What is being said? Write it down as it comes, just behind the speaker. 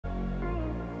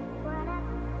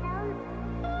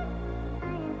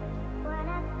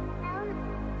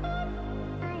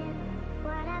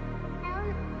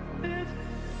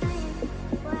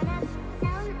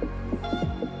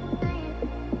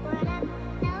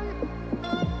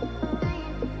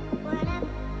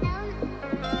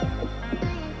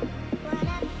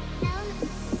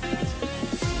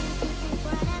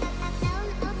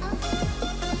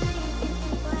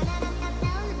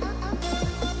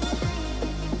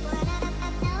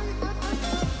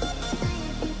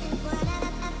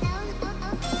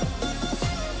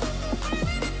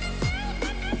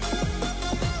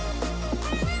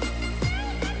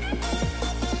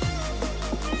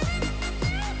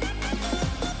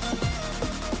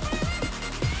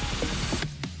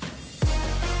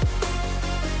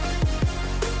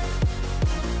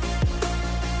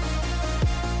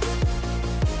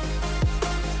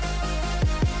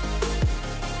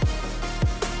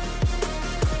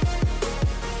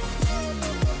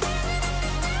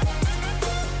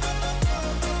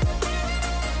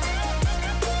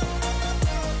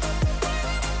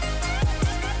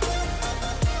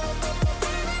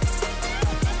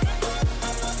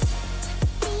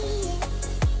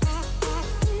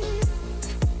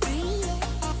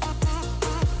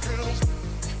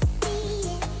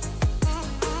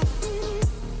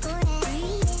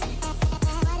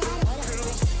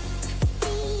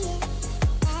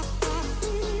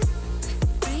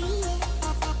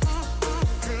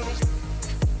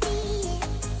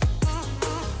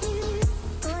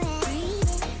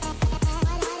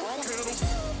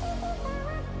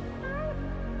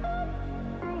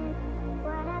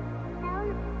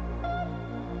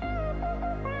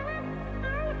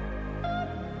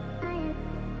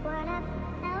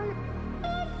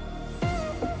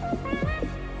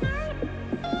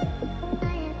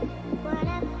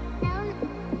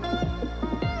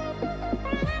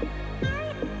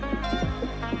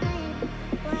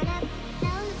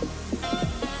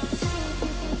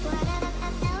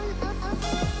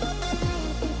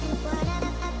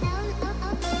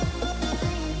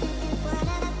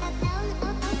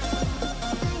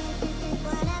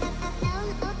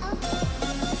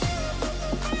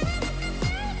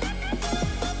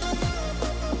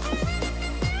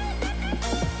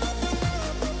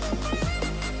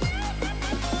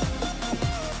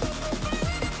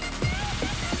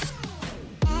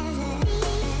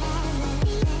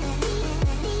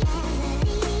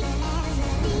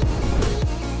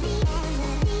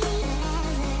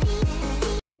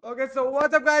so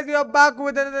what's up guys, we are back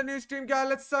with another new stream. क्या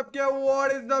हाल है सबके?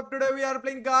 What is up? Today we are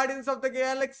playing Guardians of the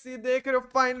Galaxy. देख रहे हो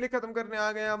finally खत्म करने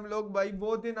आ गए हम लोग भाई।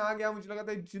 बहुत दिन आ गया, मुझे लगा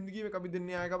था जिंदगी में कभी दिन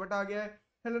नहीं आएगा, बट आ गया है।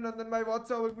 हेलो नंदन भाई,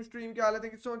 व्हाट्स अप? Welcome stream. क्या हाल है?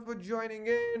 Thank you so much for joining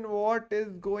in. What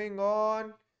is going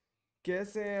on?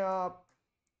 कैसे हैं आप?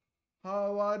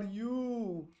 How are you?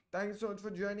 Thank you so much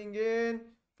for joining in.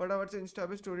 फटाफट से इंस्टा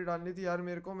पे स्टोरी डालनी थी यार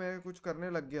मेरे को, मैं कुछ करने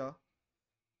लग गया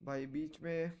भाई बीच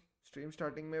में। स्ट्रीम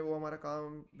स्टार्टिंग में वो हमारा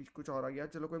काम बीच कुछ और आ गया।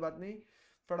 चलो कोई बात नहीं,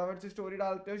 फटाफट से स्टोरी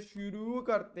डालते हैं, शुरू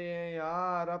करते हैं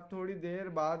यार। अब थोड़ी देर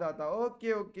बाद आता।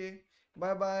 Okay okay,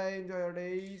 bye bye, enjoy your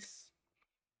days.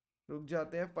 रुक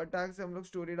जाते हैं, फटाक से हम लोग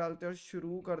स्टोरी डालते हैं और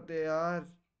शुरू करते हैं यार।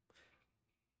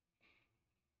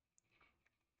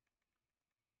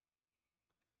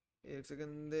 एक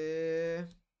सेकंड दे,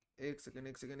 एक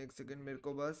सेकंड मेरे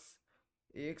को बस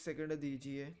एक सेकंड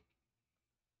दीजिए,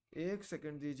 एक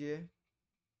सेकंड दीजिए।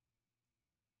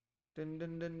 Done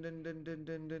done done done done done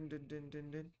done done done done done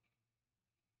done.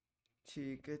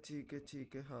 ठीक है ठीक है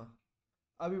ठीक है, हाँ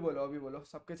अभी बोलो अभी बोलो।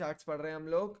 सबके चैट्स पढ़ रहे हैं हम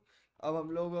लोग। अब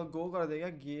हम लोग गो कर देगा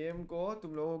गेम को।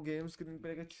 तुम लोगों को गेम स्क्रीन पे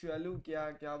लेके चलूं क्या?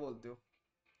 क्या बोलते हो?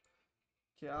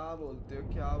 क्या बोलते हो?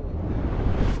 क्या बोलते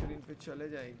हो? स्क्रीन पे चले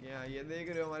जाएंगे। हाँ ये देख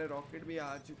रहे हो हमारे रॉकेट भी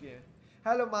आ चुके हैं।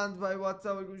 हेलो मानस भाई, व्हाट्स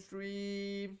अप? Welcome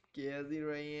stream. कैसी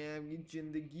रही है आपकी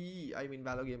जिंदगी? I mean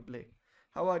वैलो game play.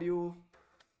 How are you?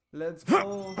 Let's go.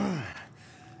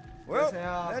 Well,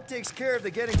 that takes care of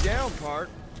the getting down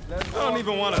part. I don't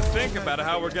even want to think about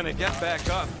how we're gonna get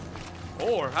back up,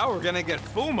 or how we're gonna get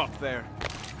Foom up there.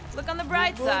 Look on the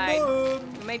bright side.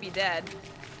 We may be dead.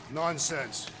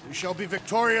 Nonsense. We shall be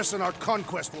victorious and our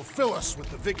conquest will fill us with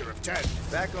the vigor of 10.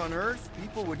 Back on Earth,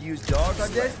 people would use dog sleds.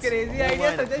 Suggest crazy idea,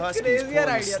 suggest crazy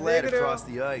idea. Sled across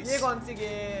the ice. ये कौन सी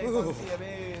game? कौन सी है बे?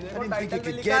 I didn't think it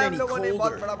could get any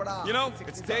colder. You know,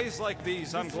 it's days like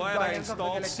these I'm glad I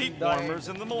installed seat warmers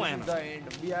in the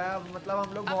Millennium. मतलब हम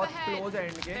लोग बहुत close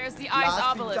end के. There's the ice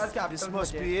obelisk. This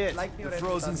must be it. The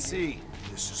frozen sea.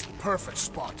 This is the perfect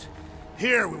spot.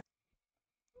 Here we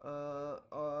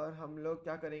और हम लोग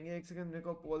क्या करेंगे? एक सेकंड मेरे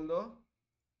को बोल दो।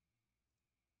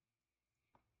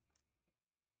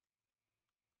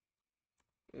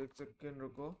 एक सेकंड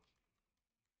रुको।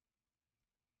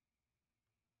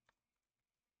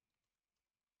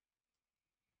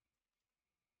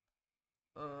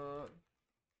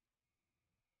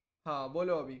 हाँ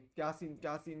बोलो अभी क्या सीन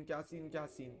क्या सीन क्या सीन क्या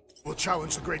scene? will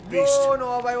challenge the great beast. Oh no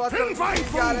भाई, what the fuck?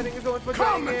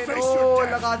 Come and face your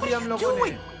death. लगा दी हम लोगों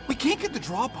ने। We can't get the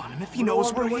drop on him if he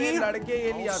knows we're here.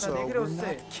 Also, we're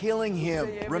not killing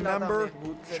him, remember?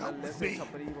 Shout with me.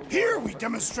 Here we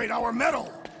demonstrate our mettle.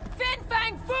 Fin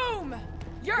Fang Foom!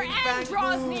 Your end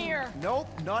draws near!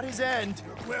 Nope, not his end.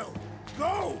 Your will.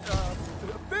 Go!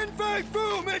 Fin Fang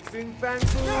Foom! It's Fin Fang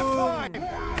Foom!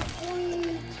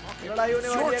 लड़ाई होने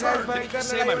वाली है guys, भयंकर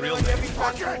लड़ाई होने वाली है। Fin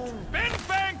Fang Foom! Fin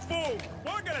Fang Foom!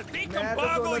 We're gonna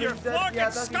decomposite your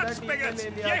fucking scut spigots!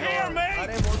 You hear me?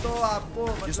 अरे वो तो आपको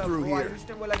just मतलब through वो here. आयुष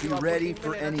ने बोला कि Be आपको ready टीम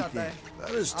for में लेना चाहता anything. है।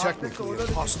 That is आपने technically सोलो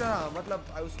impossible. मतलब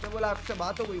उसने बोला आपसे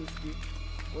बात हो गई उसकी,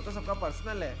 वो तो सबका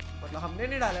पर्सनल है, मतलब हमने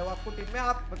नहीं डाला वो आपको टीम में।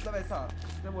 आप मतलब ऐसा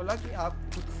उसने बोला कि आप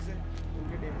खुद से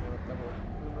उनकी टीम में मतलब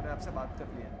उन्होंने आपसे बात कर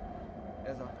ली है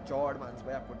ऐसा। जॉर्ड मानस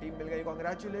भाई आपको टीम मिल गई,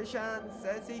 कांग्रेचुलेशंस।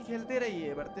 ऐसे ही खेलते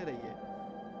रहिए, बढ़ते रहिए।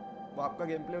 वो आपका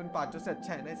गेम प्ले उन पांचों से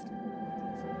अच्छा है ना इसलिए।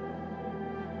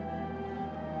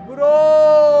 ब्रो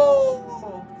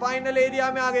फाइनल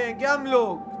एरिया में आ गए हैं क्या हम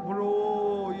लोग? ब्रो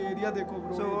ये एरिया देखो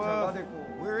ब्रो, जगह देखो।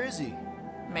 Where is he?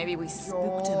 Maybe we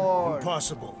spooked him.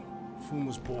 Impossible. Foom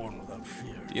was born without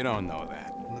fear. You don't know that.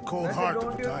 In the cold heart of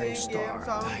a dying star.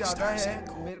 ज्यादा है,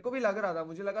 मेरे को भी लग रहा था,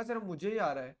 मुझे लगा सिर्फ मुझे ही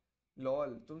आ रहा है। लॉल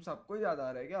तुम सबको ही ज्यादा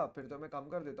आ रहा है क्या? फिर तो मैं कम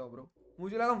कर देता हूँ ब्रो,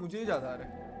 मुझे लगा मुझे ही ज्यादा आ रहा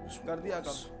है। कर दिया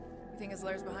कम। You think his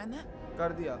lair's behind that?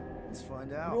 कर दिया। Let's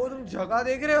find out. ब्रो तुम जगह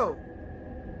देख रहे हो?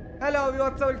 Hello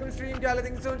what's up? Welcome stream. क्या हाल है?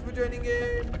 Thank you so much for joining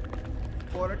in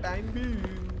for a time being.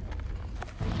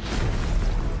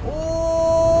 Oh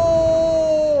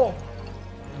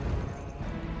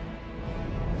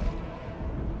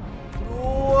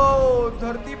bro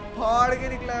धरती फाड़ के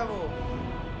निकला है वो।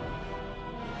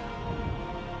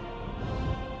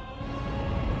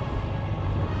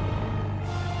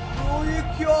 ब्रो ये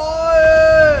क्या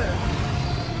है?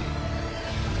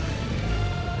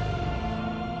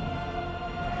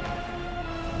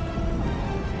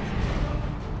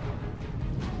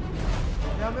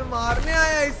 हमें मारने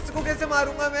आया, इसको कैसे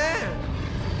मारूंगा मैं?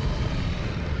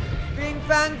 फिंग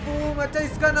फैंग फूम, अच्छा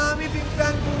इसका नाम ही फिंग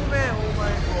फैंग फूम है। ओह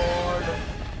माय गॉड,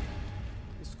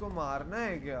 इसको मारना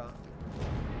है क्या?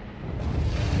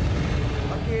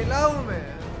 अकेला हूँ मैं।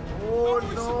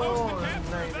 ओह नो,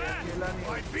 नहीं अकेला नहीं।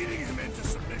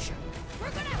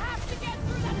 We're gonna have to get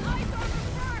through that ice armor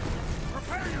first.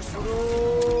 Prepare yourself. Bro,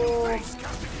 Face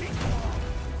Captain Keyboard.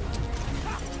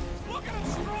 Look at him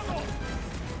struggle!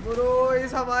 Bro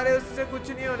इस हमारे उससे कुछ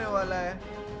नहीं होने वाला है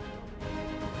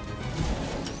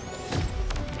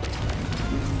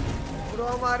ब्रो,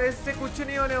 हमारे इससे कुछ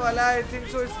नहीं होने वाला है। आई थिंक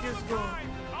सो इसकी उसको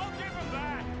I'll give him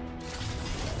that!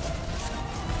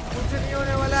 कुछ नहीं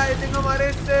होने वाला है। आई थिंक हमारे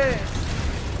इससे।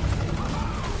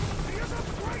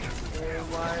 Oh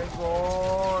my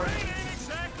God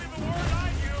Exactly the word I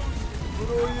use!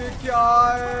 Bro, ये क्या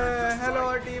है? हेलो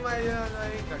टीम आईजीएल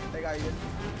घंटे का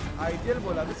आईजीएल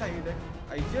बोला भी सही है।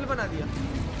 आईजीएल बना दिया। I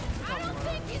don't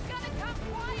think he's gonna come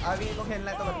quiet. अभी इनको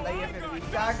खेलना तो बनता ही है। फिर भी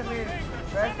चैट में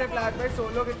वैसे फ्लैट में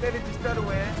सोलो कितने रजिस्टर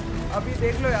हुए हैं अभी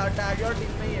देख लो यार। टैग और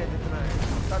टीम में ही है जितना है।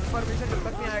 कंफर्मेशन जब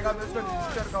तक नहीं आएगा मैं उसका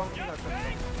रजिस्टर काउंट नहीं कर सकता।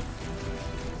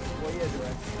 वही है जो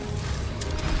है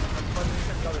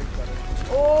कंफर्मेशन का वेट कर रहे हैं।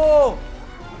 ओह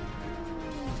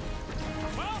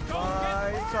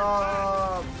भाई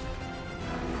साहब,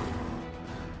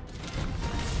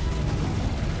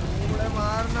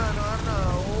 मारना मारना।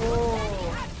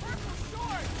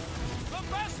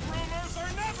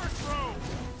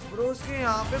 ब्रो उसके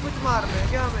यहाँ पे कुछ मारना है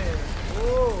क्या हमें? ओ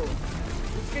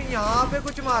उसके यहाँ पे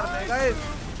कुछ मारना है गाइस।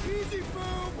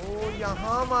 ओ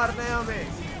यहाँ मारना है हमें।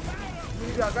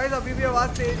 मिल गया गाइस। अभी भी आवाज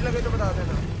तेज लगे तो बता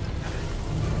देना।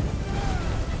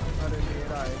 अरे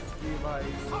मेरा है भाई,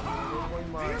 कोई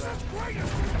मार रहा है।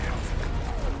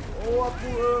 ओ अब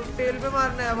टेल पे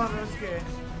मारना है अब हमें उसके।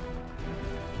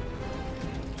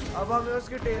 अब हमें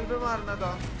उसके टेल पे मारना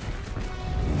था।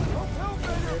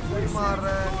 कोई मार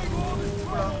रहा है।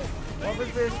 वापस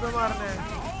बेस पे मारना है।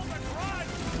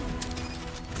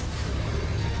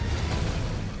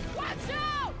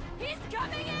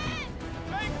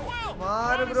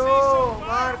 मार ब्रो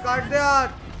मार, काट दे हाथ।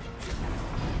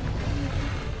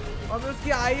 हमें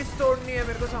उसकी आइस तोड़नी है।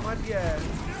 मेरे को समझ गया है।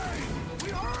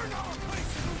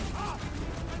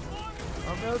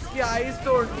 हमें उसकी आइस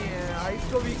तोड़नी है।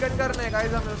 आइस को वीकन करना है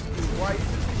गाइस हमें उसकी। वो आइस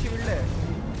उसकी शील्ड है।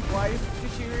 वो आइस उसकी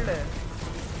शील्ड है।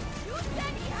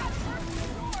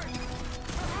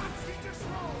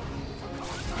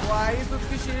 वो आइस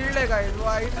उसकी शील्ड है गाइस। वो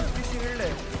आइस उसकी शील्ड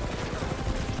है।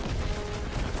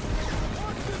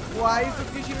 वो आइस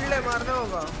उसकी शील्ड है। मारना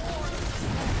होगा।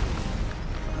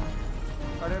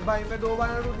 अरे भाई मैं 2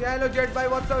 बार रुक गया। हेलो जेट भाई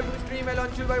what's up stream. Hello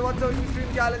Anshul भाई व्हाट्स अप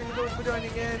स्ट्रीम। क्या हाल है? तो उसको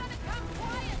ज्वाइनिंग है।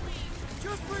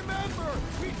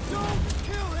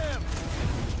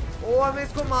 ओ हमें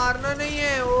इसको मारना नहीं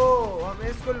है। ओ हमें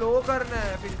इसको लो करना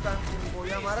है। फिल्टन को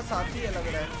ये हमारा साथी है लग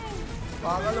रहा है।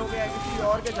 पागल हो गया किसी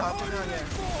और के झांसे में आ गया।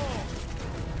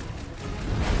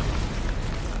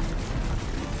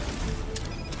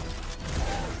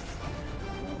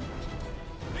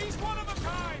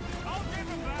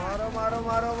 मारो मारो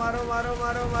मारो मारो मारो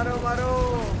मारो मारो मारो।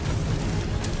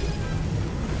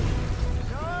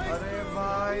 अरे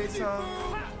भाई साहब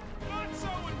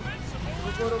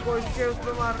रुको रुको, इसके उस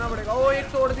पे मारना पड़ेगा। ओ एक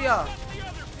तोड़ दिया।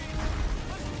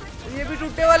 ये भी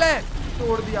टूटने वाला है।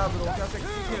 तोड़ दिया ब्रो। क्या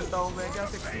सेक्सी खेलता हूँ मैं। क्या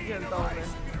सेक्सी खेलता हूँ मैं।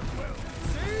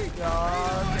 क्या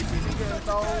सेक्सी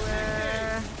खेलता हूँ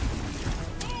मैं।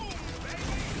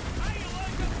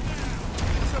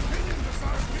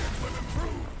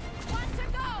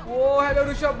 ओ हेलो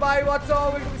ऋषभ भाई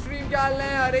व्हाट्सअप वेलकम स्ट्रीम। क्या हाल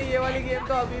है? अरे ये वाली गेम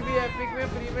तो अभी भी एपिक में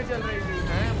फ्री में चल रही थी।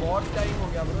 है बहुत टाइम हो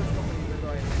गया ब्रो इसको फ्री में तो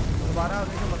आए। दोबारा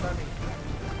आने का पता नहीं।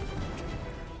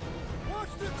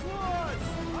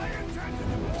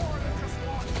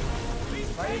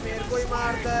 भाई मेरे को ही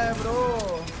मारता है ब्रो।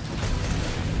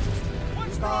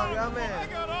 कहाँ गया मैं?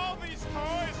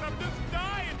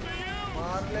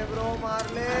 मार ले ब्रो मार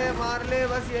ले मार ले।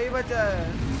 बस यही बचा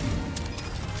है।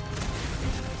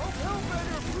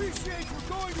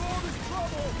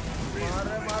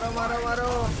 मारो मारो मारो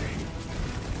मारो।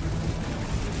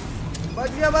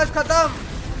 बच गया बस खत्म।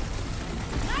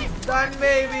 Done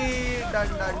baby done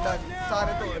done done.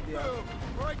 सारे तोड़ दिया।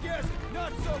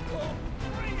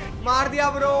 मार दिया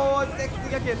ब्रो। सेक्सी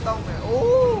का खेलता हूँ मैं। ओ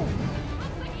ओ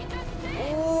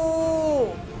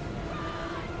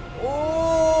ओ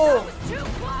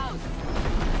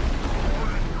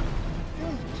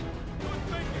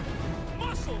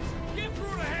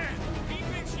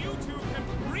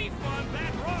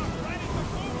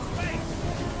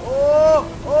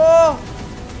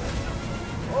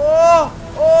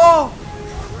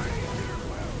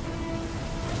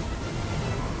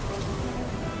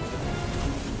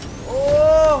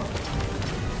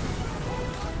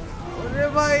अरे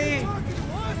भाई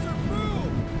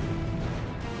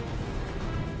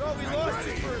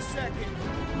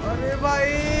अरे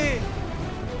भाई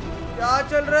क्या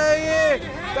चल रहा है ये?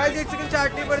 गाइस एक सेकंड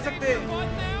चैट नहीं पढ़ सकते।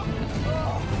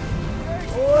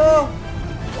 ओह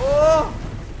ओह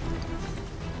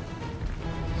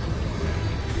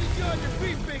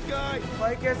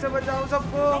भाई कैसे बचाऊं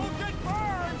सबको?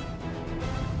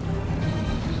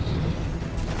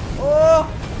 ओह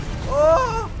ओह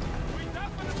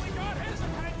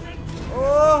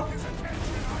ओह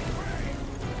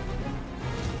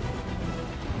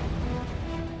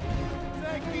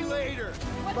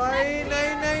भाई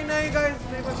नहीं नहीं नहीं गाइस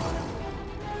नहीं बच।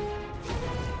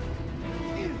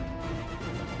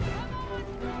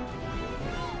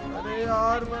 अरे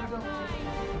यार मर जाऊं।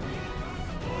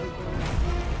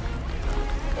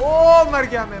 ओ मर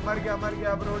गया मैं, मर गया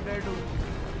ब्रो, डेड हूँ।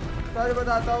 सच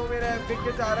बताता हूँ मेरा एपिक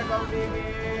के 4 अकाउंट ये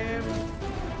गेम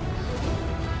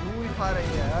धूल खा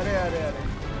रही है। अरे अरे अरे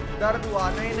दर्द हुआ।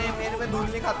 नहीं नहीं मेरे में धूल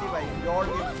नहीं खाती भाई, लॉर्ड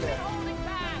गेम से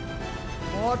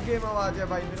बहुत गेम आवाज है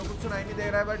भाई, मेरे को कुछ सुनाई नहीं दे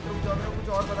रहा है। बट रुक जाओ, मेरे को कुछ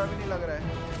और पता भी नहीं लग रहा है।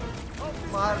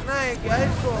 मारना है क्या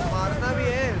इसको? मारना भी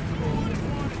है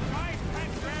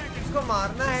इसको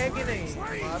मारना है कि नहीं?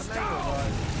 मारना ही होगा।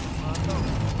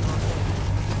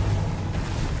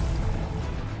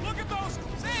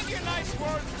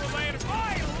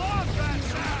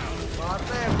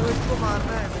 मारना है वो, इसको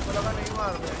मारना है। मेरे को लगा नहीं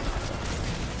मारना है।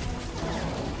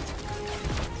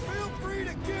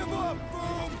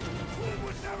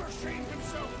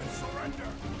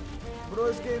 ब्रो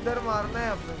इसके इधर मारना है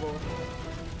अपने को।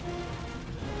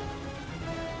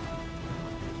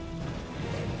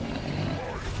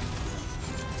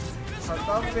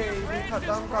 खत्म बेबी,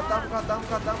 खत्म खत्म खत्म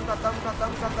खत्म खत्म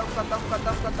खत्म खत्म खत्म खत्म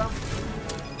खत्म खत्म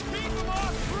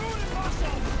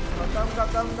खत्म खत्म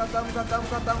खत्म खत्म खत्म खत्म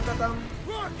खत्म खत्म।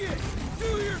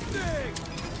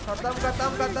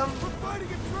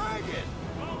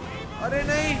 अरे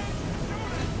नहीं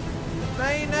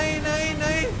नहीं नहीं नहीं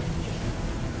नहीं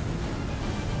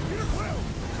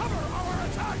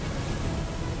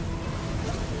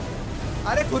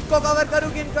अरे खुद को कवर करूं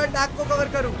कि इनका अटैक को कवर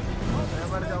करूं? मैं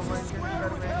मर जाऊंगा इनके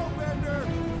चक्कर में।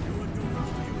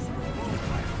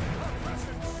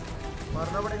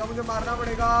 मारना पड़ेगा मुझे, मारना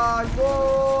पड़ेगा। वो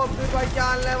अपने भाई क्या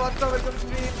हाल है? What's up welcome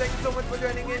stream, thank you so much for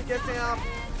joining in. कैसे हैं आप?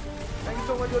 थैंक यू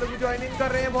सो मच जो लोग ज्वाइनिंग कर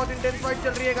रहे हैं। बहुत इंटेंस फाइट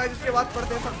चल रही है गाइस। इसके बाद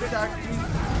पढ़ते हैं सबके चैट प्लीज,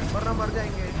 वरना मर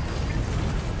जाएंगे।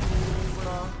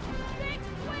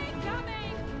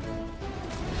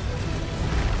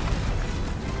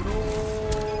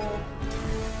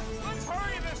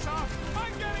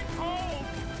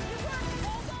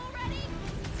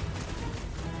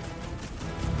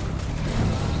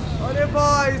 अरे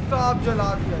भाई साहब जला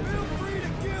दिया।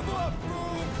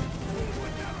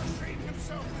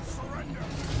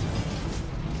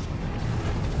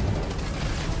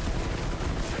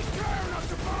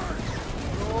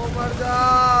 मर जा।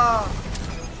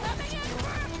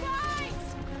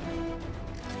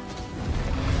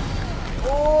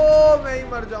 ओ मैं ही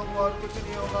मर जाऊंगा और कुछ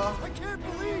नहीं होगा।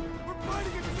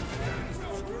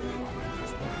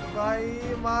 भाई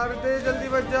मार दे, जल्दी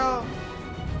बच जाओ।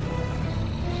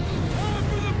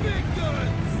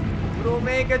 ब्रो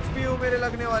में 1 HP हूँ, मेरे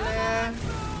लगने वाले हैं।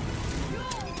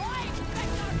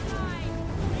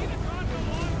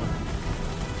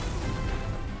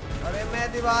 अरे मैं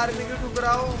दीवार में क्यों ठुक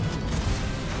रहा हूँ?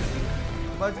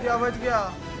 बच गया बच गया।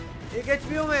 1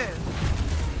 HP हूँ मैं।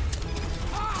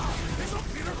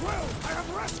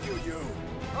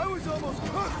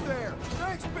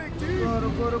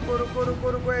 रुको रुको रुको रुको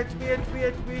रुको। HP HP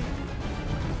HP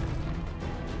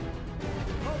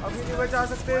अभी नहीं बचा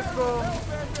सकते इसको।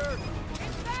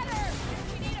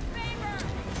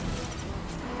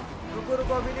 रुको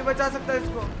रुको अभी नहीं बचा सकता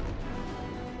इसको।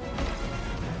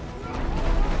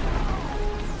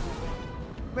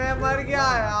 मैं मर गया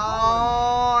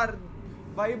यार।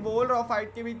 भाई बोल रहा हूँ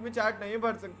फाइट के बीच में चैट नहीं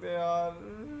भर सकते यार।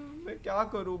 मैं क्या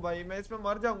करूँ भाई, मैं इसमें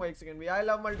मर जाऊंगा 1 सेकंड भी। I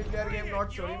love multiplayer game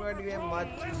not story mode game. मत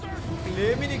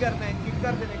क्लेम ही नहीं करना है, किक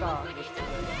कर देने का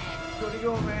स्टोरी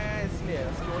को। मैं इसलिए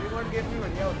स्टोरी मोड गेम भी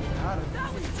बढ़िया होती है यार।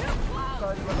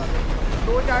 सच बता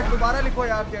दो चैट दोबारा लिखो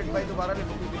यार। चैट भाई दोबारा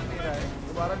लिखो, कुछ दिख नहीं रहा है।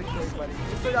 दोबारा लिखो एक बार।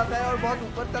 इससे जाता है और बहुत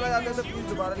ऊपर चला जाता है तो प्लीज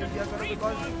दोबारा लिख दिया करो।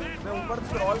 बिकॉज मैं ऊपर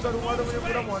स्क्रॉल करूंगा तो मुझे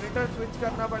पूरा मॉनिटर स्विच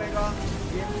करना पड़ेगा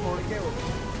गेम छोड़ के। वो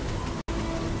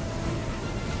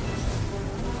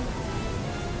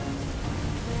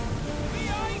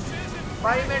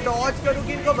भाई मैं डॉज करूँ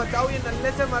कि इनको बचाऊँ? ये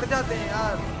नल्ले से मर जाते हैं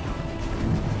यार।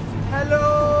 हेलो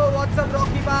व्हाट्सअप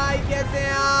रॉकी भाई, कैसे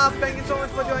हैं आप? Thank you so much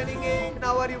for joining in.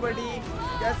 How are you बडी?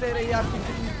 कैसे रही आपकी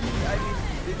जिंदगी? आई मीन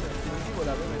जिंदगी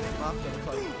बोला मैंने, माफ करो,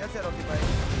 सॉरी। कैसे रॉकी भाई?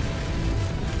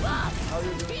 How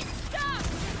you doing?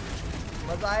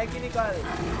 मजा आया कि नहीं कल?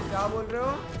 क्या बोल रहे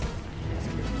हो?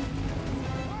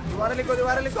 दोबारा लिखो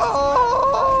दोबारा लिखो।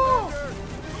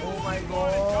 ओह माय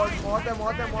गॉड, मौत है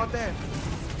मौत है मौत है।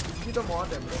 इसकी तो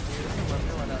मौत है ब्रो, मेरे से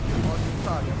मरने वाला है। बहुत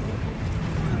गुस्सा आ गया ब्रो,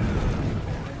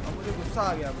 अब मुझे गुस्सा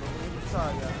आ गया ब्रो, मुझे गुस्सा आ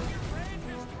गया।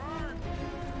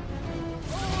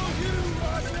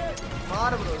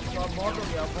 मार ब्रो, अब बहुत हो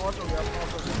गया, बहुत हो गया,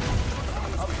 बहुत हो गया।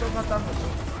 अब तो खत्म है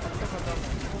ब्रो, अब तो खत्म है,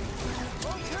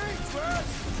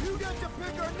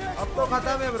 अब तो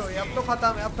खत्म है ब्रो, अब तो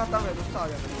खत्म है, अब खत्म है। गुस्सा आ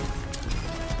गया ब्रो।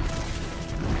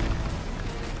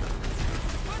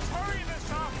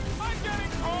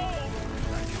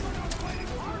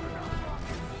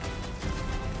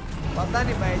 पता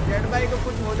नहीं भाई, जेड भाई को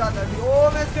कुछ हो जाता है। ओ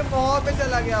मैं इसके मुंह पे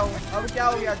चला गया हूँ। अब क्या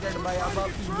हो गया जेड भाई, अब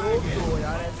आप लोग हो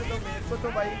यार, ऐसे तो मेरे को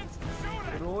तो भाई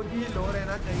रोज ही लो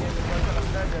रहना चाहिए, मेरे को ऐसा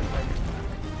लगता है जेड भाई।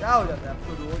 क्या हो जाता है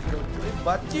आपको रोज रोज, थोड़ी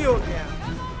बच्ची हो गया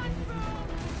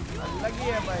अलग ही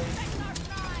है भाई।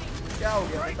 क्या हो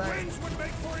गया बताए?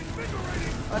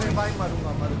 अरे भाई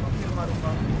मारूंगा मारूंगा फिर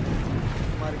मारूंगा।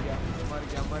 मर गया मर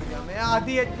गया मर गया, मैं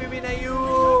आधी एचपी भी नहीं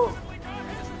हूँ।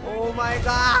 ओ माय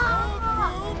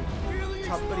गॉड,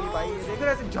 छपरी भाई ये देख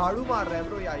रहे ऐसे झाड़ू मार रहा है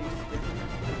ब्रो। यार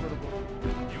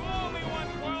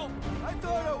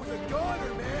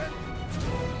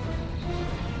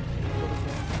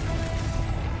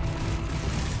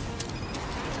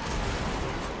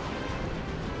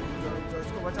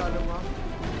इसको बचा लूंगा,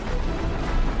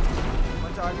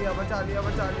 बचा लिया बचा लिया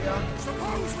बचा लिया।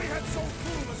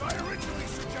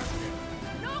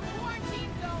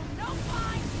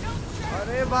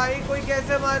 अरे भाई कोई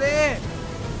कैसे मारे,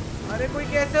 अरे कोई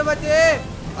कैसे बचे,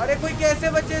 अरे कोई कैसे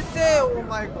बचे इससे? Oh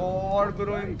my God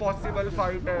bro, impossible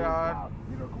fight है यार।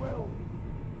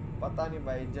 पता नहीं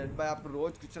भाई जेड भाई, आप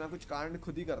रोज कुछ ना कुछ कांड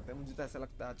खुद ही करते हैं, मुझे तो ऐसा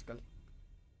लगता है आजकल।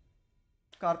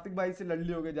 कार्तिक भाई से लड़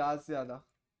ली होगे ज्यादा से ज्यादा,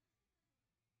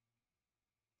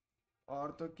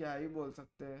 और तो क्या ही बोल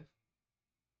सकते हैं।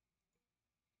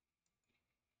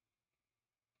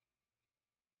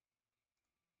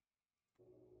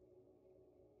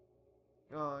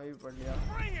 हाँ ये पढ़ लिया।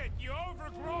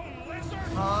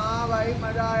 हाँ भाई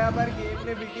मजा आया, पर गेम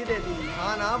ने बिकी दे दी।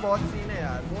 हाँ ना बहुत सीन है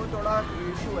यार, वो थोड़ा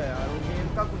इशू है यार, वो गेम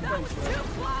का कुछ का इशू है,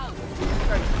 गेम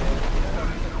का इशू है।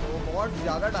 वो बहुत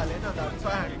ज़्यादा डाले ना, दैट्स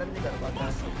व्हाई हैंडल नहीं कर पाता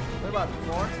है। कोई बात नहीं,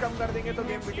 मॉड्स कम कर देंगे तो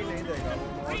गेम बिकी नहीं देगा। वो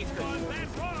मॉड्स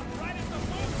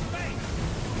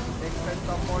नेक्स्ट टाइम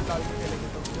कम मॉड डाल के खेलेंगे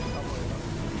तो फिर कम होगा।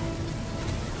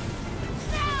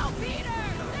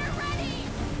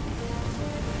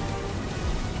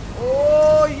 ओ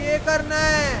ये करना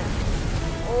है,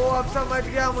 ओ अब समझ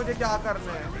गया मुझे क्या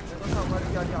करना है, मुझे तो समझ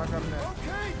गया क्या करना है,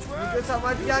 मुझे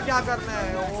समझ गया क्या करना है।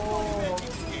 ओ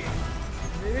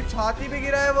मेरी छाती पे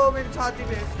गिरा है वो, मेरी छाती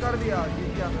पे कर दिया,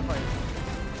 जीत गया मैं भाई।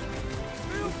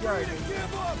 क्या है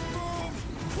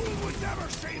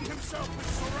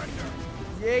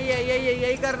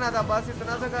यही करना था, बस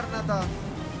इतना सा करना था।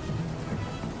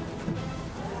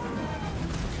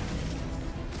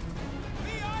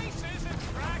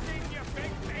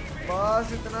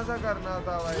 बस इतना सा करना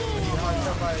था भाई,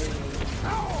 अच्छा भाई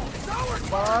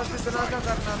बस इतना सा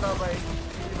करना था भाई।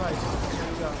 भाई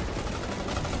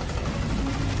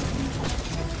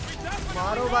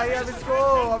मारो भाई अब इसको,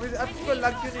 अब इसको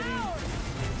लग क्यों नहीं रही?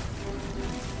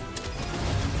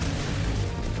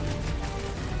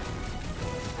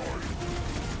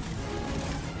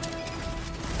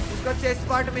 उसका चेस्ट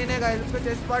पार्ट मेन है गाइस, उसका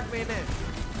चेस्ट पार्ट मेन है,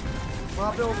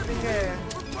 वहाँ पे ओपनिंग है।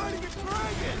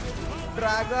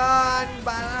 ड्रैगन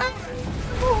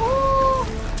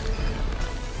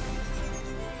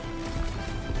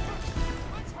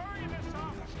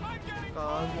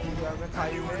कहाँ गया मैं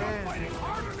खाई में?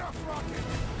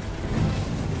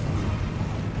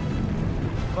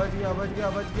 बच गया बच गया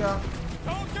बच गया।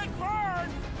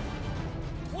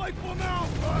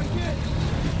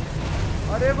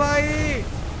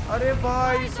 अरे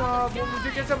भाई साहब वो मुझे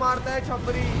कैसे मारता है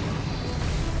छपरी।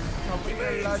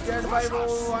 जेड भाई वो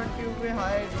 1 पे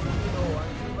हाय,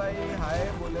 भाई हाय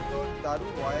बोले तो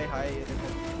दारू बॉय हाय। ये देखो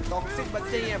टॉक्सिक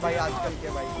बच्चे ही हैं भाई आजकल के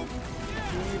भाई।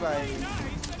 जी भाई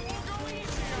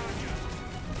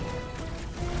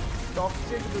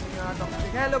टॉक्सिक दुनिया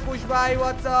टॉक्सिक। हेलो कुश भाई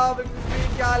व्हाट्सअप,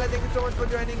 क्या हाल है? Thank you so much for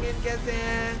joining in. कैसे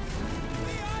हैं?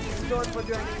 So much for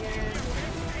joining in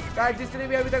guys. जिसने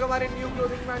भी अभी तक हमारे new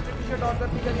clothing match T shirt order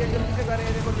नहीं करी है जल्दी से करें।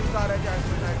 देखो लिंक आ रहा है चैट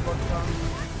में नाइट बॉट का।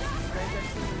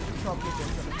 शॉप पे चल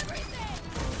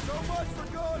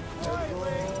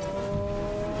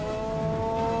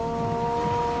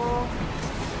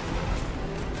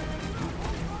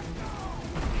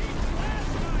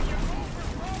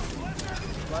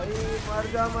भाई मर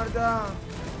जा मर जा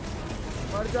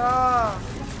मर जा।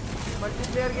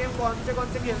 मल्टीप्लेयर गेम कौन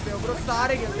से खेलते हो ब्रो?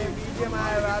 सारे खेलते हैं,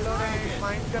 बीजीएमआई, वैलोरेंट,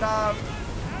 माइनक्राफ्ट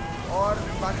और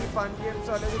बाकी फन गेम्स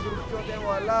वाले जो ग्रुप होते हैं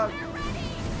वो अलग।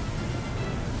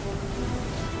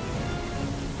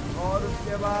 और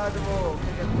उसके बाद वो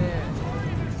क्या कहते हैं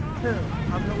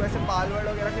हम लोग वैसे पालवर्ड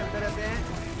वगैरह खेलते रहते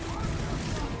हैं।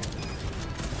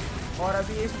 और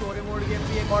अभी ये स्टोरी मोड गेम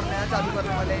भी एक और नया चालू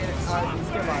करने वाले हैं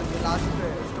इसके बाद। ये लास्ट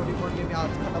स्टोरी मोड गेम आज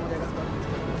खत्म हो जाएगा इसका।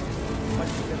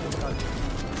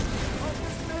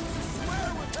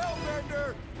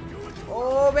 ओ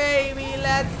बेबी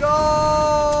लेट्स गो।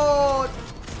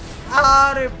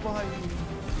 अरे भाई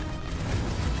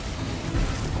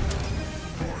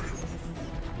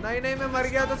नहीं मैं मर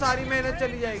गया तो सारी मेहनत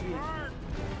चली जाएगी।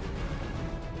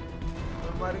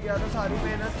 मर गया तो सारी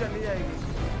मेहनत चली जाएगी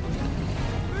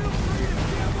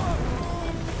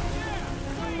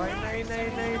भाई। नहीं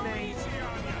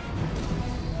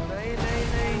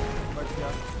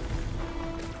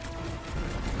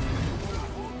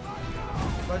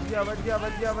बच गया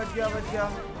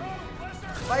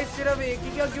भाई। सिर्फ एक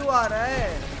ही का क्यों आ रहा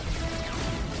है?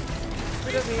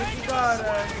 सिर्फ एक ही का आ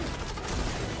रहा है।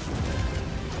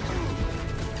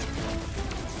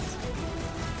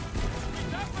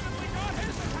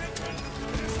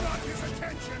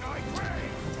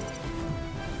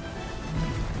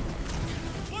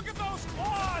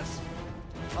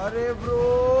 अरे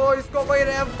ब्रो इसको कोई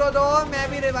रेव तो दो। मैं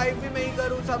भी रिवाइव भी मैं ही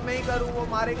करूं, सब मैं ही करूं। वो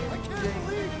मारेंगे मुझे।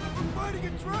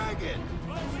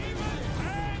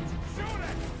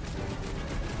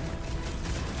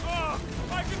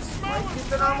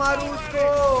 कितना मारूं उसको?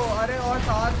 अरे और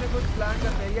साथ में कुछ प्लान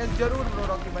करते हैं। यस जरूर ब्रो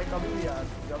रॉकी भाई, कभी भी यार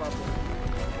जब आपको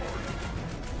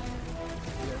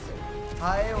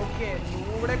हाय ओके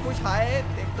नूबड़े कुछ हाय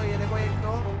देख तो। ये देखो एक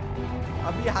तो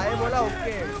अभी हाय बोला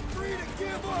ओके।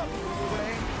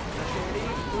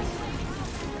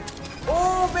 ओ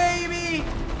बेबी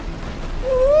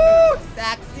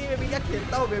सेक्सी बेबी क्या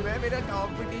खेलता हूँ मैं। मेरा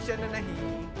कंपटीशन नहीं।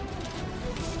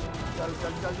 चल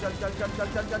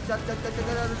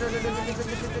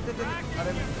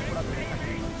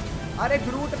अरे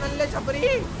ग्रूट नल्ले छपरी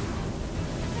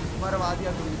मरवा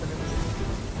दिया ग्रूट ने।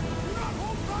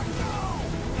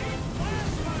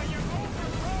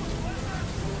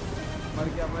 मर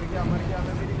गया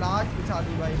मैं। मेरी लाश बिछा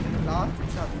दी भाई, मैंने लाश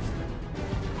बिछा दी।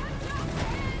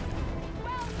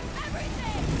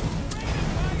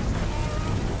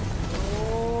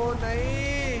 ओ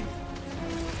नहीं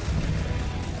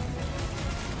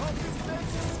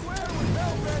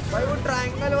भाई वो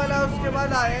ट्रायंगल वाला उसके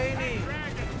बाद आया ही नहीं।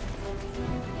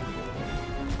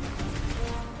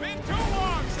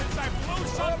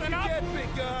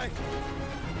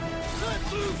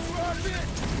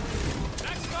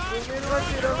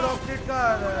 सिर्फ रॉकेट का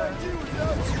आ रहा है।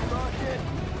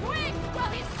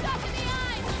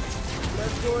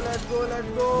 Let's go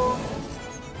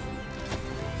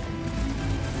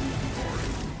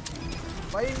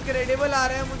भाई। इनक्रेडिबल आ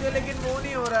रहे हैं मुझे लेकिन वो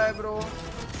नहीं हो रहा है ब्रो।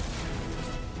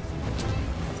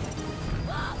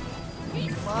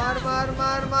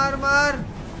 मार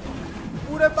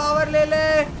पूरे पावर ले ले,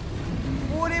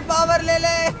 पूरी पावर ले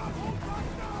ले।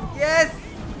 यस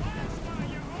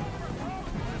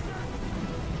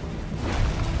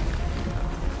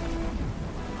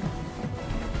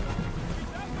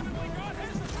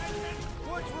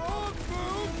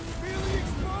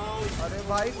अरे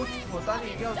भाई कुछ होता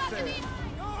नहीं क्या उससे?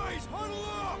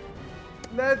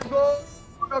 लेट्स गो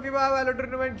रॉकी भाई वाला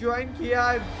टूर्नामेंट ज्वाइन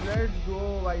किया। लेट्स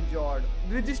गो भाई जॉर्ड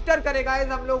रजिस्टर करेगा।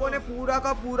 हम लोगों ने पूरा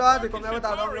का पूरा देखो मैं बता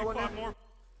रहा हूँ, हम लोगों ने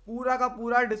पूरा का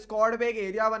पूरा डिस्कॉर्ड पे एक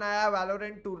एरिया बनाया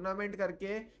वैलोरेंट टूर्नामेंट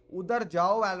करके। उधर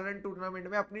जाओ वैलोरेंट टूर्नामेंट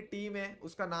में, अपनी टीम है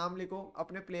उसका नाम लिखो,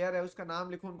 अपने प्लेयर है उसका नाम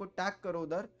लिखो, उनको टैग करो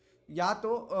उधर। या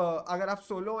तो अगर आप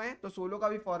सोलो हैं तो सोलो का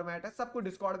भी फॉर्मेट है। सबको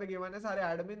डिस्कॉर्ड पे गिवन है, सारे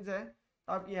एडमिन्स हैं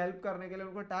आपकी हेल्प करने के लिए।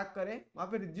 उनको टैग करें, वहां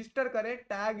पे रजिस्टर करें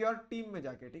टैग योर टीम में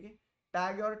जाके। ठीक है,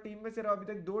 टैग योर टीम में सिर्फ अभी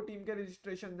तक 2 टीम के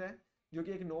रजिस्ट्रेशन हैं, जो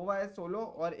कि एक नोवा है सोलो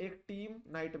और एक टीम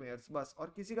नाइटमेयर्स, बस।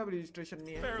 और किसी का भी रजिस्ट्रेशन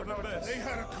नहीं है।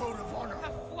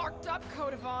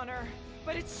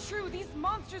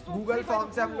 गूगल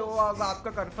फॉर्म से हम लोग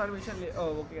आपका कंफर्मेशन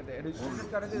वो कहते हैं रजिस्ट्रेशन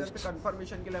करें तो इधर से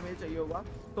कंफर्मेशन के लिए हमें चाहिए होगा,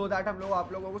 तो दैट हम लोग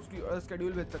आप लोगों को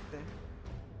शेड्यूल भेज सकते हैं।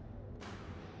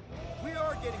 We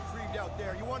are getting creamed out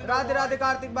there. You want to Radhe Radhe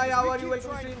Karthik bhai, how are you?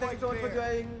 Welcome to stream. Thank you so much for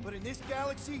joining. But in this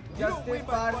galaxy, you Justice don't win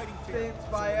by fighting fair.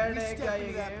 inspired है क्या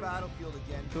ये that game? battlefield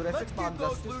again. Jurassic Let's Park, give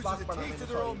those Justice losers Park a पढ़ा taste of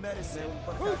मैंने, their own sorry. medicine. मैं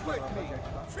ऊपर Who's क्या with पढ़ा me?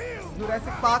 था?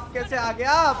 Jurassic Park कैसे आ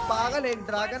गया? पागल, एक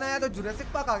ड्रैगन आया तो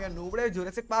Jurassic Park आ गया। नूबड़े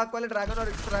Jurassic Park वाले ड्रैगन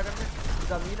और इस ड्रैगन में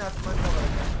जमीन आसमान का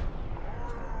फर्क है।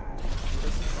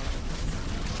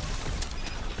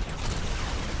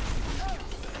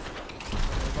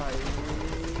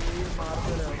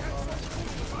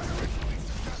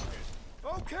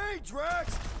 Okay, Drax,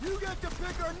 you get to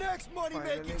pick our next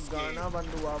money-making scheme. गाना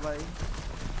बंद हुआ भाई।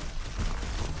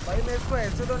 भाई मैं इसको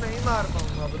ऐसे तो नहीं मार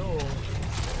पाऊंगा bro.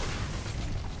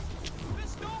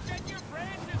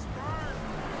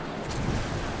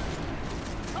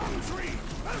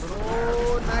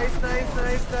 Bro nice nice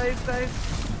nice nice nice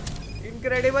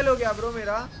incredible हो गया ब्रो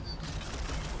मेरा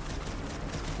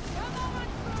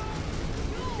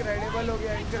इनक्रेडिबल हो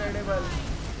गया incredible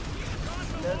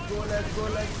let's go let's go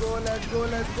let's go let's go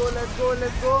let's go let's go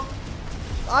let's go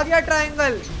आ गया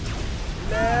ट्रायंगल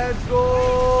लेट्स गो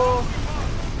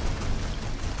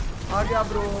आ गया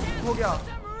ब्रो हो गया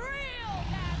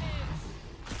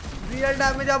रियल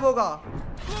डैमेज अब होगा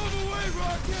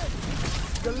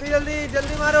जल्दी जल्दी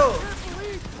जल्दी मारो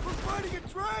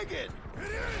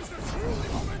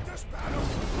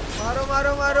मारो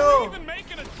मारो मारो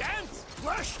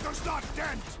Flesh does not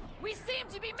dent. We seem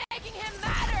to be making him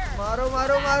madder. मारो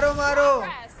मारो मारो मारो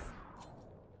Progress.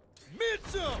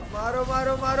 मारो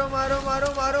मारो मारो मारो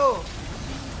मारो मारो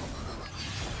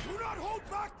Do not hold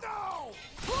back now.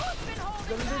 Who's been holding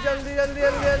जल्दी back? जल्दी जल्दी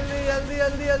जल्दी जल्दी जल्दी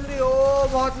जल्दी जल्दी ओ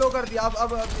बहुत लो कर दिया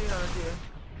अब नहीं आना चाहिए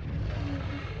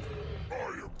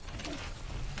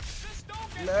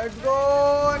लेट्स गो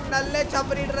नल्ले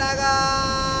छपरी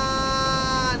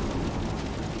ड्रैगन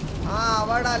हाँ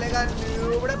हवा डालेगा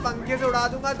बड़े पंखे से उड़ा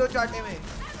दूंगा 2 चाटे में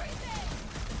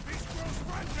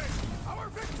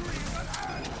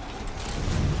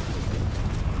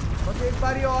बस एक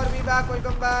बारी और भी बैक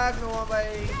वेलकम बैक नोआ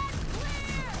भाई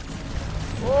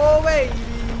ओ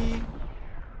बेबी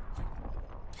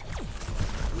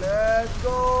लेट्स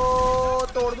गो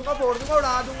तोड़ दूंगा फोड़ दूंगा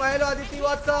उड़ा दूंगा hello Aditya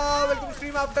what's up welcome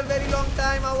stream after very long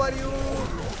time how are you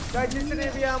guys जितने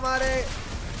भी हमारे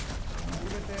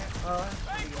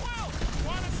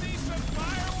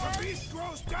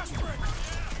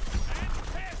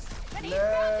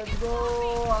लेट्स गो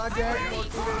आज है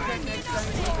मोटिवेशन नेक्स्ट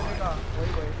टाइम करने का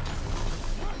वही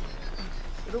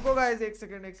रुको गाइस एक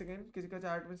सेकंड किसी का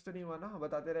चैट मिस तो नहीं हुआ ना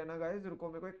बताते रहना गाइस रुको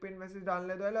मेरे को एक पिन मैसेज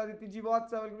डालने दो hello Aditya ji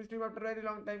what's up welcome stream after very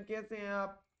long time कैसे हैं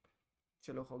आप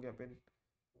चलो हो गया पिन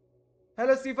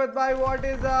हेलो सिफत भाई what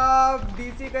is up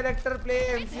DC character play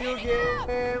MCU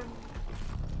game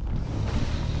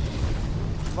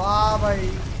वाह भाई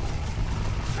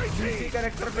डीसी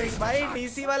कैरेक्टर पे भाई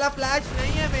डीसी वाला फ्लैश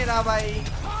नहीं है मेरा भाई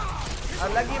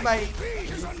अलग ही भाई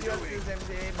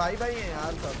भाई भाई है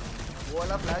यार सब वो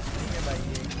वाला फ्लैश नहीं है भाई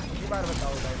कितनी बार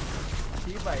बताओ भाई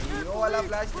ठीक भाई वो वाला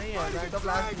फ्लैश नहीं है मैं तो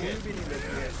फ्लैश मिल भी नहीं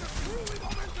देती है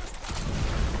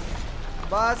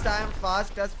बस I am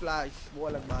fast as flash वो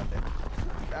अलग बात है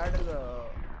दैट इज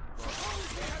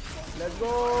लेट्स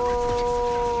गो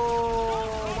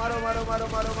मारो मारो मारो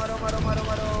मारो मारो मारो मारो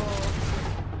मारो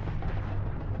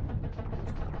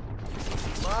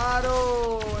मारो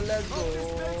लेट्स गो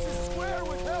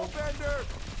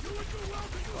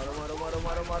मारो मारो मारो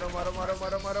मारो मारो मारो मारो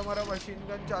मारो मारो मारो मशीन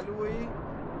गन चालू हुई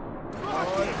और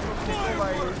फेंको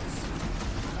भाई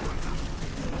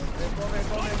फेंको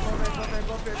फेंको फेंको फेंको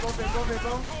फेंको फेंको फेंको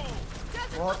फेंको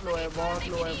बहुत लो है बहुत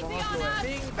लो है बहुत लो है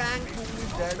ping Paing boom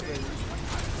is dead भाई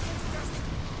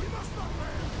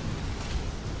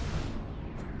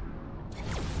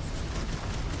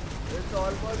इट्स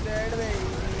ऑलमोस्ट डेड भाई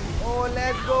Oh,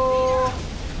 let's go!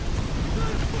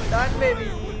 Done, baby.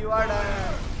 You are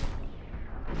done.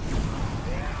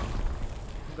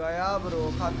 गया bro.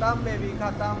 खत्म baby.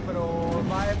 खत्म bro.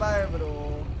 Bye bye bro.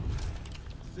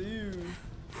 See you.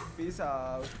 Peace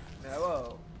out. Never.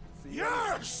 See you.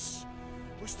 Yes!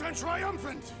 We stand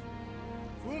triumphant.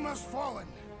 Whom has fallen?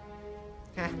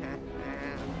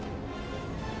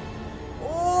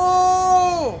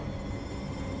 Oh!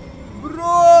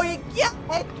 Bro, ये क्या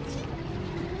है?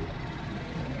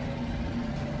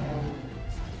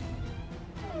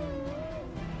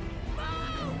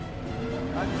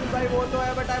 भाई वो तो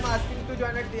है but I am asking to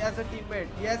join it as a teammate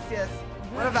yes yes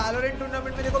मतलब Valorant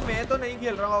tournament में देखो मैं तो नहीं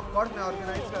खेल रहा हूँ ऑफ कोर्स मैं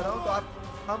ऑर्गेनाइज कर रहा हूँ तो आप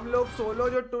हम लोग सोलो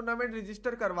जो टूर्नामेंट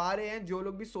रजिस्टर करवा रहे हैं जो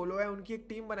लोग भी सोलो है उनकी एक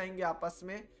टीम बनाएंगे आपस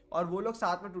में और वो लोग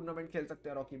साथ में टूर्नामेंट खेल सकते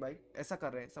हैं रॉकी भाई ऐसा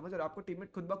कर रहे हैं समझ रहे हो आपको टीममेट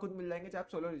खुद ब खुद मिल जाएंगे चाहे आप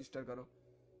सोलो रजिस्टर करो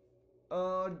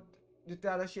जितने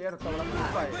ज्यादा शेयर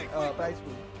होता है प्राइस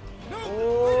पूल ओ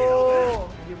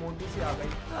ये मोटी सी आ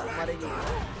गई हमारे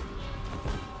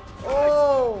ओ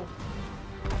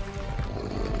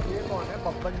ये कौन है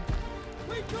बब्बन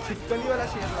छिपकली वाला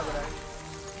शेर लग रहा है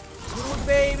गुरु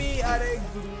बेबी अरे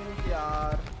गुरु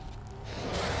यार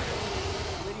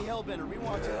Lady Hellbender, we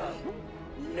want to.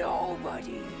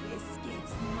 Nobody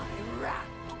escapes my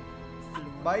wrath.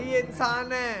 भाई ये इंसान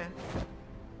है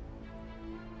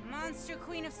Monster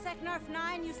Queen of Seknarf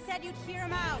 9, you said you'd hear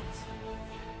him out.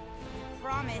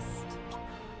 Promised.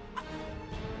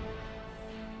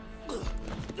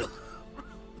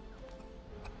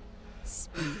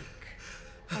 Speak.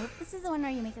 I hope this is the one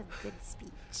where you make a good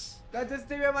speech.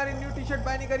 जिसने भी हमारी new T shirt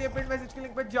bye नहीं करी है पिन मैसेज के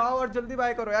लिंक पे जाओ और जल्दी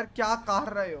बाय करो यार। क्या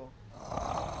कर रहे हो?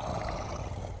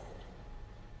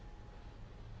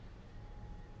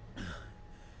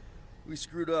 We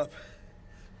screwed up.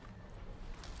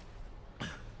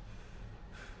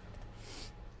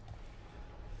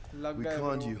 We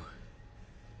conned you,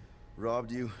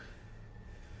 robbed you,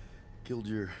 killed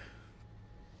your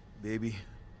baby.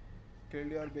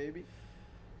 Killed your baby?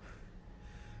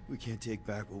 We can't take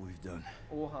back what we've done.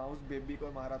 Oh हाँ, उस बेबी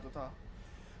को मारा तो था.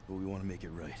 But we want to make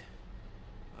it right.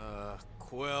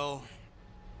 Quill.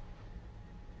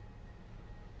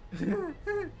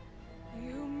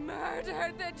 You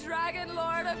murdered the Dragon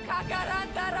Lord of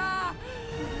Kakarantara!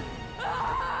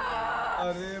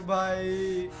 अरे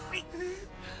भाई.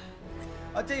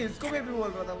 अच्छा इसको बेबी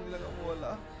बोल रहा था, मुझे लगा वो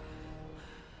बोला.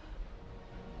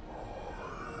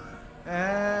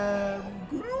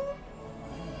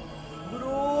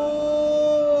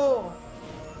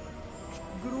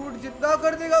 ग्रूट जिंदा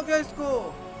कर देगा क्या इसको?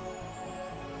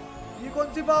 ये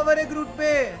कौन सी पावर है ग्रूट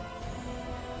पे?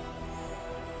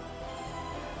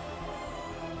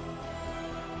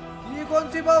 ये कौन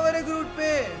सी पावर है ग्रूट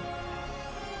पे?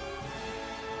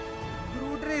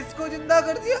 ग्रूट ने इसको जिंदा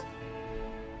कर दिया?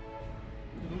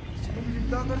 ग्रूट इसको भी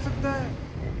जिंदा कर सकता है?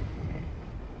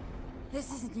 This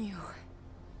is new.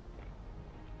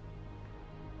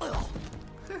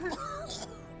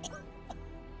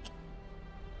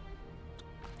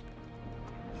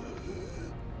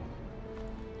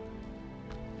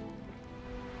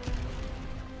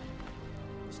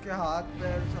 उसके हाथ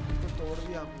पैर सब कुछ तोड़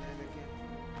दिया हमने. देखिए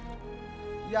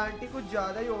ये आंटी कुछ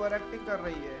ज्यादा ही ओवर एक्टिंग कर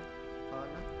रही है. हाँ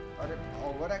ना? अरे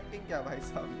ओवर एक्टिंग क्या भाई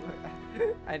साहब,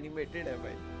 एनिमेटेड है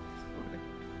भाई.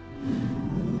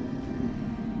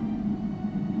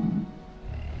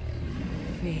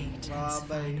 Fate has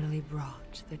finally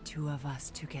brought the two of us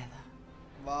together.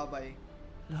 वाह भाई.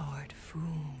 Lord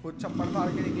Foom. खुद चप्पल फाड़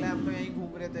के निकले, हम तो यहीं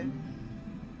घूम रहे थे.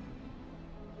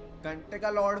 घंटे का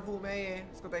लॉर्ड फूम है ये.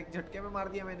 इसको तो एक झटके में मार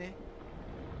दिया मैंने.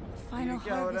 Final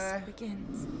harvest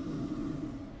begins.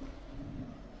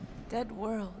 Dead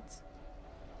worlds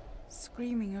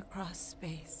screaming across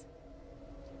space.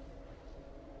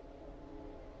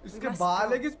 इसके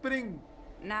बाल है कि spring?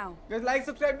 Now. Guys like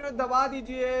subscribe दबा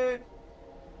दीजिए.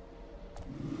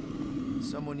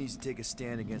 Someone needs to take a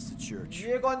stand against the church.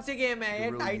 ये कौन सी गेम है? ये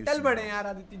टाइटल बड़े हैं यार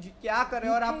आदित्य जी. क्या कर रहे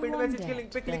हो? और आप पिन मैसेज के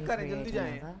लिंक पे क्लिक करें, जल्दी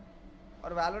जाएं.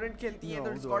 और वैलोरेंट खेलती हैं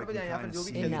तो डिस्कॉर्ड पे जाएं या फिर जो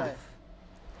भी खेलता है.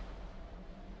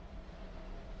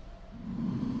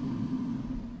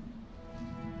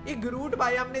 ये ग्रूट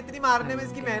भाई, हमने इतनी मारने में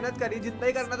इसकी मेहनत करी, जिंदा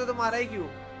ही करना था तुम्हारा ही क्यों?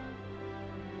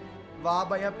 वाह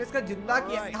भाई, हमने इसका जिंदा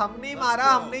किया. हमने ही मारा,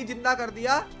 हमने ही जिंदा कर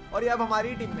दिया और ये अब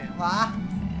हमारी टीम में. वाह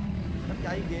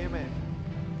क्या ही गेम है.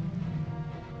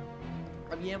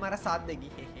 अब ये हमारा साथ देगी.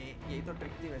 यही तो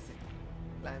ट्रिक थी वैसे.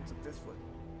 Plan successful.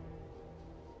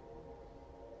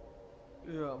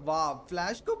 वाह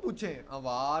फ्लैश को पूछे.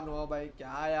 वाह नोआ भाई,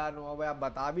 क्या यार नोआ भाई, आप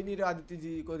बता भी नहीं रहे आदित्य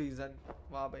जी को रीजन.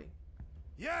 वाह भाई.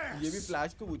 ये भी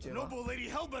फ्लैश को पूछे.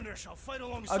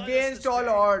 Against all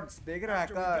odds. देख रहे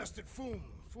हैकर.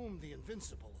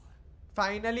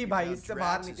 फाइनली भाई इससे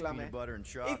बाहर निकला मैं.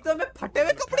 एक तो मैं फटे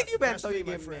हुए कपड़े क्यों पहनता हूँ ये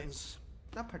गेम में?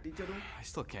 ना फटी चलूं. I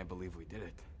still can't believe we did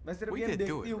it. मैं सिर्फ गेम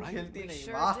देखती हूँ, खेलती नहीं.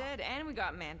 वाह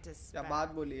क्या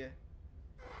बात बोली है.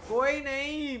 कोई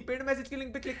नहीं, पिन मैसेज के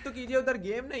लिंक पे क्लिक तो कीजिए, उधर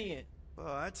गेम नहीं है.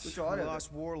 कुछ और है.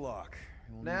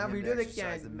 नया वीडियो देख के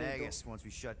आए हैं.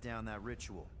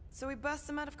 So we bust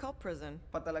them out of cult prison.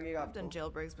 पता लगेगा I've done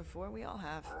jailbreaks before. We all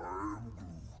have.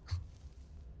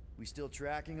 We still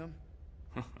tracking them?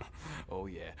 Oh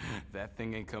yeah, that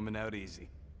thing ain't coming out easy.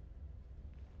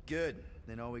 Good.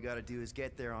 Then all we gotta do is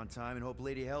get there on time and hope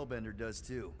Lady Hellbender does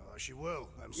too. She will.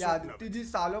 I'm certain of it. Aditya ji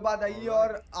सालों बाद आई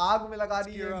और आग में लगा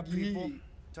रही है घी.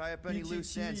 Tie up any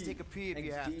loose ends. Take a pee if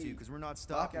you have to, because we're not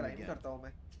stopping again. करता हूँ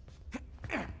मैं.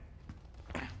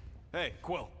 Hey,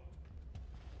 Quill.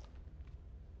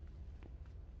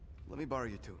 Let me borrow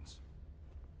your tunes.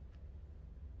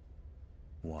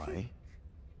 Why?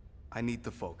 I need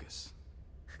the focus.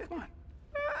 Come on.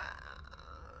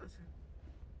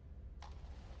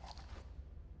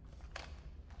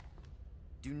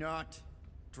 Do not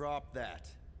drop that.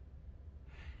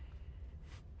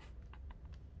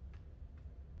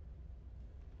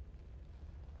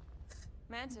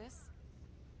 Mantis?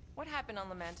 What happened on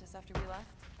the Mantis after we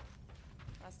left?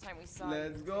 Last time we saw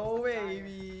Let's go,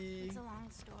 baby. It's a long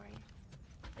story.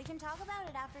 We can talk about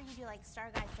it after you do like Star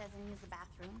Guy says and use the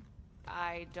bathroom.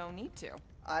 I don't need to.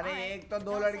 अरे एक तो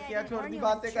दो लड़कियां छोटी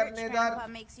बातें करने इधर.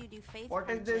 What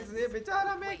is this? ये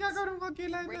बेचारा मैं क्या करूँगा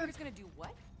अकेला इधर? Raker's gonna do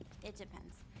what? It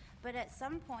depends. But at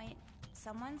some point,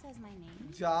 someone says my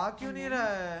name. जा क्यों नहीं रहा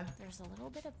है? There's a little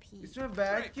bit of pee. इसमें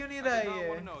बैठ क्यों नहीं रहा है ये?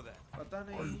 want to know that. पता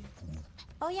नहीं.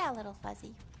 Oh yeah, little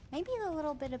fuzzy. Maybe the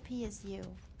little bit of pee is you.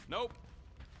 Nope.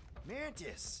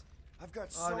 Mantis, I've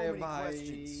got so अरे many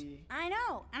questions. भाई. I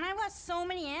know, and I've got so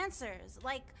many answers.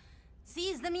 Like,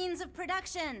 seize the means of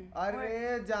production.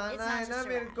 अरे जाना है ना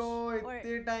मेरे को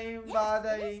इतने time बाद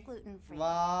Yes, it I. is gluten-free.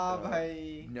 वाह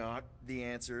भाई. Not the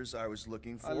answers I was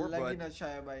looking for, अलग ही but नशा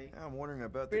है भाई. I'm wondering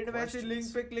about the pin वैसे लिंक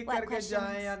questions. पे क्लिक What करके questions?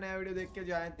 जाएं या नया वीडियो देख के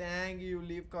जाएं. Thank you.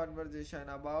 Leave conversation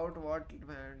about what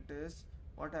Mantis,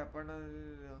 what happened.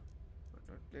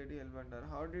 Lady Hellbender.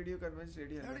 How did you convince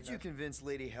Lady Hellbender? How did you convince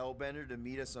Lady Hellbender to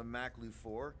meet us on MaxII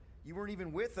 4? You weren't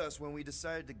even with us when we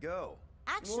decided to go.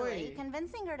 Actually, Oi.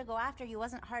 convincing her to go after you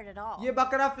wasn't hard at all. ये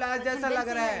बकरा flash But जैसा लग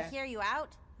convincing रहा her to है. hear you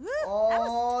out. Woo, that was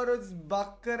और उस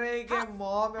बकरे के tough.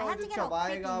 मुंह में I वो had जो to get all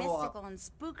creepy, चबाएगा वो. mystical, and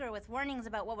spook her with warnings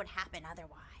about what would happen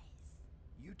otherwise.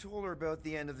 You told her about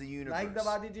the end of the universe. Like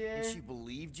दबा दीजिए. And she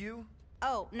believed you?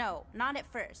 Oh, no, not at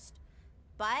first.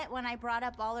 But when I brought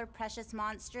up all her precious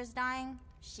monsters dying,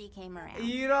 she came around.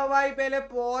 Hero भाई पहले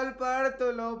पोल पढ़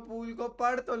तो लो, pool को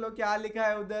पढ़ तो लो क्या लिखा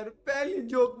है उधर. पहली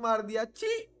जोक मार दिया.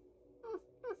 छी.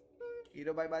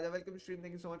 हीरो भाई बाजा welcome stream.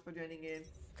 Thank you so much for joining in.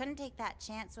 Couldn't take that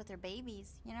chance with her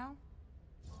babies, you know?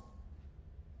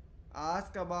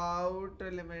 Ask about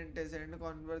Elementis and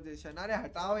conversation. अरे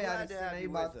हटाओ यार, Glad to इससे have नहीं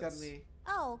you बात with us. करनी.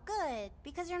 Oh, good,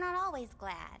 because you're not always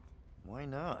glad. Why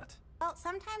not? Well,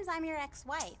 sometimes I'm your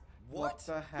ex-wife. What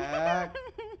the heck?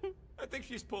 I think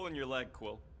she's pulling your leg,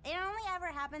 Quill. It only ever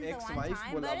happens the one Ex-wife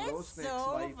time, बोला but bro, it's उसने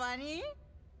so ex-wife. funny.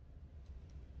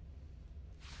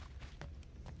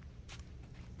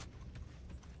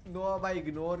 No, अब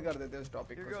ignore कर देते हैं इस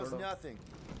topic Here को. goes छोड़ो. nothing.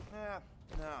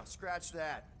 No, scratch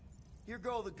that. Here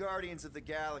go the Guardians of the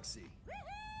Galaxy.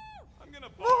 I'm gonna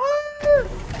borrow.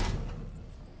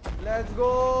 Let's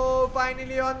go.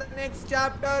 Finally on the next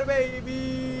chapter,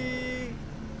 baby.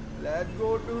 Let's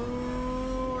go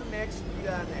to next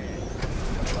planet.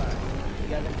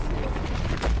 Galaxy.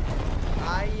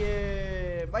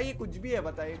 आइए भाई, ये कुछ भी है,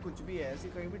 बताइए कुछ भी है. ऐसी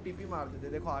कहीं भी टीपी मार देते.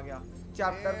 देखो आ गया.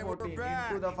 Chapter And we're 14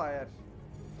 back. into the fire.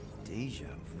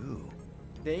 Deja vu.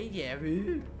 Deja vu.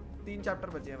 3 chapter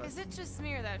बचे हैं बस. Is it just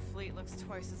me or that fleet looks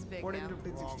twice as big 14, now?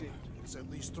 15, Wrong. 16. It's at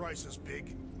least thrice as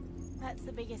big. That's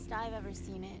the biggest I've ever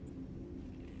seen it.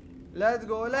 Let's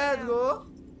go, let's go.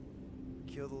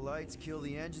 Kill the lights, kill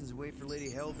the engines, and wait for Lady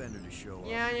Hellbender to show up.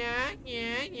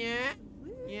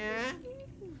 Yeah.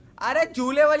 अरे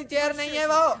झूले वाली chair नहीं है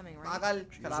वो. पागल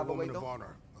She's a खराब हो गई woman of तो. honor,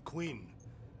 a queen.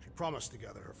 She promised to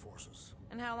gather her forces.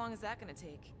 And how long is that gonna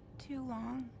take? Too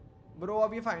long. Bro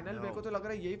अब ये फाइनल मेरे को तो लग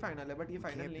रहा है यही फाइनल है, बट ये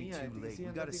फाइनल Can't be नहीं है. too late. इसी We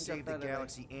अंदर gotta 3 save the चैप्टर है.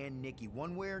 galaxy and Nikki.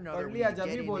 One way or another, पढ़ we लिया need to जब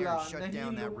get ही in बोला. there and shut नहीं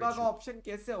down that लूंगा का ritual. ऑप्शन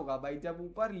कैसे होगा भाई, जब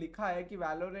ऊपर लिखा है कि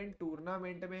वैलोरेंट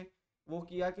टूर्नामेंट में वो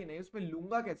किया कि नहीं, उसमें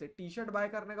लूंगा कैसे. टी शर्ट बाय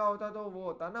करने का होता तो वो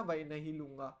होता ना भाई, नहीं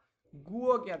लूंगा.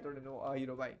 गुओ क्या तोड़े नो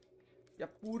हीरो भाई, या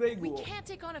पूरा ही We Guo. can't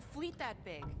take on a fleet that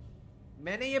big.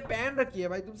 मैंने ये पहन रखी है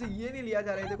भाई, तुमसे ये नहीं लिया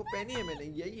जा रहा है. देखो पहनी है मैंने,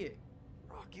 यही है.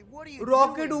 Rocket, what are you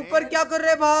rocket doing, ऊपर man? क्या कर रहे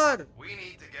हैं बाहर. We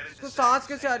need to get इसको into सांस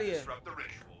कैसे आ रही है. disrupt the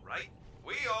ritual, right?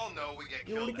 We all know we get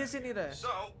ये उड़ killed. कैसे नहीं रहा है.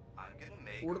 So I'm gonna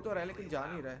make उड़ तो रहा है a लेकिन really जा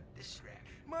नहीं loud रहा है.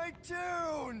 distraction. My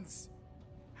tunes!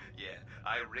 Yeah,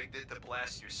 I rigged it to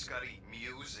blast your scuddy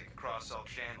music across all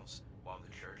channels while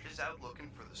the church is out looking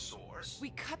for the source. We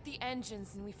cut the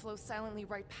engines and we flow silently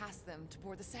right past them to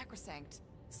board the sacrosanct.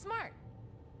 Smart.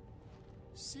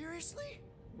 Seriously?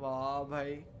 वाह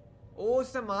भाई. ओ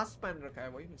उसने mask पहन रखा है,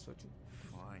 वही मैं सोचूं.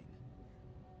 Fine.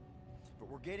 But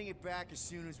we're getting it back as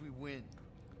soon as we win.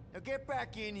 Now get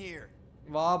back in here.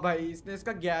 वाह भाई, इसने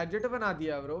इसका गैजेट बना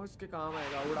दिया ब्रो. इसके काम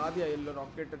आएगा. उड़ा दिया येलो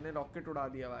रॉकेट ने, रॉकेट उड़ा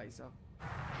दिया भाई साहब.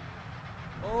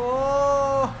 ओ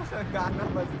गाना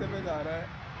बजते में जा रहा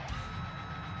है.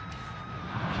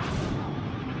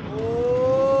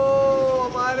 ओ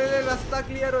हमारे लिए रास्ता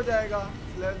क्लियर हो जाएगा.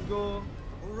 Let's go.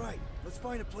 All right, let's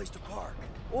find a place to park.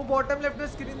 वो बॉटम लेफ्ट में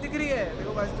स्क्रीन दिख रही है.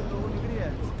 देखो गाइस, तुम लोगों को दिख रही है.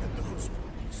 Look at those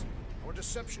booties. Our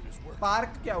deception is working.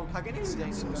 Park क्या उठा के नहीं ले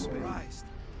जाएंगे So उधर पे. surprised.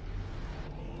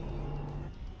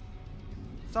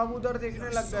 सब उधर We देखने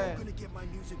are लग so गए. gonna get my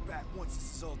music back once this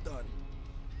is all done.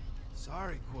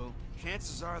 Sorry, Quill.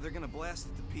 Chances are they're gonna blast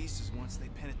it to pieces once they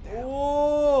pin it down.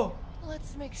 O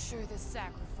Let's make sure this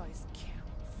sacrifice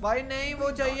counts. भाई नहीं,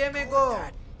 वो चाहिए मेरे को.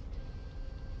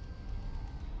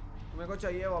 मेरे को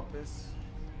चाहिए वापस.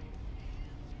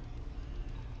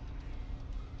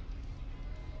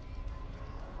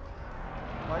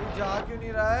 भाई जा क्यों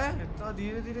नहीं रहा है. इतना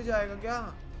धीरे धीरे जाएगा क्या.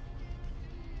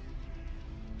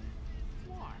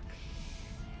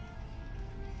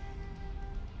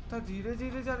 इतना धीरे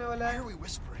धीरे जाने वाला Why है. are we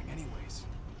whispering, anyways?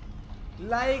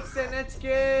 Likes NHK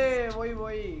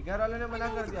वही घर वालों ने मना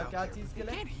कर दिया क्या चीज के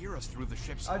लिए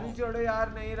अभी छोड़ो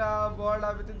यार नहीं रहा बॉर्ड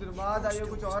अभी तो दिन बाद आइयो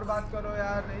कुछ और बात करो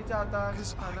यार नहीं चाहता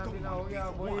खाना पीना हो गया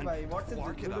वही भाई व्हाट इज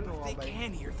भाई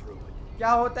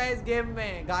क्या होता है इस गेम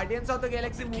में guardians of the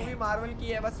Galaxy movie Marvel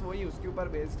की है बस वही उसके ऊपर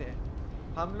बेस्ड है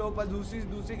हम लोग बस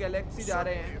दूसरी गैलेक्सी जा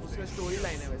रहे हैं उसका स्टोरी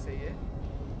लाइन है वैसे ये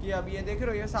कि अब ये देख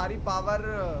रहे हो ये सारी पावर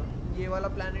ये वाला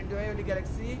प्लैनेट जो है वाली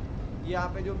गैलेक्सी यहाँ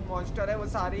पे जो मॉन्स्टर है वो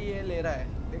सारी ये ले रहा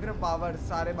है देख रहे हो पावर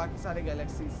सारे बाकी सारे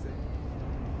गैलेक्सीज से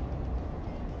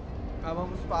अब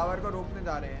हम उस पावर को रोकने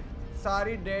जा रहे हैं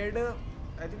सारी dead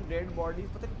I think dead body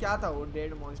पता नहीं क्या था वो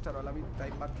डेड मॉन्स्टर वाला भी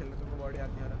टाइम बाद खेलने तुमको बॉडी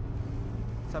याद नहीं आ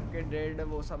रहा सबके डेड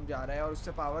वो सब जा रहा है और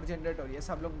उससे पावर जनरेट हो रही है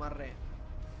सब लोग मर रहे हैं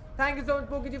thank you so much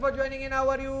poke ji for joining in how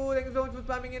are you thank you so much for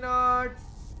spamming in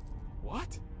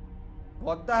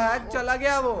what the hack चला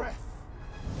गया वो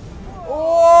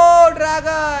ओ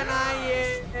ड्रैगन आइए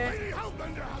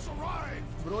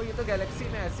ब्रो ये तो गैलेक्सी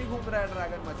में ऐसे ही घूम रहा है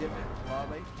ड्रैगन मजे में वाह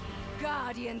भाई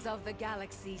Guardians of the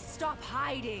Galaxy, stop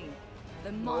hiding.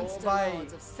 The monster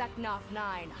lords of Seknarf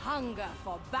 9 hunger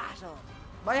for battle.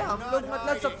 भाई हम लोग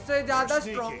मतलब सबसे ज्यादा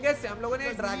स्ट्रॉन्गेस्ट है हम लोगों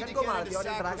ने ड्रैगन को मार दिया और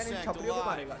ड्रैगन इन छपरियों को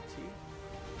मारेगा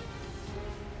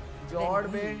जॉर्ड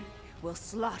में We'll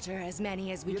slaughter as many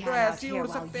as we ये can तो out ऐसे ही here उड़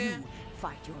while सकते you हैं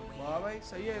fight your way. वाह भाई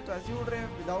सही है तो ऐसे ही उड़ रहे हैं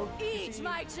विदाउट Eat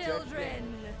my children.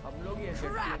 हम लोग ही हैं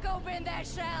Crack open their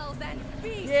shells and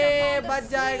feast ये upon the बच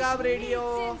जाएगा अब रेडियो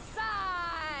meats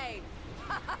inside.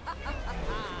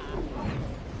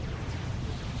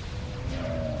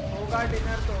 होगा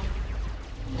डिनर तो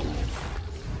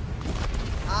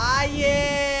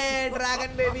आइए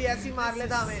ड्रैगन बेबी ऐसी मार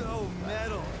लेता हमें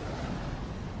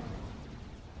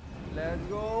Let's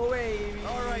go, baby.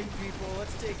 All right, people,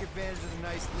 let's take advantage of the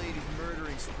nice lady's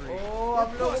murdering spree. Oh,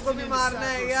 हम लोगों को भी मारना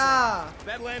है क्या?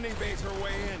 That landing bay's her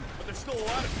way in, but there's still a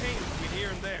lot of pain between here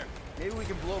and there. Maybe we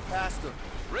can blow past them.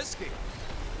 Risky.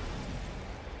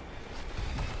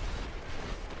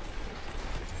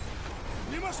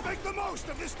 You must make the most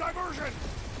of this diversion.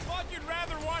 Thought you'd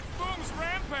rather watch Boom's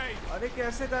rampage. अरे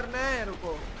कैसे करना है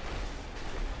रुको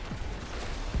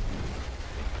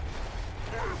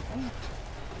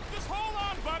Just hold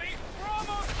on, buddy. We're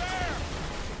almost there.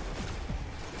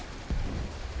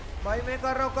 भाई मैं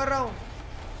कर रहा हूँ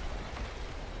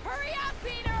Hurry up,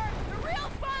 Peter! The real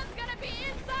fun's gonna be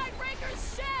inside Breaker's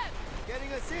ship!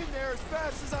 Getting us in there as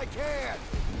fast as I can.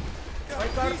 भाई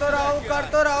कर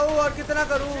तो रहा हूँ और कितना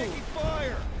करूँ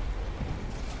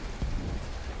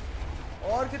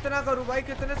और कितना करूँ भाई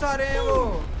कितने सारे हैं वो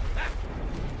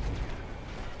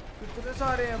कितने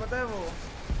सारे हैं बताए वो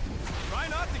Try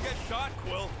not to get shot,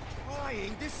 Quill.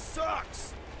 Flying, this sucks.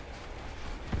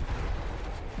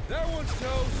 That one's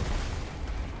toast.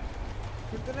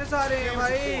 कितने सारे हैं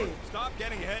भाई Stop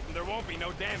getting hit and there won't be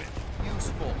no damage.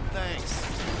 Useful, thanks.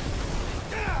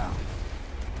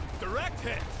 Direct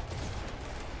hit.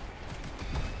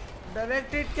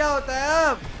 Direct hit क्या होता है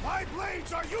अब My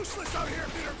blades are useless out here,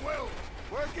 Peter Quill.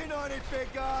 Working on it,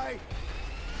 big guy.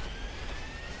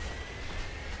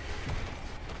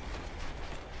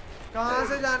 कहाँ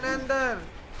से जाना है अंदर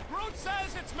Groot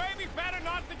says it's maybe better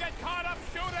not to get caught up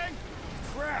shooting.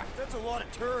 Crap, that's a lot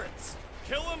of turrets.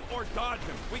 Kill him or dodge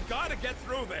him. We gotta get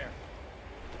through there.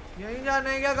 यहीं जाना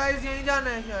है क्या guys यहीं जाना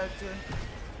है शायद से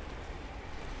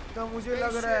तो मुझे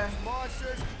लग रहा है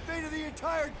Monsters, fate of the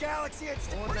entire galaxy at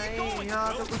stake. ओ नहीं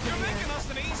यहाँ तो कुछ You're नहीं making us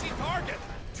an easy target.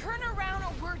 Turn around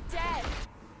or we're dead!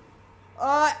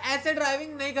 है ऐसे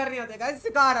ड्राइविंग नहीं करनी होती गाइस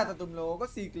सिखा रहा था तुम लोगों को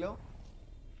सीख लो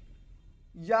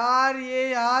यार ये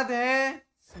याद है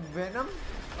वेनम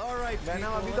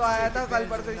वेनम अभी तो आया था कल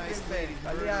परसों स्ट्रीम पे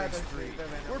कल ही आया था स्ट्रीम पे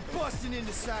venom We're busting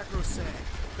into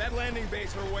Sacrosanct. That landing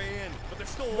bay's her way in, but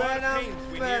there's still a lot of pain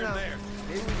between here and there.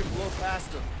 Maybe we can blow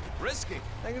past them. Risky.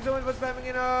 Thank you so much for spamming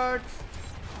in arts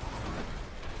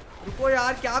रुको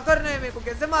यार क्या करना है मेरे को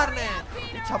कैसे मारना है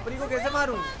इस छपरी को कैसे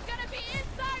मारूं Gonna be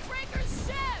inside Breaker's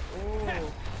ship! Oh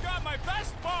Got my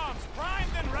best bombs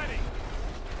primed and ready.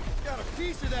 Got a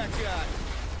piece of that guy.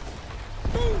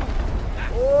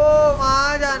 ओ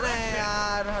वहाँ जाना है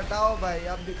यार हटाओ भाई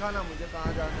अब दिखाना मुझे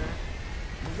कहाँ जाना है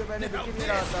मुझे पहले दिख ही नहीं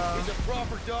रहा था It's a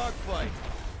proper dogfight.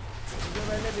 मुझे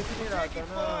पहले दिख ही नहीं रहा था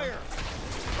ना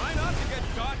Try not to get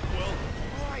shot, Quill.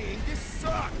 Flying, this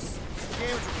sucks.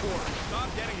 Damage report. Stop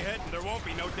getting hit and there won't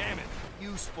be no damage.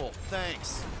 Useful,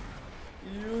 thanks.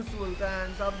 Useful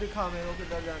thanks अब दिखा मेरे को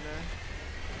किधर जाना है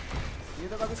ये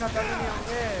तो कभी खत्म ही नहीं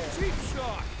होंगे Cheap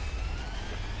shot.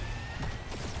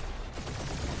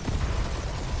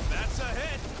 That's a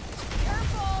hit.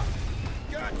 Careful!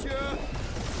 Gotcha.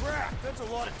 Crap, that's a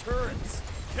lot of turrets.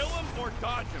 Kill him or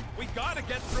dodge him. We gotta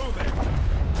get through there.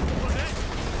 We're hit.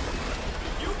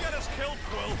 If you get us killed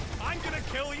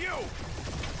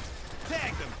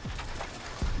Tag them.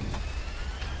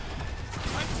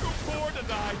 I'm too poor to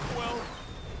die, Quill.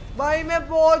 भाई मैं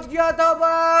पहुंच गया था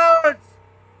बस।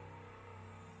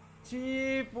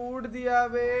 Cheap उड़ दिया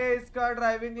बे। इसका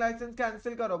driving licence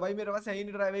cancel करो भाई, मेरे पास है ही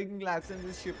नहीं ड्राइविंग लाइसेंस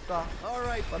इस शिप का।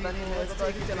 पता नहीं मेरे को तो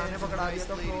ऐसे चलाने पकड़ा दिया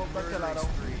तो फ्लो पर चला रहा हूँ।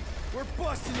 We're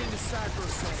busting into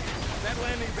Sacrosanct. That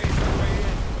landing base is way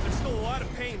in, but there's still a lot of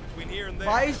pain between here and there.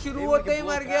 भाई शुरू होते ही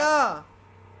मर गया।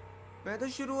 मैं तो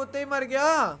शुरू होते ही मर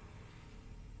गया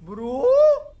bro.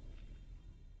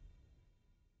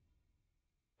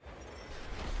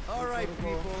 All right,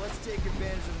 people, let's take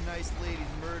advantage of the nice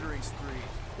lady's murdering spree.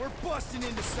 We're busting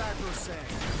into Sacrosanct.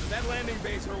 That landing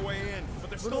base are way in, but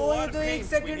there's still bro a ये lot of तो pain एक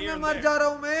between second here में and मर there. जा रहा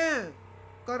हूँ मैं।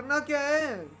 करना क्या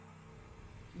है?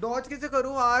 डॉज कैसे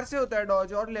करूँ? आर से होता है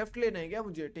डॉज और लेफ्ट लेना है क्या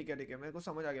मुझे? ठीक है मेरे को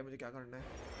समझ आ गया मुझे क्या करना है।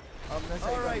 अब मैं सही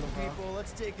All right, कर people,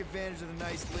 let's take advantage of the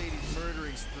nice lady's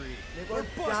murdering spree. देखो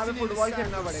यहाँ पे फुटबॉल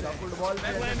खेलना पड़ेगा। फुटबॉल That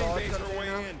में landing डॉज base करते are way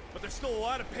हैं। in, but there's still a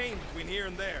lot of pain between here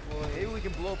and there. Well, maybe we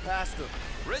can blow past them.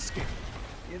 Risky.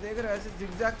 ये देख रहे हो ऐसे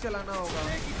zigzag चलाना होगा।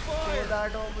 So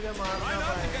that वो मुझे मार Try ना not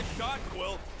to पाए। get shot,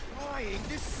 Quill. Flying,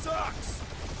 this sucks.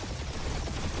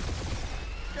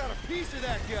 Got a piece of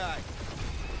that guy.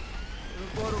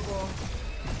 रुको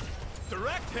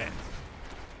Direct hit.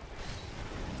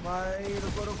 भाई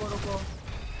रुको।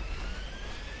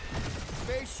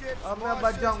 Spaceships. अब मैं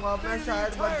बच जाऊंगा। अब मैं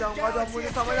शायद बच जाऊंगा। जब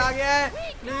मुझे समझ आ गया है।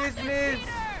 Please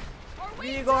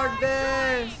we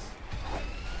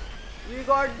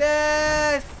got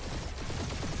this.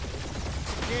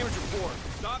 Damage report.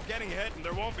 Stop getting hit and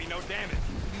there won't be no damage.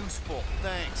 Useful.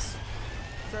 Thanks.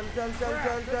 चल।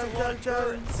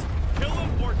 Kill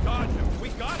him or dodge him. We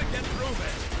gotta get through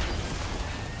this.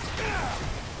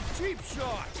 Cheap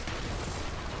shot.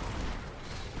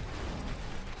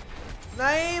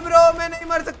 नहीं ब्रो मैं नहीं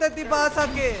मर सकता इतनी पास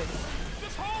आके।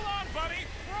 Just hold on, buddy.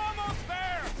 We're almost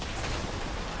there.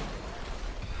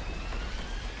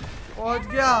 पहुंच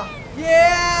गया।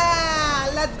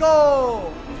 Let's go.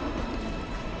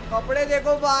 कपड़े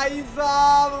देखो भाई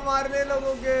साहब हमारे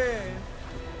लोगों के।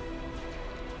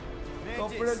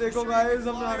 कपड़े देखो गाइस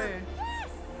हमारे।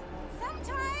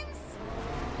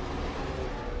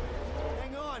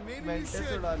 Hang on, maybe you वेंटे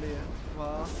should. डाली है।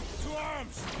 वाह। To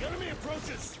arms! The enemy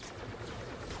approaches!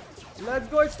 Let's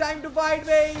go, it's time to fight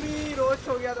baby. Roast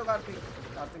हो गया तो कार्तिक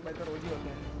भाई तो रोज ही होते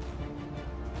हैं।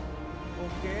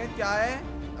 ओके क्या है?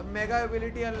 Mega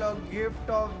ability unlock gift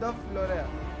of the floor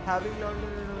having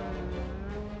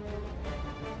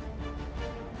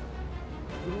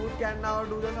Groot can now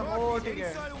do the oh ठीक है।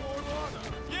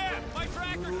 Yeah, my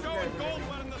tractor's showing gold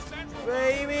one in the central.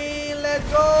 Baby, let's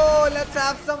go, let's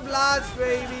have some blast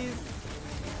babies.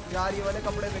 यार ये वाले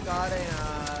कपड़े बेकार हैं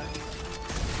यार।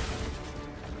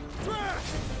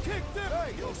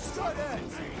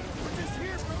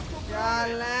 क्या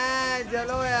ले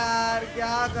चलो यार,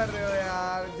 क्या कर रहे हो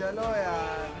यार? चलो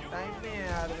यार, टाइम नहीं है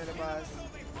यार मेरे पास,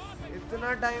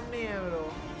 इतना टाइम नहीं है ब्रो,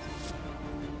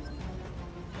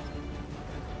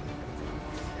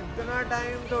 इतना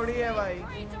टाइम थोड़ी है भाई।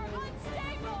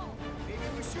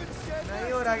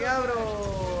 नहीं हो रहा क्या ब्रो?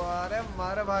 अरे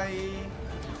मर भाई।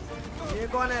 ये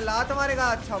कौन है? लात मारेगा?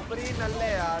 छपरी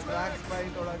नल्ले यार। ड्रैक्स भाई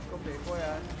थोड़ा इसको फेंको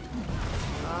यार।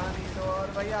 हाँ नहीं तो। और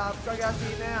भैया आपका क्या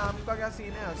सीन है? आपका क्या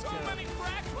सीन है? अच्छा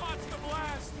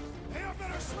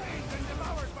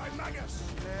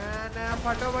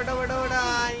फटो फटो फटो फटो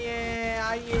आइए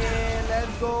आइए,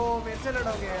 लेट्स गो। मेरे से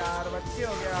लड़ोगे यार? बच्चे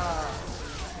हो गया,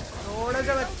 थोड़े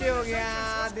से बच्चे हो गया,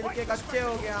 दिल के कच्चे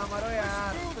हो गया, मरो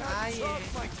यार। आइए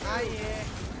आइए,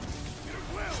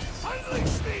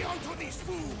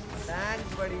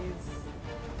 थैंक्स बडीज।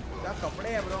 क्या कपड़े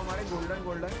हैं ब्रो हमारे, गोल्डन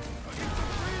गोल्डन।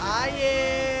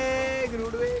 आइए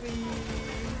ग्रूड बेबी,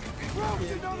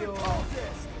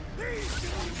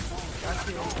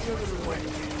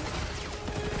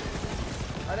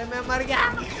 अरे मैं मर गया।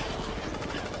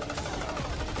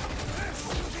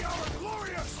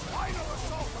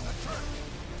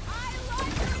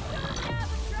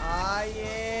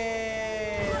 आइए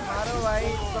मारो भाई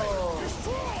इसको।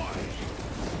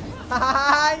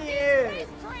 आइए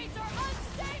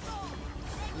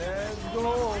लेट्स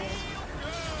गो,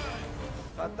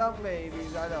 खत्म बेबी,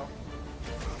 आ जाओ।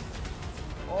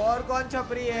 और कौन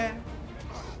छपरी है?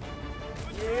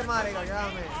 ये मारेगा क्या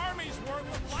हमें?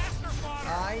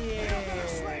 आइए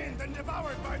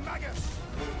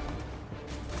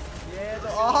ये तो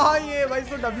ये भाई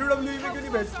इसको WWE में क्यों नहीं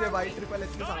भेजते भाई? ट्रिपल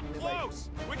एच के सामने भाई।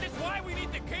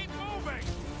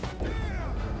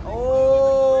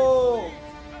 ओह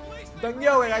दंगे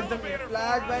हो गए गाइस, दंगे।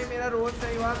 फ्लैश भाई मेरा रोज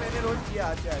नहीं हुआ, मैंने रोज किया।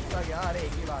 अच्छा अच्छा क्या? अरे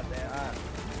एक ही बात है यार।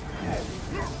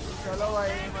 चलो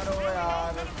भाई मरो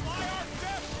यार।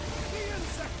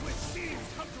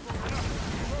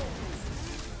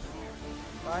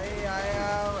 I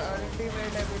have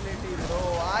ultimate ability, bro.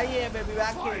 आइए baby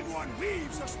back Fine one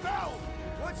weaves a spell.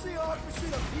 What's the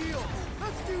opposite of heal?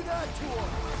 Let's do that to him.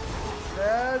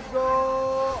 Let's go.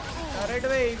 Turret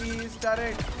baby,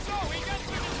 turret. So we got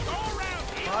to just go around.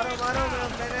 मारो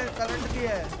मैंने current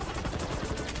किया है.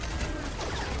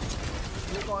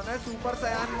 ये कौन है? Super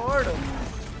सयान mode.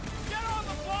 Get on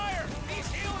the flyer. He's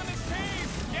healing his team.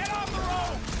 Get on the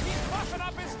road. He's buffing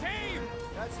up his team.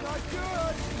 That's not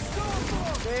good. Stop him.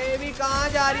 Baby कहाँ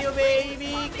जा रही हो?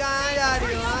 बेबी कहाँ जा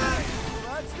रही हो?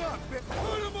 That's not fair.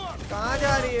 Put him up. कहाँ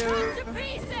जा रही हो? To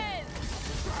pieces!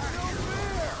 No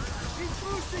fair. He's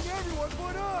boosting everyone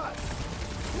but us.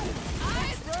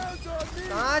 Rounds on me.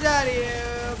 कहाँ जा रही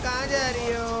हो? कहाँ जा रही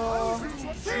हो?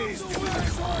 Jeez, you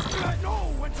I know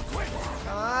when to quit.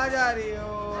 कहाँ जा रही हो?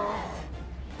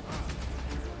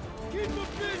 Keep him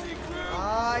busy, crew.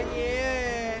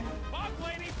 आइए Bob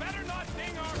lady better not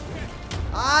ding our pit.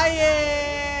 आइए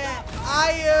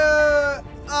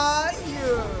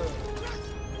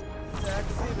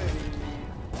sexy baby.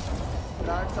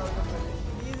 That's how the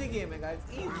easy game है guys.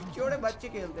 Easy. छोटे बच्चे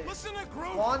खेलते हैं. Listen to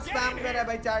Groove. कौन स्पैम कर रहा है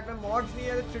भाई चैट में? मॉड्स नहीं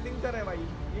है तो चीटिंग कर रहे हैं भाई.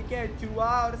 ये क्या है? चूहा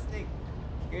और स्नेक.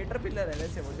 कैटरपिलर है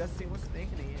वैसे वो, जस्ट सिंह स्नेक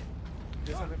नहीं है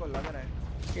जैसा मेरे को लग रहा है.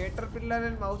 कैटरपिलर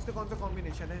एंड माउस का कौन सा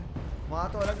कॉम्बिनेशन है?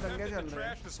 वहाँ तो अलग दंगे चल रहे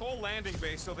हैं. Trash this whole landing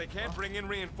base so they can't bring in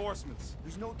reinforcements.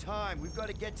 There's no time. We've got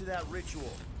to get to that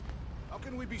ritual. How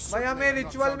can we be भाई certain हमें they have not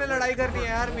ritual found में a way लड़ाई to करनी है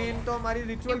cover यार. the main तो हमारी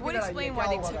ritual It की would लड़ाई है. explain क्या why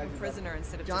they होगा took him guys? prisoner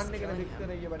instead of just जानने के लिए killing दिखते him.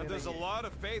 रहिए बने There's a रहिए. lot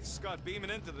of faith Scott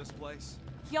beaming into this place.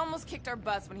 He almost kicked our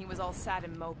butts when he was all sad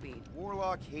and mopey.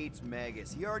 Warlock hates Magus.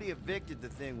 He already evicted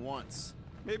the thing once.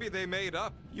 Maybe they made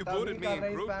up. You तभी booted me कर in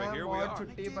रही group, but spam here we mod are.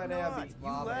 छुट्टी I पर did है not. अभी. You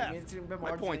वाह भाई left. Main stream पे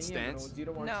My mods point नहीं है bro. stands.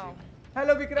 Zero mods No. चाहिए.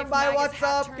 Hello Vikram If bhai, Magus what's had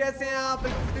up? turned कैसे हैं आप?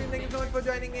 Thank you so much for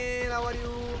joining in. How are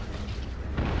you?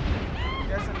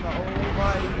 कैसा था? Oh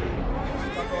भाई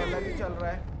इसका तो अलग ही चल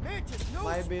रहा है. Mantis, no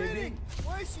My baby. spinning.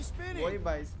 Why is she spinning? वही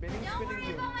भाई spinning Don't worry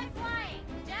क्यों? about my flying.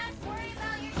 Just worry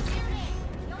about your shooting.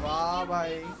 You'll वाह be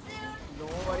भाई. soon. No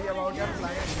worry about your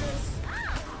client. Ah,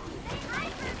 say hi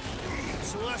for me.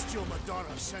 Celestial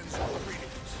Madonna sends her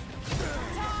greetings.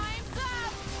 Time's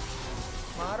up!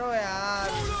 मारो यार.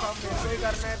 सब मेरे को ही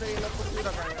करना है तो ये लोग कुछ भी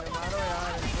रखाएंगे. मारो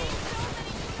यार इसको.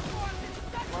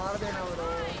 मार देना ब्रो.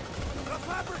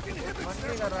 मन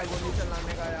नहीं कर रहा है गोली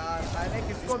चलाने का यार. मैंने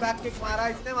किसको बैक किक मारा?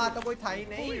 इसने वहाँ तो कोई था ही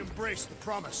Fully नहीं. embrace the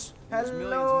promise.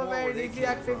 हेलो मैं डीसी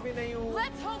एक्टिव भी नहीं हूँ.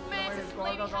 Let's hope Mantis and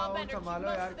Lady Hellbender keep संभालो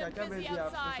most यार. of क्या them क्या भेज busy दिया आपने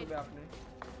outside. सुबह आपने?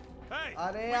 Hey,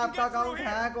 अरे we can आपका get through account here.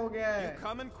 Hack हो गया है. You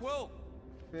come and Quill.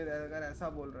 फिर अगर ऐसा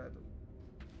बोल रहा है तो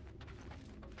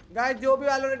गाइस जो भी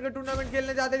वैलोरेंट का टूर्नामेंट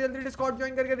खेलने जाते हैं जल्दी डिस्कॉर्ड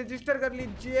ज्वाइन करके रजिस्टर कर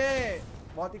लीजिए.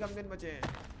 बहुत ही कम दिन बचे हैं.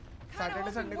 Kinda सैटरडे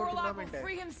hoping संडे को Warlock will टूर्नामेंट है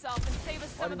free himself and save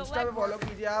us और some of the इंस्टा पे फॉलो legwork.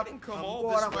 कीजिए आप Didn't come हमको all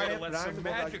और this way हमारे to let ब्रांड some को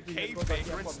magic cave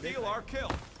vagrant steal our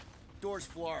kill. Door's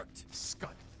flarked.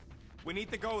 Scud. We need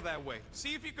to go that way.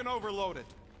 See if you can overload it.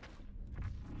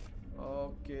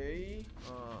 Okay.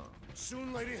 Soon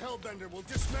Lady Hellbender will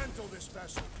dismantle this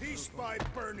vessel, piece by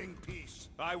burning piece.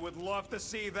 I would love to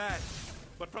see that.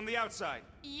 But from the outside.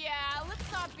 Yeah, let's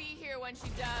not be here when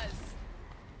she does.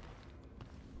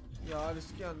 यार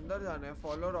इसके अंदर जाना है.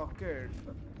 Follow rocket.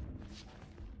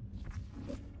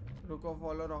 रुको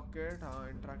follow rocket. हाँ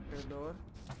interactive door.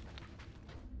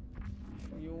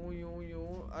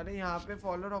 यूं. अरे यहाँ पे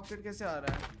फॉलो रॉकेट कैसे आ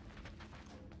रहा है?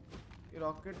 ये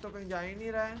रॉकेट तो कहीं जा ही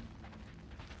नहीं रहा है.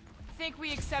 Think we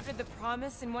accepted the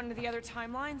promise in one of the other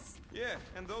timelines? Yeah,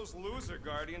 and those loser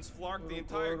guardians flarked the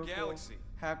entire galaxy.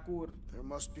 हैकूर. There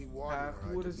must be one where I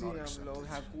हैकूर्स did he not हम accept लोग. it.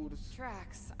 हैकूर्स.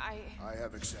 Trax, I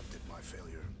have accepted my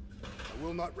failure. I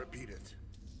will not repeat it.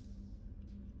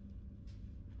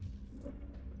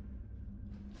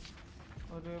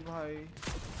 अरे भाई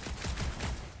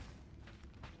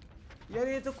यार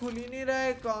ये तो खुल ही नहीं रहा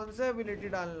है. कौन सा एबिलिटी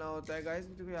डालना होता है गाइस?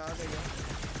 मुझे याद है क्या?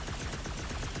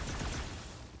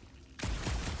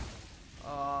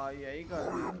 यही कर.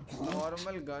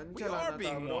 नॉर्मल गन We are चलाना था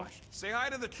being bro. watched. Say hi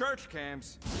to the church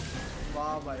cams.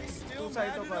 वाह भाई Still तू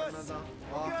साइड mad तो at करना us? था.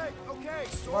 वाह Okay.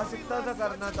 बस इतना सा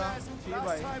करना था. जी Last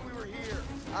भाई. time we were here.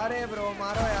 अरे ब्रो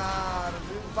मारो यार.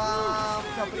 बाम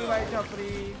छपरी भाई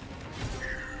छपरी.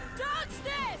 dodge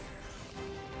this!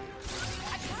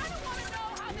 I kinda wanna know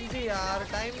how they easy यार.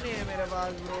 टाइम नहीं है मेरे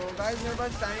पास ब्रो. गाइस मेरे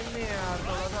पास टाइम नहीं है यार.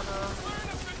 थोड़ा सा ना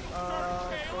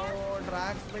तो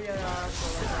ड्रैग्स भी है यार.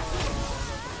 थोड़ा सा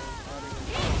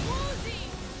get woozy!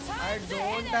 I Time to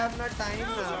don't hit have him! ना time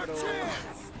ना bro.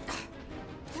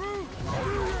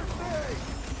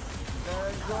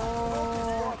 Let's go.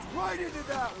 Walked right into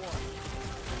that one.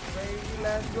 Baby,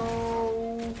 let's go.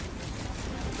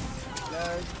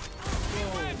 Let's go.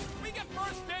 We get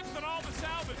first dibs on all the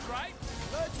salvage, right?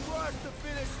 Let's cross the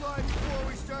finish line before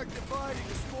we start dividing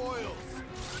the spoils.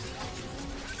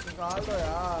 निकाल दो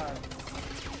यार.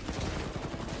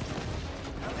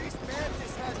 At least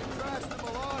Mantis hasn't crashed the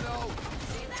Milano.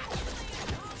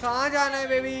 कहाँ जाना है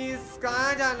babies?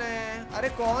 कहाँ जाना है? अरे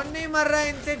कौन नहीं मर रहा है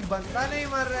इनसे? एक बंदा नहीं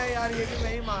मर रहा है यार. ये भी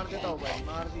मैं ही मार देता हूँ भाई.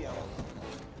 मार दिया.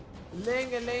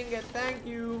 लेंगे लेंगे. Thank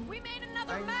you. Thank you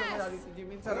so much Aditya ji.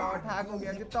 Means a lot. Hack हो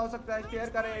गया. जितना हो सकता है शेयर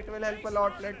करें. It will help a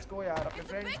lot. Let's go यार. अपने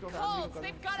फ्रेंड्स को फैमिली को.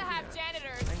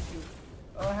 Thank you.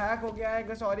 हैक हो गया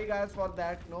है. Sorry guys for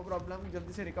that. No problem.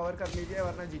 जल्दी से रिकवर कर लीजिए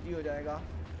वरना जीटी हो जाएगा.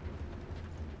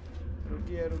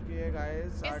 रुकिए रुकिए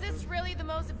guys. Is this really the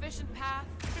most efficient path?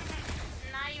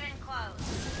 Not even close.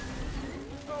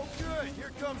 Oh good,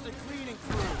 here comes the cleaning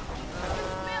crew.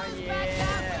 Yeah.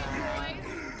 I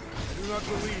do not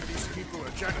believe these people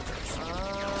are janitors.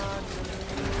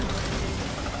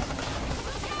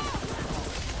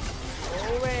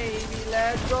 Oh baby,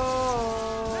 let's go.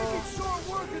 Making short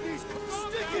work of these.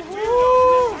 Stick it.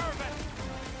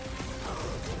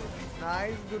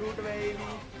 Nice Groot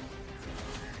baby.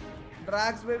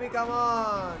 Drax baby, come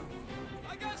on.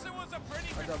 I guess it was a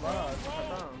pretty good अच्छा roll बस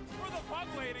खत्म. for the pug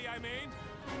lady, I mean.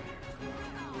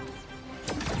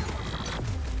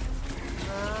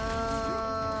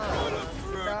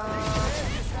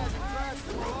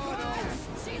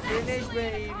 Finish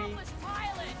baby.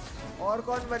 और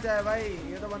कौन बचा है भाई?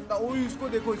 ये तो बंदा. ओह इसको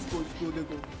देखो. इसको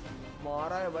देखो.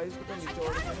 मारा है भाई इसको तो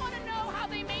निचोड़ के.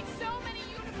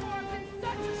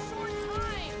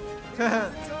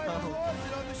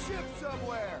 On the ship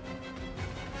somewhere.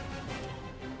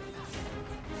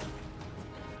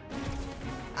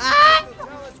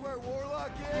 Tell us where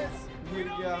Warlock is. गिर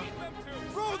गया.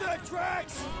 Throw that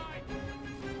tracks.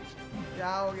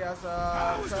 क्या हो गया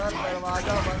सर? सर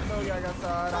दरवाजा बंद हो गया क्या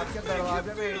सर? आपके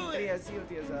दरवाजे में एंट्री ऐसी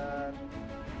होती है सर.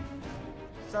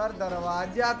 सर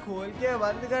दरवाजा खोल के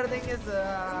बंद कर देंगे sir.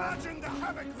 Imagine the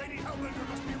havoc Lady Hellbender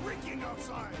must be wreaking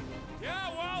outside. Yeah,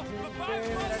 well, the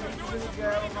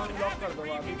lock कर दो.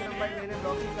 विक्रम भाई मेरे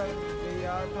ब्लॉकिंग कर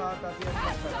दिया था काफी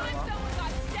अच्छा था.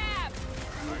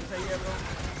 सही है ब्रो.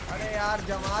 अरे यार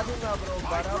जमा दूंगा ब्रो.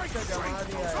 बर्फ से जमा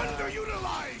दिया यार.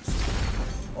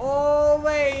 ओ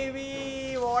baby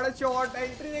what a shot.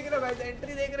 Entry देख रहे हो गाइस?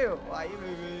 एंट्री देख रहे हो भाई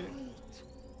baby?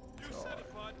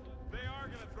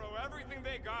 Everything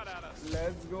they got at us.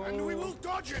 Let's go. And we will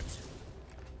dodge it.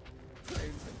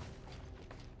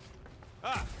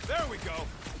 Ah, there we go.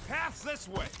 Path's this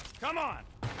way. Come on.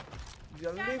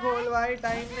 जल्दी खोल भाई.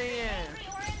 टाइम नहीं है.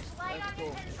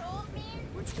 Let's go.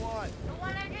 Which one? The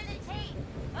one under the tape.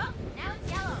 Oh, now it's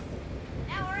yellow.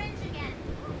 Now orange again.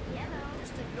 Yellow.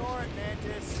 Just ignore it,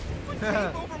 Mantis. What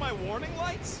tape over my warning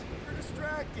lights? You're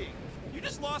distracting. You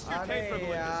just lost your अरे tape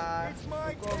privileges. यार. It's my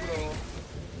रुको bro.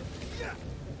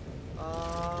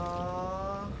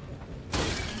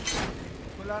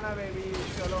 खुला ना baby.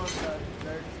 चलो अंदर.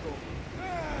 Let's go.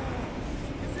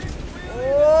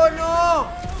 Oh no!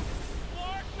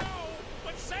 Lord, no!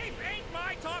 But safe ain't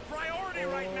my top priority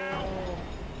right now.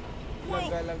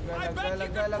 लग गया. I bet you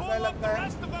can pull up the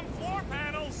rest of them floor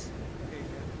panels. ठीक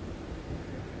है.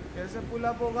 कैसे पुल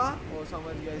अप होगा? वो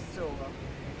समझ गया. इससे होगा.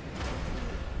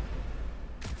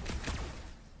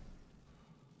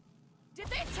 Did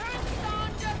they turn this on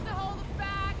just to hold us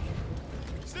back?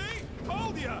 See?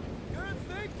 Told ya! Good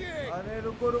thinking! अरे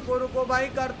रुको भाई.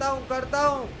 करता हूँ.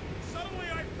 Suddenly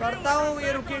I feel करता like हूँ. I'm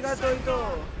ये back रुकेगा on तो ही तो.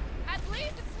 At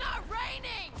least it's not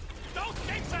raining! Don't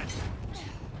jinx it!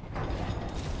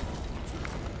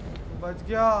 बच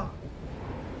गया.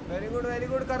 Very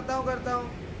good. करता हूँ.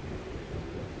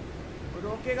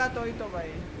 रोकेगा तो ही तो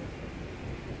भाई.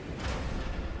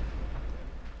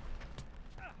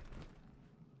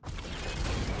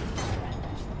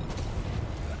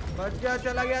 बच गया.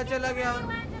 चला गया.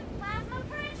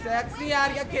 सेक्सी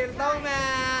यार क्या खेलता हूँ मैं.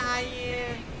 आइए.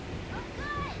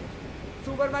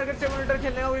 सुपरमार्केट से मॉनिटर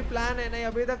खेलने का कोई प्लान है? नहीं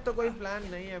अभी तक तो कोई प्लान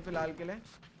नहीं है फिलहाल के लिए.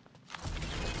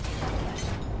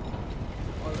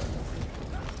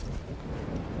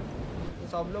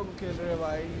 सब लोग खेल रहे हैं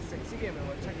भाई. सेक्सी गेम है.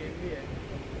 अच्छा गेम भी है.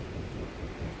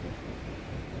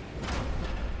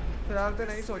 फिलहाल तो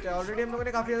नहीं सोचा. ऑलरेडी हम लोगों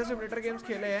ने काफी ज्यादा सिमुलेटर गेम्स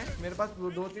खेले हैं. मेरे पास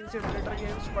 2-3 सिमुलेटर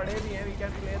गेम्स पड़े भी हैं. We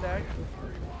can play that.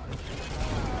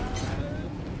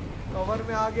 Cover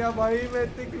में आ गया भाई. मैं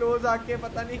इतनी क्लोज आके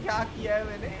पता नहीं क्या किया है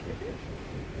मैंने.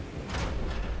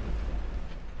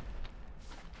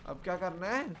 अब क्या करना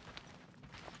है?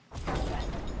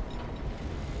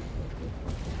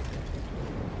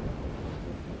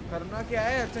 करना क्या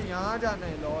है? अच्छा यहाँ जाना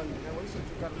है. लॉल मैं वही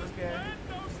सोचू. करना क्या है?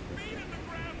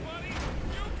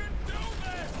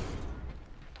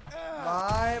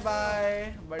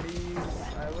 Bye buddies.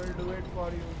 I will do it for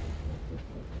you.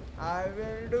 I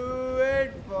will do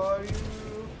it for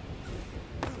you.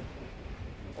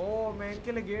 ओ मैं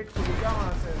इनके लिए गेट खुल गया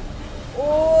वहाँ से। ओ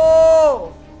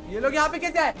ये लोग यहाँ पे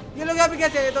कैसे आए? ये लोग यहाँ पे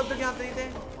कैसे आए? ये तो अब तक यहाँ पे नहीं थे।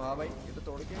 वाह भाई ये तो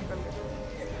तोड़ के निकल गए।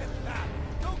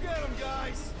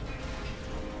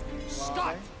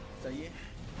 सही है,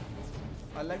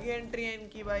 अलग ही एंट्री है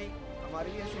इनकी भाई,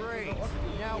 हमारी भी ऐसी।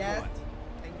 यस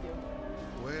थैंक यू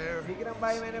विक्रम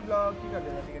भाई, मैंने ब्लॉग की कर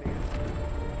दिया। ठीक है।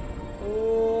 ओ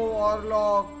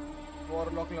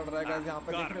वॉरलॉक लड़ रहा है गाइस, यहाँ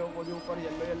पे देख रहे हो वो जो ऊपर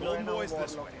येलो येलो है ना,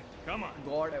 वॉरलॉक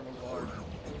गॉड है वो, God.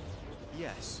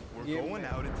 Yes, we're going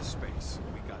out into space.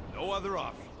 We got no other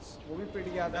options. वो भी पिट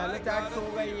गया था। हेलो चैट, सो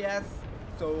गई। यस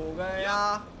सो गया।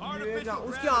 ये जा,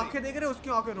 उसकी आंखें देख रहे हो, उसकी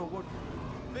आंखें robot.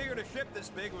 Figured a ship this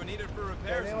big we needed for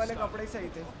repairs. पहले वाले कपड़े सही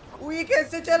थे। वो ये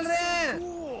कैसे चल रहे हैं?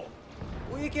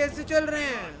 वो ये कैसे चल रहे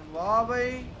हैं? वाह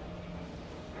भाई।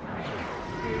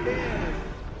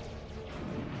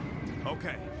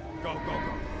 Okay, go.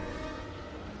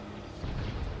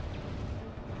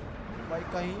 भाई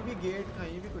कहीं भी गेट,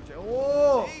 कहीं भी कुछ है। ओ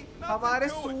हमारे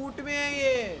सूट में है,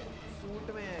 ये सूट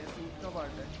में है, सूट का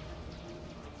पार्ट है।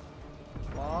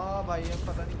 वाह भाई हम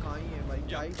पता नहीं कहाँ ही है भाई,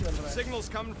 क्या ही चल रहा है। Signals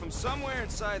coming from somewhere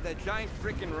inside that giant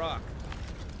freaking rock.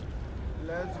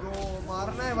 Let's go,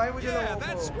 मारना है भाई मुझे लोगों को। Yeah,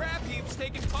 that scrap heap's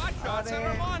taking pot shots at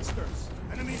our monsters.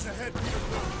 Enemies ahead.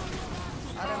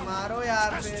 अरे मारो यार,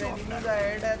 मेरे enemies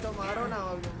ahead है तो मारो ना।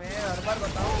 मैं हर बार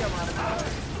बताऊँ क्या मारना है,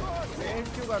 वेट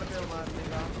क्यों करते हो मारने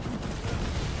का?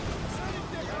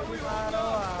 मारो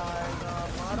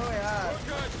मारो यार।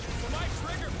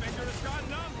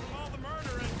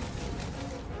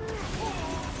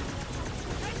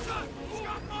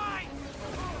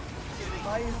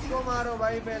 भाई इसको मारो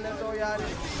भाई पहले तो यार,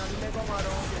 नल्ले को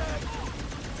मारो।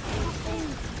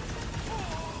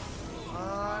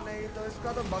 हाँ नहीं तो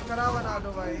इसका तो बकरा बना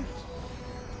दो भाई,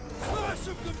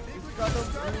 इसका तो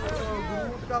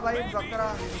ग्रूट का भाई बकरा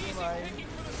भाई।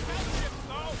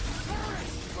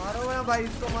 मारो ना भाई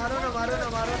इसको, मारो ना भाई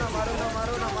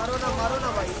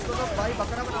इसको तो भाई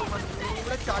बकरा बनाओ।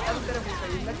 चाटा भी तेरे मुँह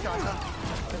पे, चाटा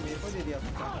मेरे को दे दिया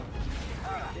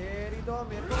तेरी तो,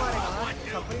 मेरे को मारेगा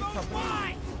छपरी।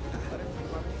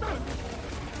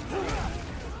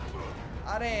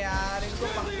 अरे यार इनको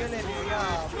पंखे लेने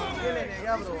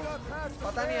क्या ब्रो?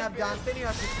 पता नहीं, आप जानते नहीं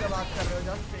आप किससे बात कर रहे हो।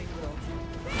 जस्ट सेइंग ब्रो,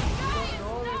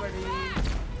 नो बड़ी।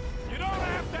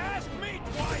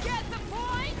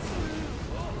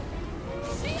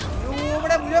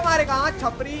 बड़े मुझे मारेगा? हाँ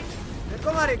छपरी मेरे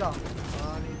को मारेगा।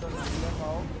 हाँ नहीं तो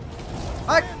खाओ।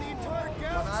 हट,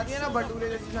 बना दिया ना भटूरे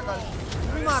जैसी शक्ल। तू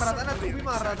भी मार रहा था ना, तू भी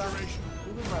मार रहा है।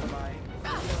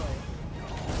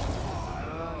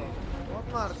 बहुत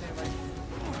मारते हैं भाई।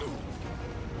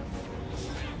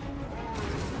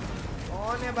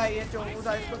 कौन है भाई ये चोमू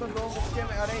था? इसको तो दो मुक्के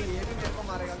में। अरे ये भी मेरे को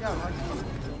मारेगा क्या?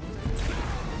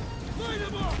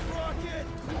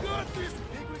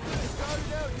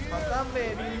 खत्म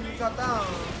बेबी, खत्म।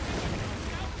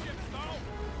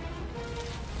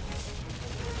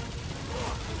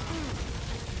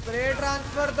 स्प्रे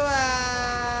ट्रांसफर तो है,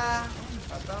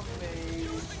 खत्म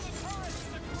बेबी।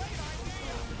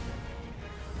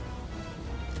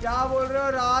 क्या बोल रहे हो?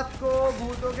 रात को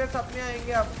भूतों के सपने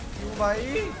आएंगे अब। क्यों भाई?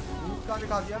 भूत कहाँ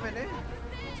दिखा दिया मैंने?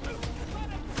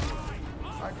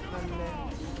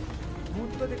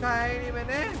 भूत तो दिखाया ही नहीं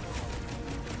मैंने।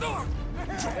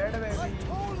 Dead baby.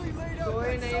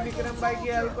 कोई नहीं, विक्रम भाई की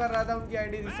हेल्प कर रहा था उनकी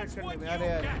आईडी रीसेट करने में। अरे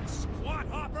यार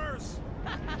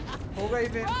हो गई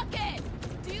फिर।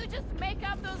 Do you just make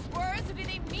up those words or do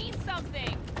they mean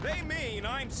something? They mean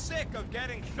I'm sick of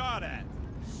getting shot at.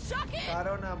 Shuck it!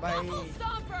 करो ना भाई। Muffle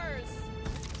stompers!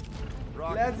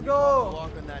 Let's go.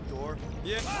 Lock on that door.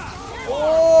 Yeah.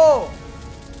 Oh!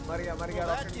 मर गया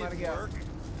rocket मर गया।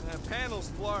 Panels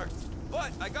flarked, but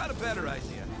I got a better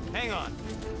idea. Hang on.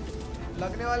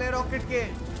 लगने वाले rocket के।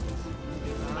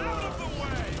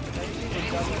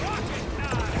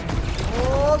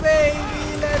 Oh baby,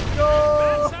 let's go.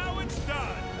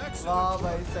 वाह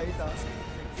भाई सही था।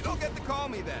 You don't get to call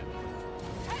me that.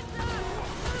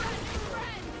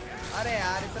 अरे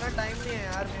यार इतना टाइम नहीं है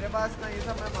यार मेरे पास ना, ये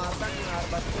सब मैं मारता नहीं यार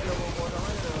बच्चे लोगों को,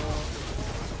 समझ रहे हो?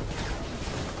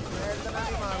 मैं इतना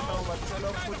नहीं मारता हूँ, बच्चे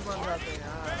लोग खुद मर जाते हैं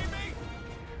यार।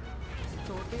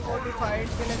 छोटी मोटी फाइट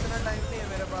के लिए इतना टाइम नहीं है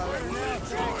मेरे पास।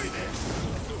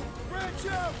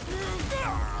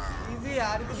 इजी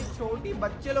यार, इतनी छोटी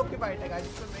बच्चे लोग की फाइट है गाइस,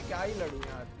 इसमें मैं क्या ही लड़ूं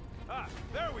यार।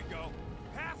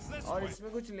 और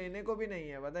इसमें कुछ लेने को भी नहीं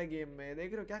है पता है गेम में।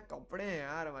 देख रहे हो क्या कपड़े हैं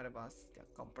यार हमारे पास, क्या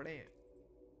कपड़े हैं।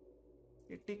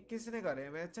 ये टिक किसने करे?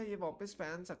 मैं अच्छा ये वापस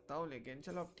पहन सकता हूँ, लेकिन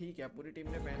चलो अब ठीक है पूरी टीम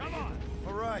ने पहने।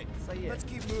 Alright, सही है। let's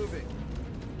keep moving.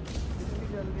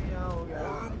 जल्दी यहाँ हो गया।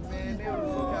 मैंने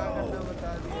उसको क्या करना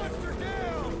बता दिया।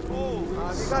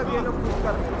 आगे का भी ये लोग खुद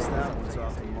कर रहे हैं।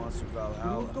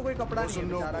 तो कोई कपड़ा नहीं है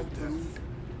बेचारा।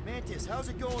 Mantis, how's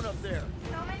it going up there?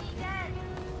 So many dead.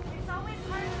 It's always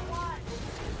hard to watch.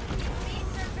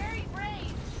 Beasts are very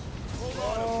brave. Hold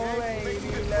on, Oh okay?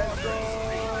 baby, let's go.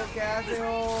 कैसे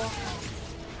हो?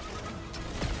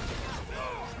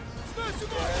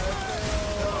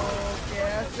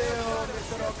 कैसे हो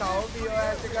मित्रों? खाओ पियो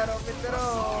ऐसे करो मित्रों।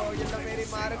 ये तो मेरी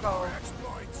मार खाओ।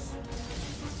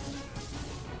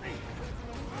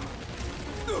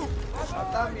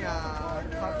 खत्म यार,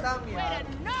 खत्म यार,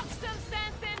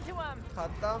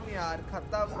 खत्म यार,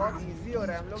 खत्म। बहुत इजी हो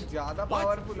रहा है। हम लोग ज्यादा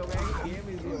पावरफुल हो गए हैं। गेम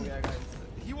इजी हो गया guys.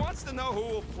 He wants to know who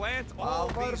will plant all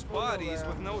these bodies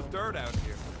with no dirt out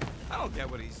here. I don't get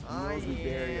what he's. We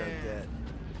bury our dead.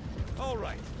 All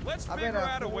right, let's अबे figure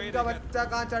out a way to का get. बच्चा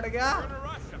कहाँ चढ़ गया? We're in a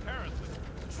rush, apparently.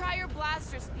 Try your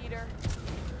blasters, Peter.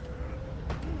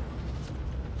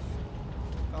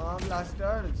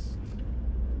 Blasters.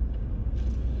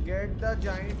 Get the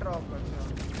giant rocket.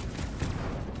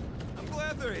 I'm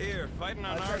glad they're here, fighting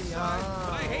on our Acha, side.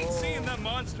 But I hate oh. seeing them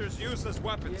monsters used as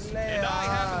weapons, Ille and I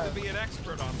happen yaar. to be an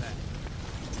expert on that.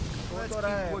 वो तो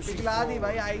रहा है। पिघला दी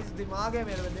भाई। Ice दिमाग है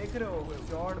मेरे में, देख रहे हो?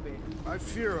 जॉर्ड पे। I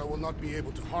fear I will not be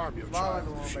able to harm your वाह child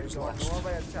नुआ if भाई, she's वाह lost. नुआ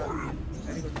भाई, अच्छा।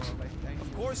 Very good नुआ भाई, thank Of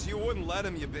you। course, you wouldn't let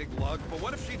him, you big lug. But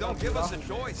what if she don't give us a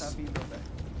choice? ऐसा feel होता है।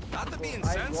 Not to be I got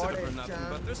insensitive or a nothing,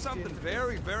 but there's something champion.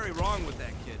 very, very wrong with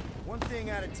that kid. One thing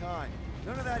at a time.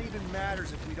 None of that even matters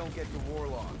if we don't get to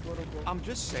Warlock. I'm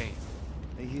just saying.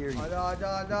 I hear you. आजा आजा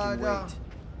We आजा can आजा। wait.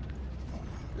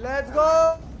 Let's go,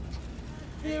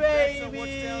 Benson,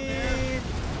 what's down there? baby.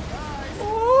 Guys,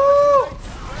 Woo!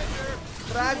 surrender.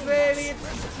 Track baby,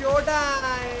 it's show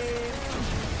time.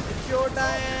 It's show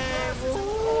time.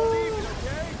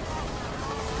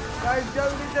 Guys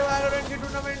जल्दी से Valorant की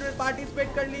tournament में participate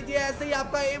कर लीजिए। ऐसे ही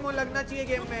आपका एम हो लगना चाहिए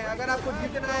गेम में। अगर आपको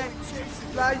जीतना है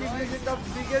flash English the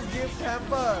biggest gift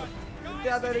hamper. जितने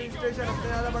ज़्यादा रजिस्ट्रेशन उतने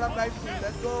ज़्यादा बड़ा price.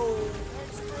 Let's go.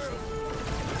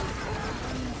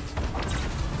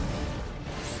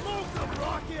 Smoke the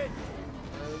rocket!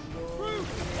 Crew,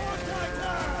 contact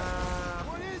lab!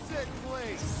 What is this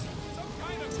place? Some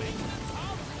kind of maintenance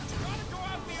hub? Gotta go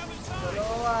out the other side. चलो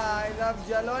भाई सब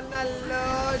चलो नल्लो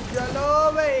चलो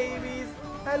बेबीज।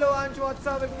 हेलो अंश,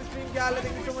 व्हाट्सअप, वेलकम स्ट्रीम। क्या हाल है?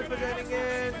 Thank you so much for joining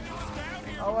in.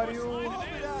 How are you?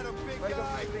 Pump it out, a big welcome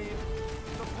guy. Stream.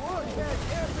 The broadcast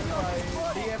every other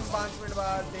buddy. DM 5 minute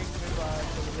बाद, 1 minute बाद।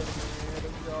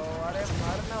 रुक जाओ। अरे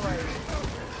मरना भाई,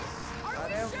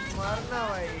 अरे मरना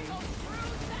भाई।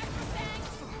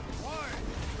 Why?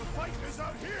 The fight is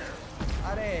out here.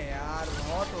 अरे यार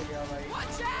बहुत हो गया भाई।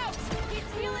 Watch out! He's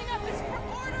healing up his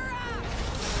order up!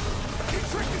 The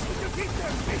trick is to defeat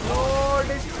them. O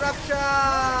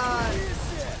destruction.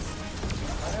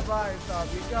 अरे भाई साहब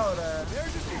ये क्या हो रहा है?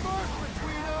 There's a spark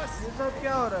between us. ये सब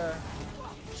क्या हो रहा है?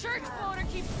 Church floater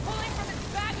keeps pulling from his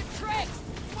bag of tricks!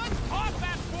 Let's pop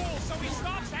that fool so he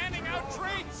stops handing out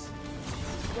treats.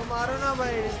 इसको मारो ना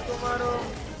भाई, इसको मारो।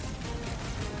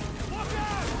 Look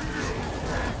out!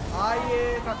 आइए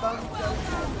खत्म। चल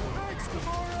Thanks,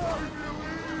 Gamora.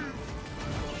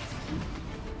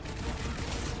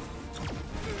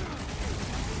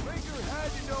 Ranger had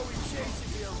to know we chased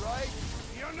it here, right?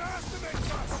 He underestimates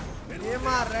us. ये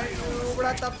मार रहा है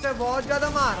बड़ा, तब से बहुत ज्यादा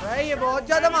मार रहा है। ये बहुत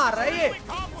ज्यादा मार रहा है।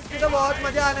 ये तो बहुत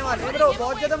मजा आने वाले है ब्रो।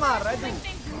 बहुत ज्यादा मार रहा है तू।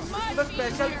 तो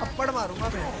स्पेशल थप्पड़ मारूंगा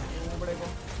मैं बड़े को।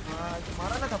 हाँ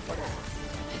मारा ना थप्पड़,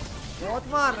 बहुत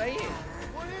मार रहा है ये।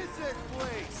 What is this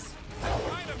place? Some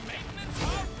kind of maintenance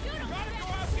hub? Gotta go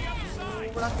out the other side.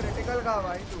 बड़ा क्रिटिकल का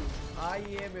भाई तू।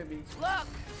 आइए बेबी। Look,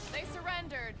 they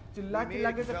surrendered. चिल्ला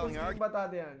चिल्ला के सब कुछ बता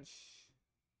दे अंश।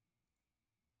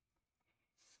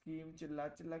 स्कीम चिल्ला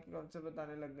चिल्ला के कौन से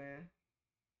बताने लग गए हैं?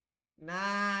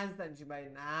 नाइस अंश भाई,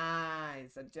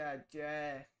 नाइस। अच्छा अच्छा,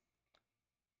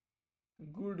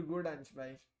 गुड गुड अंश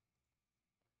भाई।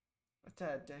 अच्छा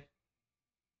अच्छा,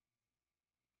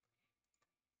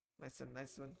 नाइस वन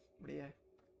नाइस वन, बढ़िया है।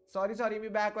 Sorry sorry, me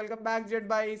back. Welcome back jet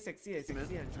भाई। सेक्सी है,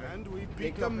 सेक्सी अंश भाई। And we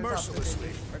beat them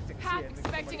mercilessly. Half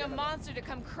expecting a monster to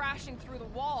come crashing through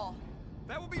the wall.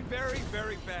 That would be very,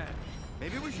 very bad.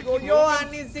 Maybe we should yo keep yo moving.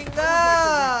 आनी सिंह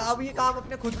अब ये काम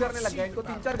अपने खुद करने लग गए। इनको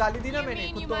 3-4 गाली दी ना मैंने,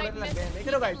 खुद तोड़ने लग गए। देख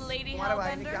रहे हो गाइस, तुम्हारे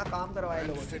भाई ने क्या काम करवाया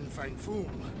लोगों से।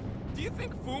 Do you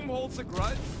think Foom holds a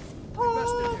grudge?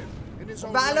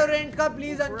 Valorant का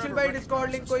प्लीज अंशिल भाई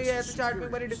डिस्कॉर्ड लिंक कोई है तो चैट में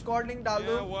मेरी डिस्कॉर्ड लिंक डाल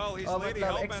दो।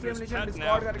 मतलब एक्सक्लेमेशन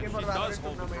डिस्कॉर्ड करके फॉर वैलोरेंट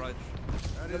टूर्नामेंट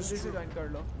जल्दी से ज्वाइन कर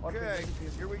लो। Okay,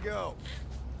 here we go.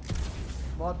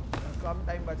 बहुत कम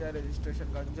टाइम बचा है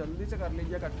रजिस्ट्रेशन का, जल्दी से कर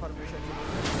लीजिए कंफर्मेशन।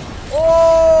 ओ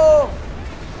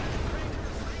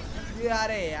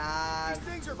अरे यार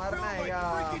मरना है क्या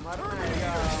मरना है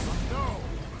क्या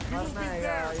मरना है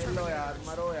क्या ये लो यार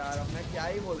मरो यार अब मैं क्या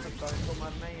ही बोल सकता हूँ इनको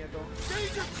मरना ही है तो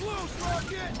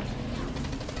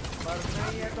मरना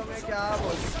ही है तो मैं क्या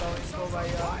बोल सकता हूँ इनको भाई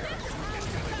यार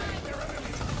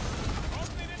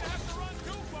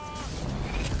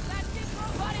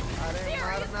अरे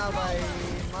मरना भाई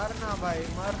मरना भाई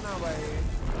मरना भाई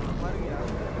मर गया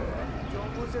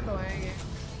चोमू से तो आएंगे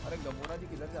अरे गमोरा जी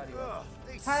किधर जा रही हो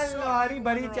हेलो हरी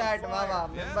भरी चैट वाह वाह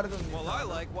मेंबर दूंगी Well, I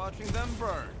like watching them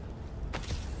burn.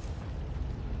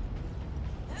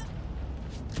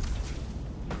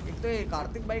 एक तो ये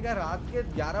कार्तिक भाई का रात के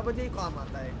 11 बजे ही काम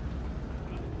आता है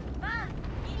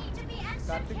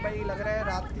कार्तिक भाई लग रहा है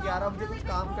रात के 11 बजे कुछ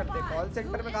काम करते हैं कॉल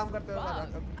सेंटर में काम करते हो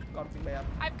कार्तिक भाई आप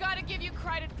I've got to give you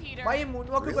credit, Peter. भाई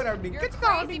मूनवॉक ऊपर outing Your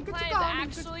crazy plan is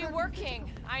actually working.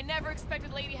 I never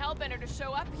expected Lady Hellbender to show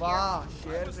up here. वाह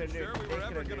share Sure we were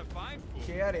ever gonna find food.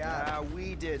 Share यार We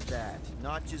did that,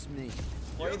 not just me.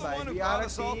 कोई the भाई one who we brought are a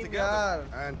us all team together. यार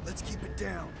And let's keep it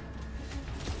down.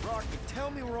 Rocky, tell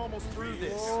me we're almost through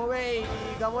this. ओ भाई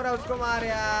Gomorrah उसको मार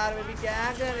यार baby क्या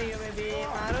कर रही हो बेबी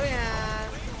मारो यार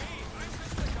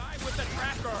With the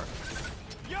tracker.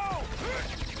 Yo!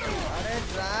 अरे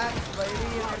ड्रैग्स भाई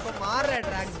मेरे को मार रहा है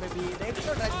ड्रैग्स बेबी देख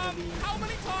लो drags baby How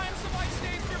many times have I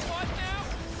saved your butt now?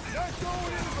 Not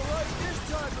going into the light this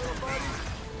time, little buddy.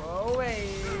 ओ भाई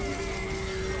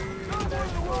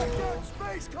Let's go.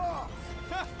 Space cops.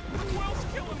 Who else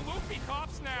killing loopy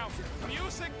cops now?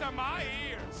 Music to my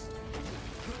ears.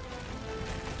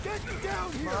 Get down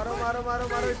here. मारो मारो मारो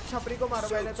मारो इस छपरी को मारो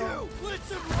पहले तो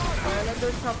Let's rock. पहले तो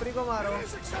इस छपरी को मारो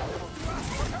It's acceptable to us.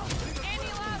 Any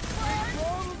last Big words?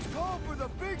 problems call for the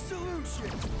big solution.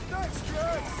 Thanks,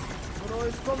 Drex. Bro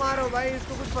इसको मारो भाई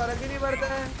इसको कुछ फर्क ही नहीं पड़ता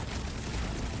है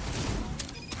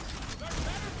There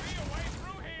better be a way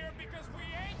through here because we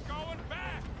ain't going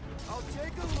back. I'll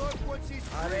take a look once he's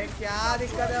अरे क्या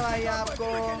दिक्कत है भाई आपको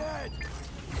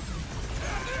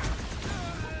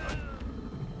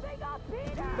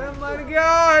मैं मर गया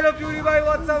हेलो फ्यूरी भाई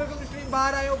व्हाट्सअप वेलकम स्ट्रीम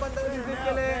बाहर आए हो 15 दिन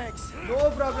के लिए नो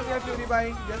प्रॉब्लम यार फ्यूरी भाई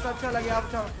जैसा अच्छा लगे आप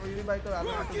फ्यूरी भाई तो यार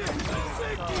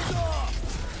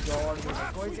जॉर्ज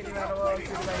कोई से नहीं मारो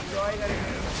फ्यूरी भाई एंजॉय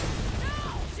करेंगे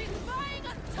She's buying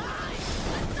us time.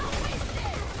 Let's not waste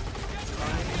it.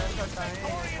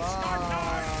 वाह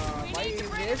भाई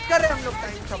वेस्ट कर रहे हम लोग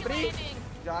टाइम छपरी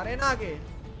जा रहे ना आगे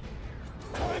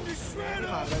I'll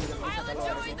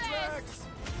enjoy this.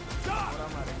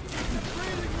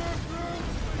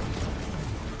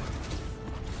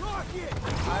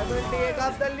 I will take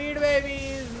up the lead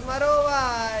babies मरो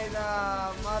भाई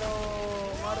मरो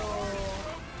मरो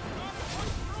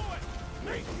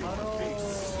मरो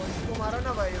इसको मारो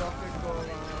ना भाई रॉकेट को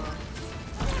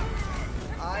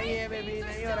आइए बेबी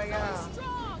नहीं हो रहा क्या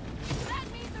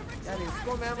यार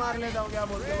इसको मैं मार लेता हूँ क्या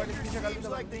बोलते हो बट इसकी शक्ल तो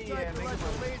बनती ही है let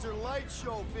the laser light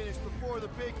show finish before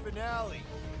the big finale.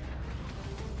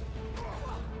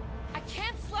 I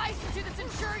can't slice into the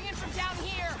Centurion from down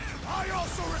here. I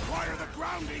also require the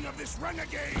grounding of this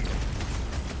renegade.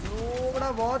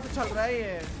 बड़ा बहुत उछल रहा है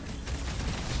ये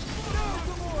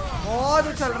बहुत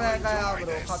उछल रहा है क्या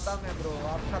ब्रो खत्म है ब्रो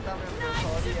आप खत्म है ब्रो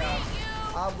सॉरी यार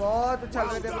आप बहुत उछल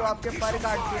रहे थे ब्रो आपके पर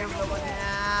काट दिए हम लोगों ने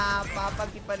पापा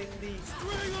की परिंदी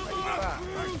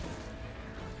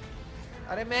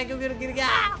अरे मैं क्यों गिर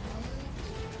गया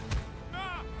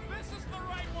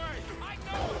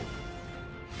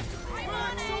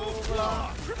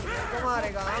को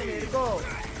मारेगा मेरे को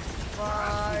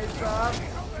भाई साहब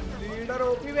लीडर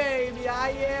ओपी बेबी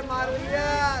आइए मारो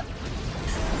यार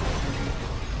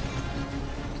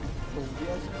हो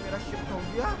गया इसमें मेरा शिफ्ट हो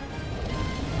गया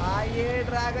आइए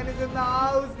dragon is in the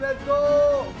house let's go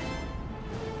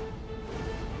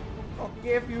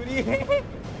okay fury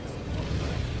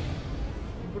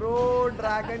bro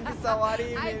dragon की सवारी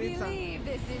मेरी believe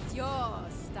this is your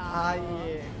style.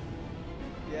 आइए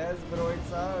yes bro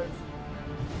it's ours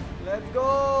let's go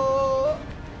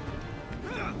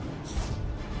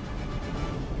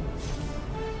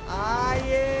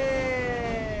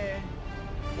आइए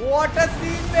what a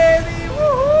scene baby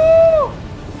woohoo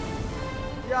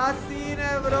क्या सीन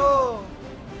है ब्रो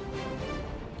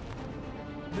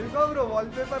देखो ब्रो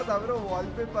वॉलपेपर था bro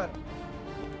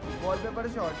wallpaper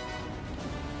shot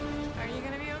Are you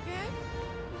gonna be okay?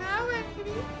 no baby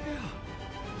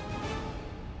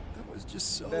That was just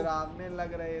so. डरावने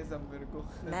लग रहा है ये सब मेरे को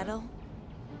Metal?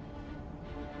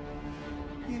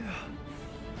 Yeah.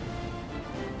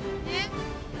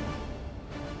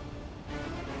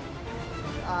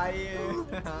 आइए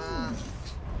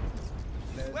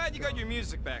Glad you got your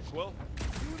music back, Quill.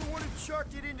 You were the one who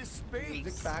chucked it into space.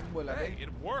 Music pack बोला Hey, it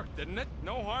worked, didn't it?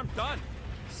 No harm done.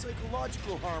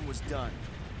 Psychological harm was done.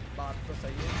 बात तो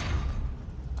सही है।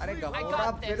 अरे Gomorrah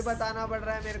फिर बताना पड़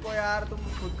रहा है मेरे को यार, तुम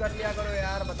खुद कर लिया करो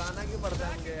यार, बताना क्यों पड़ता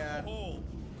है मुझे यार।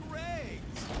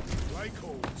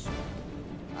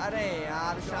 अरे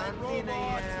यार शांति नहीं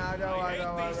है, आ जाओ आ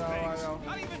जाओ आ जाओ आ जाओ।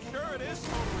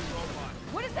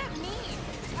 What does that mean?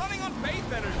 It's running on faith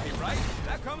energy, right?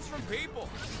 That comes from people.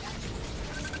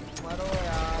 मरो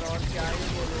यार, और क्या ही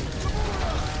बोलूं।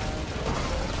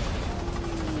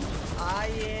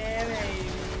 आइए भाई।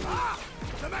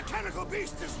 The mechanical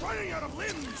beast is running out of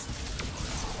limbs!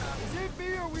 Is it me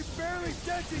or are we barely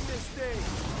denting this thing?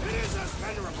 It is as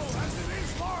venerable as it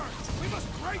is large! We must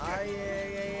break it!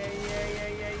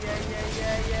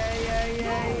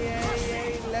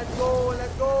 Let's go,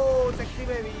 sexy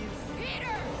babies!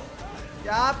 Peter!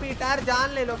 क्या Peter, जान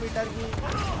ले लो Peter की।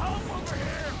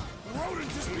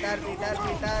 Peter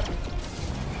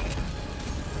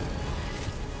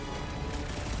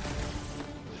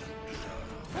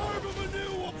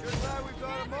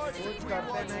कुछ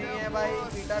करते नहीं है भाई।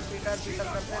 Peter करते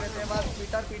रहते हैं बस।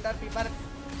 पीटर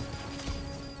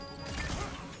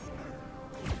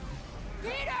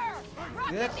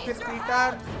फिर पीटर।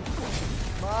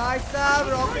 भाई साहब,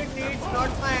 rocket needs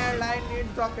not my airline,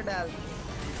 needs crocodile।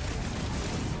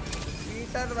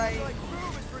 Peter भाई।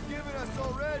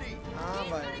 हाँ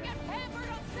भाई,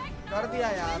 कर दिया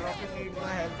यार। Rocket need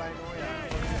my help, I know यार।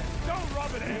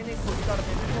 नहीं खुद कर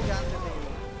दे, मुझे जान दे नहीं।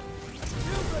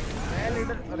 मैं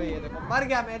लीडर। अरे ये देखो मर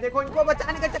गया मैं, देखो इनको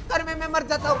बचाने के चक्कर में मैं मर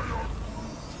जाता हूँ।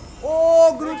 ओ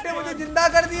ग्रूट ने मुझे जिंदा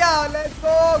कर दिया। लेट्स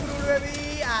गो ग्रूट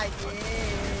बेबी, आइए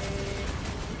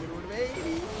ग्रूट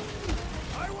baby.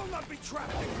 I will not be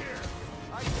trapped in here!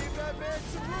 I gave that man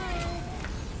some room!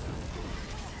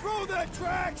 Throw that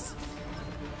tracks!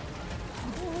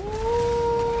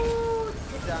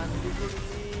 जान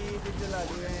बिजली बिजला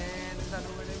दुएन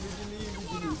सानू मैंने बिजली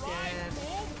can.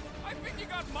 I think you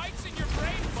got mites in your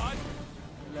brain, bud.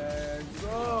 Let's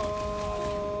go,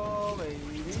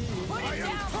 baby. I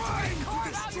am trying to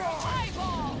destroy!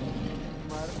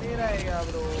 मर नहीं रहेगा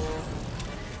bro.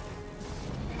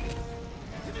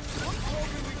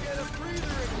 Hoping we get a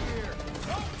breather in here.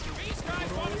 No, these guys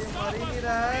want to मर stop ही us. नहीं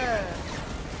रहा है।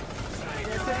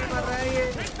 कैसे नहीं मर रहा है ये?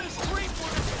 Hit the street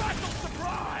with a special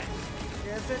surprise.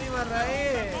 कैसे नहीं मर रहा है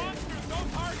ये? Monsters don't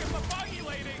target the buggy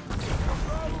lady.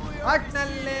 हट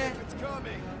नल्ले। It's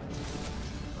coming.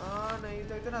 हाँ नहीं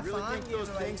तो इतना Really आसान think नहीं those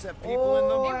है भाई। things have people in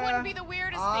them? It wouldn't be the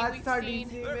weirdest thing आज we've था seen.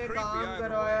 डीसी They're में creepy काम either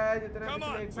करवाया है way. जितने Come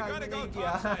पिछले on, एक we साल gotta में go नहीं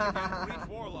किया। topside again to reach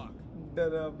Warlock.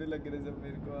 डरावने लग रहे सब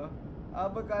मेरे को।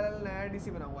 अब कल नया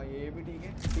डीसी बनाऊंगा, ये भी ठीक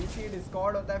है। डीसी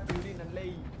डिस्कॉर्ड होता है फ्यूरी नल्ले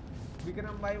ही।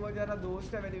 विक्रम भाई वो जरा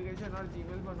दोस्त है, वेरिफिकेशन और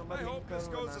Gmail phone number I hope this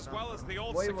goes as well as the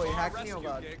old वही cigar हैक नहीं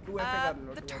होगा। rescue gig. 2FA कर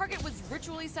लो। The target was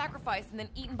ritually sacrificed and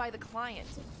then eaten by the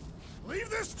client. Leave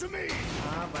this to me!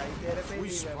 हाँ भाई तेरे पे We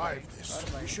ही है भाई। survived this. और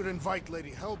भाई We should invite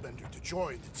Lady Hellbender to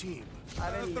join the team.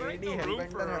 अरे There ain't lady no room for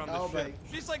हेलबेंडर her on हटाओ the भाई।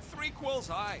 ship. She's like 3 quills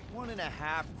high.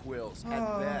 1.5 quills at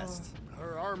best.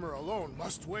 Her armor alone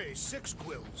must weigh 6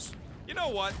 quills. You know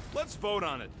what? Let's vote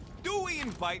on it. Do we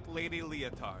invite Lady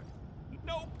Leotard?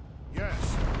 Nope.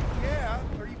 Yes.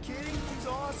 Yeah, are you kidding? He's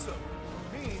awesome.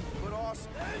 Mean, but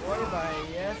awesome. वही भाई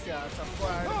yes यार, सबको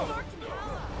add करो।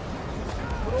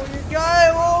 Bro ये क्या है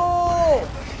वो?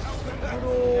 Now that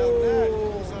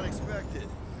was unexpected.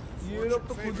 ये लोग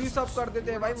तो खुद ही सब कर देते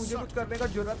हैं भाई, मुझे कुछ करने का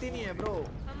जरूरत ही नहीं है bro.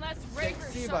 Unless Raker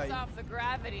Sexy, shuts bhai. off the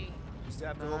gravity. Just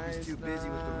have to hope he's too busy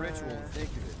with the ritual to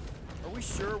think of it. Are we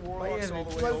sure भाई ये Warlock's all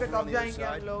the way ritual पे over on कब the other जाएंगे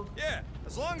हम side? लोग? Yeah,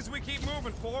 as long as we keep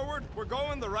moving forward, we're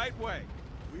going the right way.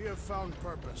 We have found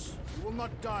purpose. We will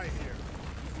not die here.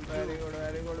 Very good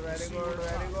very good very good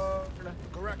very good.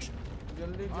 Correction.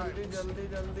 जल्दी जल्दी जल्दी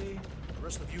जल्दी The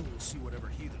rest of you will see whatever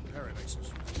heathen paradises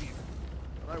you leave.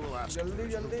 But I will ask. जल्दी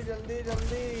जल्दी जल्दी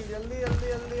जल्दी जल्दी जल्दी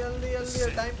जल्दी जल्दी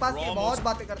जल्दी टाइम पास की बहुत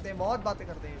बातें करते हैं, बहुत बातें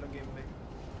करते हैं ये लोग गेम में।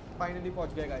 फाइनली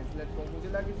पहुंच गए गाइस, लेट्स गो। मुझे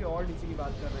लगा किसी और डीसी की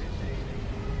बात कर रहे हैं, नहीं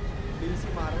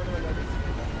डीसी मार्वल वाला डीसी।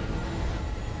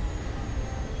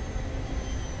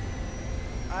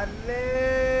 अरे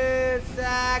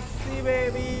सेक्सी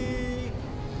बेबी,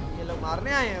 ये लोग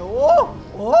मारने आए हैं। ओ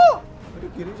ओ अरे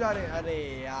गिर जा रहे हैं। अरे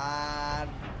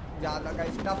यार ज्यादा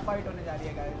गाइस टफ फाइट होने जा रही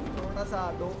है गाइस, थोड़ा सा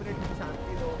 2 मिनट की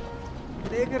शांति दो।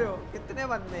 देख रहे हो कितने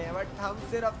बंदे हैं, बट हम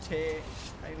सिर्फ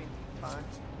 6 आई मीन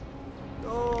 5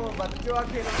 तो बच्चों का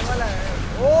खेलने वाला है।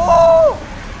 ओ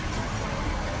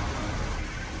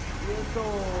ये तो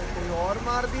कोई और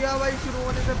मार दिया भाई शुरू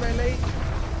होने से पहले ही।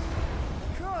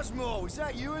 Cosmo, is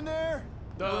that you in there?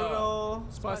 Hello.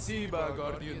 Spasiba,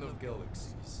 Guardian of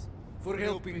Galaxies, for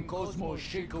helping Cosmo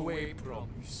shake away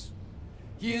promise.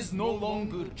 He is no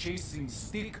longer chasing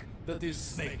stick that is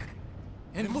snake.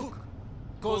 And look,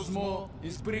 Cosmo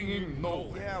is bringing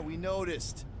nowhere. Yeah, we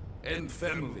noticed. And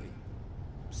family.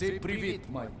 Say privet,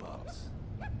 my pops.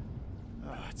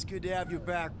 It's good to have you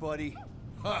back, buddy.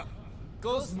 Ha!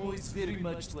 Cosmo is very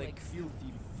much like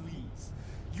filthy fleas.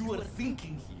 You are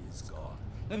thinking he is gone,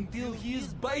 until he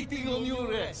is biting on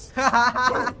your ass.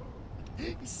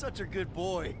 He's such a good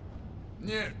boy.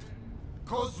 Nerd,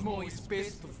 Cosmo is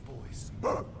best of boys.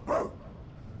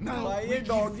 भाई ये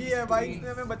doggy है भाई, इसने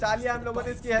हमें बचा लिया, हम लोगों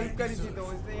ने इसकी हेल्प करी थी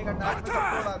तो इसने एक अटैक में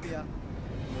सबको उड़ा दिया।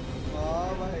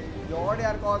 वाह भाई जॉर्ड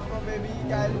यार, कॉस्मो बेबी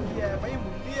क्या हेल्प किया है भाई,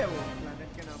 मुंडी है वो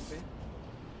प्लैनेट के नाम पे।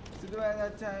 सिद्धू ऐसा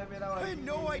अच्छा है मेरा भाई। I had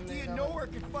no idea nowhere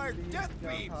could fire death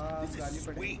beams. This is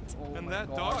sweet. And that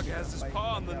dog has his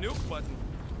paw on the nuke button.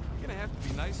 You're gonna have to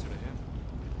be nicer to him.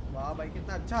 वाह भाई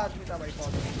कितना अच्छा आदमी था भाई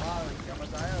कॉस्मो, वाह क्या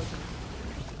बताया उसने।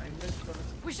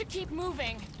 We should keep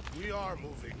moving. We are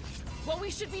moving. Well, we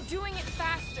should be doing it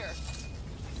faster.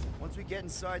 Once we get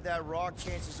inside that rock,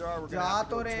 chances are we're gonna जा have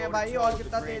to तो go रहे हैं toe-to-toe भाई, with और the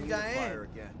कितना brand तेज जाएं? unifier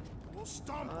again. We'll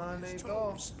stomp on नहीं his तो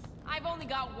toes. I've only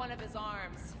got one of his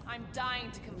arms. I'm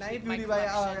dying to नहीं complete my फ्यूरी भाई,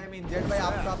 collection. I mean जेट भाई,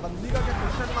 आपका बंदी का क्या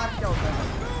क्वेश्चन मार्क क्या होता है?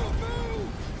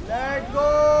 Let's go!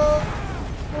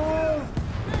 Move!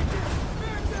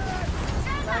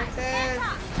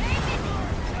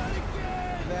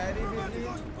 Very busy.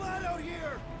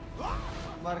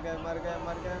 मर गए।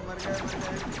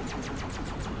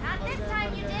 Not this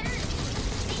time you didn't.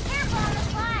 Be careful on the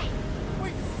slide.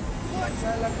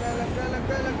 लग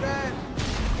गए।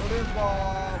 अरे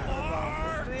बाप रे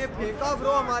बाप, उसने ये फेंका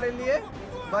ब्रो हमारे लिए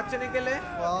बचने के लिए।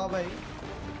 वाह भाई,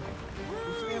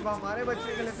 उसने हमारे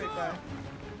बचने के लिए फेंका है।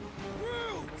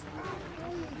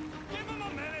 Give him a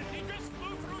minute. He just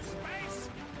flew through space.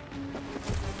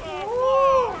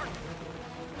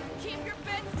 Keep your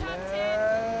beds tucked in.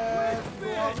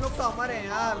 हम लोग तो हमारे हैं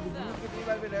यार, कितनी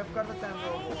बार भी रैप कर सकते हैं हम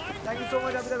लोग। थैंक यू सो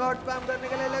मच अभी तक हॉट स्पैम करने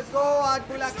के लिए। लेट्स गो, आज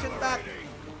full action pack.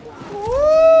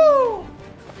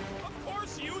 Of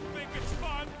course you think it's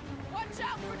fun. Watch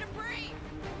out for debris.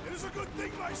 It is a good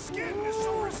thing my skin is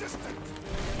so resistant.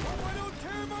 Hope I don't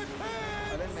tear my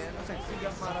pants. अरे मैं तो sexy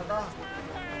jump मारा था।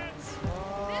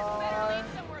 This better lead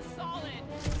somewhere solid.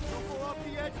 Don't blow up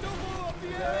the edge. Don't blow up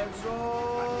the edge. Let's go.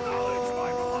 Acknowledge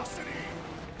my velocity.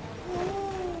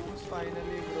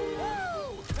 Finally, bro.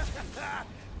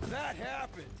 That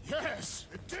happened. Yes,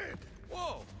 it did.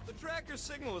 Whoa, the tracker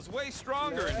signal is way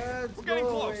stronger in here. Let's We're getting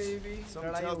go, close. baby. Some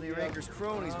tell me your anchor's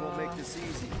cronies won't make this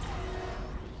easy.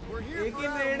 We're here एक for he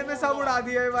our red में सब उड़ा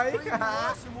दिया है भाई। Bring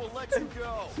us and we'll let you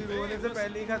go. शुरू होने से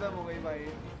पहले ही खत्म हो गई भाई।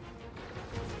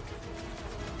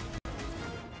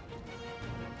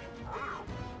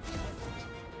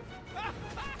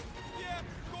 Yeah,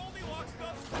 Goldilocks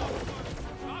does stuff, but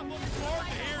not looking forward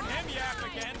to hearing him yap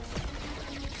again.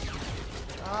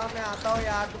 हाँ मैं आता हूँ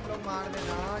यार, तुम लोग मार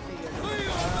देना। ठीक है,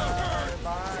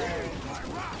 बाय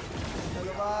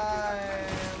चलो, बाय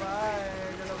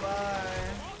चलो, बाय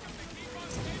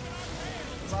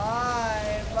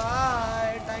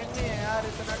टाइम नहीं है यार,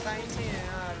 इतना टाइम नहीं है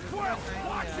यार, तो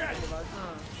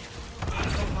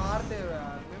मारते हो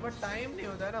यार, मेरे पास टाइम नहीं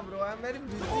होता है ना bro, I am very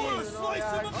busy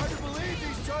यार,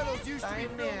 टाइम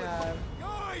नहीं है यार।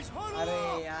 अरे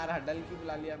यार हडल क्यों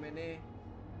बुला लिया मैंने।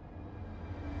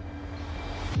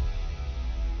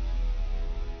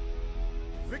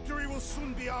 Victory will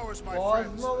soon be ours, my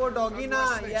friends. Cosmo वो डॉगी ना,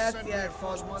 yes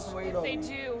Cosmo वही If they doggy.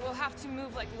 do, we'll have to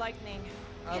move like lightning.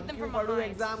 Hit अब them क्यों from पढ़ूं,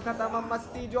 behind. एग्जाम खत्म, अब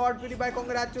मस्ती जॉर्ज पीडी भाई What if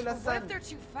congratulation. they're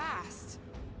too fast?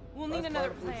 We'll need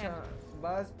another plan.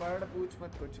 बस पढ़ पूछ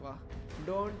मत कुछ। वाह,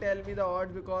 don't tell me the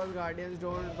odds because guardians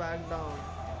don't back down.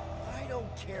 I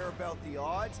don't care about the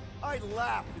odds. I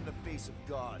laugh in the face of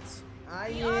gods. The odds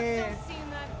आइए don't seem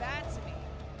that bad to me.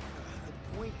 The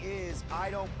point is, I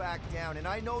don't back down, and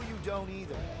I know you don't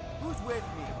either. Who's with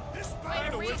me? This Way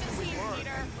battle to read is the team,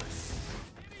 Peter.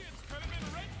 Idiots could have been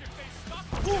rich if they stuck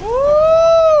to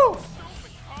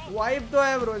vibe तो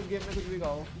है bro इस game में, कुछ भी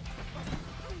कहो।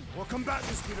 We're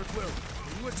combatants, Peter Quill.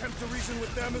 Will you attempt to reason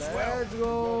with them as well? Let's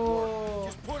go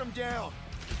Just put them down.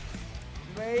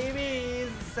 baby,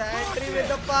 sentry with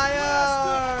the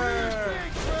fire,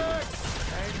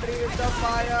 sentry with the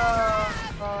fire।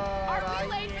 Are we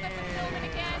late for the fulfillment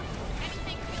again?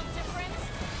 Anything feel different?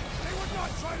 They would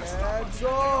not try to stop Let's us.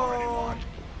 go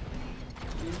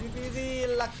easy peasy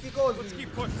लक्की को। Let's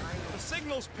keep pushing. The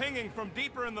signal's pinging from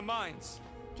deeper in the mines.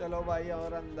 चलो भाई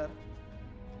और अंदर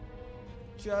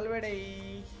चल बेटे।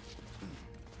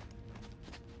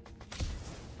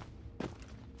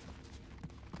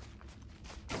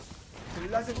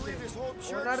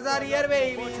 Owners are here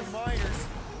baby.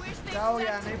 क्या हो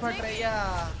गया, नहीं फट रही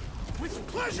क्या?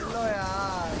 लो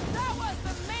यार That was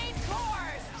the main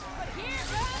course, but here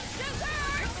comes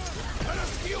dessert. Let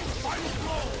us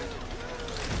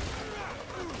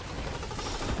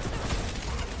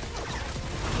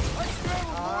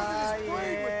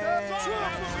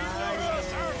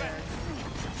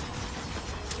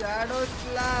Shadow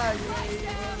Slash.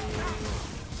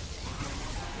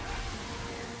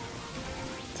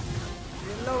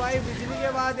 लो भाई बिजली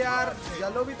के बाद यार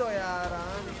जलो भी तो यार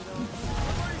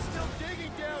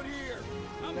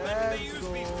Let's go.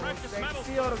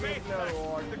 Sexy और gameplay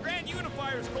award. नहीं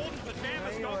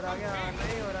हो रहा क्या?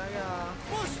 नहीं हो रहा क्या?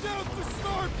 Bust out the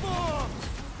smart bomb.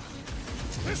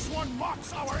 This one mocks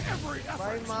our every effort.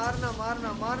 भाई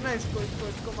मारना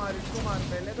इसको मार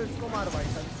पहले तो इसको मार भाई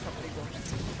छपरी को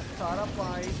सारा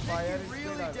fire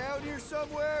really down here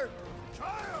somewhere?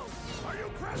 Child, are you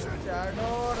present?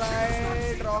 Shadow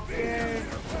right rocket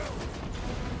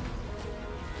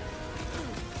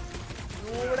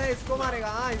नूबड़े इसको मारेगा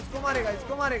हाँ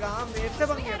मेरे से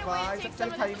बन गया भाई चल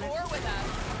खाई में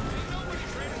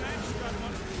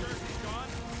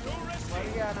मर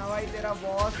गया ना भाई तेरा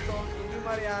बॉस तो तू भी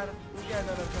मर यार तू क्या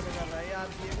कर रहा है यार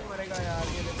ये भी मरेगा यार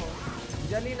ये देखो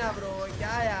जली ना ब्रो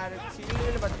क्या यार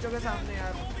छील बच्चों के सामने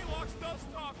यार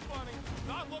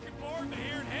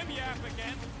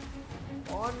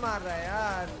कौन मार रहा है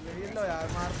यार ये लो यार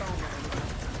मारता हूँ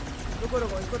मैं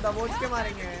रुको इसको दबोच के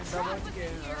मारेंगे दबोच के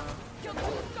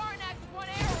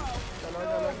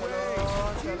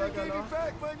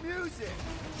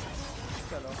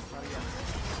चलो मर गया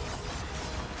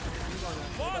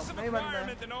Loss of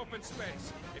environment in open space.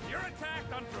 If you're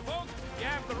attacked unprovoked, you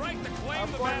have the right to claim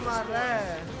the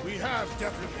battle. We have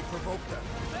definitely provoked them.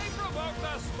 They provoked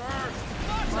us first.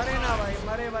 मरे ना भाई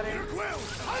मरे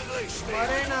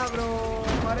ना ब्रो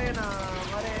मरे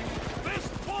This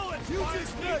bullet you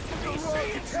just missed the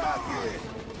wrong attack here.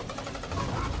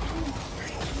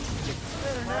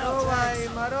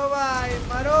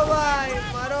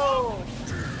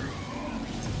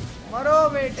 मरो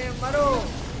बेटे मरो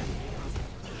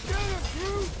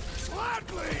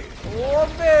ओ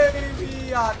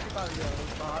baby हाथ निकाल दिया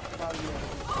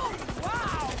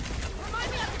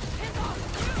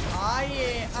आइए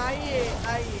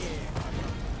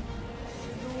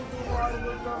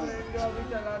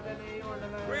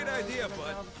Great idea,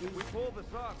 bud. We pull this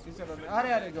off.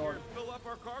 अरे George Fill up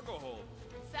our cargo hold.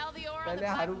 Sell the ore on पहले the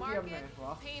black हारू की market. हमने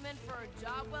वाह Payment for a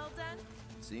job well done.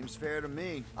 Seems fair to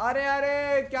me. अरे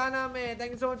क्या नाम है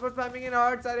thank you so much for spamming in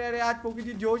hearts अरे आज पोकी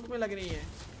जी जोश में लग रही है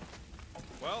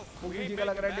Well, पोकी जी का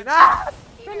लग रहा है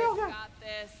Peter's got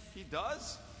this. He does?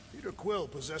 Peter Quill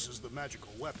possesses the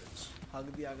magical weapons. हक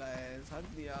दिया गाइस हक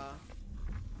दिया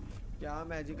क्या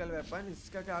मैजिकल वेपन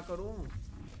इसका क्या करूं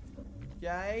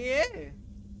क्या है ये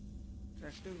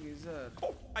tractive geyser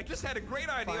Oh, I just had a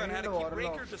great idea on how to keep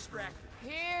Raker distracted.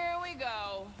 Here we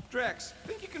go. Drex,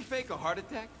 think you can fake a heart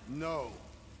attack? No.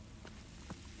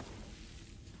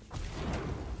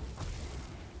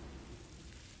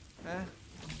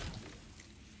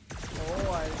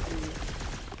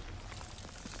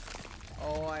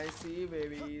 Oh, I see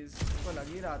babies. इसको लग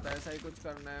ही रहा था ऐसा ही कुछ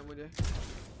करना है मुझे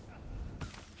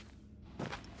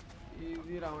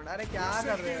easy round अरे क्या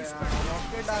कर रहे हो यार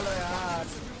रॉकेट डालो यार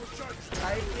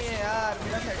टाइप नहीं है यार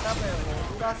मेरा सेटअप है वो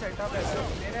पूरा सेटअप है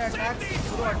मेरे अटैक्स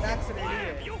पूरा अटैक्स रेडी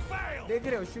है देख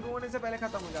रहे हो शुरू होने से पहले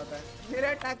खत्म हो जाता है मेरे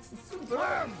अटैक्स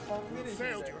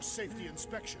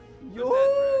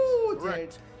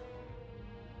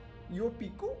यो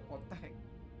पिको होता है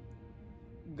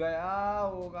गया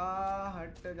होगा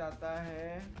हट जाता है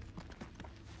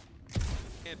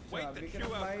Can't wait to chew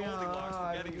out Goldilocks for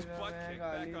getting his butt kicked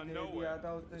back on nowhere.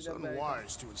 It's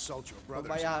unwise to insult your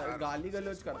brothers. भाई गाली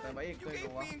गलौज करता है भाई एक You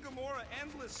gave me and Gamora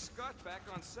endless scut back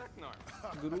on Seknar.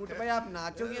 ग्रूट भाई आप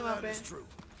नाचोगे वहाँ पे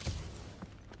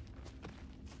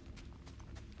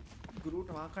ग्रूट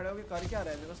वहाँ खड़े होके कर क्या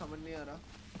रहे हैं मेरे को समझ नहीं आ रहा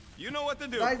You know what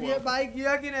to do. Guys ये बाई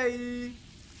किया कि नहीं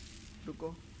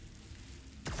रुको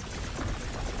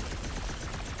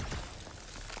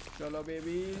चलो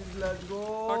babies let's go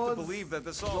Hard to believe that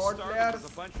this all started with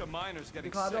a bunch of miners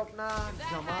getting दिखा दो sick. अपना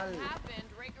Jamal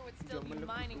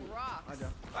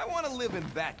I want to live in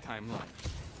that timeline.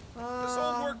 This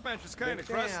old workbench is kind of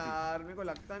crusty. यार मेरे को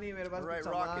लगता नहीं मेरे पास Alright,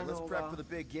 Rocket, let's prep for the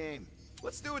big game.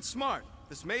 Let's do it smart.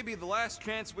 This may be the last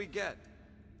chance we get.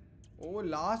 Oh,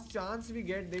 last chance we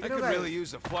get. I could really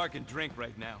use a flarkin drink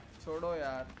right now. छोड़ो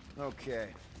यार. Okay,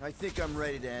 I think I'm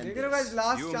ready to end this. देख रहे हो guys,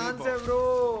 last chance है bro.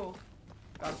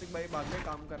 Kartik भाई बाद में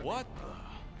काम कर. What?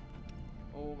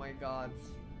 Oh my God.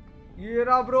 ये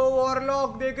रहा bro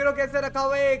वॉरलॉक देख रहे हो कैसे रखा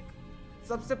हुआ है एक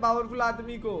सबसे पावरफुल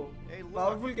आदमी को.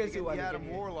 पावरफुल कैसे हुआ?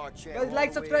 Guys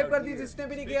like सब्सक्राइब कर दीजिए जिसने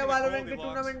भी नहीं किया वैलोरेंट के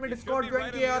टूर्नामेंट में डिस्कॉर्ड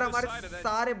ज्वाइन किया और हमारे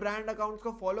सारे ब्रांड अकाउंट्स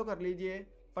को फॉलो कर लीजिए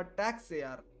फटाक से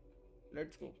यार.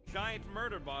 Let's go. Giant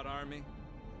murder bot army.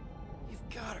 You've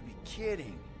got to be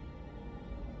kidding.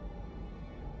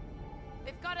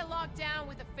 They've got it locked down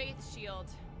with a faith shield.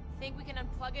 Think we can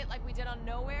unplug it like we did on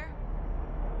Nowhere?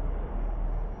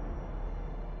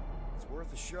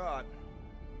 Worth a shot.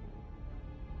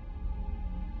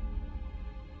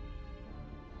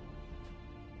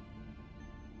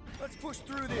 Let's push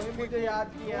through this, people. मुझे याद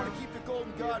I किया want to keep the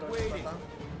Golden God waiting.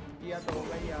 किया तो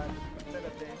होगा यार,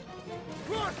 करते हैं।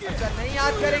 अच्छा नहीं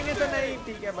याद करेंगे तो नहीं,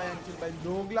 ठीक है भाई अंकित भाई,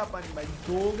 दोगलापन भाई,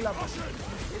 दोगलापन,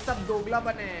 ये सब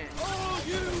दोगलापन है।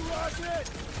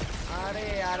 अरे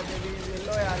यार बेबी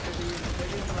लो यार,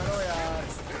 बेबी मरो यार।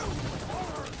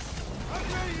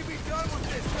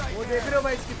 वो देख रहे हो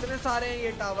भाई कितने सारे हैं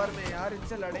ये टावर में यार,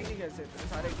 इनसे लड़ेंगे कैसे? इतने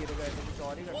सारे गिर गए तो कुछ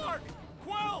और ही करना।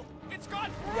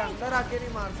 ये अंदर आके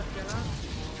नहीं मार सकते ना।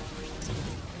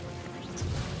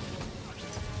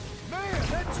 Man,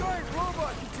 that giant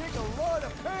robot can take a lot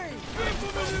of pain. Give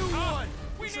him a new one.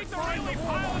 We need to really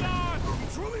pile it on. He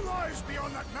truly lies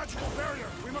beyond that natural barrier.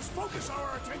 We must focus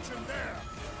our attention there.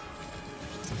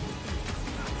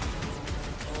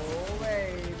 Oh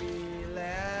baby,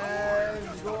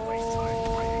 let's go.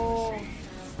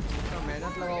 तो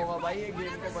मेहनत लगाऊंगा भाई ये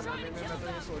game को बनाने में, मैं तो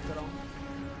ये सोच रहा हूँ।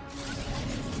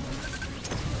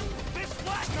 This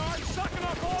black nard's sucking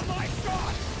up all my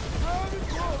shots.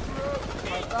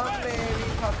 खत्म बेबी,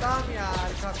 खत्म यार,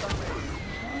 खत्म है।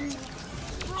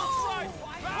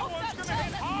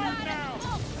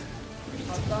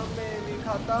 खत्म बेबी,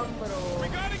 खत्म bro. We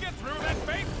gotta get through that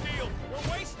base field. We're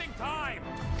wasting time.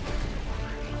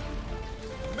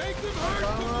 Make them hurt.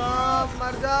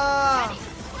 मर जा।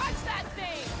 Watch that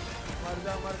thing. मर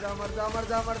जा, मर जा, मर जा, मर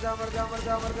जा, मर जा, मर जा, मर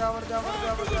जा, मर जा, मर जा, मर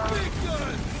जा, मर जा।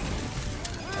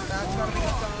 अटैक करने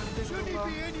का चांस दूंगा।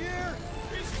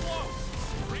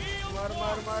 मर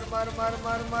मर मर मर मर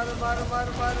मर मर मर मर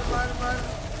मर मर मर।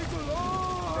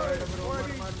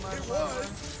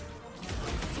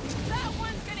 That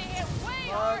one's gonna hit way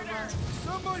harder.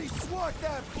 Somebody swat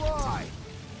that fly.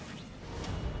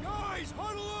 Guys,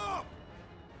 huddle up.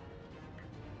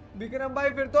 Vikram भाई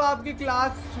फिर तो आपकी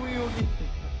क्लास हुई होगी।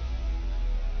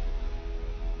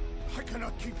 I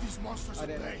cannot keep these monsters at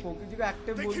bay. फोकी जी को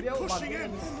एक्टिव बोल दिया, वो बात नहीं।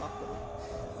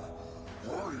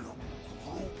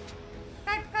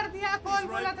 Right, well,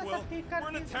 we're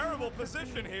in a terrible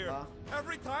position here.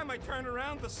 Every time I turn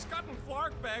around, the Scud and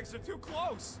Flark bags are too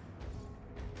close.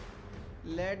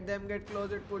 Let them get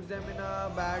close, it puts them in a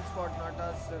bad spot, not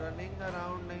us. Running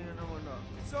around nahi hai na wala.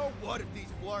 So what if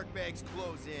these Flark bags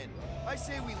close in? I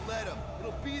say we let them.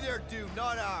 It'll be their due,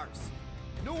 not ours.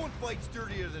 No one fights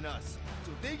dirtier than us. So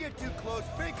if they get too close,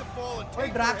 fake a fall and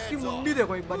take their heads off. की मुंडी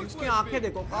देखो एक बार, इसकी आंखें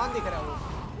देखो, कान दिख रहा है वो।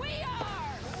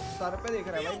 सर पे देख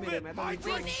रहा है भाई मेरे, मैं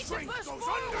तो नीचे।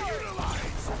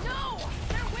 No,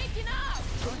 they're waking up.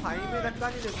 तो खाई में धक्का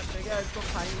नहीं दे सकते क्या इसको?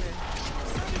 खाई में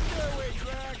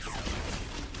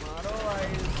मारो भाई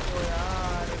इसको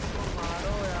यार, इसको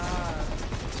मारो यार।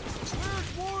 Where's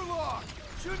Warlock?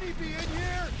 Shouldn't he be in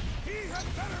here? He had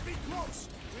better be close.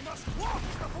 We must walk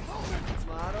the propulsion.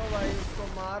 मारो भाई इसको,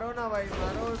 मारो ना भाई,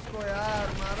 मारो उसको यार,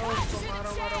 मारो उसको,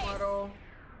 मारो मारो मारो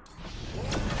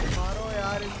मारो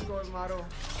यार इसको, मारो।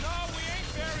 No, we ain't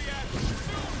there yet.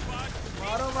 Soon, bud.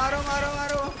 मारो मारो मारो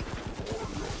मारो।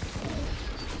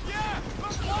 Yeah, the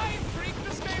flying freak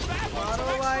just came back. मारो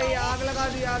भाई, आग लगा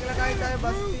दी, आग लगाई चाहे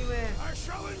बस्ती में।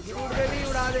 ग्रूड पे भी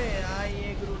उड़ा दे। हाँ ये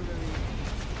ग्रूड पे भी।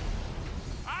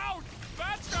 Ouch,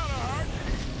 that's gotta hurt.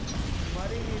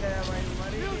 मरी नहीं रहा भाई,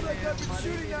 मरी नहीं रहा,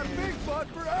 मरी नहीं रहा। Big bud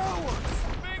for hours.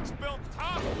 Things built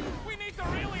tough. We need to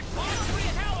really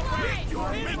recalibrate.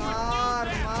 मार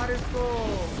मार इसको।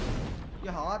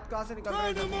 ये हाथ कहाँ से निकल रहे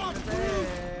हैं?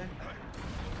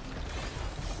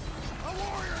 A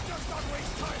warrior does not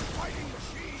waste time fighting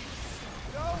machines.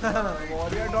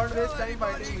 Warrior don't waste time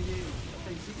fighting machines. अच्छा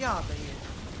इसी के हाथ है ये।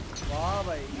 वाह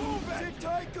भाई। Sit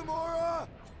tight, Gamora.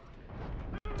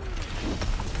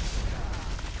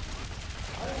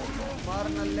 मार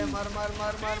नल्ले, मार मार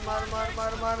मार मार मार मार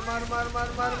मार मार मार मार मार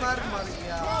मार मार मर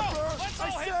गया।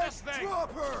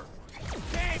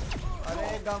 अरे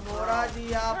गमोरा जी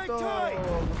आप तो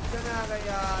गुस्से में आ गए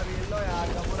यार। ये लो यार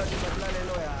गमोरा जी, बदला ले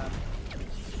लो यार।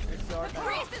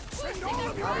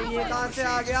 अरे ये कहाँ से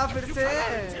आ गया फिर से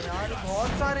यार?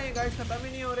 बहुत सारे हैं गाइस, खत्म ही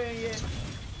नहीं हो रहे हैं ये।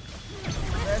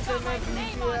 वैसे मैं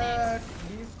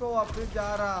 20 को वापस जा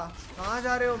रहा। कहाँ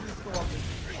जा रहे हो 20 को वापस?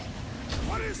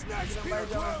 What is next, भाई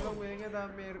जब हम लोग मिलेंगे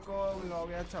तब मेरे को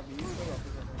मिलोगे। अच्छा 20 को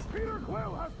वापस। Peter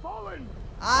Quill has fallen.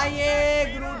 आइए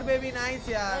ग्रूट बेबी, नाइस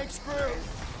यार।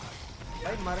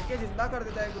 भाई मर के जिंदा कर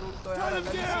देता है ग्रूट तो यार। अलग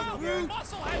ही सीन हो गया।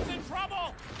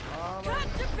 Cut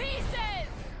to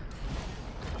pieces.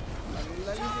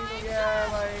 अलग ही सीन हो गया है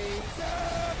भाई।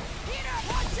 Peter,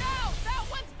 watch out. That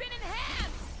one's been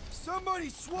enhanced. Somebody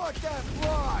swat that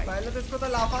fly. पहले तो इसको तो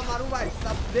लाफा मारू भाई।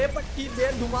 सब दे पट्टी, दे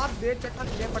धुमाक, दे चटक,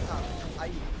 दे पटा।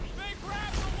 आई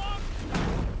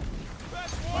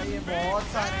भाई ये बहुत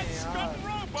सारे हैं यार,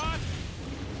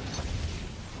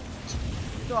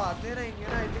 तो आते रहेंगे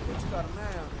ना, इतने कुछ करना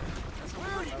है हमें।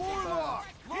 Where's Warlock?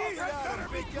 He had better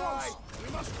be close. We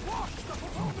must watch the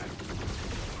opponent.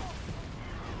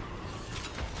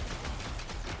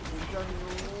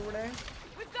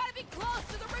 We've got to be close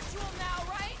to the ritual now,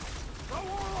 right? The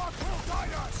Warlock will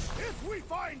guide us if we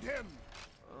find him.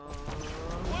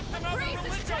 What another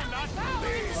religion, not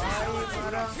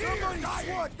Somebody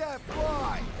swat that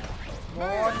fly.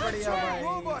 बहुत बढ़िया भाई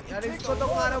यार, इसको तो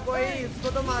मारो कोई, इसको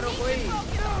तो मारो कोई।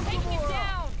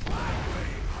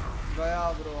 गया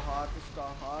ब्रो, हाथ इसका,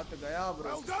 हाथ गया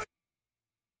ब्रो।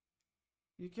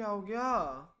 ये क्या हो गया?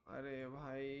 अरे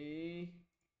भाई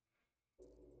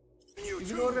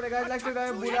इग्नोर करेगा, लगता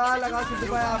है बुरा लगा सिद्धू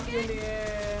भाई आपके लिए।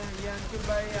 ये अंकित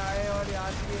भाई आए और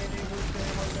याद किए नहीं, बोलते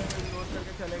इग्नोर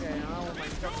करके चले गए। हाँ वो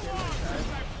माइनक्राफ्ट खेल रहे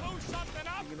हैं,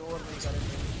 इग्नोर नहीं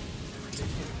करेंगे।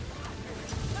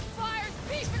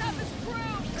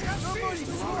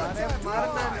 अरे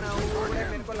मारना ना, उड़े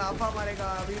मेरे को लाफा मारेगा।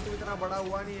 अभी तो इतना बड़ा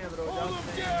हुआ नहीं है ब्रो।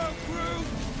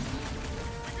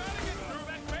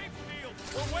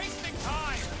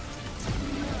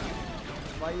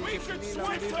 भाई ये कितनी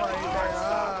लंबी फाइट है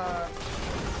यार।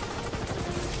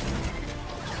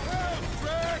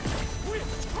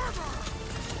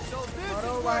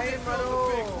 मरो भाई मरो,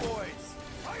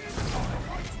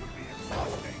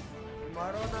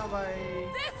 मरो ना भाई,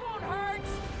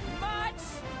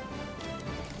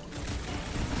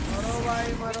 मरो भाई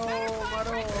मरो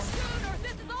मरो।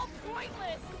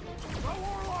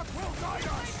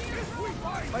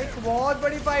 भाई बहुत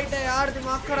बड़ी फाइट है यार,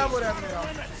 दिमाग खराब हो रहा है मेरा,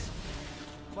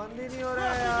 बंद ही नहीं हो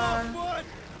रहा है यार।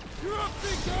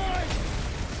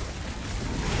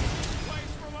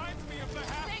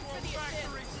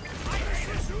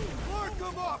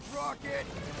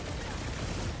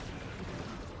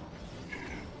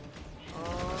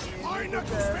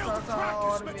 ऐसा था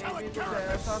और मैं भी कुछ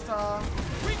ऐसा था,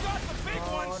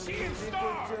 और मैं भी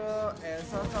कुछ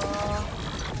ऐसा था।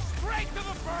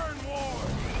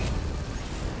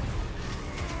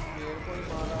 मेरे को ही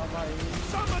मारा भाई।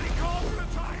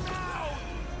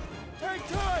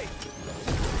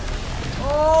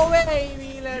 Oh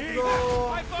baby, let's go.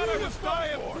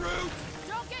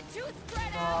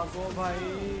 भागो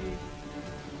भाई,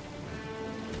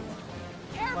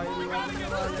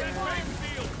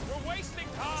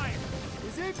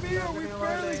 Is it me or we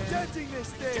barely denting this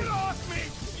thing? Get off me,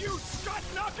 you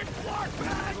shut-knocking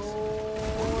flarkbag!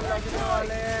 लगने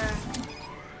वाले हैं।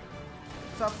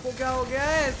 सबको क्या हो गया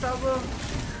है? सब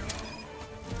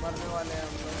मरने वाले हैं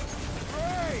हम लोग।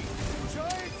 Great!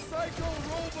 Giant psycho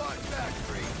robot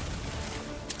factory!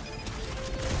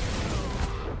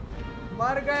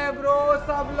 मर गए ब्रो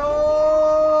सब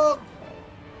लोग।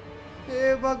 हे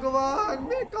भगवान,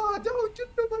 मैं कहाँ जाऊँ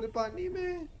चित्त भर पानी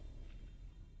में।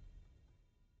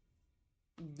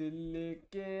 दिल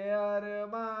के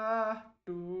अरमां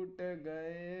टूट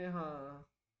गए। हाँ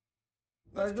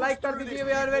बस लाइक कर दीजिए,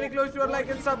 we are very close to like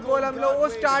and सब गोल। हम लोग वो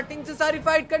स्टार्टिंग से सारी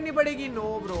फाइट करनी पड़ेगी। नो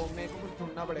ब्रो, मेरे को कुछ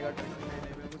ढूंढना पड़ेगा,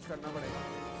 मैं कुछ करना पड़ेगा।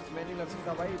 मैं नहीं लड़ सकता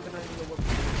भाई इतना ही लोगों को।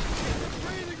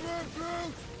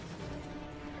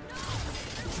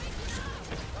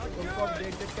 तुमको अब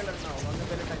देख देख के लड़ना होगा। मैं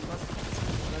पहले टाइम पास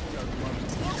नहीं लड़ूंगा,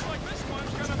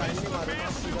 टाइम नहीं मारूंगा,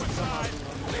 सीधा सीधा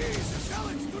मारूंगा,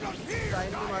 टाइम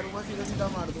नहीं मारूंगा, सीधा सीधा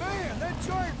मार दूंगा। Man, that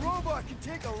giant robot can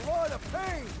take a lot of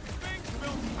pain.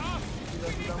 सीधा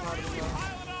सीधा मार दूंगा।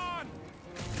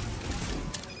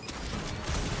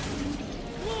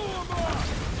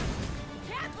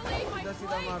 सीधा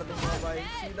सीधा मार दूंगा भाई,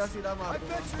 सीधा सीधा मार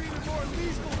दूंगा।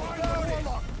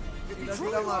 If he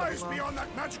truly lies beyond that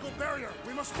magical barrier,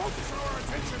 we must focus our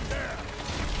attention there.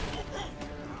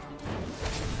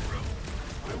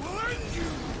 I will end you.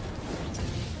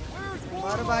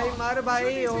 मार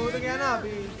भाई, हो गया ना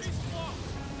अभी,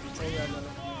 हो गया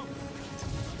चलो।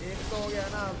 एक तो हो गया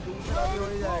ना, अब दूसरा भी हो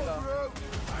ही जाएगा।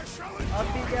 अब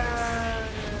भी क्या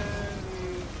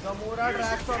गमोरा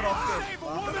ड्रैक्स और रॉकेट।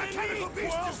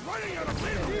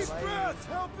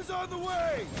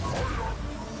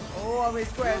 ओ अब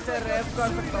इसको ऐसे रैप कर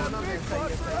सकता हूँ ना मैं, सही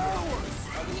है।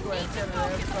 अब इसको ऐसे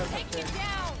रैप कर सकते हैं,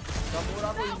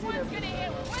 गमोरा को इजी रैप।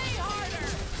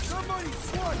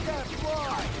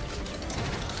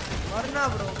 मरना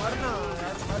ब्रो, मरना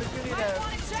यार, मर क्यों नहीं रहा?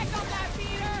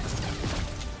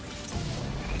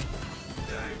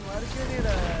 मर क्यों नहीं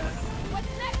रहा है?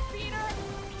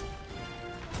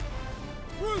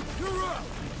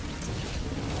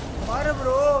 मर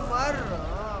ब्रो, मर।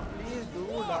 Please do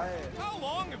die.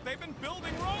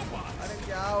 अरे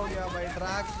क्या हो गया भाई?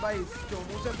 ड्रैक्स भाई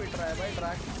चोमू से पिट रहा है भाई,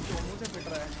 ड्रैक्स चोमू से पिट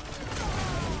रहा है।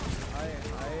 हाय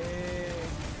हाय,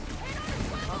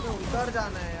 हम उधर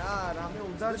जाना है यार, हमें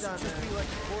उधर जाना है,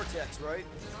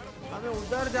 हमें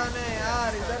उधर जाना है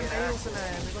यार, इधर नहीं रुकना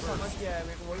है। मेरे को समझ गया है,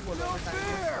 मेरे को वही बोला, मैं टाइम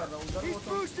वेस्ट कर रहा हूँ उधर।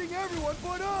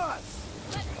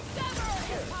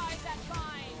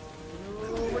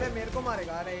 वो मेरे को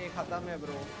मारेगा। अरे ये खत्म है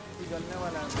ब्रो, तू जलने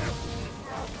वाला है।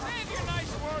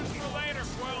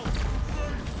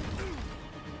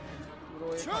 ब्रो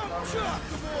ये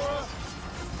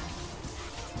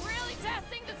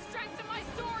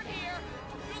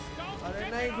अरे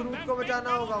नहीं, ग्रुप को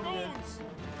बचाना होगा मुझे।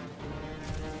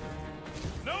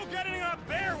 No getting up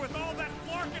there with all that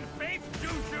Flark and Faith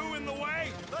juju in the way.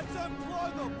 Let's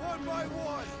unplug them one by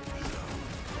one.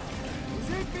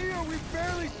 Is it me or are we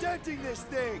barely denting this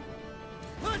thing?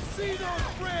 Let's see those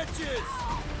branches.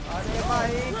 अरे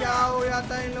भाई क्या हो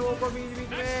जाता है इन लोगों को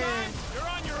बीच-बीच में? You're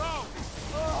on your own.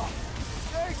 Oh,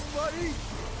 thanks, buddy.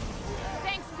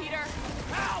 Thanks, Peter.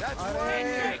 That's right.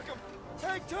 Take him.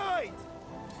 Hang tight.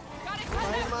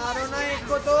 भाई मारो ना एक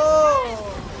को तो।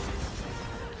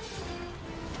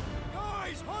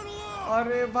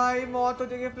 अरे भाई मौत हो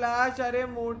जाएगी। फ्लैश, अरे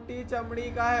मोटी चमड़ी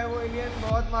का है वो एलियन,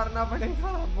 बहुत मारना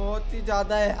पड़ेगा, बहुत ही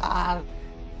ज्यादा है यार।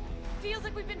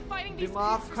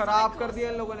 दिमाग खराब कर दिया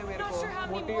इन लोगों ने मेरे को।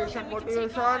 Motivation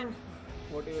motivation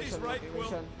motivation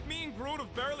motivation. Me and Groot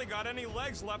have barely got any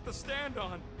legs left to stand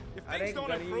on. If things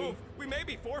don't improve, we may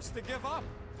be forced to give up.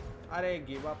 अरे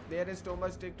give up. There is too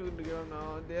much stick to give up now.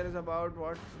 There is about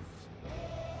what?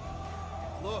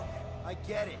 Look, I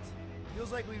get it.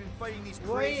 Feels like we've been fighting these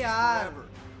crazies forever.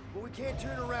 But we can't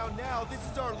turn around now. This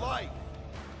is our life.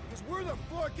 Because we're the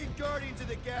fucking guardians of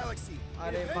the galaxy.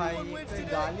 And if anyone wins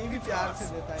today, it's us.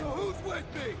 So who's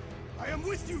with me? I am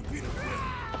with you, Peter.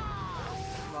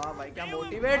 वाह भाई क्या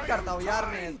motivate करता हूँ यार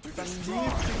मैं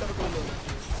Sandeep Peter को लो।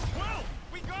 Well,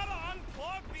 we gotta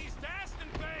unplug these Dastan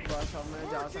things. बस अब मैं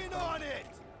जा सकता हूँ।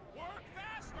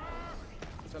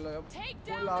 चलो अब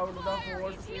pull out the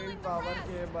force field power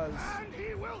cables. And he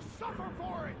will suffer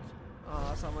for it.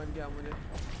 हाँ समझ गया मुझे।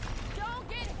 Don't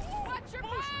get watch your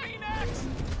back.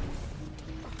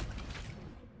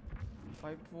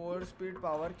 4 speed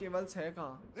power cables है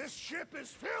कहाँ? This ship is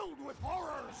filled with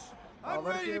horrors. I'm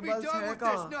ready to be done with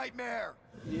this nightmare.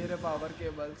 ये रे power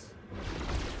cables।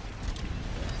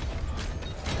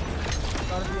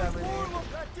 कर दिया मैंने।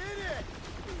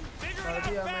 कर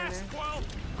दिया मैंने।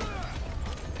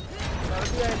 कर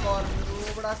दिया एक और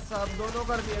बड़ा सब दोनों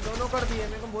कर दिए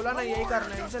मेरे को बोला ना यही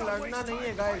करना है, इनसे लड़ना नहीं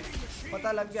है गाइस।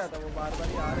 पता लग गया था, वो बार-बार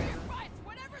ही आ रहे हैं।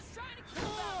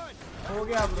 हो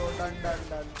गया bro, done done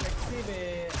done. Sexy बे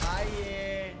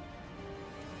आइए।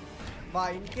 वाह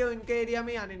इनके एरिया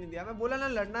में ही आने नहीं दिया। मैं बोला ना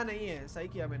लड़ना नहीं है, सही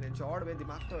किया मैंने। जॉर्ड बे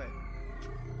दिमाग तो है,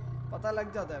 पता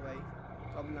लग जाता है भाई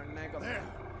कब लड़ना है कब।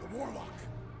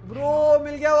 ब्रो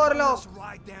मिल गया warlock.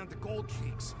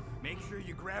 Make sure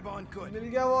you grab on good. मिल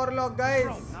गया warlock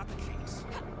guys.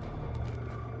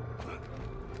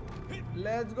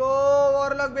 Let's go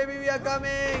warlock baby, we are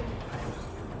coming.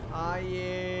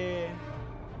 आइए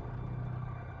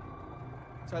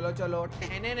चलो चलो।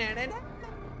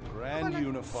 Grand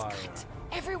Unifier.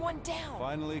 Everyone down.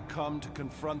 Finally come to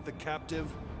confront the captive,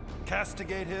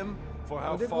 castigate him for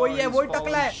how far वही है, वही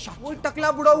टकला है, वही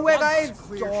टकला बुढ़ा हुआ है गाइस।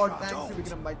 गॉड थैंक्स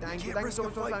विक्रम भाई, thank you so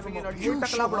much for timing इन। ये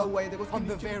टकला बुढ़ा हुआ है, देखो उसकी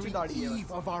नीचे दाढ़ी है।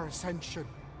 Of our ascension.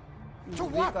 To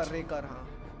what? रेकर हाँ।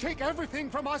 Take everything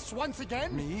from us once again?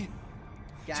 Me?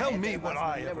 Tell me what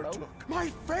I ever took. My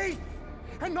faith,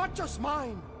 and not just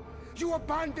mine. You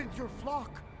abandoned your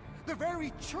flock. The very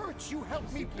church you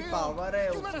helped me build.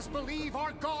 You let us believe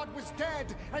our God was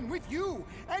dead, and with you,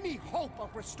 any hope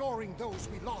of restoring those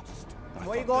we lost.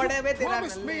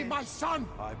 Promise me, my son.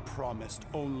 I promised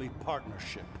only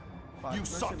partnership. You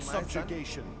sought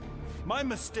subjugation. My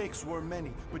mistakes were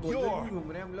many, but your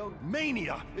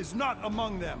mania is not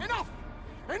among them. Enough!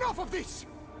 Enough of this!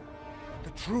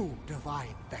 The true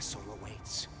divine vessel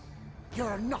awaits.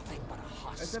 You're nothing but a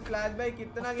husk. ऐसे flashback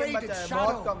कितना game बचा है?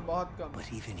 बहुत कम, बहुत कम.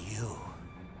 But even you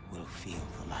will feel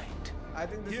the light. I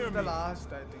think this is the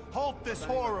last. I think. Halt this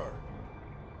horror,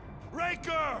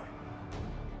 Raker!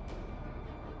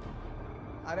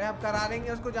 अरे अब करा लेंगे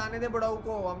उसको, जाने दे बुढ़ाऊ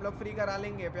को, हम लोग फ्री करा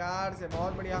लेंगे प्यार से।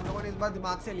 बहुत बढ़िया, हम लोगों ने इस बार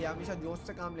दिमाग से लिया, हमेशा जोश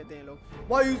से काम लेते हैं लोग।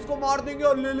 भाई इसको मार देंगे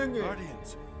और ले लेंगे। Guardians,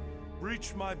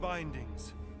 breach my bindings.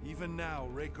 Even now,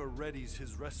 Raker readies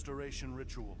his restoration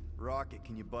ritual. Rocket,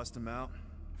 can you bust him out?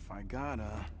 If I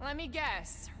gotta. Let me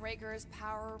guess. Raker's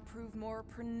power proved more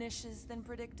pernicious than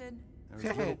predicted?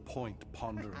 There's little point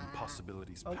pondering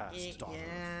possibilities past, daughter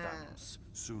of Thanos.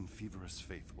 Soon feverous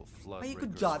faith will flood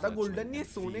Raker's golden नहीं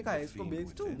सोने का है, इसको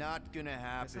बेच दो। Not gonna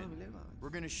happen.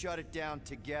 We're gonna shut it down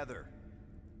together.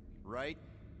 Right?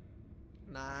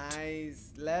 Nice,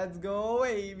 let's go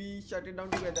baby, shut it down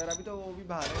together. अभी तो वो भी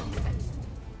बाहर है,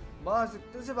 बस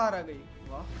इतने से बाहर आ गई।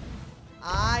 वाह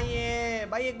आइए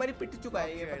भाई, एक बारी पिट चुका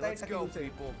है ये, पता है टकलू से।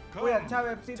 कोई अच्छा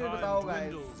वेब सीरीज बताओ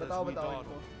गाइस, बताओ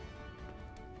इनको।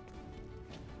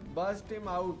 बस टीम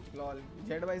आउट लॉल।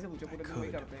 जेड भाई से पूछो, पूरे दिन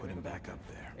में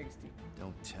करते हैं एक्सटी।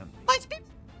 डोंट टेम्प्ट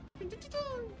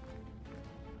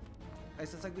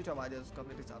ऐसा सा कुछ आवाज है उसका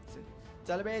मेरे हिसाब से।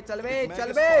 चल बे चल बे If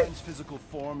चल Magus bay. finds physical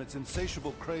form, its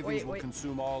insatiable cravings will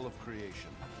consume all of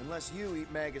creation. Unless you eat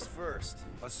Magus first.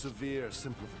 A severe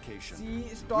simplification. See,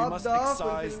 stop we must the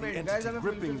excise the fulfillment. Guys, entity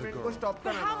gripping the girl.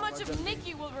 But how much of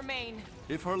Nikki will remain?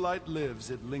 If her light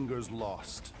lives, it lingers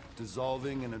lost,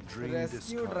 dissolving in a dream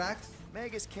discard.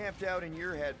 Magus camped out in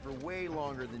your head for way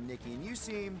longer than Nikki, and you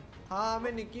seem... हाँ,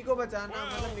 हमें निक्की को बचाना,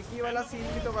 मतलब निक्की वाला scene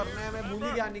भी तो करना है। मैं भूल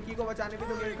ही गया, निक्की को बचाने भी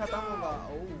तो गेम खत्म होगा।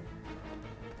 ओह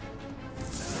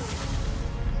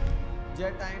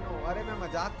जेट, आई नो। अरे मैं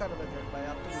मजाक कर रहा था जेट भाई,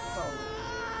 आप तो गुस्सा हो गए।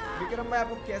 विक्रम भाई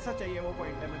आपको कैसा चाहिए वो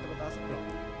पॉइंट है, मैं तो बता सकता हूँ,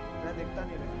 मैं देखता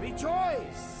नहीं रहा।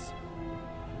 Rejoice!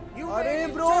 You अरे made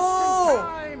it bro! just in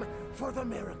time for the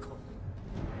miracle.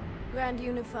 Grand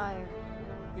Unifier.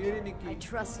 I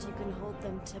trust you can hold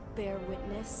them to bear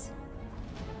witness.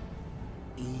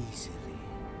 Easily.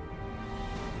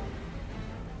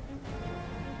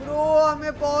 Bro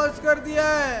हमें पॉज कर दिया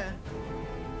है।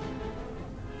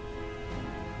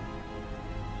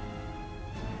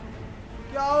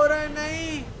 क्या हो रहा है?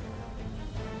 नहीं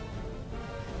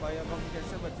भाई, अब हम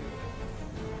कैसे बचेंगे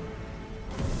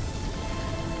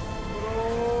ब्रो?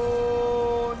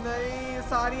 नहीं,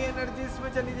 सारी एनर्जी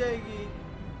इसमें चली जाएगी।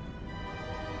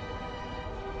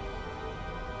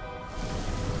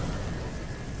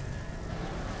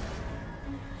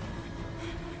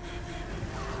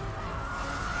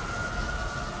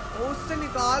 उससे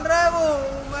निकाल रहा है वो।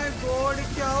 ओह माय गॉड,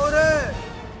 क्या हो रहा है?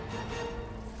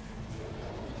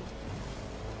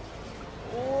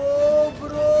 ओ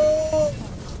ब्रो,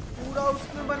 पूरा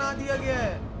उसमें बना दिया गया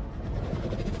है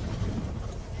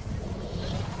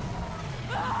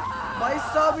भाई,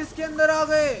 सब इसके अंदर आ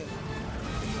गए।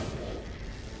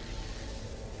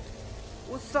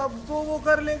 उस सबको वो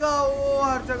कर लेगा, वो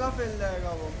हर जगह फैल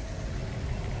जाएगा वो।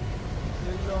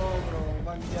 लो ब्रो,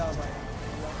 बन गया भाई।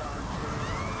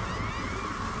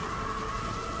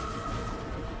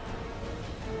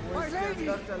 My lady,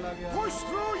 push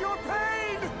through your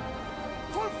pain!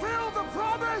 Fulfill the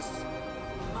promise!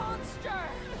 Monster!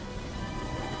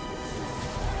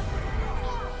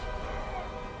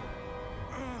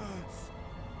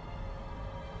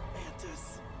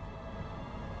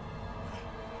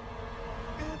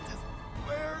 Mantis,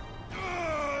 where?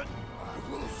 I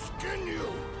will skin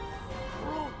you!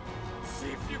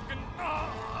 See if you can...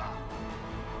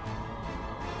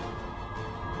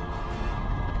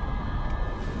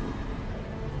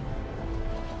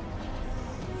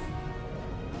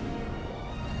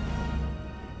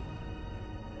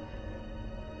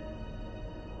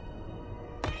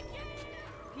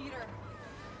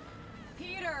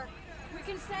 Peter, we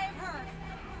can save her.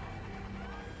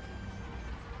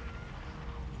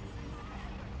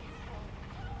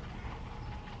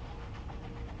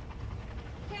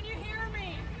 Can you hear me?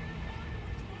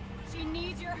 She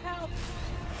needs your help.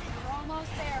 We're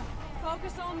almost there.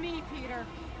 Focus on me, Peter.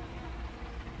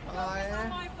 Focus on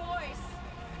my voice.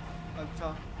 अच्छा।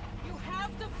 You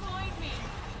have to find me.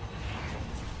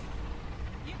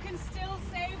 You can still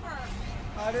save her.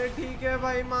 अरे ठीक है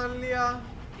भाई, मान लिया।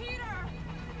 Peter!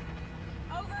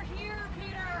 Over here,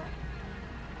 Peter!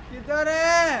 किधर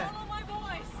है? Follow my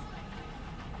voice.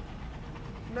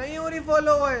 नहीं हो रही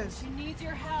follow voice. She needs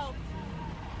your help.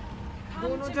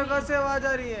 दोनों जगह से आवाज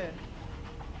आ रही है।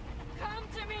 Come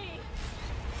to me.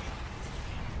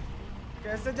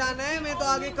 कैसे जाना है? मैं तो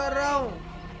आगे कर रहा हूँ।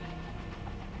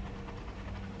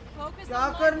 Focus क्या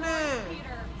on my करना voice, है?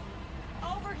 Peter.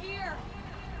 Over here.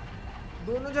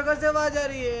 दोनों जगह से आवाज आ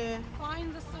रही है।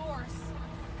 Find the source.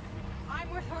 I'm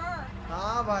with her.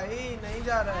 हाँ भाई, नहीं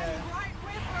जा रहा है। I'm right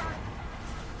with her.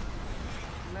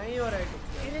 नहीं हो रहा है कुछ।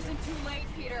 It isn't too late,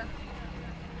 Peter.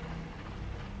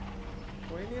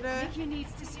 कोई नहीं रहा है। Nikki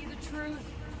needs to see the truth.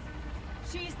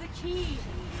 She's the key.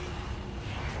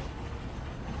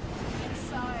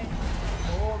 Inside.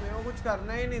 ओ, मेरे को कुछ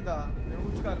करना ही नहीं था। मेरे को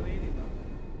कुछ करना ही नहीं था।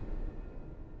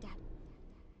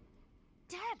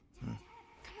 Dad,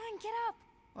 come on, get up.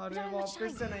 अरे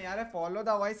वापस से नहीं यार, फॉलो द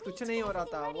वॉइस कुछ नहीं हो रहा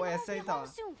था, वो ऐसा ही था।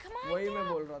 वही मैं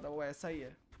बोल रहा था, वो ऐसा ही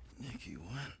है।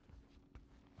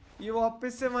 ये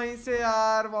वापस से वहीं से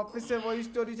यार, वापस से वही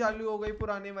स्टोरी चालू हो गई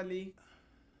पुराने वाली।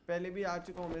 पहले भी आ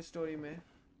चुका हूँ मैं स्टोरी में।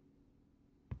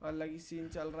 अलग ही सीन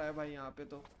चल रहा है भाई यहाँ पे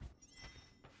तो।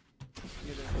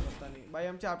 ये देखो पता नहीं भाई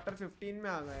हम चैप्टर 15 में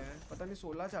आ गए हैं पता नहीं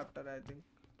 16 चैप्टर है आई थिंक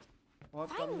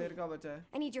बहुत कम देर का बचा है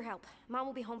I need your help. Mom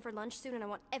will be home for lunch soon and I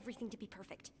want everything to be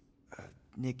perfect.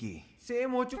 Nikki.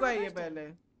 Same हो चुका है ये पहले.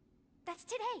 That's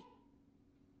today.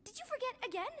 Did you forget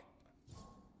again?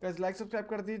 Guys like subscribe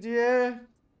कर दीजिए.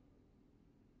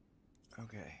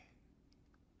 Okay.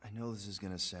 I know this is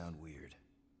gonna sound weird.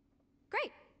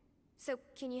 Great. So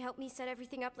can you help me set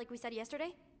everything up like we said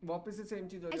yesterday? वापस से same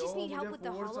चीज हो रही है. I just need help with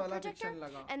the holo projector,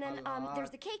 and then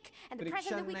there's the cake and the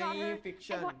present that we got her.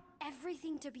 I want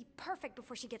everything to be perfect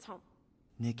before she gets home.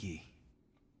 Nikki.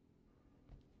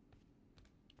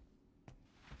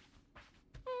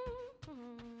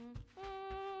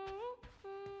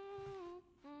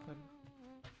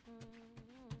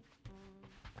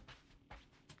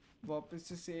 वापस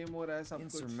से same हो रहा है सब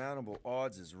कुछ. Insurmountable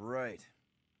odds is right.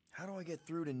 How do I get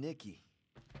through to Nikki?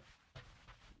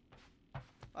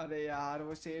 अरे यार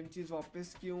वो सेम चीज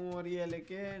वापस क्यों हो रही है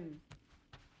लेकिन?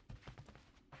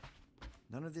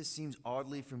 None of this seems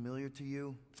oddly familiar to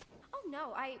you? Oh no,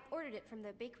 I ordered it from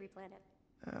the bakery planet.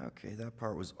 Okay, that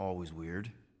part was always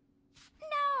weird.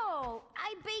 No, I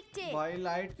baked it. भाई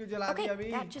लाइट क्यों जला दी अभी?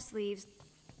 Okay, that just leaves.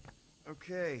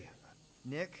 Okay,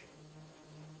 Nick.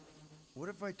 What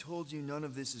if I told you none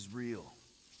of this is real?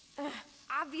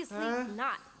 Obviously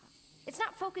not. It's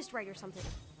not focused right or something.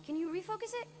 Can you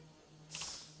refocus it?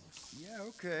 Yeah,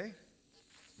 okay.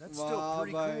 That's still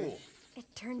pretty cool. It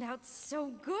turned out so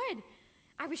good.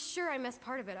 I was sure I messed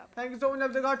part of it up. Thank you so much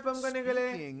of the god pump करने के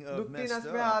लिए. दुखती नस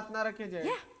पे हाथ ना रखे जाए.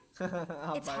 Yeah.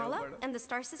 It's hollow and the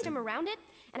star system around it,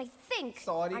 and I think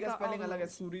Sorry का spelling अलग है.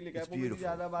 सूरी लिखा है. मुझे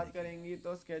ज़्यादा बात करेंगी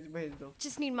तो sketch भेज दो.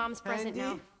 Just need mom's present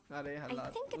now. अरे हल्ला. I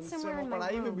think it's somewhere in my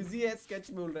पढ़ाई में room. busy है.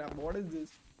 Sketch बोल रहे हैं. What is this?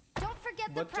 Don't forget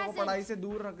the बच्चों को present. पढ़ाई से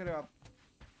दूर रख रहे हो आप.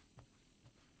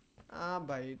 हाँ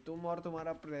भाई तुम और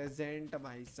तुम्हारा प्रेजेंट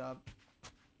भाई साहब.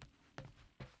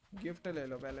 गिफ्ट ले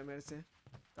लो पहले मेरे से.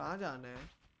 कहाँ जाना है?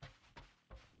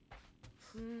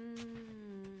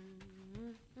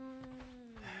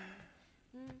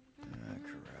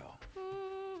 Corral.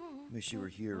 Wish you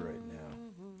were here right now.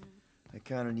 I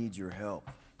kind of need your help.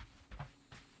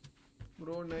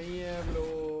 Bro नहीं है ब्रो.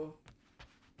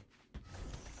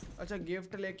 अच्छा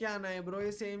गिफ्ट लेके आना है ब्रो.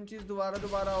 ये सेम चीज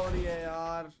दोबारा हो रही है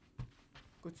यार.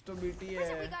 कुछ तो बीटी है.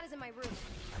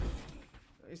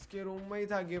 इसके रूम में ही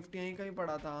था गिफ्ट. यहीं कहीं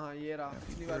पड़ा था. हाँ ये रहा.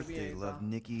 पिछली बार भी यहीं था.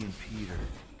 Nikki and Peter.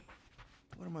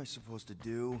 What am I supposed to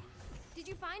do? Did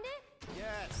you find it?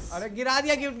 Yes. अरे गिरा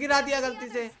दिया गिफ्ट. गिरा दिया गलती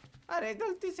से. अरे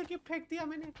गलती से गिफ्ट फेंक दिया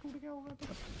मैंने. टूट गया होगा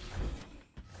तो.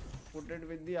 Put it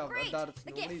with the other.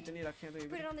 इतनी रखे तो ये.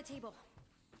 Put it on the table.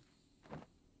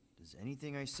 Does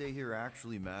anything I say here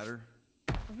actually matter?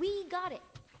 We got it.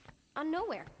 On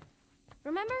Nowhere.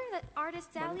 Remember that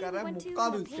artist alley we went to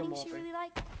and the painting she really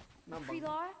liked?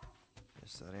 Pre-Laura?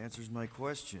 Guess that answers my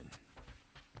question.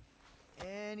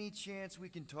 Any chance we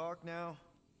can talk now?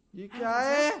 ये क्या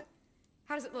है?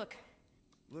 How does it look?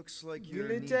 Looks like you're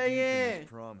knee-deep in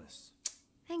this promise.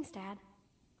 Thanks, Dad.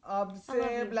 अब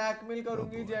से blackmail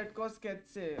करूंगी jet को sketch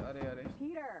से. अरे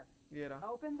Peter, ये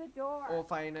रहा. open the door. O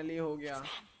finally हो गया.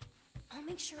 I'll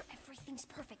make sure everything's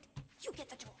perfect. You get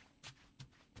the door.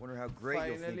 Wonder how great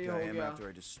you'll think I am after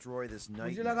I destroy this nightmare.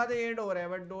 मुझे लगा था ये डोर है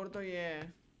बट डोर तो ये है.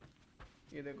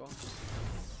 ये देखो.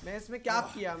 मैं इसमें क्या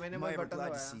किया? मैंने बस बटन दबाया.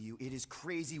 Glad to see you. It is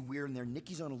crazy weird in there.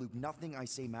 Nikki's on a loop. Nothing I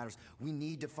say matters. We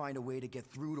need to find a way to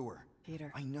get through to her.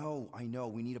 Peter. I know.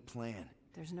 We need a plan.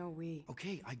 There's no we.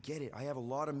 Okay, I get it. I have a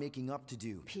lot of making up to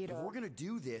do. Peter. If we're gonna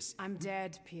do this... I'm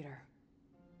dead, Peter.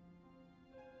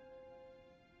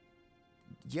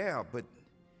 Yeah, but...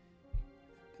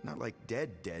 not like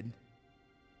dead.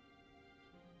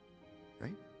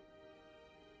 Right?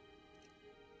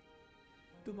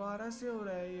 दोबारा से हो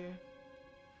रहा है ये.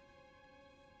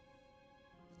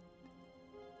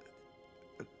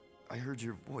 I heard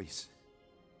your voice.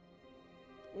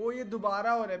 ओ ये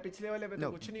दोबारा हो रहा है. पिछले वाले पे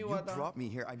तो कुछ नहीं हुआ था. No, you brought me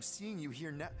here. I'm seeing you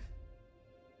here now.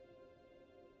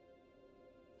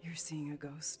 You're seeing a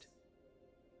ghost.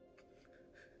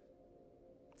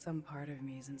 Some part of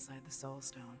me is inside the Soul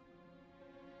Stone,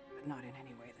 but not in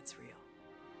any way that's real.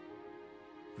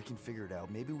 We can figure it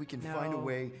out. Maybe we can find a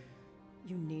way.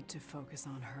 You need to focus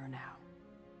on her now.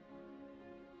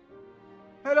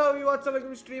 Hello, what's up?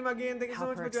 Welcome to stream again. Thank you so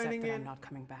much for joining in. I'm not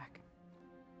coming back.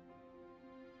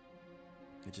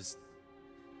 I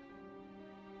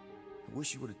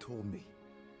wish you would have told me.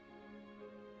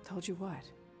 Told you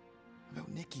what? About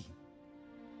Nikki.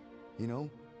 You know?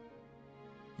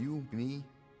 You, me,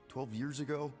 12 years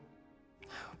ago.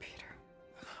 Oh, Peter.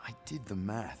 I did the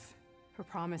math. Her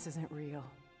promise isn't real.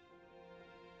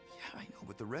 Yeah, I know,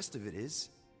 but the rest of it is.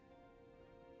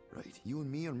 Right? You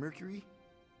and me on Mercury?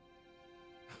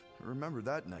 I remember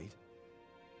that night.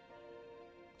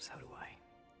 So do I.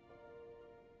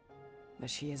 But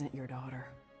she isn't your daughter.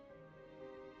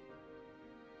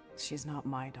 She's not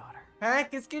my daughter. है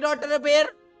किसकी daughter है फिर?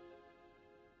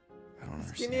 I don't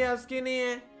उसकी understand. नहीं है, उसकी नहीं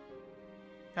है.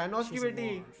 थानोस की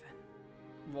बेटी.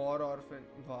 War orphan.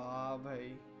 वाह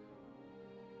भाई.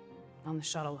 On the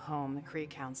shuttle home, the Kree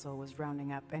Council was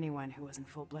rounding up anyone who wasn't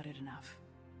full-blooded enough.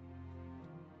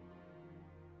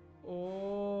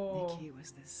 Oh. Nikki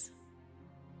was this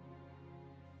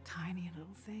tiny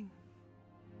little thing.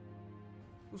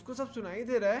 उसको सब सुनाई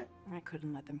दे रहा है. I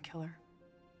couldn't let them kill her.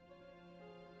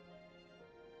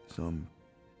 So I'm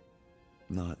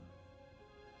not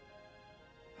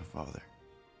a father.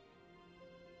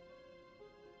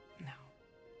 No.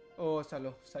 ओह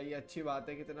चलो सही अच्छी बात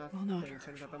है कितना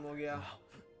टेंशन खत्म हो गया.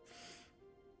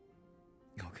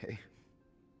 Okay.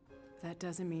 That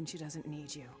doesn't mean she doesn't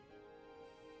need you.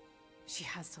 She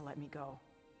has to let me go.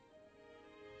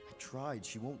 I tried.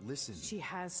 She won't listen. She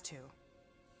has to.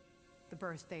 The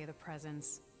birthday, the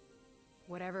presents.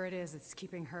 Whatever it is, it's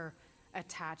keeping her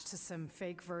attached to some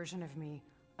fake version of me,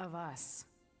 of us.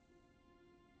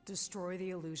 Destroy the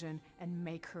illusion and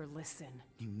make her listen.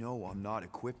 You know I'm not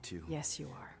equipped to. Yes, you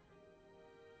are.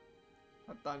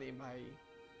 पता नहीं भाई.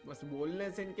 बस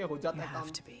बोलने से इनके हो जाता है काम.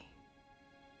 Have to be.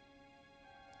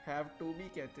 Have to be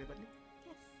कहते बल्ले.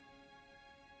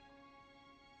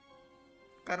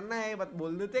 करना है बस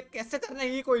बोल देते. कैसे करना है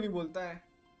ये कोई नहीं बोलता है.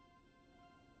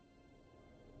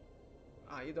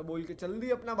 हाँ ये तो बोल के चल दी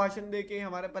अपना भाषण दे के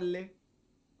हमारे पल्ले.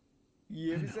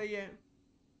 ये भी सही है.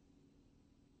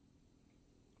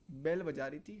 बेल बजा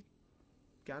रही थी.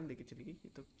 क्या लेके चली गई. ये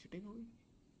तो चीटिंग हो गई.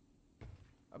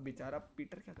 अब बेचारा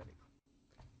पीटर क्या करेगा.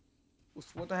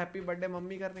 उसको तो हैप्पी बर्थडे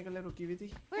मम्मी करने के लिए रुकी हुई थी.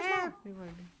 Where's Mom?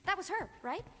 That was her,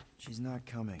 right? She's not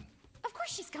coming. Of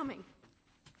course she's coming.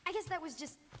 I guess that was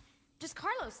just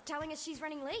Carlos telling us she's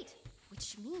running late,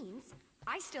 which means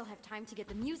I still have time to get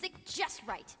the music just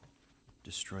right.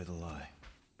 Destroy the lie.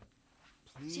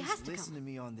 Please She has to listen come. to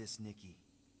me on this, Nikki.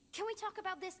 Can we talk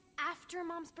about this after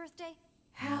Mom's birthday?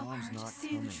 Help Mom's her to not see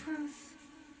coming. The truth.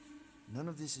 None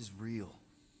of this is real.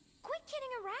 Quit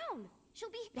kidding around.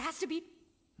 It has to be.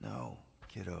 No,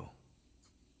 kiddo.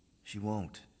 She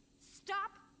won't.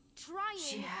 Stop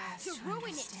trying to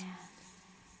ruin it.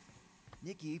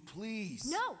 Nikki, please.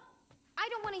 No, I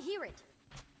don't want to hear it.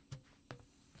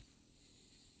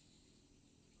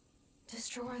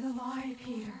 Destroy the lie,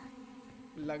 Peter.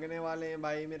 लगने वाले हैं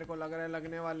भाई. मेरे को लग रहा है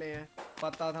लगने वाले हैं.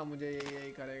 पता था मुझे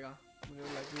यही करेगा. मुझे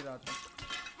लग ही रहा था.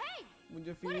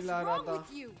 मुझे फील आ रहा था.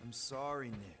 I'm sorry,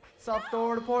 Nick. सब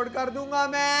तोड़ फोड़ कर दूंगा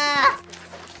मैं.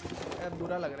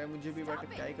 बुरा लग रहा है मुझे भी बट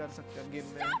क्या ही कर सकते हैं गेम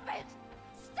में.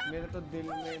 मेरे तो दिल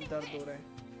में दर्द हो रहा है.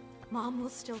 Mom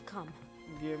will still come.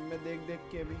 Game में देख देख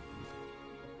के भी.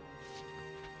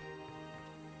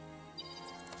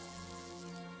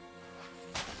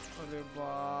 अरे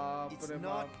बाप रे बाप. It's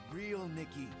not real,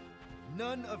 Nikki.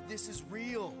 None of this is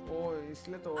real. ओह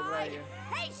इसलिए तोड़ रहा है ये.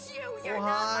 I hate you. You're O not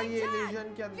हाँ my ये dad.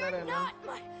 illusion के अंदर है ना.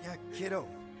 Yeah, kiddo.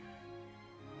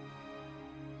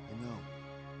 I know.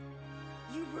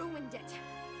 You ruined it.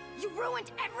 You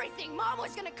ruined everything. Mom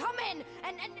was gonna come in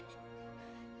and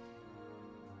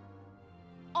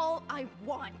all I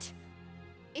want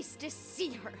is to see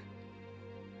her.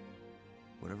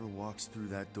 Whatever walks through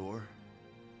that door.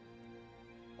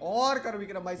 और कर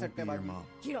विक्रम भाई सकते your mom.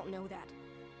 You don't know that.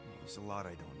 There's a lot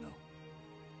I don't know.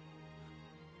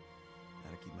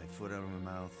 How to keep my foot out of my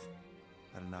mouth.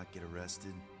 How to not get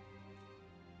arrested.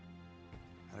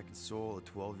 How to console a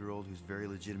 12-year-old whose very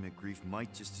legitimate grief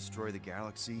might just destroy the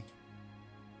galaxy.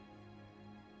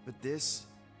 But this...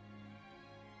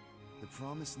 the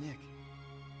promise, Nick.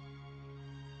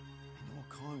 I know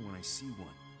I'll call him when I see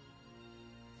one.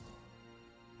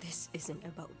 This isn't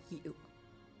about you.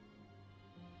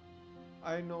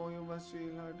 I know you must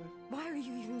feel harder. Why are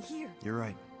you even here? You're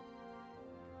right.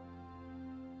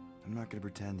 I'm not gonna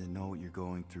pretend to know what you're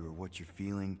going through or what you're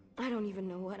feeling. I don't even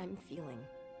know what I'm feeling.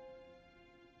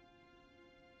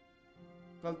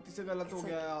 गलती से गलत हो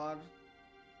गया यार.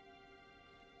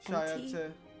 शायद से.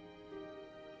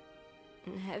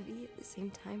 And heavy at the same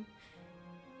time.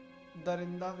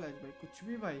 दरिंदा flashback कुछ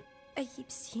भी भाई. I keep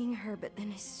seeing her, but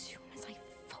then as soon as I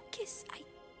focus,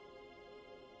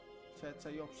 शायद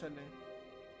सही ऑप्शन है.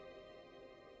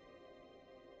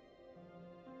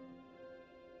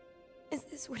 Is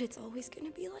this what it's always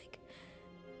gonna be like?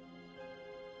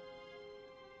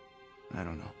 I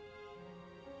don't know.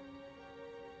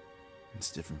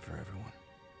 It's different for everyone.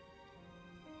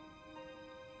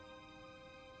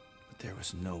 But there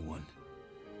was no one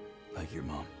like your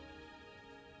mom.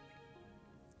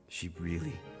 She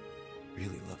really,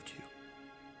 really loved you.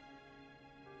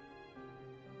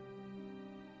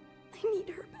 I need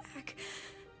her back.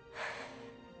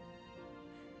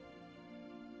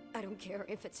 I don't care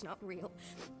if it's not real.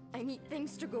 I need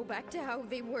things to go back to how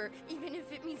they were, even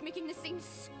if it means making the same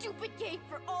stupid game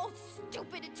for all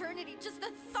stupid eternity. Just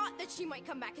the thought that she might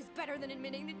come back is better than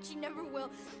admitting that she never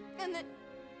will. And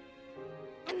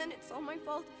then it's all my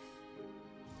fault.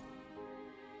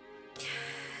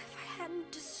 If I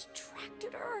hadn't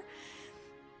distracted her,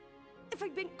 if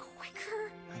I'd been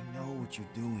quicker. I know what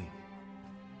you're doing.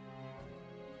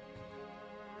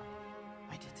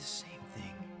 I did the same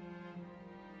thing.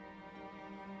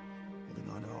 Holding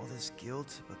on to all this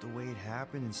guilt about the way it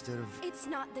happened instead of... It's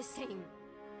not the same.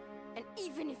 And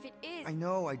even if it is... I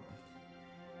know,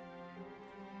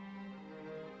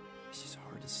 It's just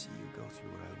hard to see you go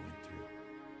through what I went through.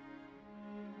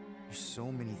 There's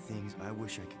so many things I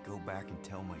wish I could go back and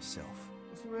tell myself.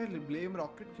 उसमें blame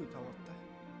Rocket क्यों था होता है?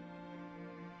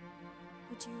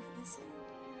 Would you have listened?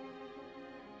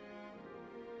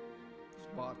 इस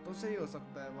बात तो सही हो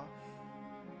सकता है वाह.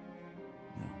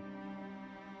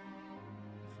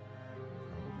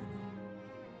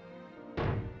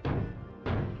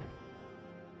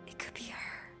 It could be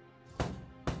her.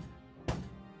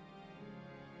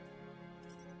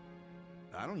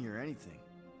 I don't hear anything.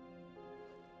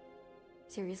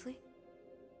 Seriously?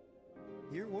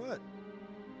 Hear what?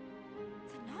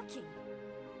 The knocking.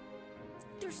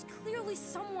 There's clearly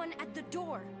someone at the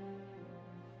door.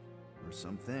 Or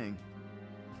something.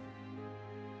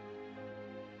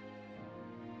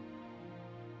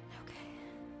 Okay.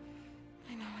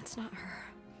 I know it's not her.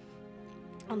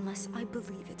 Unless I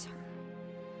believe it's her.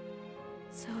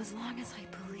 So as long as I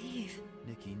believe...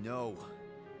 Nikki, no.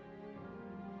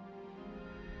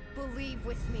 Believe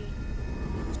with me.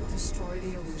 Destroy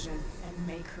the illusion and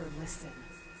make her listen.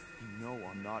 You know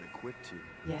I'm not equipped to.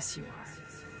 Yes, you are.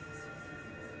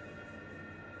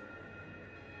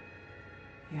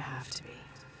 You have to be.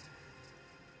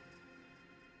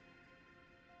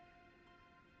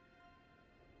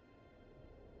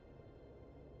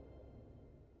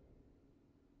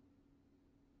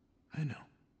 I know.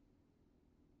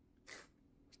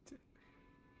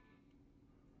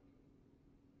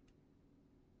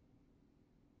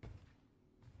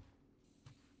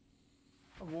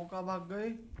 वो कहाँ भाग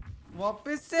गई?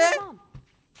 वापस से?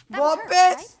 That was her, वापस?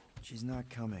 right? She's not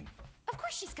coming. Of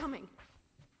course she's coming.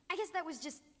 I guess that was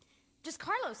just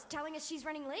Carlos telling us she's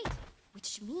running late.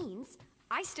 Which means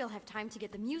I still have time to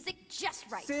get the music just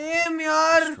right. Same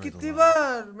यार कितनी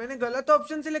बार मैंने गलत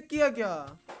option select किया क्या?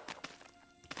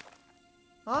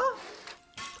 हाँ?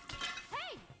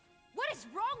 Hey, what is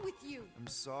wrong with you? I'm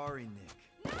sorry, Nick.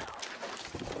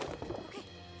 Okay,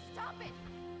 stop it.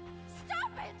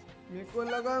 Stop it. मेरे को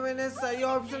लगा मैंने सही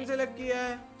ऑप्शन सिलेक्ट किया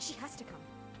है. She has to come.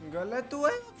 गलत हुआ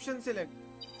है ऑप्शन सिलेक्ट.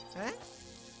 हैं?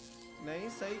 नहीं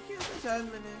सही किया था शायद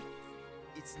मैंने.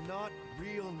 It's not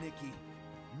real, Nikki.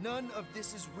 None of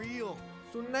this is real.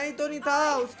 सुनना ही तो नहीं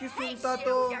था उसकी सुनता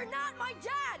तो. You're not my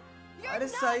dad. अरे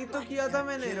सही तो किया था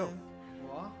मैंने.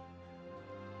 वाह.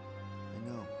 I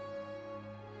know.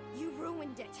 You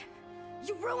ruined it.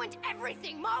 You ruined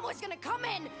everything. Mom was gonna come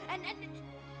in and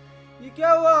ये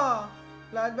क्या हुआ?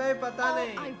 लाल भाई पता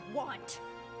नहीं. All I want.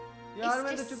 यार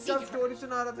मैं तो चुपचाप स्टोरी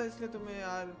सुना रहा था इसलिए तुम्हें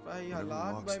यार भाई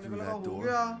हालात भाई मेरे को लगा हो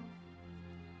गया.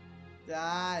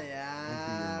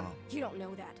 यार. You don't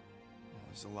know that.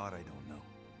 There's a lot I don't know.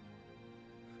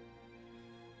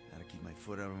 How to keep my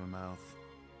foot out of my mouth.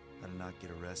 How to not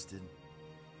get arrested.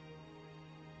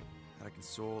 How to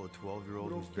console a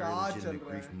 12-year-old whose very legitimate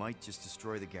grief might just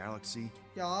destroy the galaxy.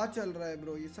 क्या चल रहा है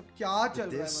bro? ये सब क्या चल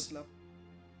रहा है मतलब?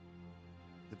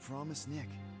 The promise, Nick.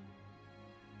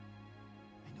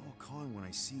 I know a con when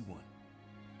I see one.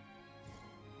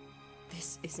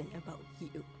 This isn't about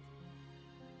you.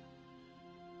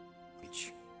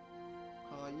 Which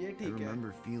ये ठीक है. I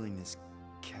remember feeling this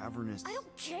cavernous. I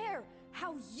don't care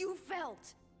how you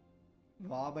felt.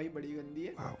 वाह भाई बड़ी गंदी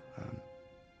है. Wow.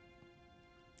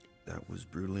 That was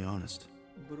brutally honest.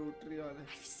 Brutally honest.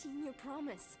 I've seen your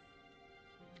promise.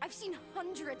 I've seen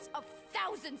hundreds of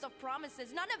thousands of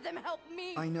promises. None of them help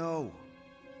me. I know.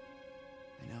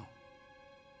 I know.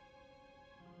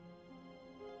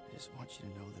 I just want you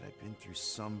to know that I've been through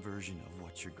some version of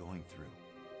what you're going through.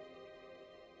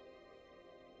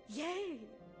 Yay!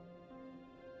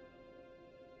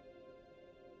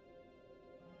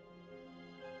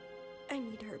 I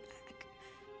need her back.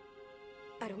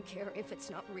 I don't care if it's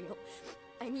not real.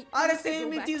 I need अरे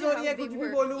same ही चीज हो रही है कुछ भी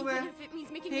बोलूं मैं.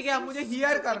 ठीक है मुझे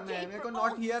हियर करना है मेरे को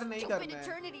नॉट हियर नहीं करना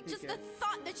है. Just the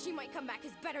thought that she might come back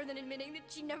is better than admitting that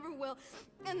she never will.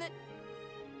 And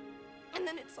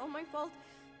then it's all my fault.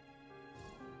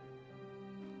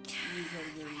 If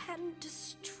I hadn't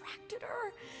distracted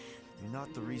her, You're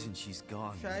not the reason she's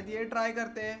gone. शायद ये try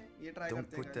करते हैं, ये try Don't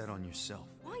करते हैं. put that on yourself.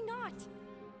 Why not?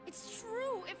 It's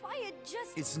true. If I had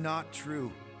just... It's not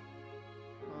true.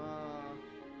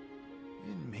 You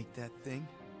didn't make that thing.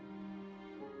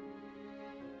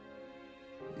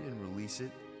 You didn't release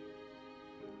it.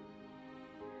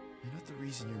 You're not the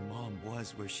reason your mom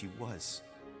was where she was.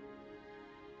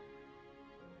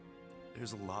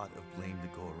 There's a lot of blame to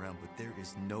go around, but there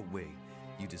is no way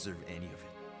you deserve any of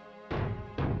it.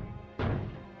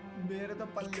 मेरे तो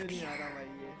पल्ले नहीं आ रहा भाई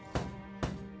ये.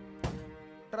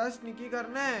 Trust नहीं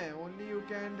करना है. Only you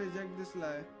can reject this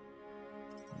lie.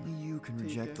 Only you can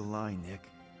reject the lie, Nick.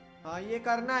 हाँ ये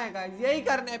करना है guys. यही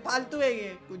करना है. फालतू है ये.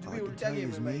 कुछ भी उल्टा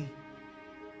गेम है भाई.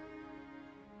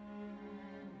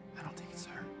 I don't think it's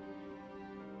her.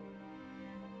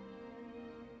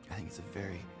 I think it's a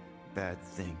very bad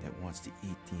thing that wants to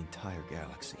eat the entire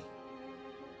galaxy.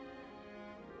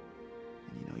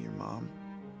 And you know your mom,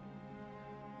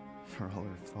 for all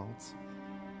her faults,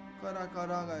 करा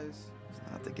guys. is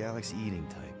not the galaxy eating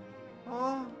type.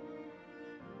 हाँ.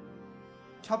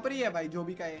 छपरी है भाई जो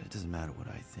भी कहे. It doesn't matter what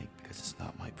I think because it's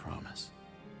not my promise.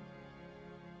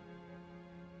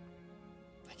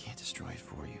 I can't destroy it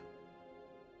for you.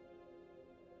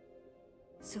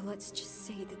 So let's just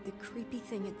say that the creepy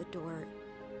thing at the door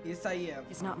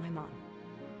is not my mom.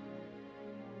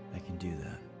 I can do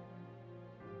that.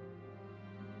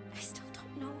 I still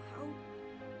don't know how.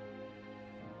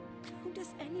 How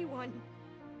does anyone?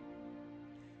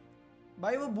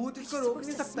 भाई वो भूत इसको रोक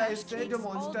नहीं सकता है इससे जो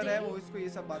मॉन्स्टर है वो इसको ये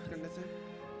सब बात करने से.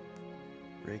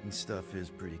 Breaking stuff is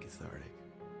pretty cathartic.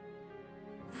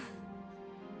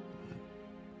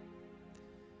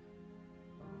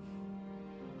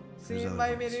 Scene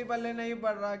भाई मेरे पल्ले नहीं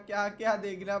पड़ रहा. क्या क्या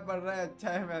देखना पड़ रहा है. अच्छा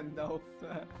है मैं अंधा हूँ.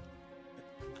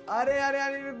 अरे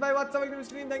अनिरुद्ध भाई what's up welcome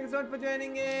stream. Thank you so much for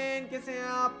joining in. कैसे हैं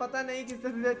आप? पता नहीं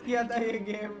किसने सजेस्ट किया था ये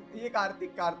गेम. ये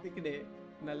कार्तिक ने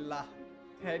नल्ला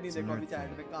है नहीं. देखो अभी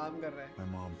चैट में काम कर रहे हैं. My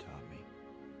mom taught me.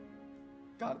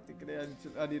 Kartik ने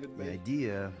अनिरुद्ध भाई. The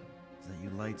idea is that you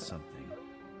light something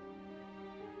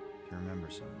to remember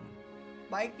someone.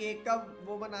 भाई केक का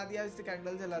वो बना दिया इससे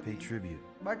कैंडल जला दी. Pay tribute.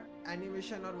 बट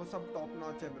एनिमेशन और वो सब टॉप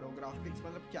नॉच है ब्रो. ग्राफिक्स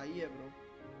मतलब क्या ही है bro.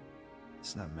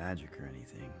 It's not magic or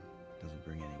anything. Doesn't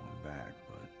bring anyone back,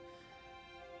 but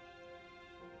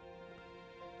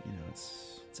you know,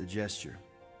 it's a gesture.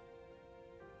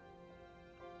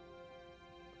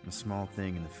 A small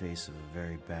thing in the face of a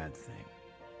very bad thing.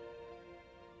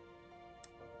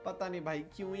 पता नहीं भाई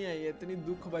क्यों ही है ये इतनी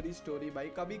दुख भरी स्टोरी भाई.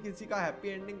 कभी किसी का हैप्पी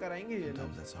एंडिंग कराएंगे ये लोग.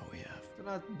 That's all we have.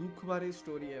 इतना दुख भरी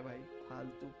स्टोरी है भाई.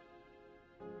 फालतू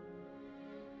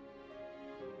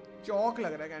चौक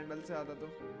लग रहा है कैंडल से ज्यादा तो.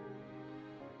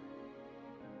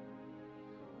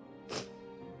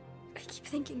 I keep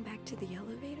thinking back to the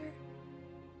elevator.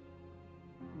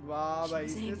 वाह भाई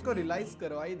इसको रियलाइज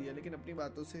करवा ही दिया लेकिन अपनी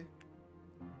बातों से.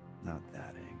 Not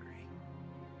that angry.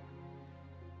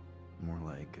 More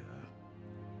like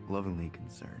lovingly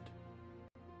concerned.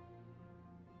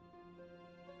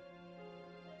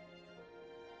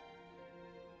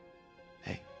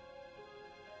 Hey.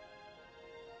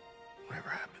 Whatever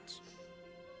happens.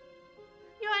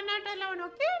 You are not alone,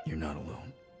 okay? You're not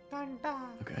alone. Tanta.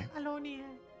 Okay. Alone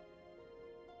here.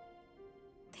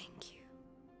 Thank you.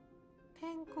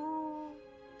 Thank you,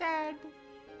 Dad.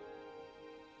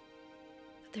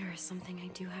 There is something I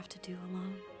do have to do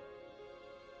alone.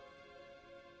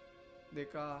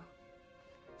 देखा.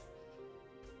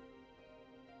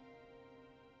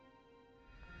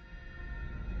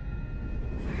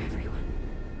 For everyone.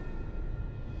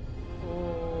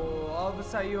 ओह अब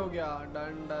सही हो गया.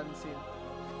 Done scene.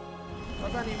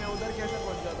 पता नहीं मैं उधर कैसे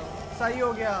पहुंच जाता हूँ. सही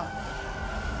हो गया.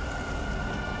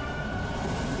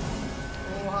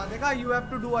 ओह हाँ देखा. You have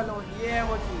to do alone. ये है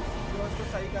वो चीज जो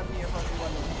उसको सही करनी है. for do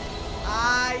alone.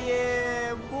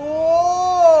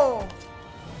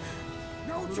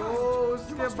 वो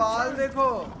उसके बाल देखो.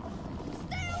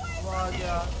 वो आ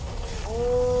गया. ओ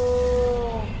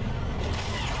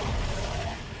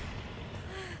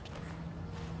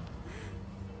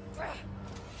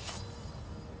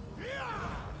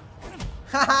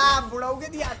बुढ़ाऊ के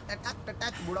दिया.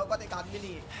 टटक बुढ़ाऊ का एक आदमी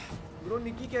नहीं है ब्रो.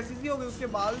 निकी कैसी सी हो गई. उसके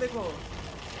बाल देखो.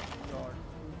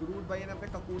 ग्रूट भाई ने अपने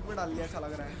कपूट में डाल दिया ऐसा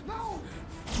लग रहा है.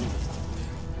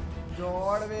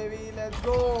 जॉर्ड बेबी लेट्स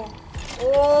गो.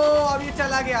 ओ अब ये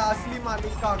चला गया असली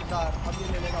मालिक का अवतार. अब ये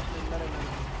ले लेगा अपने अंदर.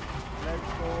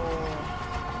 Let's go.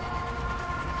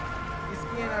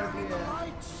 इसकी एनर्जी है.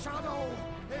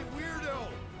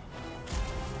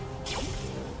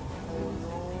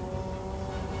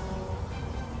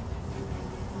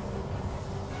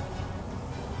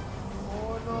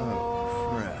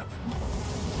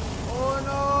 Oh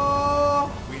no.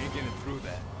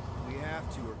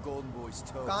 his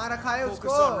toes. कहाँ रखा है उसको?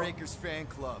 Focus on Raker's fan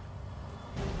club.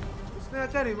 उसने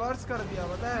अच्छा रिवर्स कर दिया,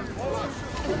 पता है?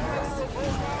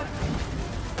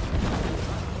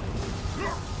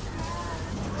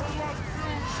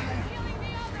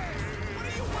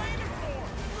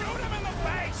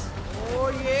 ओ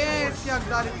ये इसकी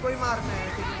हकदार, इसको ही मारना है।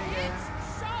 ठीक है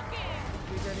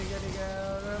ठीक है ठीक है ठीक है,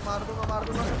 मार दूंगा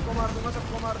सबको मार दूंगा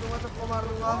सबको मार दूंगा सबको मार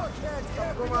दूंगा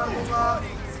सबको मार दूंगा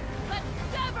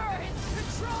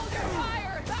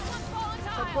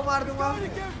सबको मार दूंगा।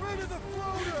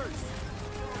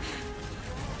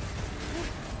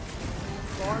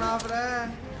 कौन आप रहे हैं?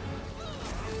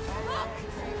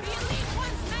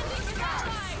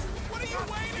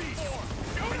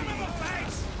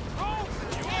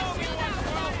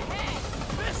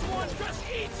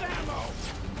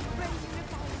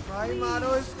 भाई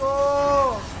मारो इसको।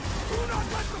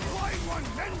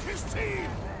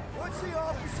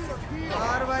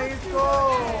 मार भाई इसको,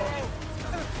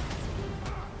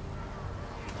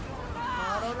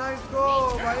 मारो ना इसको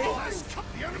भाई।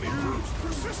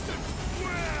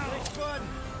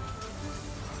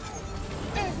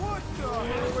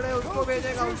 बड़े उसको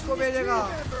भेजेगा, उसको भेजेगा।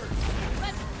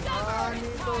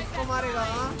 नहीं तो उसको मारेगा।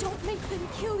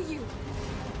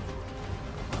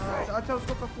 अच्छा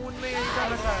उसको कपून में यही कर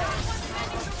रखा है।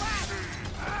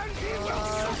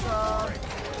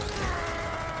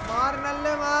 मार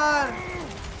नल्ले मार।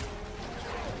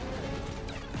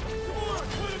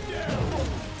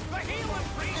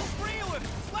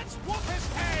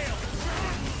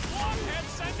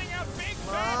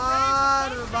 मार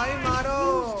भाई मारो।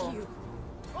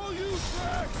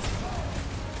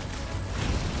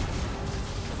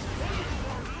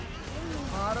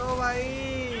 मारो भाई।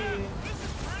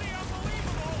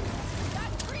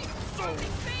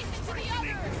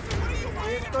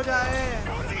 एक तो जाए,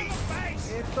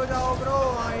 एक तो जाओ ब्रो।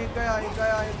 हाँ एक गया एक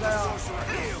गया एक गया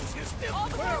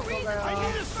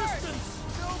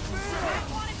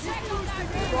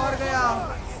एक और गया।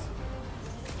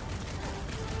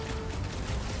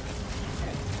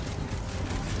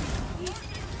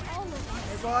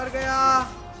 एक और गया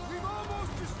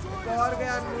एक और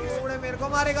गया। नूड़े मेरे को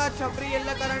मारेगा। छपरी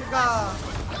येल्लो करंट का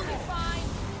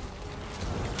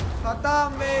खत्म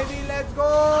baby, let's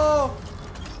go.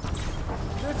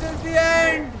 This is the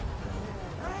end.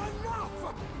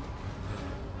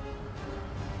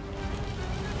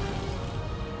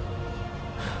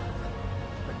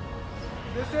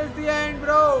 This is the end,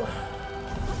 bro.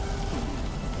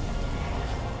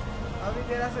 अभी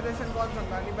तेरा सजेशन कौन सा?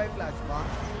 गाली भाई फ्लैश बा।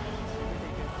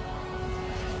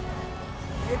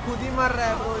 ये खुद ही मर रहा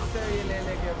है ब्रो इससे ये ले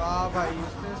लेके। वाह भाई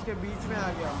उसने उसके बीच में आ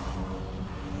गया।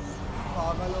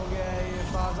 पागल हो गया है ये,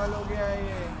 पागल हो गया है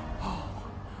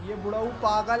ये बुढ़ाऊ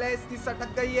पागल है। इसकी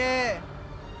सटक गई है।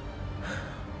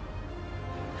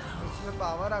 इसमें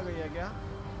पावर आ गई है क्या?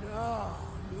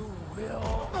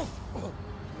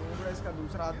 इसका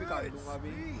दूसरा हाथ भी काट दूंगा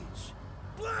अभी।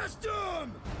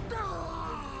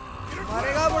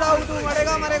 मरेगा बुढ़ाऊ तू,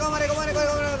 मरेगा मरेगा मरेगा मरेगा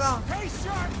मरेगा।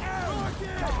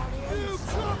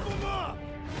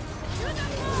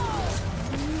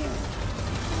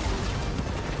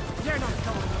 You're not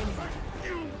going anywhere.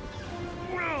 You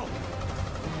will.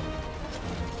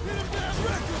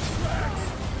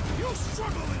 You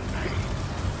struggle in vain.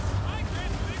 I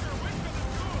can't figure which of the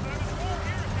two of them is more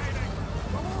irritating.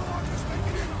 The Warlock is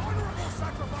making an honorable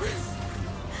sacrifice.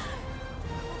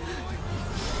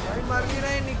 भाई मर नहीं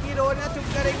रहे। निकी रो ना चुप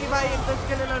करेगी भाई। एक तो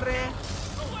इसके लिए लड़ रहे हैं।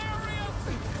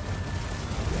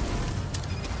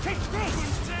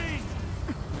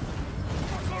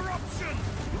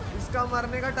 इसका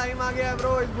मरने का टाइम आ गया है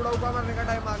ब्रो। इस बुढ़ाऊ का मरने का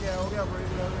टाइम आ गया। हो गया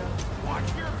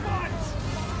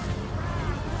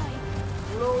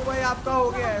बुढ़ाऊ भाई आपका हो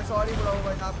गया है। सॉरी बुढ़ाऊ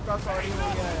भाई आपका सॉरी हो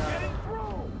गया यार।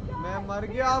 मैं मर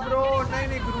गया ब्रो। नहीं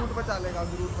नहीं ग्रूट बचा लेगा,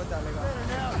 ग्रूट बचा लेगा।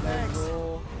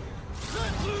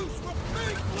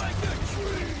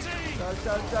 चल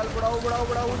चल चल बुढ़ाऊ बुढ़ाऊ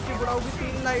बुढ़ाऊ। उसकी बुढ़ाऊ की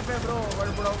 3 लाइफ है ब्रो। बट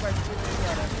बुढ़ाऊ का एक्सपी नहीं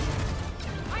आ रहा है।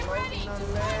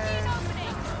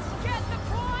 Get the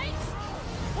point.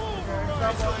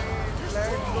 Let's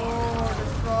go.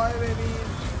 Destroy baby.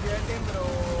 Get him bro.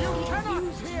 You cannot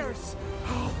pierce.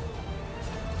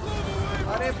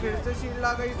 अरे फिर से शील्ड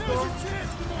आ गई इसको।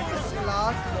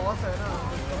 लास्ट बॉस है ना,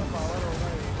 इसका पावर होगा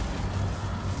ये।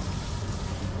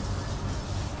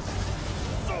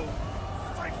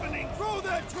 Throw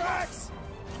that tracks.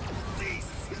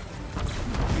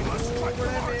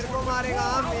 मेरे को मारेगा।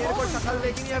 मेरे को शक्ल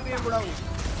देखी नहीं अपनी बुढ़ाऊ।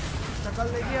 शक्ल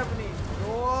देखी अपनी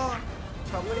तो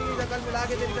छपरी की शक्ल मिला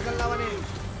के तेरी शक्ल ना बने।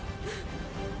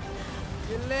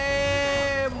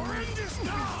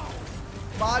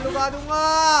 बाल उगा दूंगा।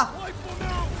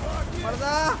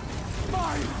 मर्दा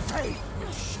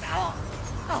Not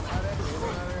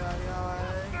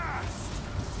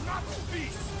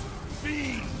feast,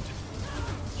 fiend.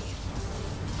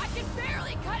 I can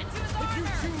barely cut into his If you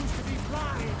armor. choose to be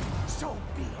blind, so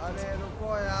be it. अरे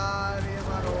रुको यार, ये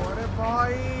मारो। अरे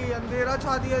भाई अंधेरा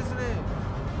छा दिया इसने।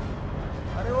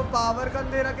 अरे वो पावर का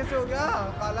अंधेरा कैसे हो गया?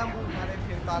 काला मून। अरे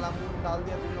फिर काला मून डाल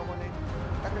दिया तुम लोगों ने।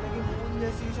 टकले की मून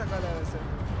जैसी शक्ल है वैसे।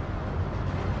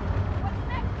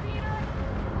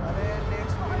 अरे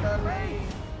नेक्स्ट पीटर नहीं।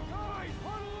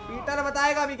 पीटर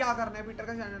बताएगा अभी क्या करना है। पीटर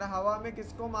का स्टैंडर्ड हवा में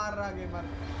किसको मार रहा गेमर?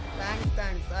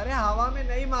 थैंक्स। अरे हवा में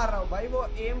नहीं मार रहा हूँ भाई, वो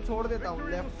एम छोड़ देता हूँ।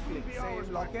 लेफ्ट क्लिक से एम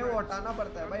लॉक है, वो हटाना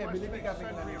पड़ता है भाई, एबिलिटी करने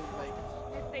के लिए।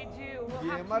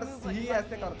 गेमर्स ही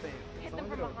ऐसे करते हैं,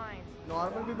 समझ रहे हो?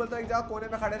 नॉर्मल पीपल तो एक जगह कोने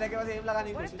पे खड़े रह के बस एम लगाने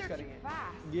की कोशिश करेंगे।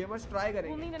 गेमर्स ट्राई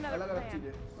करेंगे अलग-अलग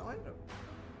चीजें, समझ रहे हो?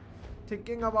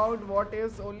 Thinking about what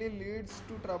is only leads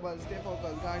to trouble. Stay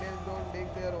focused. Guardians don't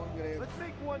dig their own grave. Let's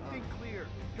make one thing clear.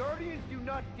 Guardians do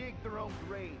not dig their own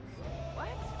graves.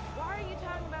 What? Why are you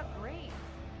talking about graves?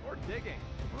 Or digging.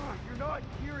 You're not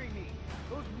hearing me.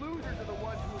 Those losers are the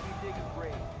ones who will be digging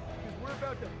graves. Because we're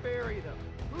about to bury them.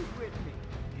 Who's with me?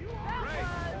 You are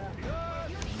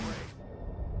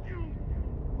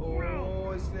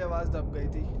Oh, इसलिए आवाज दब गई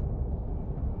थी।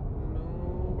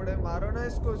 बड़े मारो ना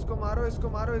इसको, इसको मारो, इसको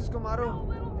मारो, इसको मारो।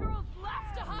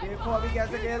 देखो अभी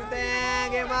कैसे खेलते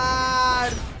हैं gamer.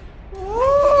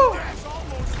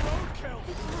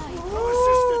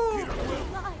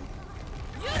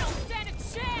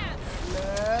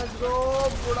 Let's go.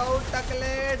 बुढ़ाऊ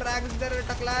Takle dragon इधर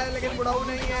टकला है लेकिन बुढ़ाऊ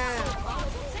नहीं है।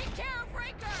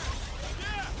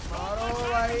 मारो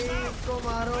भाई, इसको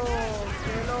मारो।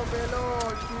 पेलो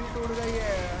टीम टूट गई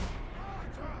है,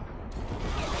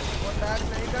 वो अटैक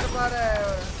नहीं कर पा रहा है।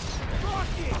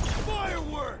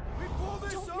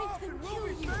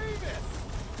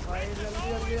 भाई जल्दी।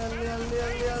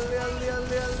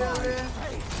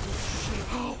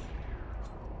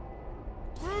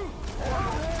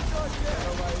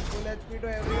 चलो भाई, फुल एचपी टू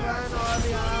एवरीवन। और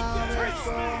यहाँ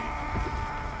इसको,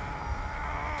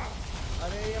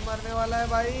 अरे ये मरने वाला है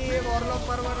भाई, ये वॉरलॉक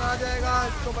मर आ जाएगा।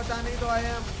 इसको बचाने ही तो आए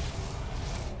हम।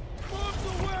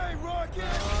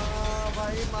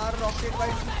 भाई मार रॉकेट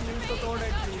भाई, स्टील तो तोड़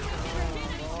एटलीस्ट।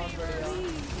 बहुत बढ़िया।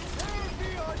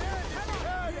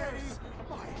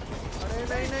 अरे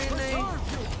नहीं।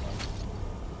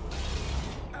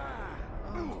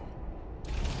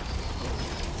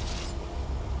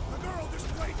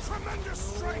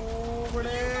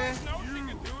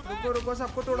 रुको,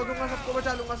 सबको तोड़ दूंगा, सबको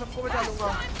बचा लूंगा।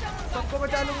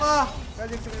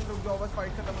 एक सेकंड रुक जाओ, बस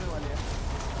फाइट खत्म होने वाली है,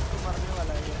 तो मरने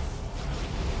वाला है ये।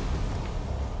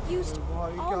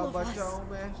 भाई क्या बचाऊं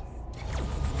मैं।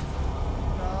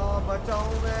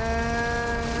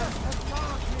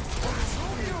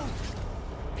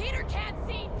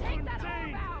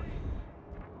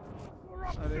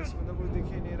 अरे इसमें तो कुछ दिख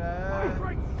ही नहीं रहा है।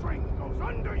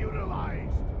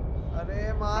 अरे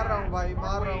मार रहा हूँ भाई,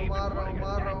 मार रहा हूँ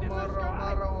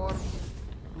और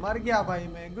मर गया भाई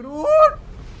मैं। ग्रूट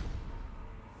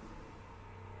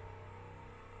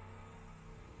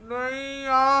नहीं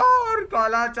यार,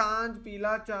 काला चांद,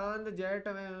 पीला चांद, जेट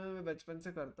मैं बचपन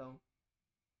से करता हूँ।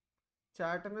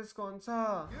 चैट में कौन सा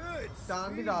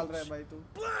चांद ही डाल रहा है भाई तू?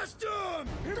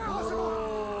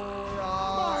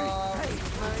 यार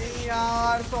नहीं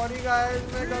यार, सॉरी गाइस,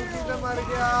 मैं गलती से मर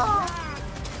गया।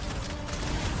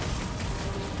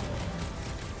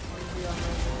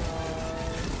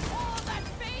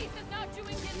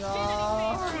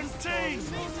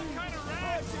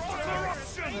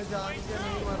 मैं जान के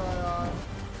नहीं मरा यार।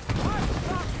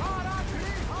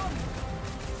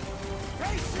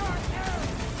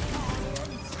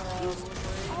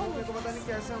 मेरे को पता नहीं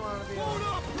कैसे मार दिया।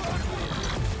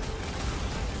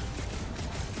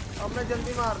 अब मैं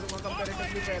जल्दी मार दूंगा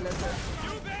कंपैरेटिवली पहले से।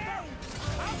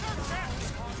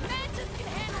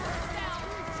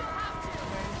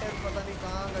 पता नहीं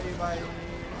कहाँ गई भाई।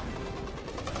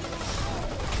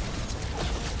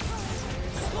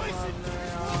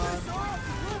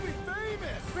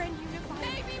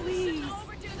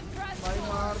 भाई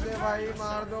मार दे भाई,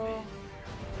 मार दो।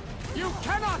 You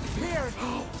cannot fear.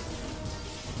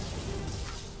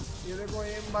 ये देखो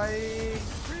एम भाई।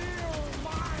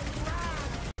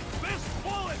 This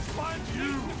bullet sponge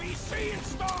used to be seeing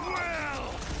stars. Well,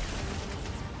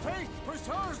 faith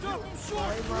preserves you.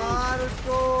 भाई मार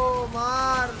उसको,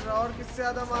 मार। और किससे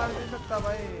ज्यादा मार नहीं सकता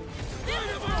भाई।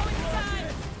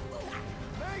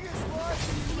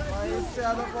 भाई इससे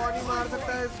ज्यादा कौन ही मार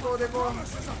सकता है इसको। देखो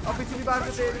अब पिछली बार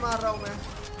से तेज मार रहा हूँ मैं।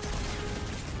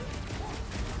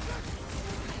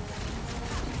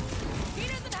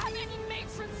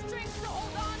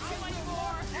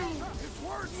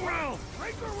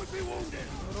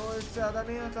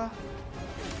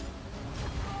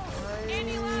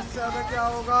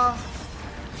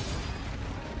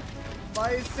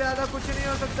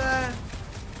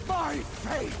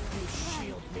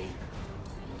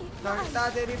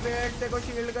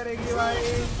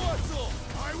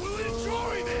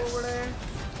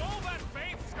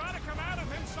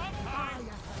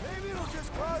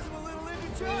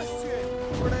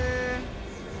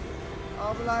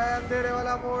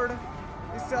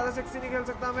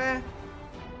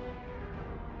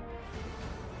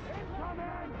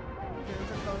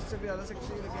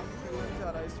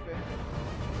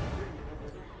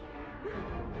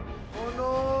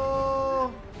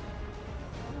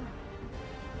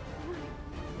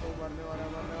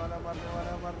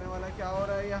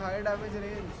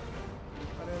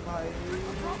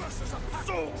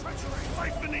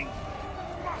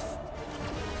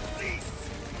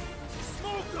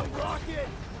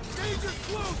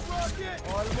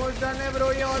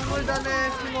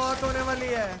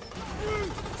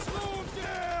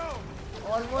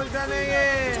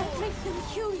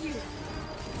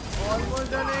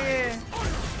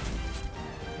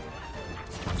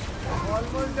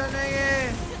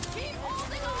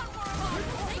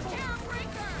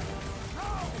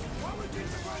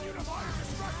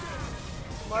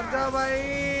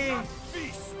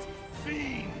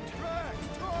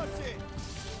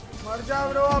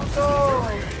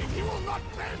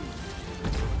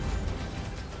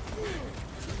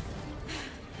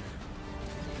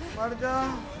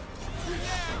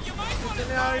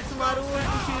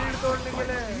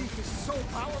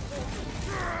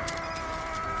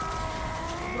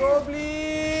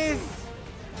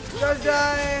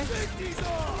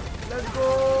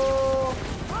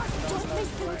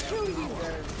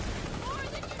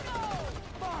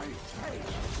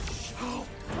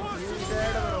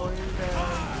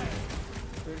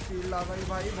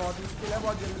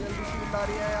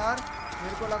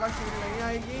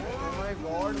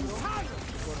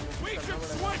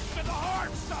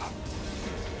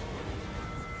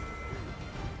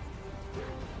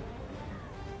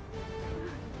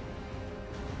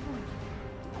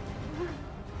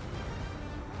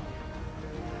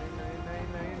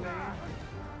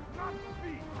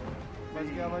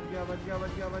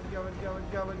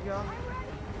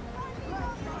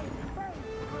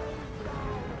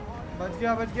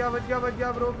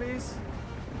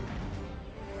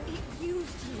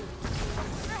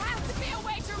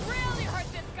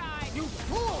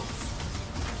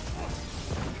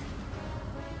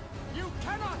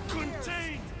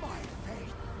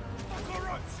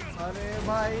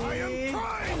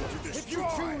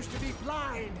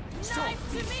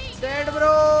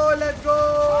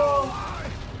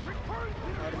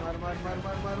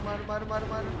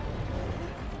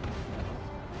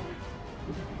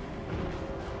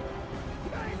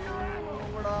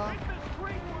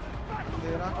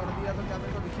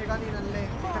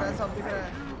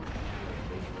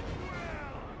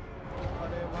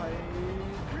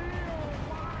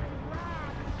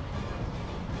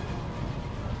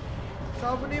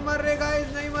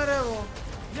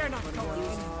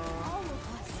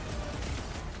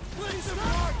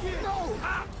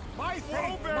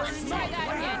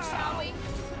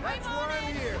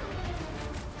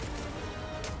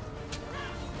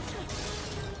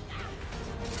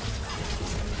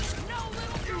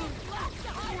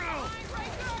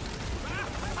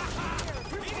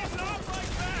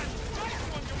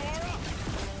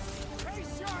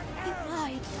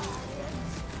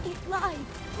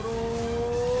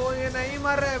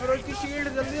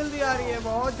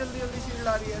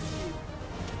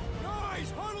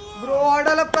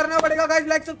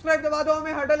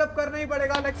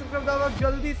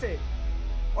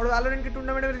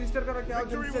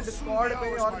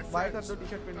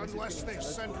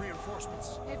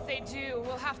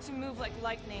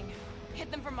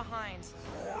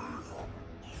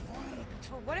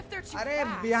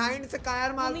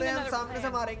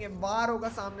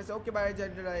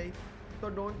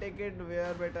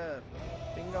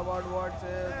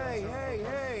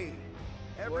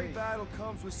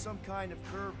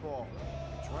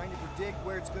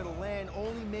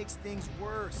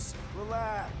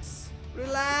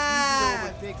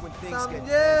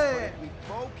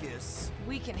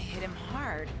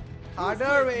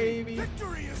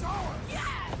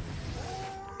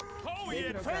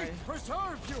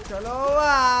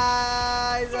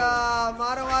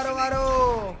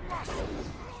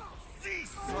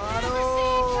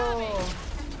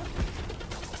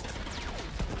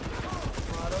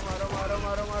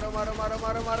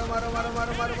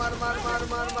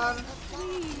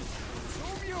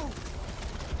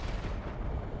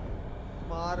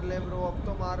 मार ले ब्रो, अब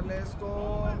तो मार ले इसको।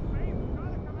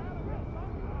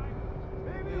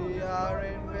 We are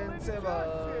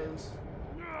invincibles।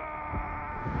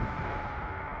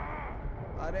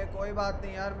 अरे कोई बात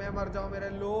नहीं यार, मैं मर जाऊं, मेरे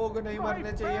लोग नहीं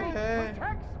मरने चाहिए।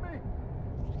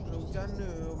 रुक जा,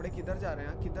 बड़े किधर जा रहे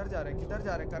हैं, किधर जा रहे हैं, किधर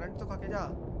जा रहे हैं? करंट तो खा के जा।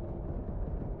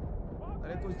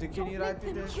 अरे कुछ दिख ही नहीं रहा,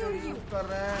 इतनी तेज यूज कर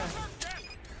रहे हैं।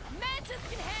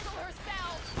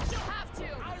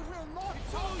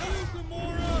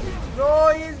 Bro,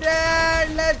 he's dead.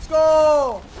 Let's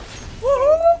go.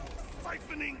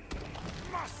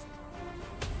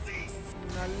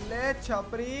 नल्ले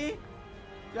छपरी,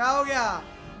 क्या हो गया?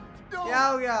 क्या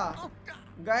हो गया?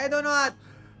 गए दोनों हाथ?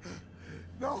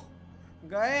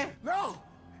 गए?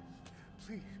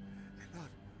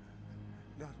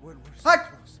 हट!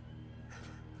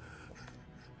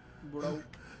 बुढ़ाऊ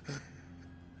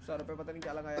सर पे पता नहीं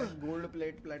क्या लगाया, गोल्ड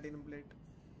प्लेट, प्लेटिनम प्लेट।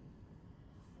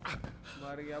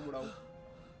 मर गया बुढ़ाऊ।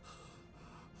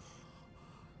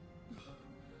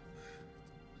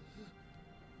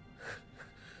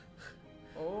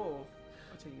 ओह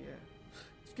अच्छा ये है,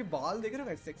 इसके बाल देख रहे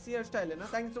हो, सेक्सी हेयर स्टाइल है ना।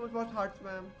 Thank you so much for hearts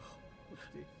ma'am.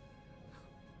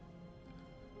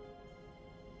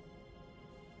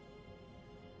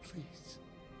 Please.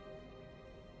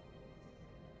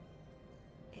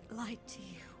 It lied to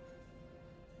you.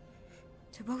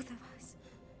 To both of us.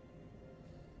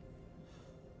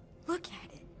 Look at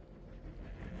it.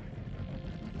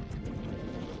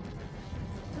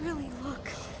 Really look.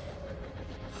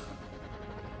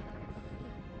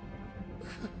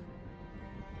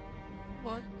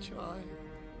 My child.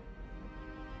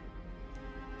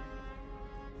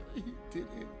 He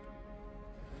did it.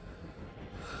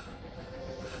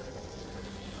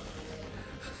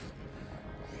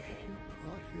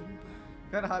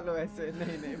 करा लो ऐसे।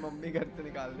 नहीं नहीं, मम्मी घर से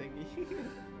निकाल देंगी।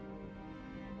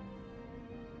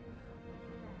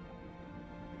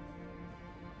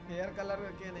 हेयर कलर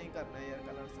के नहीं करना है, हेयर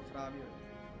कलर से खराब ही होता है।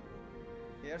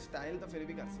 हेयर स्टाइल तो फिर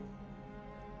भी कर सकते।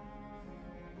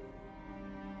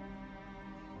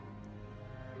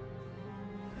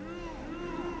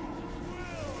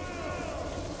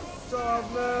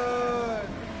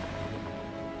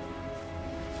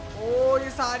 ओ ये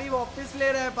सारी वापस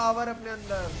ले रहे हैं पावर अपने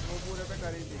अंदर, वो पूरे पे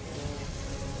करी थी।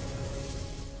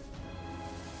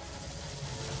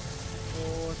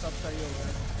 ओ सब सही हो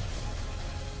गया।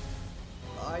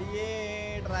 आइए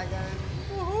ड्रैगन।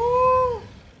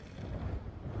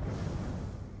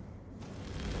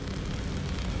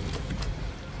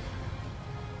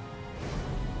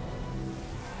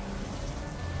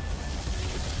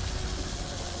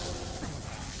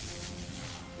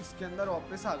 इसके अंदर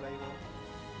वापस आ गई वो,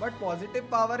 बट पॉजिटिव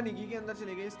पावर निकी के अंदर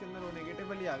चली गई, इसके अंदर वो नेगेटिव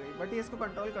वाली आ गई। बट ये इसको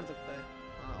कंट्रोल कर सकता है।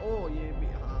 हाँ, ओ ये भी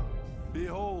हाँ।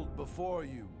 Behold before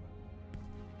you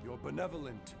your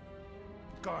benevolent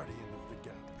guardian of the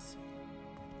galaxy.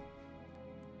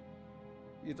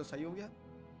 ये तो सही हो गया,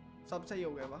 सब सही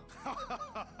हो गया वाह।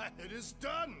 It is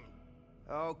done.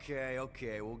 Okay,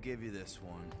 we'll give you this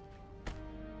one.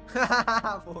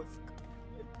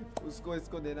 उसको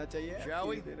इसको देना चाहिए। Shall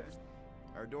we?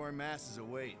 Our dormasses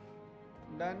await.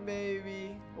 Done baby.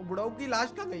 वो बुढ़ाऊ की लाश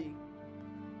कहाँ गई?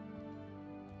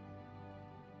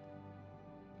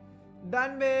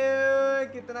 Done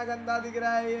baby. कितना गंदा दिख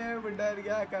रहा है ये, डर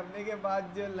गया। करने के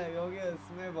बाद जो लगोगे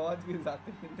उसमें बहुत कुछ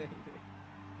आते नहीं थे,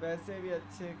 वैसे भी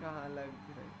अच्छे कहाँ लग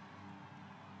रहे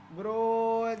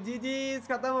ब्रो। जी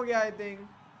खत्म हो गया आई थिंक।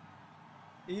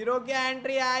 हीरो की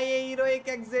एंट्री आई है, हीरो एक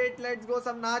एग्जिट, लेट्स गो।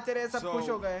 सब नाच रहे, सब खुश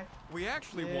हो गए। We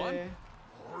actually won.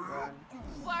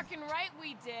 Fucking right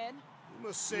we did. We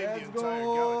must save the entire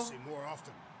galaxy more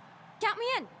often. Count me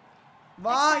in.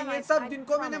 वाह, ये सब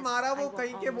जिनको मैंने मारा वो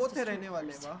कहीं के वो थे रहने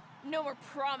वाले। वाह, No more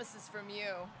promises from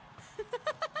you.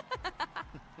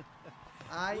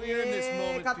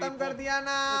 आइए खत्म कर दिया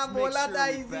ना, बोला था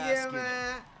इजी है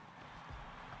मैं।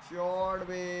 श्योर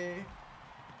बे,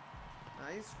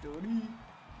 नाइस स्टोरी।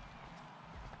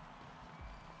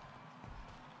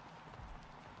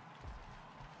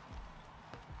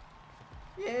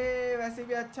 ये वैसे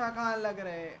भी अच्छा कहाँ लग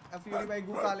रहे हैं। फ्यूरी भाई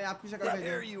गू काले आपकी शक्ल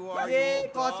भेजे। ये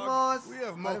कॉस्मोस,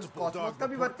 कॉस्मोस का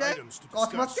भी बच्चा है।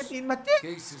 कॉस्मोस के 3 बच्चे।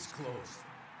 Case is closed.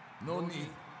 No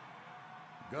need.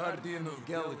 Guardian of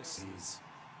Galaxies.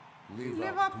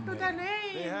 Live up to the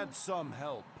name. They had some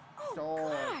help. Oh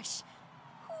gosh!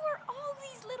 Who are all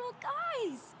these little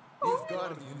guys? If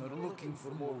Guardian are looking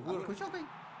for more work,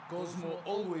 Cosmo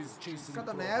always chasing. इसका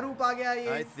तो नया रूप आ गया ये।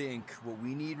 I think what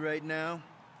we need right now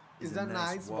is a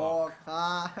nice walk.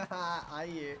 हाँ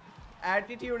आइए,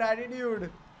 attitude.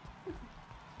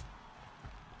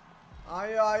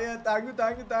 आये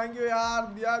thank you यार।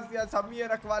 यस हम ही है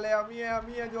रखवाले, हम ही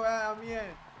है जो है, हम ही है।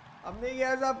 हमने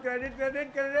किया सब। क्रेडिट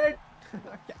क्या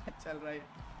चल रहा है?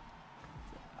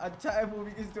 अच्छा है,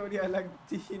 मूवी की स्टोरी अलग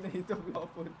थी, नहीं तो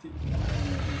फ्लॉप होती।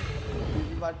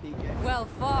 ये बात ठीक है। Well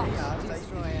fought,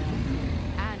 Destroyer,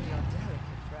 and your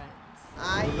delicate friends.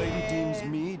 The lady deems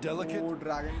me delicate. वो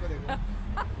ड्रैगन को देखो।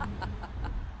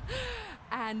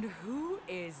 And who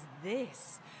is this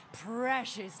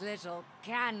precious little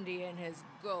candy in his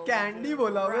gold? Candy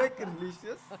बोला हुआ है,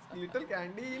 delicious little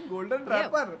candy in golden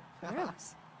wrapper.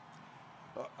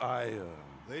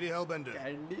 Lady Hellbender.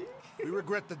 Candy? We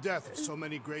regret the death of so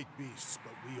many great beasts,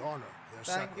 but we honor their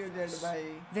Thank you, Jed bhai.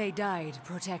 They died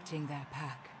protecting their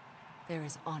pack. There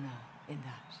is honor in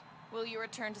that. Will you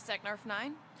return to Seknarf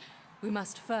 9? We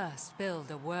must first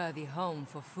build a worthy home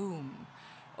for Foom,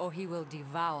 or he will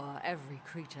devour every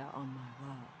creature on my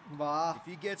world. Wow. If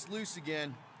he gets loose again,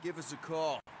 give us a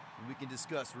call, and we can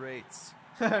discuss rates.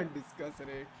 Discuss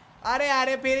rate.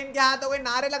 अरे फिर इनके हाथों के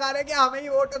नारे लगा रहे कि हमें ही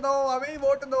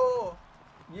वोट दो।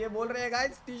 ये बोल रहे हैं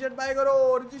गाइस, टी-शर्ट बाय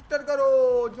करो, रजिस्टर करो,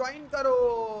 ज्वाइन करो,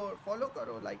 फॉलो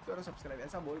करो, लाइक करो, सब्सक्राइब,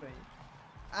 ऐसा बोल रहे हैं।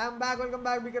 I am back, welcome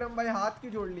back Vikram भाई। हाथ की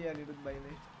जोड़ लिया अनिरुद्ध भाई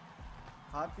ने।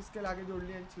 हाथ किसके लाके जोड़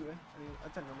लिया? छुए।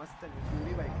 अच्छा नमस्ते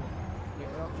पूरी भाई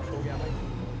को हो गया भाई।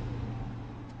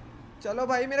 चलो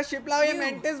भाई मेरा शिप लाओ। ये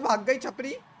मेंटेस भाग गई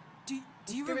छपरी। Do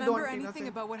you remember anything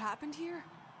about what happened here?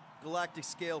 Galactic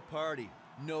scale party.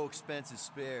 No expenses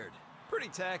spared. Pretty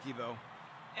tacky, though.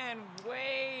 And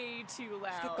way too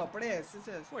loud. इसके कपड़े ऐसे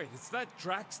से। Wait, is that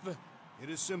Drax the... It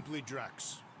is simply Drax.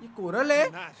 ये कोरल है?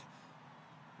 That...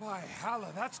 By Hala,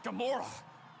 that's Gamora.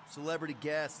 Celebrity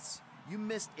guests, you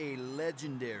missed a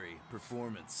legendary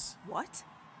performance. What?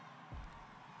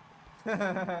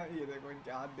 ये देखो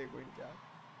इनके हाथ, देखो इनके हाथ।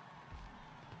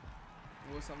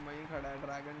 वो सब वहीं खड़ा है,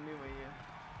 ड्रैगन भी वहीं है।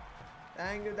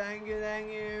 Thank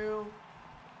you.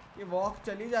 ये वॉक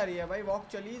चली जा रही है भाई, वॉक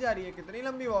चली जा रही है। कितनी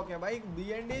लंबी वॉक है भाई,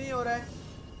 D&D नहीं हो रहा है।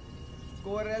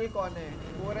 कोरेल कौन है?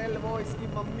 कोरेल वो इसकी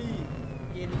मम्मी।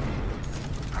 ये नहीं।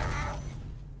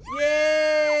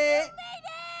 ये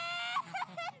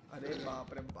अरे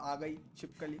बाप रे, आ गई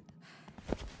छिपकली।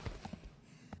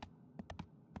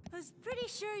 I was pretty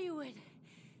sure you would.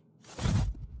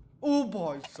 ओ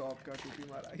भाई साहब क्या टूपी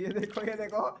मारा। ये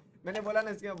देखो मैंने बोला ना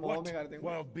इसके मुंह में कर देंगे।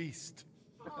 Wild beast.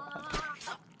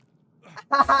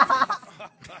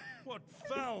 What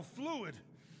foul fluid!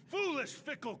 Foolish,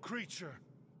 fickle creature!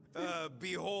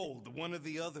 Behold, one of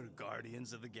the other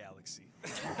guardians of the galaxy.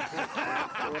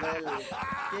 Corel,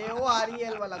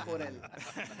 K-O-R-E-L वाला Corel.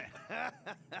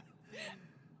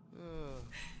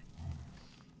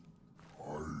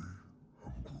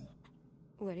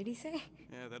 What did he say?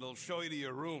 Yeah, that'll show you to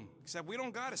your room. Except we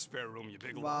don't got a spare room, you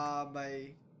big वाह lump.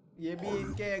 भाई, ये भी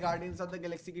इनके guardians of the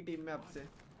Galaxy की team में अब से।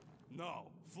 No.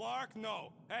 Flark, no.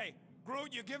 Hey,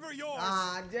 Groot, you give her yours.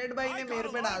 हाँ, जेड भाई ने मेरे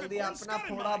पे डाल दिया अपना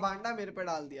फोड़ा भांडा, मेरे पे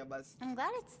डाल दिया बस। I'm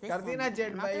glad it's this कर दी ना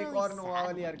जेड भाई एक और नोवा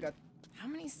वाली हरकत। How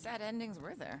many sad endings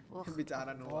were there?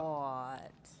 बेचारा नोवा।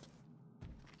 What?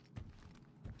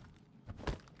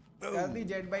 कर दी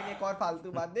जेड भाई ने एक और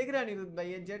फालतू बात। देख रहे हैं अनिरुद्ध भाई,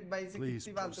 ये जेड भाई से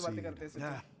कितनी फालतू बातें करते हैं।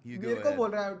 मेरे को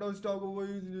बोल रहा है आउट ऑफ स्टॉक हो गई।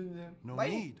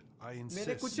 भाई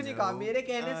मैंने कुछ नहीं कहा, मेरे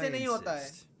कहने से नहीं होता है।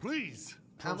 Please.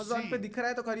 Amazon पे दिख रहा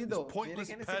है तो खरीदो। This pointless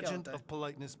pageant of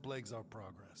politeness plagues our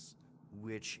progress.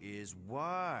 Which is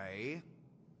why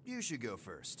you should go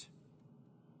first.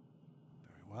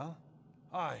 Very well.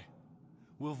 I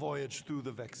will voyage through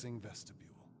the vexing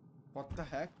vestibule. What the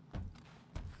heck?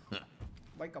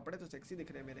 भाई कपड़े तो सेक्सी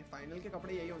दिख रहे हैं मेरे। फाइनल के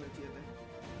कपड़े यही होने चाहिए थे।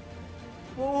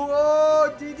 ओह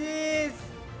जीजीस।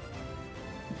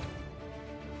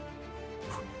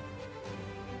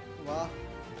 वाह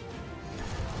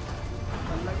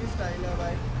अलग ही स्टाइल है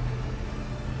भाई।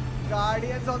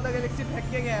 गार्डियंस ऑफ द गैलेक्सी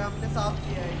फेंक के गया, हमने साफ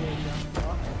किया है ये area.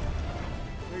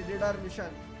 We did our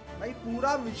mission. भाई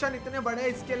पूरा मिशन इतने बड़े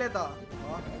इसके लिए था।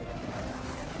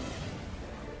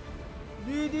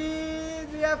 GG's,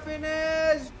 we have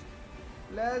finished.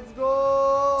 Let's go.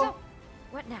 So,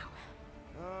 what now?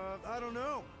 I don't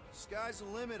know. Sky's the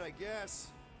limit, I guess.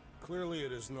 Clearly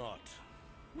it is not.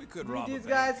 We could rob GG's a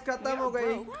bank. guys, खत्म हो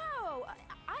गई। Whoa!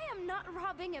 I am not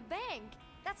robbing a bank.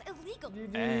 That's illegal.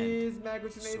 GG's, मैं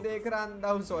कुछ नहीं देख रहा अंधा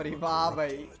हूँ। सॉरी। वाह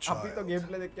भाई, अभी तो गेम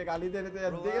प्ले देख के गाली दे रहे थे।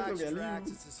 अब देख तो Relax, गया। Drax,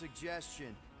 it's a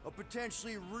suggestion. A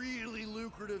potentially really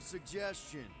lucrative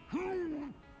suggestion.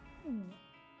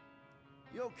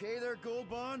 You okay there, Gold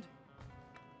Bond?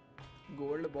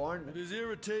 Gold Bond. It is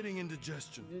irritating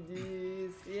indigestion.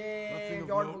 GG's, ये Nothing of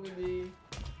God note.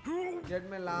 Movie jet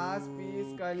में लास्ट पीस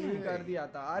कल ही कर दिया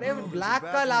था। अरे ब्लैक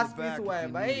का last piece हुआ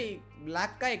है भाई।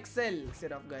 ब्लैक का एक्सेल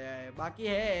सिर्फ गया है, बाकी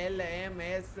है एल एम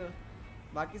एस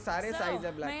बाकी सारे साइज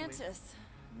है ब्लैक में। Mantis,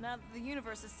 now that the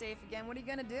universe is safe again, what are you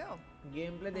gonna do?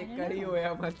 Game play देखकर ही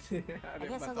होया मत। I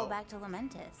guess I'll go back to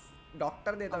Lamentis.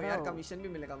 Doctor देता हूँ यार, कमीशन भी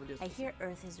मिलेगा मुझे। I hear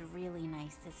Earth is really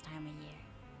nice this time of year.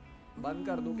 बंद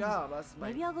कर दूँ क्या बस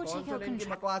भाई? Maybe I'll go check out इनकी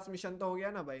बकवास मिशन तो हो गया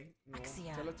ना भाई।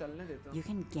 चलो चलने देता हूँ। You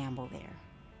can gamble there.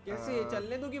 कैसे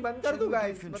चलने दूँ कि बंद कर दूँ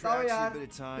गाइस? बताओ यार।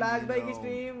 फ्लैश भाई की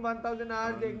स्ट्रीम 1000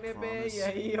 आवर्स देखने पे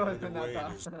यही होना था।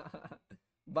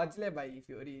 बच ले भाई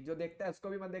फ्यूरी, जो देखता है उसको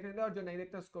भी मत देखने दे और जो नहीं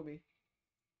देखता उसको भी।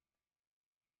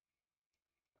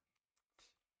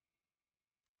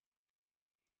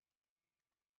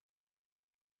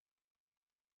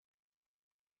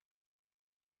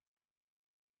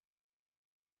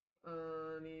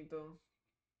 नहीं तो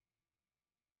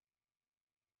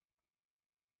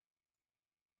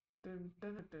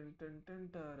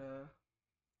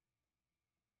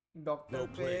डॉक्टर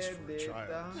पे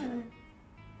देता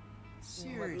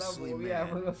मतलब वो भी है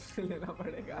लेना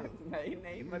पड़ेगा।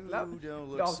 नहीं मतलब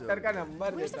डॉक्टर का नंबर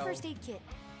देता हूँ।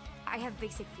 I have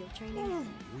basic field training.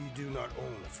 We do not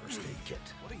own a first aid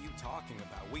kit. What are you talking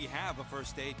about? We have a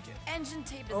first aid kit. Engine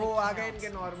tape is Oh, आ गए इनके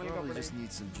नॉर्मल Probably कपड़े। just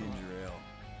need some ginger ale.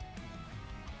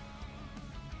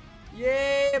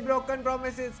 ये broken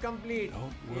promises complete.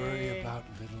 Don't worry about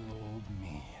little old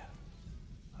me.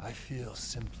 I feel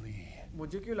simply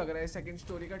मुझे क्यों लग रहा है second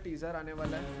story का टीजर आने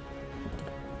वाला है?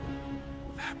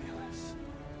 fabulous.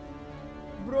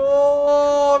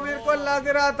 ब्रो मेरे को लग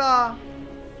रहा था।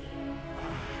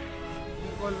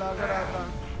 मेरे को लग रहा था।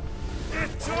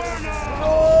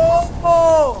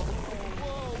 Whoa!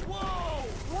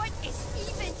 What is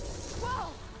even? Whoa!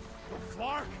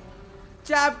 Clark?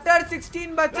 Chapter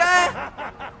 16 बचा है।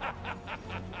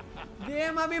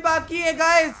 गेम अभी बाकी है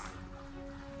गाइस।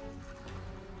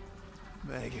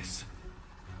 Vegas.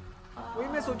 वही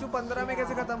मैं सोचूं 15 में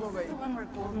कैसे खत्म हो गई। The one where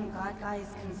Golden God Guy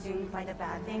is consumed by the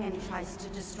bad thing and tries to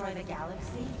destroy the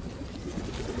galaxy,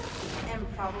 and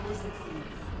probably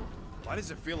succeeds. Why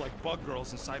does it feel like bug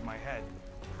girls inside my head?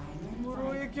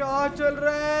 Bro ये क्या चल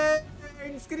रहा है?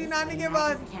 And screen आने के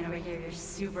बाद। Can't wait to hear your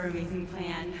super amazing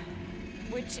plan.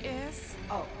 Which is?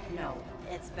 Oh no,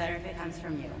 it's better if it comes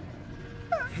from you.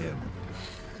 Him.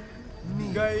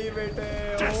 गई बेटे।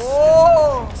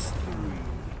 ओह!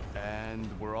 And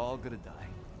we're all gonna die.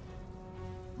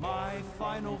 My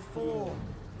final form.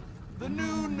 The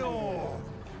new norm.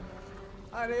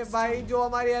 अरे भाई जो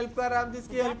हमारी help कर रहा है हम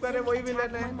जिसकी हेल्प कर रहे हैं वही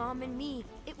विलन है। My mom and me.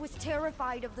 It was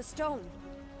terrified of the stone.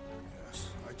 Yes,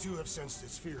 I too have sensed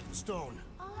its fear of the stone.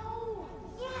 Oh,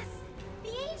 yes,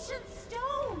 the ancient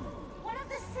stone. One of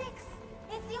the 6.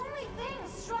 It's the only thing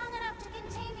strong enough to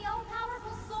contain the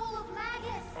all-powerful soul of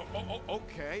Magus.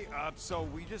 Okay, so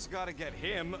we just gotta get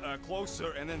him closer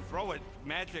and then throw a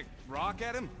magic rock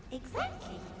at him?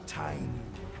 Exactly. Tiny,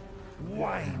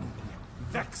 whiny,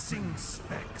 vexing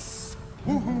specks.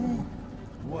 Woohoo!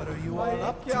 What are you all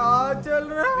up to? क्या चल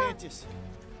रहा है? Mantis,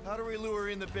 how do we lure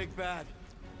in the big bad?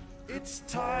 It's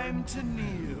time to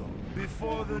kneel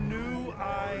before the new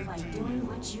By ID. doing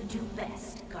what you do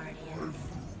best, Guardians.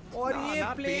 और No, ये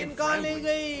not plane being कहाँ ले friendly.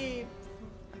 गई?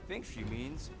 I think she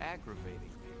means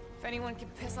aggravating. If anyone can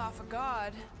piss off a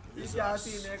god. ये क्या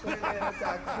scene है? कोई मेरा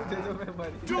चाकू दे दो मैं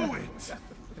मर Do it!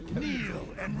 Kneel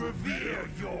and revere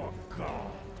your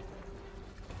God.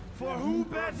 For who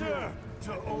better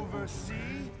to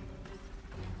oversee?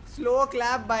 Slow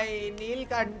clap भाई, नील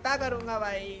घंटा करूंगा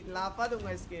भाई, लाफा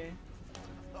दूंगा इसके।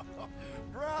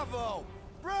 Bravo!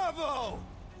 Bravo!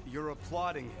 You're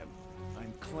applauding him.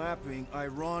 I'm clapping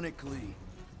ironically.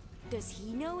 Does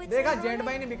he know it's देखा ironic? जेट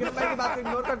भाई ने विक्रम भाई की बात को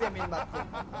इग्नोर कर दिया मेन बात को।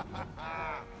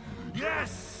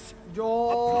 Yes!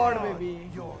 जॉर्ड Applaud baby.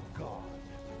 your God.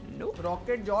 Nope.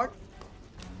 Rocket जॉर्ड।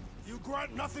 You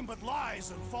grant nothing but lies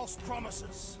and false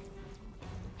promises.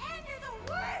 And you're the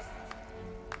worst.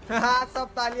 हाँ सब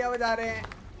तालियां बजा रहे हैं।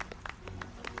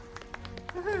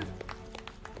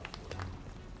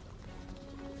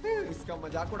 इसका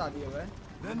मजाक उड़ा दिया हुआ है।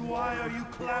 Then why are you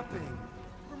clapping?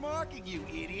 We're mocking you,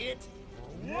 idiot!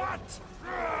 What?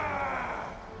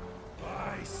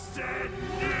 I said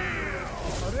kneel!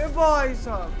 अरे भाई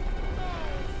साहब।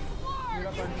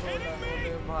 मेरा कंट्रोल है।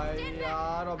 अरे भाई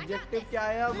यार ऑब्जेक्टिव क्या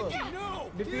है अब?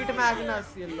 Defeat Magnus.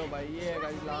 ये लो भाई ये है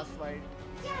guys last fight.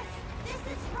 Yes, this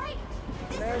is right.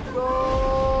 Let's go.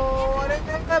 अरे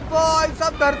मेरे भाई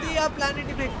सब धरती या प्लेनेट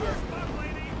ही फेंक दिया।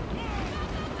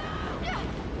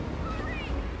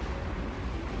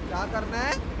 क्या करना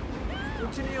है?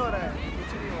 कुछ नहीं हो रहा है,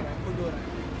 कुछ नहीं हो रहा है, खुद हो रहा है।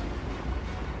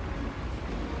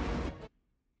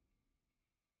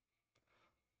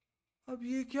 अब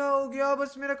ये क्या हो गया?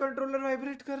 बस मेरा कंट्रोलर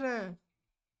वाइब्रेट कर रहा है।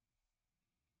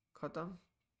 खत्म।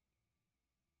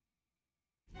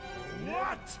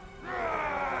 What?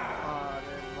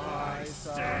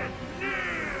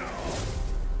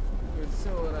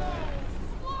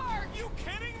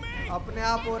 अपने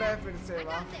आप हो रहा है फिर से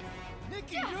वाह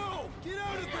Nikki, no! Get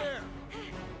out of there!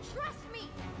 Trust me!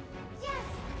 Yes,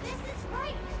 this is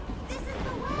right! This is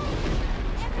the way!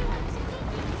 Everyone to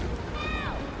Nikki!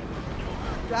 Now!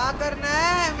 क्या करना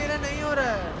है? मेरा नहीं हो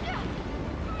रहा है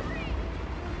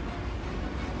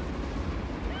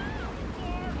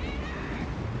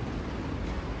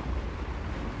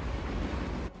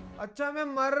अच्छा मैं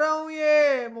मर रहा हूँ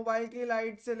ये मोबाइल की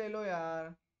लाइट से ले लो यार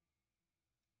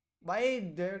भाई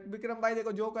विक्रम भाई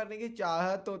देखो जो करने की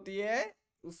चाहत होती है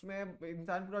उसमें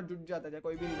इंसान पूरा जुट जाता है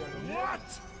कोई भी रीजन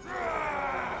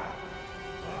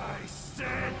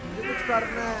मुझे कुछ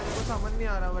करना है मुझे समझ नहीं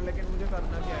आ रहा लेकिन मुझे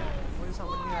करना क्या है मुझे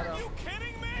समझ नहीं आ रहा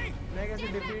मैं कैसे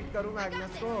डिफीट करूँ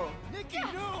मैग्नस को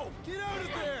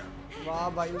वाह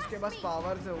भाई उसके पास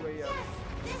पावर से हो गई यार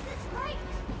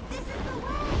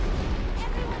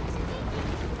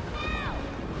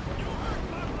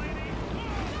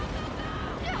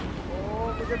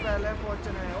मुझे पहले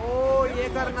पहुंचना है ओ ये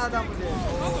करना था मुझे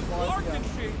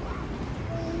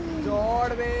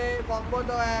जोड़ बे कॉम्बो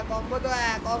तो है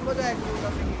ग्लू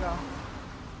करने का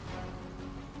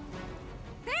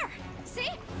There!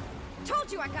 See? Told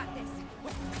you I got this.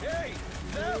 Hey!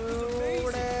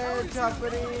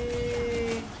 छपरी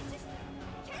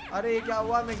अरे क्या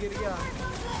हुआ मैं गिर गया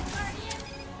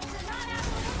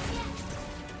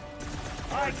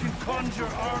I can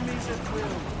conjure armies at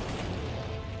will.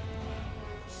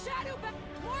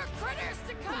 More critters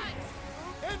to cut!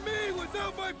 And me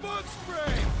without my bug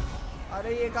spray!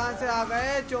 अरे ये कहाँ से आ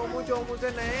गए चोमू से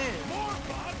नए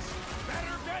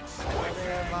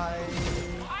अरे भाई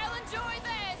I'll enjoy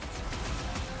this!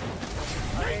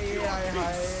 अरे ये आए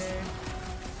हाय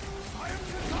I am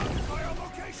confounded by our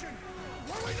location!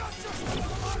 Were we not just in the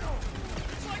Milano?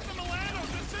 It's like the Milano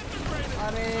disintegrated!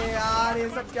 अरे यार ये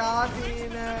सब क्या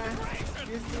सीन है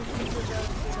किस चीज़ से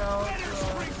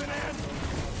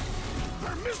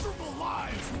Their miserable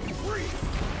lives will be brief.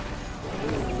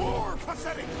 More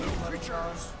pathetic little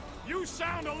creatures. You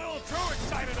sound a little too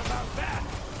excited about that.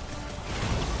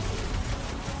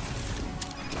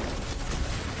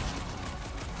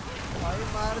 भाई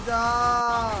मार जा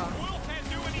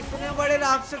इतने बड़े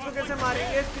राक्षस को कैसे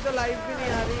मारेंगे इसकी तो लाइफ भी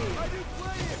नहीं आ रही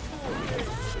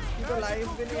इसकी तो लाइफ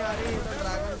भी नहीं आ रही तो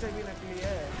ड्रैगन से भी नकली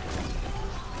है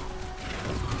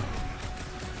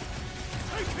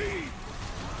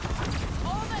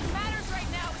All that matters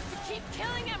right now is to keep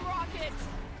killing him, Rocket!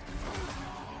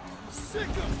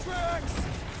 Sick of tracks!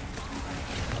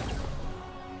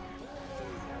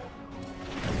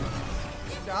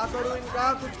 क्या करूं इनका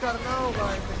कुछ करना होगा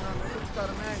कुछ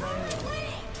करना है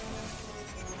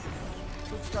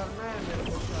कुछ करना है मेरे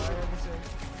को शायद से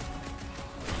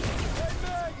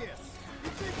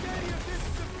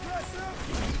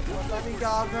पता नहीं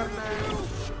क्या करना है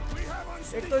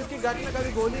एक तो इसकी गन में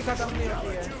कभी गोली खत्म नहीं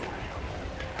होती है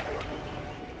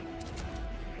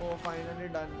ओ फाइनली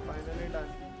डन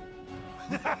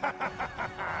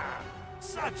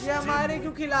ये हमारे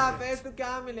क्यों खिलाफ है तो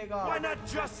क्या मिलेगा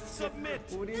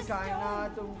पूरी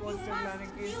कायनात तुमको लाने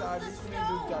की साजिश में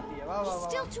डूब जाती है वाह वाह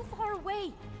Still too far away.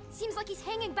 Seems like he's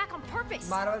hanging back on purpose.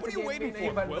 What are you waiting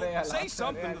for, Will? Say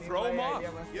something to throw him off.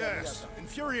 Yes,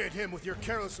 infuriate him with your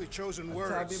carelessly chosen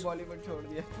words.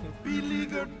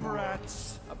 Beleaguered brats,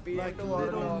 like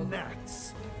little gnats,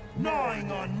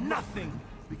 gnawing on nothing,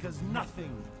 because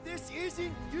nothing. This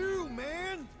isn't you,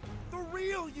 man! The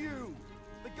real you!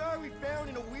 The guy we found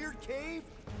in a weird cave?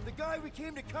 The guy we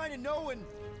came to kind of know and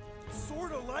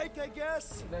sort of like, I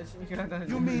guess?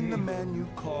 You mean the man you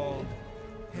called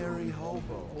Harry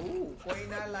Hobo?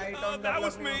 That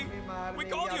was me! We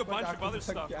called you a bunch of other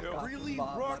stuff, too. Really,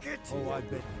 Rocket? Oh, I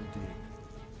bet you did.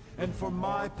 And for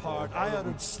my part, I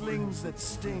uttered slings that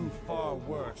sting far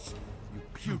worse. You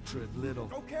putrid little...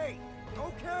 Okay!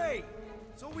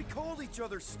 So we called each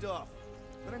other stuff.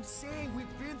 But I'm saying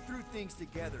we've been through things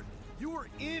together. You were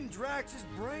in Drax's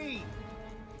brain.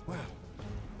 Well,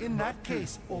 in that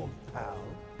case, old pal,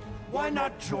 why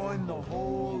not join the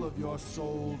whole of your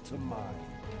soul to mine?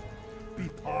 Be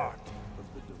part of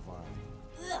the divine.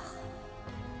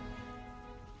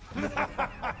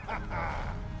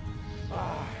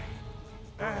 I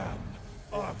am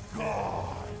a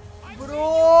god.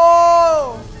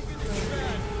 Bro!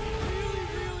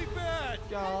 Really bad.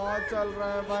 क्या चल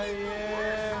रहा है भाई ये?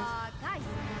 Guys,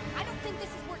 I don't think this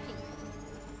is working.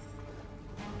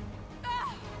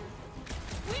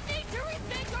 We need to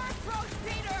rethink our approach,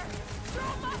 Peter! Throw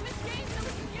him off his game so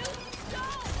we can use the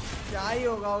stone! क्या ही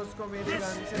होगा उसको मेरी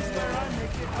गन से?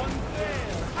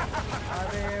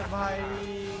 अरे भाई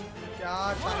क्या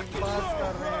टाइम पास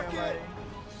कर रहे हैं भाई?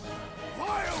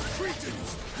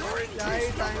 क्या ही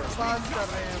टाइम पास कर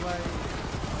रहे हैं भाई?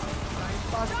 Time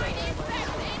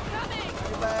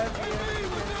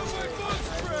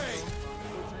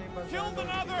Killed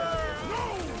another! No!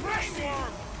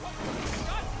 Rainworm!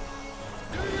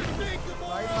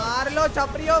 भाई मार लो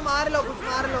छपरियो, मार लो, कुछ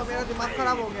मार लो, मेरा दिमाग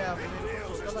खराब हो गया।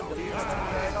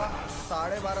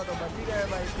 12:30 तो बच ही गए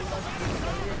भाई।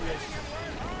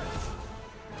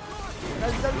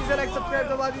 जल्दी से लाइक सब्सक्राइब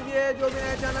दबा दीजिए जो भी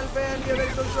नए चैनल पे हैं, ये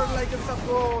very good like and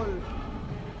subscribe.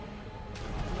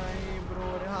 नहीं ब्रो,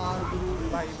 हाँ गुरु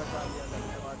भाई बता दिया,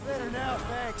 धन्यवाद। Better now,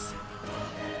 thanks.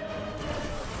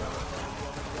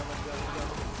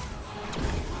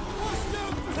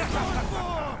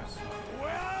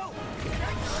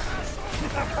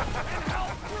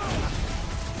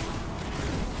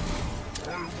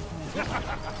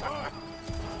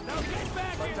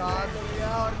 बचा तो लिया,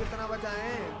 और कितना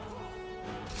बचाएं?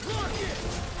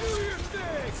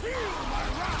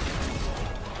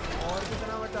 और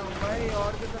कितना बचाऊं भाई,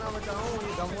 और कितना बचाऊं?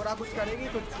 ये गमोरा कुछ करेगी,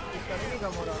 कुछ करेगी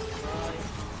गमोरा।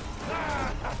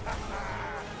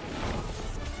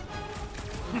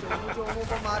 चोमू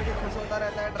को मार के खुश होता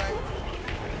रहता है dragon.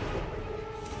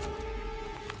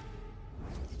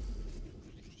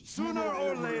 Sooner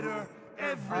or later,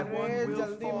 everyone will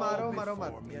जल्दी मारो मारो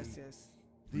मत। Yes yes.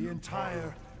 The entire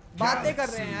बातें कर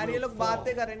रहे हैं यार ये लोग,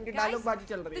 बातें कर रहे हैं, इनकी डायलॉग बाजी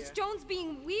चल रही है। The stone's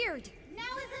being weird.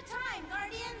 Now is the time,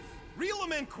 Guardians. Reel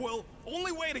him in, Quill.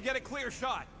 Only way to get a clear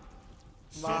shot.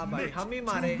 वाह भाई, हम ही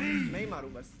मारे, मैं ही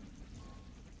मारूं बस।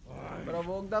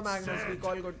 Provoke the Magnus, we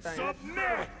call good time.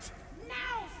 Submit!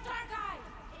 Now, Star Guy!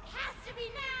 It has to be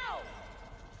now!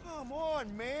 Come on,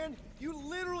 man! You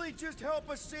literally just help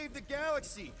us save the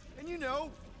galaxy. And you know,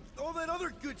 all that other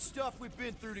good stuff we've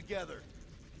been through together.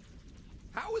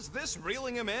 How is this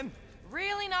reeling him in?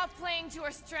 Really not playing to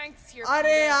our strengths here.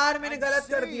 अरे यार मैंने गलत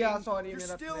कर दिया, sorry. You're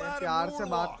मेरा still मैं out प्यार of से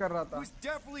बात कर रहा Warlock, था। who's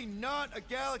definitely not a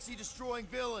galaxy-destroying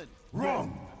villain. Wrong!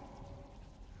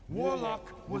 Warlock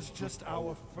was just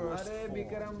our first अरे form.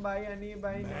 विक्रम भाई, अनी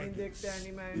भाई नहीं देखते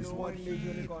anime, Is what he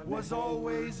was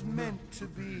always meant to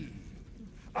be.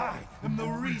 I am the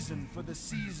reason for the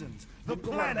seasons, the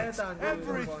planets,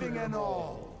 everything and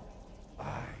all.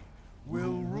 I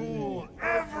will rule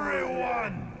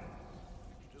everyone.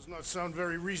 Does not sound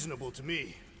very reasonable to me.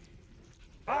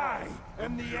 I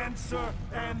am the answer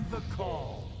and the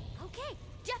call. Okay,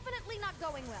 definitely not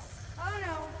going well. Oh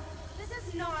no, this is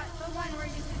not the one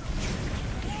where you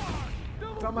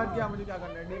समझ गया मुझे क्या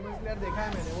करना है। Daemon slayer देखा है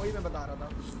मैंने, वही मैं बता रहा था।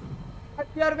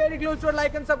 यार very close to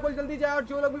like and सबको जल्दी जाओ, और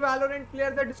जो लोग भी वैलोरेंट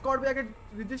प्लेयर थे डिस्कॉर्ड पे जाके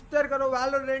रजिस्टर करो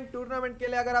वैलोरेंट टूर्नामेंट के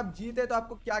लिए। अगर आप जीते तो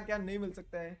आपको क्या क्या नहीं मिल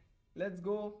सकता है। Let's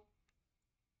go.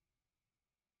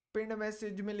 पिन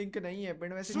मैसेज में लिंक नहीं है,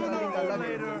 पिन मैसेज वाला लिंक अलग है।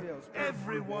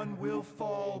 Everyone will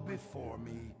fall before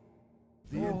me.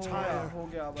 The entire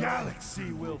galaxy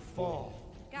will fall.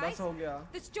 Guys,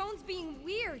 the stone's being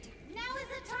weird. Now is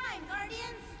the time,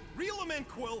 Guardians. Reel him in,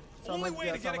 Quill. Only way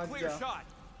to get a clear shot.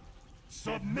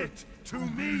 Submit to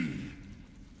me.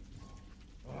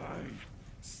 I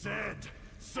said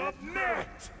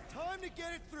submit. Time to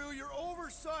get it through your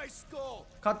oversized skull.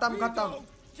 खत्म We खत्म। don't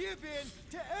give in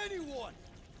to anyone.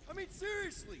 I mean,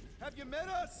 seriously, have you met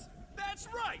us? That's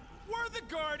right. We're the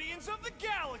Guardians of the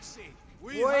Galaxy.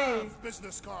 We have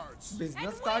business cards.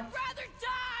 Business cards? We'd rather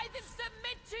die than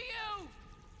submit to you.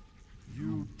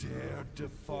 You dare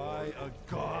defy a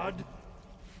god?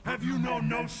 Have you no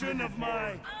notion of my...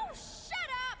 Oh,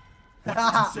 shut up! What did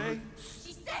you say?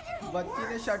 She said you're the बच्ची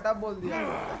ने shut up बोल दिया।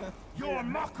 Your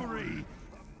mockery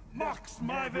mocks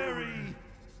my very...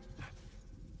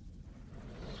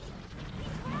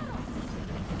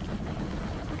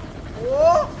 O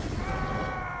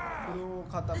bro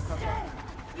खत्म खत्म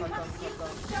खत्म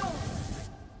खत्म।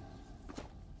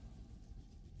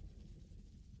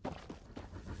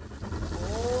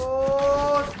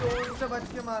 ओ stone से बच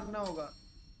के मारना होगा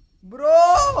ब्रो।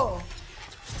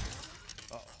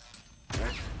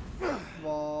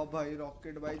 वाह भाई,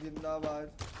 रॉकेट भाई जिंदाबाद।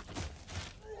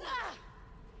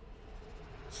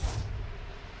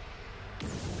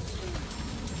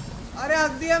 अरे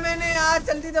हक दिया मैंने यार,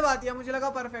 जल्दी दबा दिया। मुझे लगा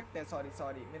परफेक्ट है, सॉरी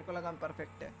सॉरी, मेरे को लगा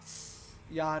परफेक्ट है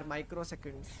यार। माइक्रो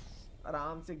सेकंड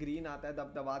आराम से ग्रीन आता है,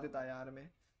 दबा देता यार मैं।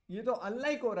 ये तो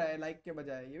अनलाइक हो रहा है लाइक के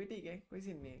बजाय, ये भी ठीक है, कोई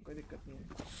सीन नहीं है, कोई दिक्कत नहीं है।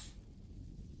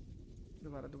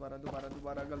 दोबारा दोबारा दोबारा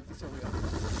दोबारा गलती से हो गया।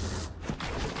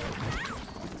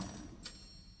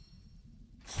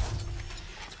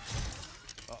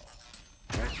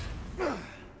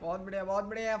 बहुत बढ़िया बहुत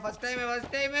बढ़िया, फर्स्ट टाइम है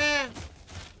फर्स्ट टाइम है।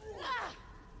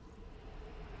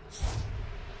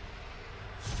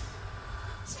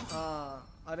 हाँ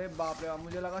अरे बाप रे बाप,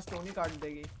 मुझे लगा स्टोन ही काट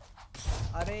देगी।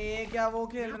 अरे ये क्या वो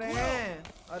खेल रहे हैं?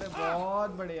 अरे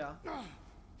बहुत बढ़िया।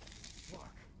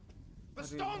 The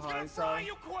stone's gonna fry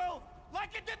you, Quill,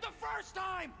 like it did the first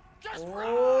time. Just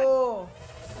run.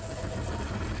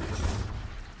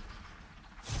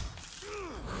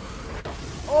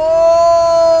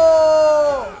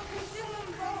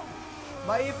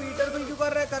 भाई ये पीटर भी क्यों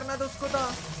कर रहा है? करना तो उसको था।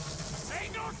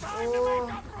 Ain't no time to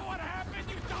make up for what happened,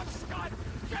 you dumb scut.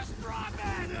 Just drop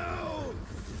it. No.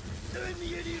 I'm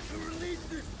the idiot who released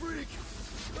this freak.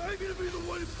 I'm gonna be the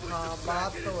one who puts it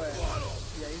back in his bottle.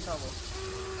 यही था वो।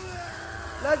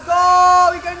 Let's go!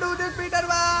 We can do this, Peter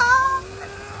man!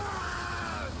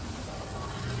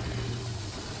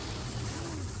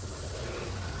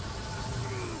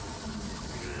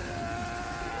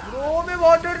 Bro, मैं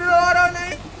बहुत डर रहा हूँ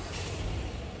नहीं।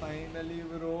 Finally,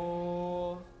 bro.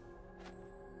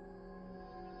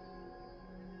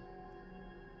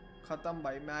 खत्म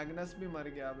भाई, मैग्नस भी मर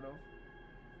गया ब्रो।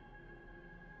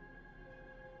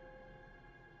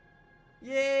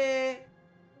 ये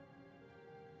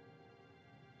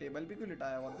टेबल भी क्यों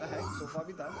लिटाया? What the heck? सोफा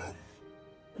भी था।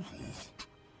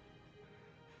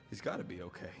 He's got to be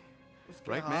okay.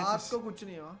 Right, man? हाथ को कुछ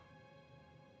नहीं हुआ।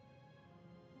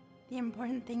 The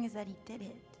important thing is that he did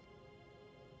it.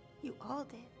 You all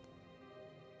did.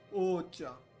 Oh,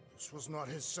 cha. This was not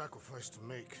his sacrifice to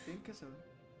make. Thank you, sir.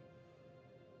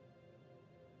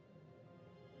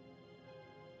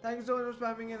 Thank you so much for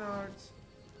spamming in hearts.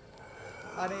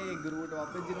 अरे ग्रूट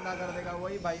वापस जिंदा कर देगा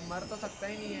वही भाई। मर तो सकता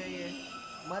ही नहीं है ये।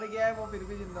 मर गया है वो, फिर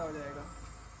भी जिंदा हो जाएगा।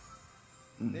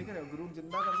 देख रहे हो, ग्रूट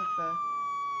जिंदा कर सकता है।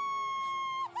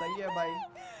 सही है भाई,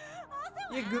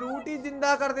 ये ग्रूट ही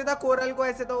जिंदा कर देता कोरल को।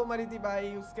 ऐसे तो वो मरी थी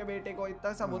भाई, उसके बेटे को।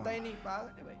 इतना सब होता ही नहीं। पागल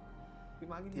है भाई,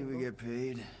 दिमाग ही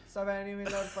नहीं। सब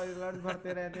एनिमल और फाइलर्स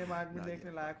भरते रहते हैं, बाद में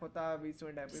देखने लायक होता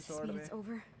 20वें एपिसोड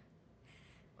में।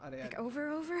 अरे यार,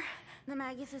 Over. The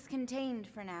Magus is contained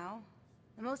for now.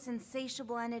 The most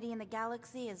insatiable entity in the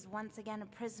galaxy is once again a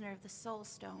prisoner of the Soul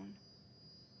Stone.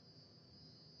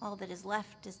 All that is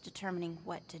left is determining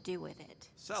what to do with it.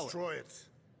 Destroy it.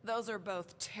 Those are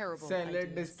both terrible Sell ideas.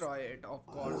 it, destroy it, of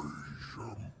course.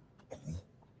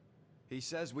 He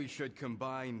says we should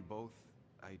combine both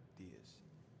ideas.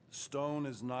 Stone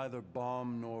is neither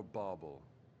bomb nor bauble.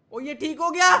 ओ ये ठीक हो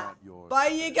गया भाई?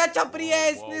 ये क्या छपरी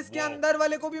है? इसने इसके अंदर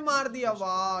वाले को भी मार दिया।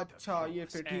 वाह, अच्छा ये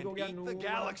फिर ठीक हो गया।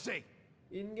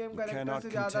 इन गेम कैरेक्टर से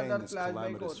ज्यादा दर्द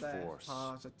फ्लैशबैक होता है।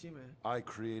 हाँ सच्ची में। I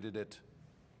created it.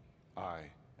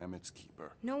 I am its keeper.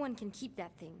 No one can keep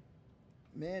that thing.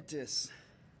 Mantis.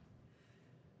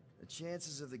 The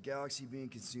chances of the galaxy being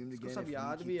consumed again if we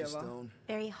keep the stone.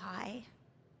 Very high.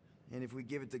 And if we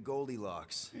give it to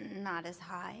Goldilocks. Not as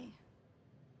high.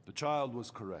 The child was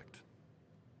correct.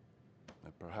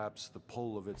 That perhaps the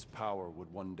pull of its power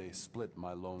would one day split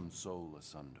my lone soul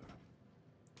asunder.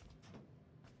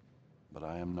 But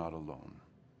I am not alone.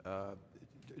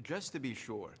 Just to be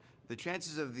sure, the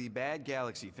chances of the bad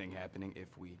galaxy thing happening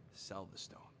if we sell the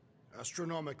stone?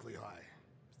 Astronomically high.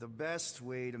 The best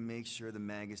way to make sure the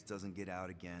Magus doesn't get out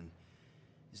again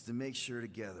is to make sure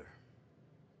together.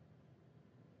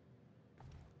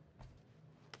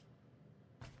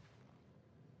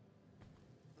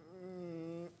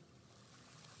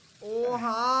 ओ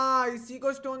हाँ, इसी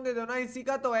को stone दे दो ना। इसी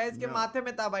का तो है, इसके माथे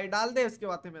में था भाई। डाल दे उसके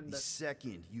माथे में अंदर। The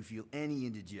second you feel any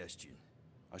indigestion,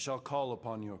 I shall call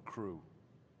upon your crew.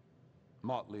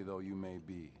 Motley though you may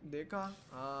be. देखा?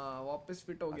 हाँ, वापस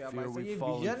फिट हो गया भाई। सही ये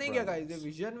विजन है क्या गाइस?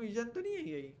 ये विजन तो नहीं है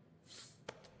यही?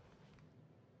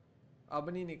 अब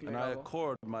नहीं निकलेगा वो। And I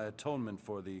accord my atonement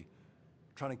for the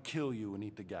trying to kill you and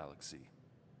eat the galaxy.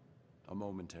 A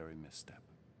momentary misstep.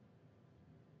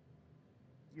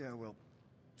 Yeah, well,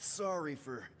 sorry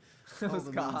for all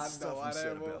the mean stuff we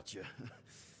said about you.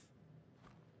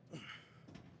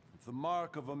 If the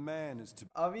mark of a man is to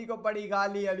अभी को पड़ी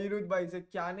गाली अनिरुद्ध भाई से।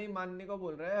 क्या नहीं मानने को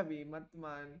बोल रहा है अभी? मत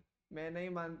मान। मैं नहीं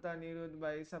मानता अनिरुद्ध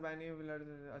भाई। सब एनिमल।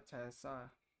 अच्छा ऐसा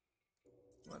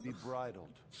be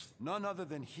bridled. None other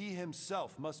than he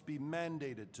himself must be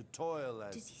mandated to toil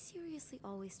as... Does he seriously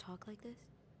always talk like this?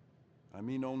 I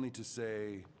mean only to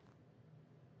say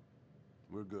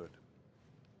we're good.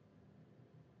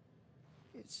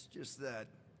 It's just that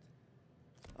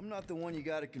I'm not the one you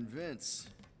gotta convince.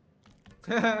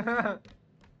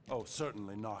 Oh,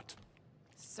 certainly not.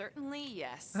 Certainly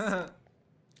yes.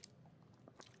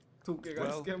 थूकेगा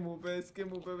इसके मुंह पे, इसके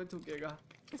मुंह पे थूकेगा,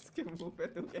 इसके मुंह पे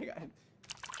थूकेगा।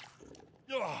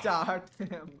 चाट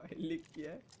भाई लिख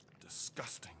किया है।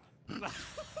 Disgusting.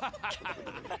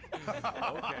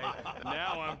 Okay,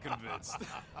 now I'm convinced.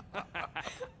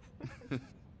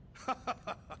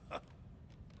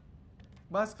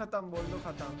 बस खत्म, बोल दो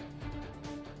खत्म।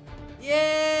 ये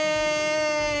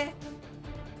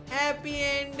हैप्पी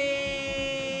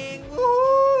एंडिंग।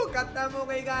 खत्म हो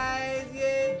गई गाइस।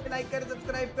 ये लाइक करे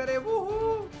सब्सक्राइब करे।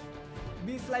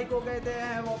 20 लाइक हो गए थे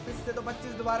वापस से, तो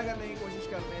 25 दोबारा करने की कोशिश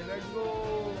करते हैं। लेट्स गो,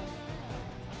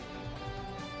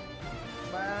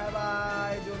 बाय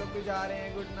बाय जो लोग भी जा रहे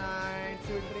हैं, गुड नाइट,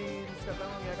 स्वीट ड्रीम्स। खत्म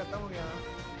हो गया, खत्म हो गया,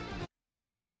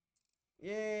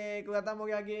 ये खत्म हो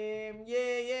गया गेम।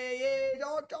 ये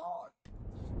जाओ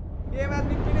ये मैच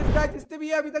भी फिनिश था। जिसने भी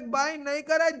अभी तक बाय नहीं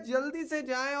करा जल्दी से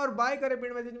जाएं और बाय करें।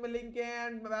 पिन मैसेज में लिंक है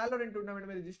एंड वैलोरेंट टूर्नामेंट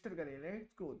में रजिस्टर करें।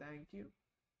 Let's go, thank you.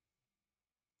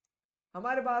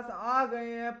 हमारे पास आ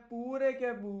गए हैं पूरे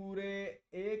के पूरे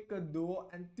 1 2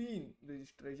 और 3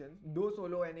 registration, 2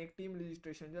 solo and 1 team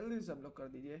registration. जल्दी से सब लोग कर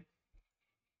दीजिए।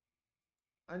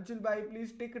 अंशुल भाई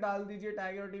प्लीज टिक डाल दीजिए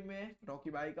टाइगर टीम में।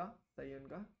 रॉकी भाई का सही है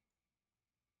उनका।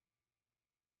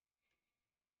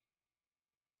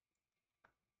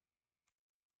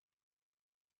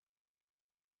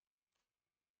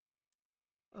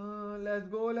 Let's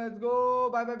go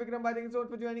bye bye Vikram भाई, thank you so much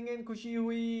for joining in. खुशी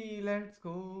हुई। लेट्स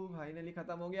गो, फाइनली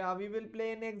खत्म हो गया। We will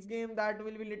play next game that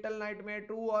will be little nightmare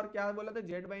 2। और क्या बोला था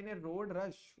जेट भाई ने? रोड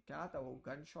रश क्या था वो?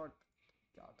 गन शॉट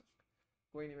क्या था?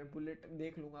 कोई नहीं, मैं बुलेट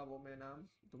देख लूंगा वो, मैं नाम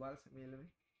दोबारा से मेल में।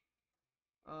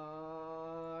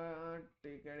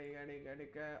 ठीक है ठीक है ठीक है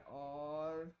ठीक है।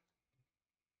 और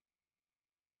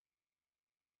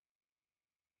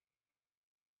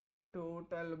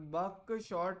total buck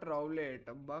shot Rowlatt,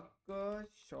 buck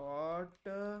shot,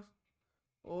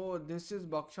 O this is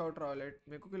buck shot Rowlatt.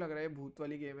 मेरे को क्या लग रहा है भूत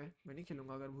वाली गेम है, मैं नहीं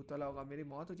खेलूंगा। अगर भूत वाला होगा मेरी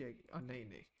मौत हो जाएगी। नहीं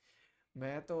नहीं,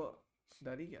 मैं तो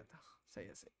डर ही गया था। सही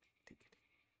है सही, ठीक है ठीक।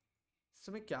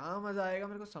 इसमें क्या मजा आएगा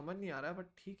मेरे को समझ नहीं आ रहा है,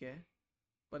 बट ठीक है।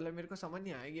 मतलब मेरे को समझ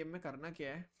नहीं आया गेम में करना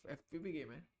क्या है। एफपीवी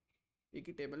गेम है, एक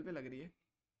ही टेबल पे लग रही है,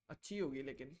 अच्छी होगी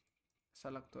लेकिन ऐसा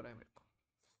लग तो रहा है मेरे को।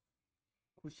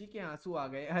 खुशी के आंसू आ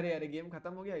गए। अरे अरे गेम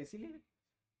खत्म हो गया इसीलिए।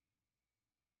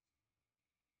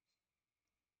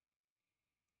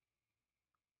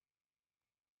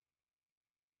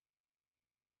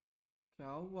 क्या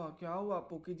हुआ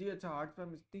पोकी जी? अच्छा हार्ट पे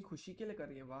हम इतनी खुशी के लिए कर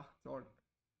रही है, वाह। शॉट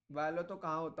वैलो तो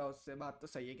कहाँ होता उससे, बात तो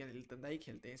सही है। क्या तंदा ही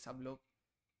खेलते हैं सब लोग,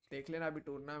 देख लेना अभी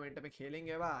टूर्नामेंट में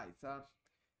खेलेंगे भाई साहब।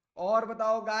 और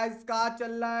बताओ गाइस क्या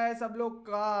चल रहा है सब लोग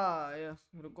का?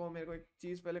 रुको मेरे को एक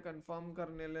चीज पहले कंफर्म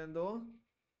करने ले दो,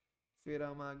 फिर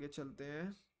हम आगे चलते हैं।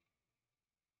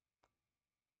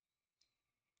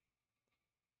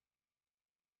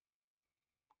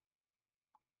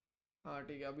 हाँ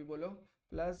ठीक है, अभी बोलो।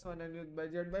 +1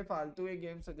 बजट भाई फालतू एक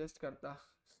गेम सजेस्ट करता।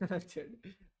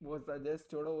 वो सजेस्ट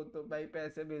छोड़ो, वो तो भाई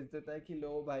पैसे भेज देता है कि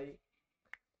लो भाई।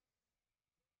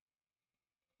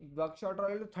 बकशॉट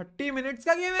रॉयल 30 मिनट्स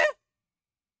का गेम है,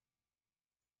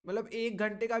 मतलब 1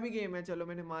 घंटे का भी गेम है, चलो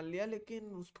मैंने मान लिया,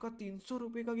 लेकिन उसका 300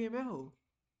 रुपये का गेम है वो।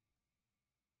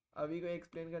 अभी को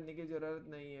एक्सप्लेन करने की जरूरत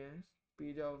नहीं है,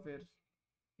 पी जाओ फिर।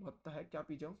 होता है क्या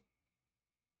पी जाओ?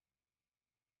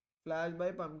 फ्लैश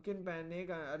भाई पंपकिन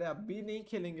पैनिक, अरे अभी नहीं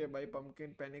खेलेंगे भाई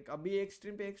पंपकिन पैनिक। अभी एक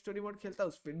स्ट्रीम पे एक स्टोरी मोड खेलता,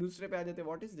 उस फिर दूसरे पे आ जाते।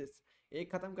 What is this?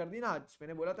 एक खत्म कर दी ना आज,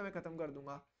 मैंने बोला था मैं खत्म कर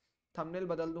दूंगा। थंबनेल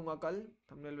बदल दूंगा कल,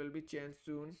 थंबनेल विल बी चेंज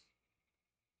सून।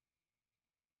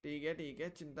 ठीक है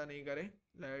चिंता नहीं करें।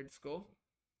 Let's go.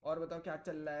 और बताओ क्या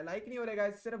चल रहा है? लाइक नहीं हो रहा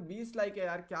गाइस, सिर्फ 20 लाइक है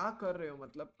यार। क्या कर रहे हो,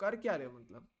 मतलब कर क्या रहे हो?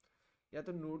 मतलब या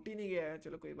तो नोट ही नहीं गया है,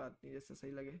 चलो कोई बात नहीं, जैसे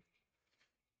सही लगे।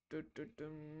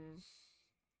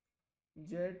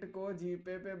 जेट को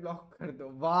जीपे पे ब्लॉक कर दो।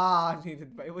 वाह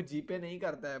नीरज भाई, वो जीपे नहीं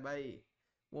करता है भाई,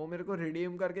 वो मेरे को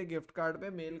रिडीम करके गिफ्ट कार्ड पे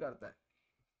मेल करता है।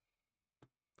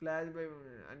 फ्लैश भाई,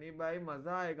 अनी भाई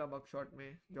मजा आएगा बकशॉट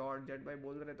में, जॉर्ज जेट भाई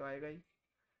बोल रहे तो आएगा ही।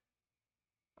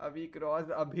 अभी क्रॉस,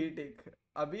 अभी टिक,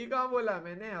 अभी कहाँ बोला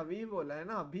मैंने? अभी बोला है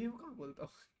ना, अभी कहाँ बोलता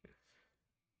हूँ।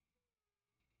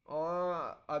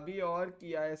 और अभी और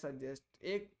किया है सजेस्ट,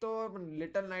 एक तो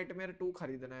लिटिल नाइटमेयर 2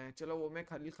 खरीदना है, चलो वो मैं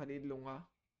खरीद लूंगा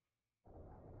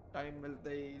टाइम मिलते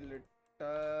ही।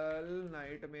 लिटिल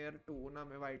नाइटमेयर 2 ना,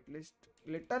 मैं वाइट लिस्ट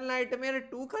लिटिल नाइटमेयर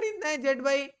 2 खरीदना है जेट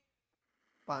भाई।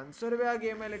 500 रुपये का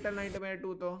गेम है लिटिल नाइटमेयर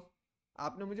 2, तो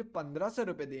आपने मुझे 1500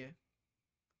 रुपये दिए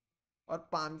और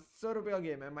 500 रुपये का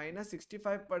गेम है,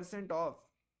 -65% ऑफ।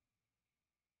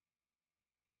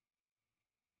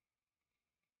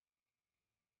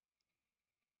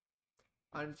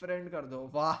 अनफ्रेंड कर दो।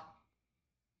 वाह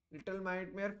लिटिल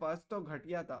नाइटमेयर फर्स्ट तो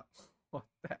घटिया था।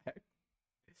 होता है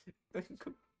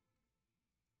तो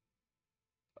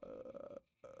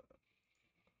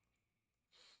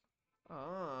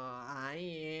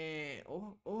आइए।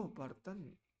 ओह ओह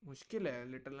बर्तन मुश्किल है।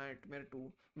 लिटिल नाइटमेयर 2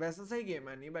 वैसा सही गेम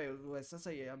है नहीं भाई, वैसा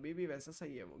सही है, अभी भी वैसा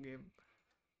सही है वो गेम।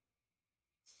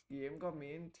 गेम का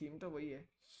मेन थीम तो वही है,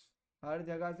 हर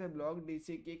जगह से ब्लॉक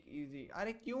डीसी किक इजी।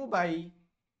 अरे क्यों भाई,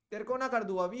 तेरे को ना कर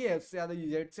दूं अभी है उससे ज्यादा,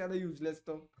 जेट से ज्यादा यूजलेस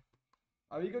तो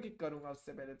अभी को किक करूंगा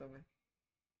उससे पहले तो मैं।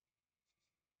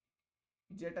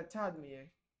 जेट अच्छा आदमी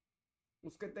है,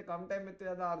 उसके इतने कम टाइम में इतने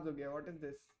ज्यादा आर्ज हो गया। What is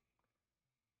this?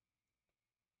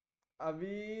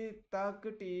 अभी तक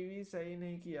टीवी सही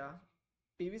नहीं किया,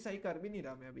 टीवी सही कर भी नहीं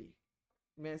रहा मैं अभी,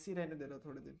 मैं ऐसे ही रहने दे रहा हूँ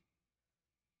थोड़े दिन।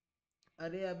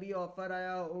 अरे अभी ऑफर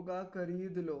आया होगा,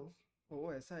 खरीद लो।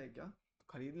 ओ ऐसा है क्या?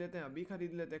 खरीद लेते हैं, अभी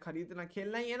खरीद लेते हैं। खरीदना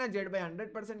खेलना ही है ना जेड भाई,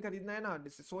 100% खरीदना है ना,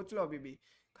 जिससे सोच लो अभी भी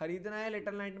खरीदना है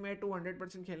लिटिल नाइट में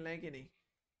 200% खेलना है कि नहीं,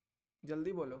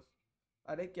 जल्दी बोलो।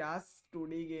 अरे क्या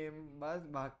 2D गेम, बस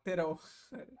भागते रहो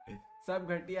सब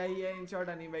घटिया ही है इन शॉर्ट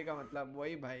हनी भाई का मतलब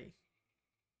वही भाई।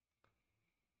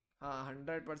 हाँ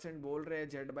 100% बोल रहे हैं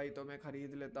जेड भाई, तो मैं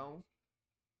खरीद लेता हूँ।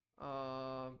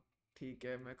 ठीक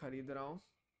है मैं खरीद रहा हूँ।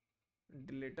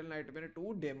 लिटिल नाइट में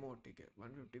 2 डेमो, ठीक है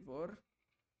 154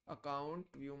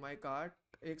 अकाउंट व्यू माय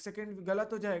कार्ट। एक सेकेंड गलत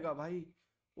हो जाएगा भाई।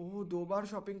 ओह 2 बार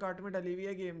शॉपिंग कार्ट में डली हुई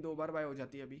है गेम, 2 बार बाय हो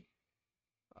जाती है अभी।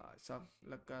 सब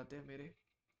लग जाते हैं मेरे।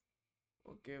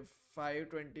 ओके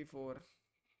 524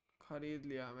 खरीद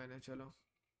लिया मैंने, चलो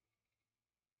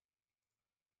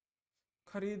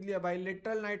खरीद लिया भाई।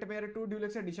 लिटिल नाइटमेयर 2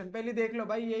 ड्यूलेक्स एडिशन पहले देख लो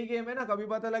भाई, यही गेम है ना, कभी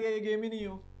पता लगे ये गेम ही नहीं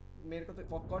हो। मेरे को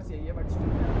तो ऑफ कोर्स यही है बट स्टिल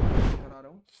करा रहा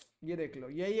हूँ। ये देख लो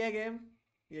यही है गेम,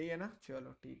 यही है ना,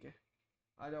 चलो ठीक है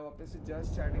आ जाओ वापस से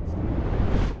जस्ट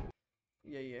चैटिंग।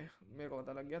 यही है, मेरे को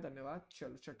पता लग गया, धन्यवाद।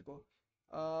 चलो चट को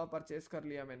परचेस कर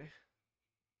लिया मैंने,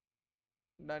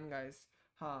 डन गाइस।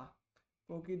 हाँ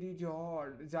पोकी दी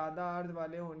जॉर्ड, ज़्यादा अर्ज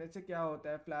वाले होने से क्या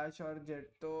होता है फ्लैश और जेट,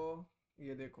 तो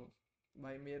ये देखो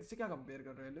भाई मेरे से क्या कंपेयर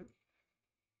कर रहे हैं लोग,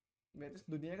 मैं तो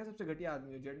दुनिया का सबसे घटिया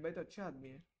आदमी हूँ, जेट भाई तो अच्छे आदमी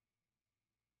है।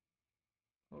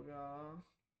 हो गया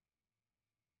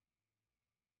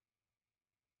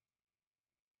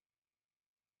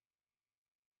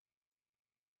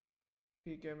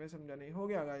ठीक है, मैं समझा नहीं। हो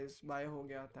गया गाइस, बाय हो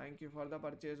गया, thank you for the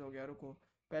purchase. हो गया, रुको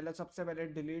पहले सबसे पहले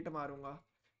डिलीट मारूंगा।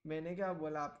 मैंने क्या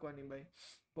बोला आपको अनिल भाई?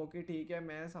 पोकी ठीक है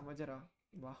मैं समझ रहा।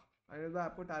 वाह अनिल भाई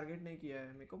आपको टारगेट नहीं किया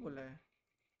है, मेरे को बोला है।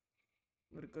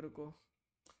 रुको रुको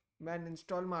मैं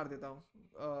अनइंस्टॉल मार देता हूँ।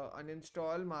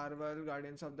 Uninstall Marvel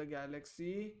guardians of the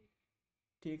Galaxy.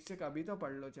 ठीक से कभी तो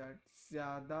पढ़ लो चैट।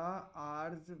 ज़्यादा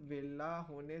आर्स वेला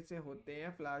होने से होते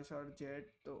हैं फ्लैश और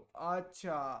जेट, तो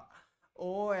अच्छा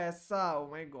ओ ऐसा, ओ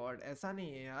माय गॉड ऐसा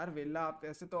नहीं है यार वेला, आप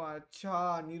ऐसे तो अच्छा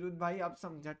अनिरुद्ध भाई आप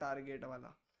समझा टारगेट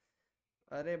वाला।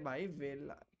 अरे भाई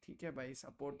वेला ठीक है भाई,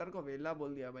 सपोर्टर को वेला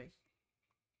बोल दिया भाई,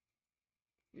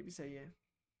 ये भी सही है।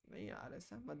 नहीं यार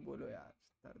ऐसा मत बोलो यार,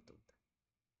 दर्द होता है।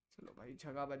 चलो भाई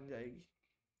जगह बन जाएगी,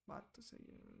 बात तो सही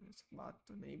है, बात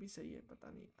तो नहीं भी सही है, पता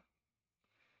नहीं यार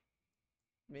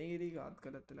मेरी बात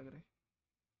गलत लग रहा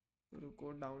है।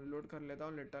 रुको डाउनलोड कर लेता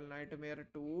हूँ लिटिल नाइटमेयर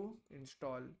 2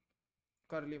 इंस्टॉल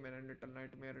कर ली मैंने। Little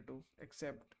nightmare 2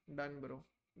 accept, done bro,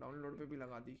 download पे भी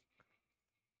लगा दी।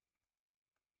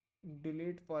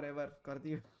 डिलीट फॉर एवर कर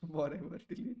दी फॉर एवर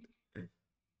डिलीट।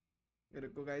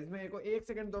 रुको गाइज मैं एक 1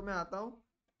 सेकंड दो, मैं आता हूँ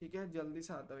ठीक है, जल्दी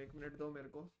से आता हूँ, 1 मिनट दो मेरे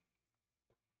को।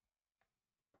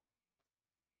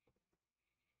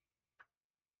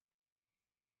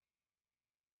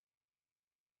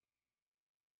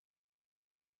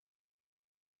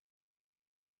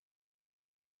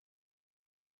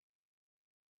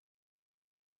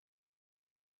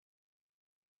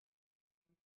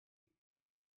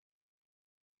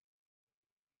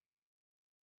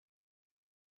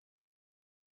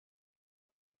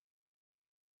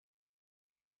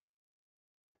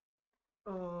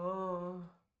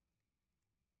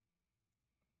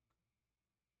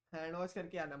 हैंड वॉश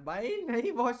करके आना भाई।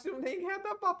 नहीं वॉशरूम नहीं गया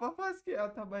था, पापा पास गया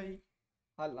था भाई।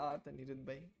 हालात अनिरुद्ध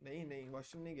भाई, नहीं नहीं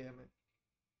वॉशरूम नहीं गया मैं,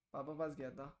 पापा पास गया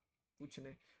था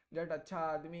पूछने। जट अच्छा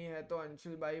आदमी है तो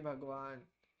अंशुल भाई भगवान।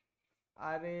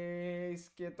 अरे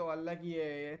इसके तो अलग ही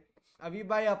है। अभी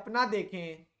भाई अपना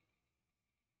देखें,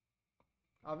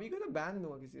 अभी को तो बैन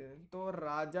दूंगा किसी दिन, तो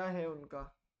राजा है उनका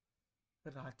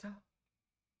राजा।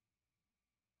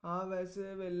 हाँ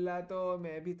वैसे वेला तो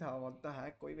मैं भी था, होता है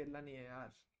कोई वेला नहीं है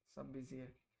यार, सब बिजी है।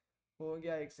 हो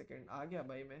गया 1 सेकंड, आ गया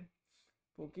भाई मैं।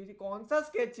 पोकी जी कौन सा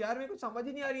स्केच यार, मेरे को समझ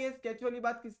ही नहीं आ रही है स्केच वाली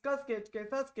बात। किसका स्केच,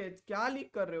 कैसा स्केच, क्या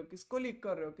लीक कर रहे हो, किसको लीक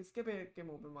कर रहे हो, किसके पे के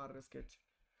मुंह पे मार रहे हो स्केच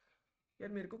यार?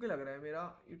 मेरे को क्या लग रहा है मेरा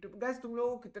यूट्यूब गाइस तुम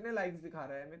लोगों को कितने लाइक्स दिखा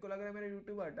रहा है? मेरे को लग रहा है मेरा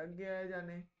यूट्यूब अटक गया है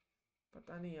जाने,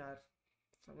 पता नहीं यार,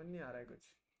 समझ नहीं आ रहा है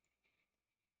कुछ।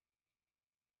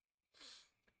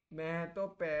 मैं तो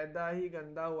पैदा ही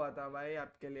गंदा हुआ था भाई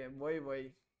आपके लिए, वही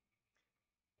वही।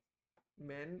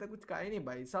 मैंने तो कुछ कहा ही नहीं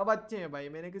भाई, सब अच्छे हैं भाई,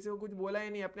 मैंने किसी को कुछ बोला ही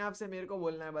नहीं, अपने आप से मेरे को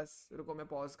बोलना है बस। रुको मैं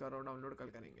पॉज कर रहा हूँ, डाउनलोड कल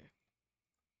करेंगे।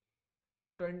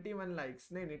 21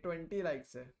 लाइक्स नहीं 20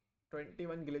 लाइक्स है।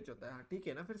 21 ग्लिच होता है। हाँ ठीक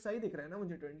है ना, फिर सही दिख रहा है ना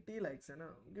मुझे, 20 लाइक्स है ना,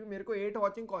 क्योंकि मेरे को 8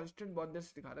 वॉचिंग कांस्टेंट बहुत देर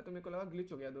से दिखा रहा है, तो मेरे को लगा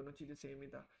ग्लिच हो गया, दोनों चीजें सेम ही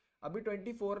था। अभी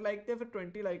 24 लाइक थे, फिर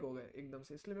 20 लाइक हो गए एकदम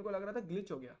से, इसलिए मेरे को लग रहा था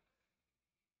ग्लिच हो गया,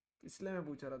 इसलिए मैं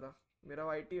पूछ रहा था। मेरा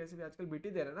वाईटी वैसे भी आजकल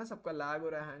बीटी दे रहा है ना, सबका लैग हो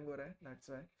रहा है, हैंग हो रहा है, that's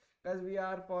why. Guys we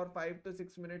are for 5 to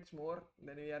 6 minutes more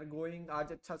than we are going.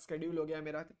 आज अच्छा स्केड्यूल हो गया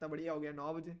मेरा, कितना बढ़िया हो गया,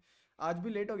 9 बजे। आज भी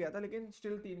लेट हो गया था, लेकिन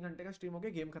स्टिल 3 घंटे का स्ट्रीम हो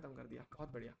गया, गेम खत्म कर दिया, बहुत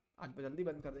बढ़िया। आज जल्दी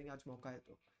बंद कर देंगे, आज मौका है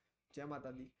तो। जय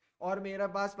माता दी। और मेरा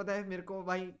पास पता है मेरे को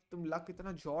भाई, तुम लक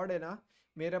इतना जॉड है ना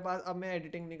मेरे पास, अब मैं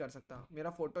एडिटिंग नहीं कर सकता,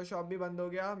 मेरा फोटोशॉप भी बंद हो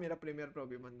गया, मेरा प्रीमियर प्रो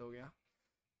भी बंद हो गया,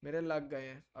 मेरे लग गए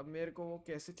हैं। अब मेरे को वो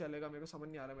कैसे चलेगा, मेरे को समझ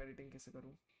नहीं आ रहा मैं एडिटिंग कैसे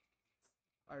करूँ।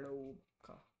 अड़ो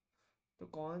का तो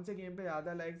कौन से गेम पे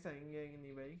ज़्यादा लाइक्स आएंगे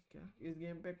नहीं भाई, क्या इस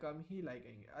गेम पे कम ही लाइक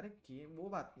आएंगे? अरे गेम वो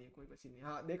बात नहीं है, कोई बची नहीं।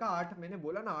 हाँ देखा 8, मैंने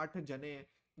बोला ना 8 जने हैं,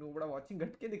 नूबड़ा वॉचिंग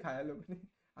घट के दिखाया लोगों ने।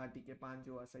 हाँ ठीक है 5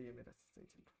 जो सही है, मेरा सही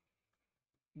चल रहा।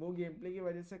 वो गेम प्ले की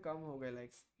वजह से कम हो गए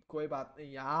लाइक्स, कोई बात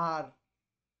नहीं यार,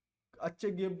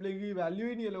 अच्छे गेम प्ले की वैल्यू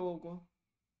ही नहीं है लोगों को।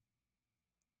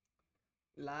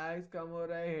 लाइक्स कम हो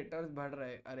रहा है, हेटर्स बढ़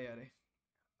रहे हैं। अरे अरे,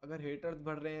 अगर हेटर्स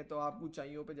बढ़ रहे हैं तो आप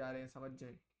ऊंचाइयों पे जा रहे हैं, समझ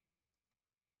जाए।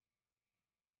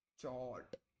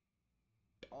 चॉट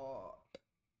टॉट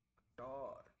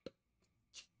टॉट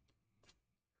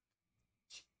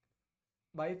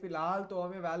भाई फिलहाल तो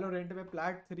हमें वैलोरेंट में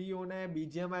प्लैट 3 होना है,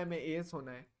 बीजीएमआई में एस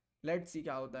होना है। लेट्स सी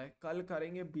क्या होता है, कल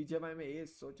करेंगे बीजीएमआई में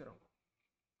एस, सोच रहा हूँ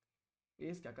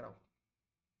एस क्या कराऊं।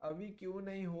 अभी क्यों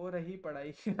नहीं हो रही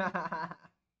पढ़ाई?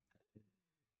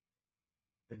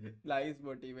 लाइस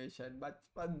मोटिवेशन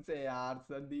बचपन से यार,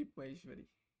 संदीप महेश्वरी।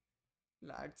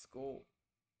 Let's go.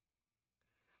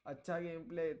 अच्छा गेम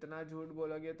प्ले, इतना झूठ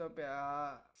बोलोगे तो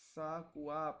प्यासा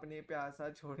कुआं अपने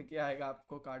प्यासा छोड़ के आएगा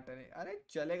आपको काटने। अरे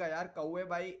चलेगा यार, कौवे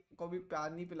भाई को भी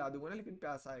प्यार नहीं पिला दूंगा ना, लेकिन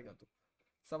प्यासा आएगा तो,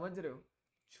 समझ रहे हो।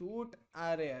 छूट,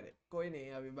 अरे अरे कोई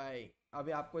नहीं अभी भाई,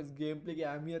 अभी आपको इस गेम प्ले की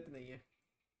अहमियत नहीं है,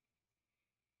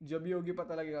 जब भी होगी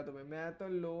पता लगेगा तुम्हें। मैं तो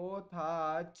लो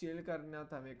था, चिल करना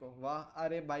था मेरे को। वाह,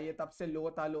 अरे भाई ये तब से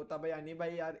लो था भाई। यानी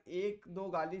भाई यार 1-2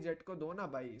 गाली जेट को दो ना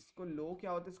भाई, इसको लो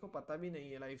क्या होता है इसको पता भी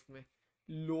नहीं है लाइफ में।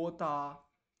 लो था,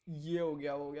 ये हो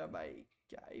गया वो हो गया भाई,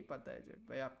 क्या ही पता है जेट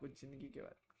भाई आपको जिंदगी के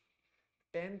बारे में।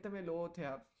 10th में लो थे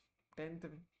आप, 10th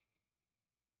में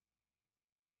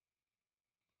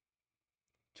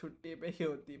छुट्टी पे ही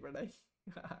होती पढ़ाई।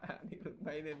 अनिरुद्ध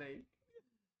भाई ने नहीं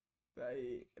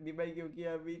भाई, नहीं भाई क्योंकि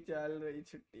अभी चल रही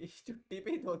छुट्टी, छुट्टी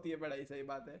पे ही तो होती है पढ़ाई, सही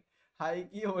बात है। हाई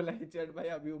की हो है चढ़ भाई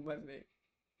अभी उम्र ने।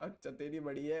 अच्छा तेरी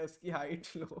बड़ी है, उसकी हाइट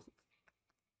लो।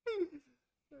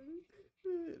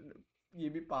 ये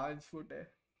भी 5 फुट है।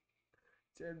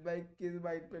 चैट भाई किस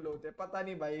बाइक पे लोते हैं पता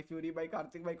नहीं भाई, फ्यूरी भाई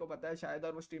कार्तिक भाई को पता है शायद,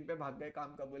 और वो स्ट्रीम पे भाग गए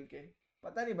काम का बोल के।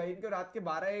 पता नहीं भाई इनको रात के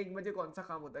 12-1 बजे कौन सा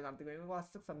काम होता है कार्तिक भाई, मेरे को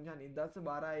आज तक समझा नहीं,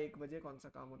 10-12-1 बजे कौन सा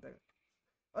काम होता है।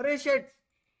 अरे शिट,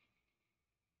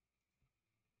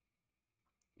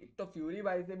 एक तो फ्यूरी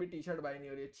भाई से भी टी शर्ट बाई नहीं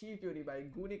हो रही है, छी फ्यूरी भाई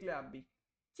गू निकले आप भी,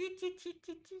 ची ची ची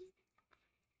ची ची।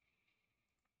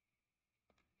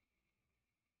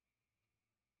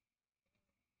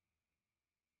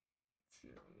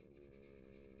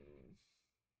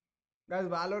 गाइस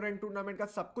वैलोरेंट टूर्नामेंट का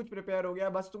सब कुछ प्रिपेयर हो गया,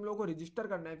 बस तुम लोगों को रजिस्टर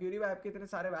करना है। फ्यूरी भाई आपके इतने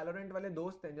सारे वैलोरेंट वाले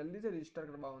दोस्त हैं, जल्दी से रजिस्टर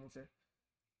करवाओ उनसे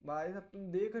भाई। सब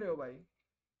तुम देख रहे हो भाई,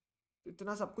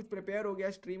 इतना सब कुछ प्रिपेयर हो गया,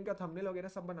 स्ट्रीम का थंबनेल वगैरह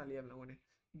सब बना लिया हम लोगों ने।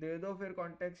 दे दो फिर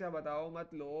कॉन्टेक्ट, या बताओ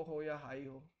मत लो हो या हाई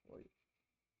हो, वही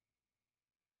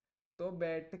तो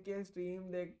बैठ के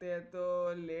स्ट्रीम देखते हैं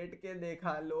तो लेट के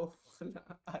देखा लो।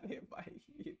 अरे भाई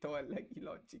ये तो अलग ही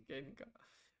लॉजिक है इनका,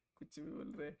 कुछ भी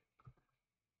बोल रहे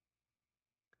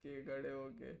के खड़े हो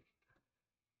के।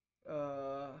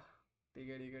 ठीक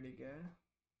है ठीक है ठीक है।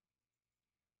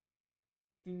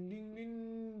 टिंग टिंग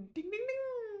टिंग टिंग टिंग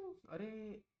टिंग। अरे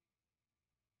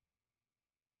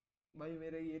भाई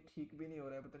मेरे ये ठीक भी नहीं हो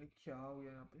रहा है, पता नहीं क्या हो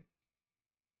गया यहाँ पे।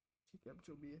 ठीक है अब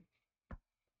जो भी है।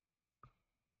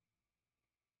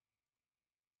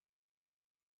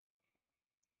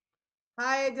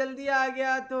 हाय जल्दी आ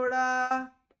गया,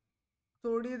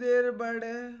 थोड़ी देर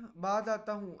बाद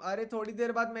आता हूँ। अरे थोड़ी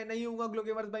देर बाद मैं नहीं हूँ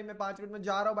ग्लोगेवर्स भाई, मैं 5 मिनट में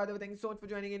जा रहा हूँ। By the way thank you so much for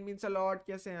joining in, means a lot.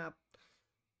 कैसे हैं आप?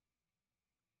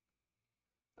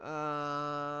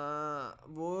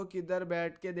 वो किधर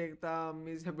बैठ के देखता,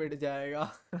 अम्मी से पिट जाएगा।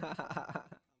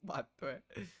 बात तो है,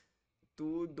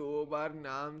 तू 2 बार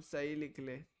नाम सही लिख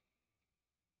ले।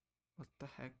 What the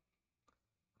heck?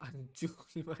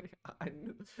 अंजुल भाई,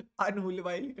 अनहुल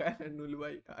भाई लिखा है, अनुल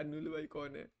भाई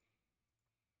कौन है?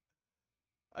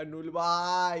 अनुल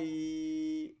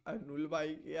भाई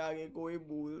के आगे कोई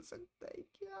भूल सकता है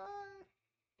क्या?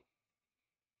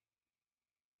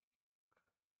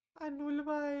 अनुल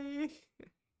भाई।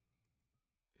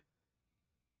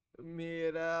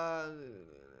 मेरा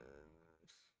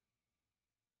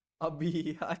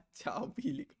अभी अच्छा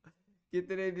अभी लिखा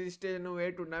कितने रजिस्ट्रेशन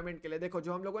हुए टूर्नामेंट के लिए। देखो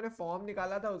जो हम लोगों ने फॉर्म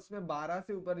निकाला था उसमें 12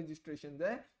 से ऊपर रजिस्ट्रेशन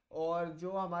है और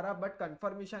जो हमारा बट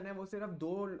कंफर्मेशन है वो सिर्फ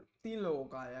 2-3 लोगों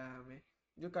का आया है। हमें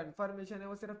जो कंफर्मेशन है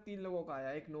वो सिर्फ 3 लोगों का आया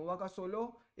है। एक नोवा का सोलो,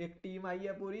 एक टीम आई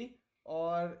है पूरी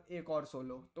और एक और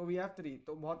सोलो, तो वी हैव 3।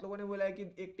 तो बहुत लोगों ने बोला है कि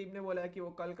एक टीम ने बोला है कि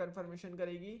वो कल कंफर्मेशन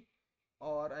करेगी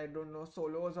और आई डोंट नो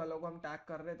सोलोज वालों को हम टैग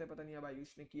कर रहे थे, पता नहीं अब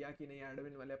आयुष ने किया कि नहीं।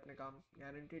 एडमिन वाले अपने काम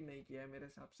गारंटीड नहीं किया है मेरे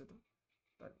हिसाब से।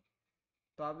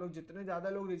 तो आप लोग जितने ज़्यादा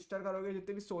लोग रजिस्टर करोगे,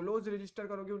 जितने भी सोलोज रजिस्टर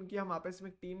करोगे उनकी हम आपस में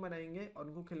एक टीम बनाएंगे और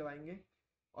उनको खिलवाएंगे।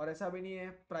 और ऐसा भी नहीं है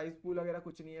प्राइस पूल वगैरह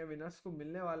कुछ नहीं है, विनर्स को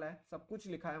मिलने वाला है, सब कुछ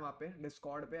लिखा है वहाँ पे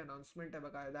डिस्कॉर्ड पे, अनाउंसमेंट है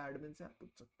बकायदा, एडमिन से आप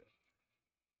पूछ सकते हैं।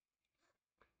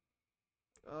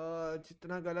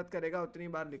 जितना गलत करेगा उतनी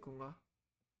बार लिखूंगा।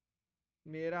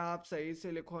 मेरा आप सही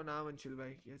से लिखो नाम अंशुल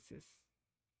भाई। Yes yes.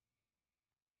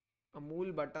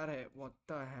 अमूल बटर है, व्हाट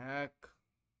द हैक।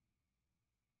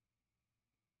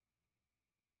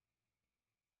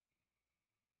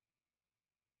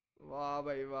 वाह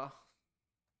भाई वाह।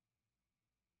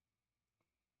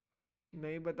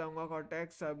 नहीं बताऊंगा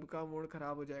कॉन्टेक्ट, सबका मूड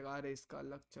खराब हो जाएगा। अरे इसका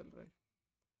अलग चल रहा है,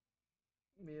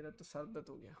 मेरा तो सर दर्द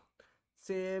हो गया।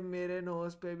 सेम मेरे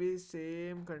नोज पे भी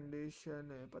सेम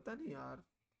कंडीशन है, पता नहीं यार।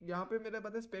 यहाँ पे मेरे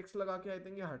पता स्पेक्स लगा के आई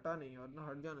थिंक ये हटा नहीं और ना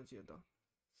हट जाना चाहिए था।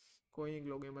 कोई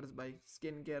ग्लो गेमर्स भाई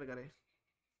स्किन केयर करे।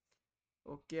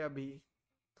 ओके अभी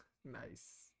नाइस।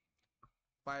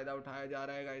 फायदा उठाया जा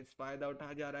रहा है गाइस, फायदा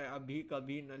उठाया जा रहा है अभी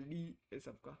कभी नली ये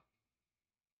सब का।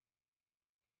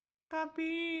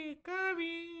 कभी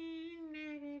कभी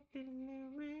मेरे दिल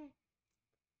में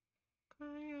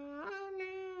ख्याल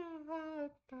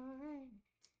आता है।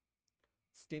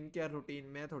 स्किन केयर रूटीन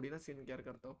मैं थोड़ी ना स्किन केयर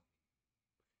करता हूँ,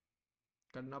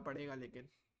 करना पड़ेगा लेकिन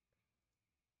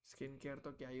स्किन केयर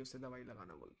तो क्या ही, उसे दवाई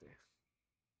लगाना बोलते हैं।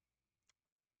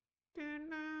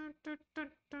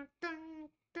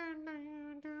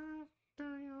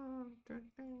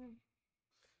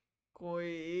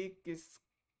 कोई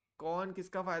कौन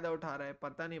किसका फायदा उठा रहा है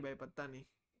पता नहीं भाई, पता नहीं।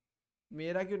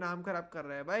 मेरा क्यों नाम खराब कर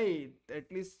रहा है भाई।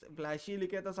 एटलीस्ट फ्लैशी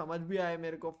लिखे तो समझ भी आए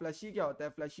मेरे को। फ्लैशी क्या होता है?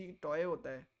 फ्लैशी टॉय होता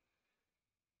है,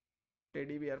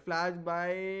 टेडी बियर। फ्लैश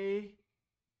भाई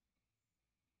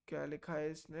क्या लिखा है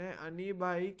इसने? अनी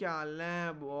भाई क्या हाल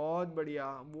है? बहुत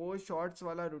बढ़िया। वो शॉर्ट्स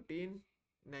वाला रूटीन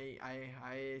नहीं आए,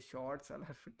 हाय शॉर्ट्स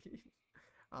वाला रूटीन।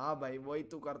 हाँ भाई वही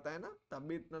तू करता है ना, तब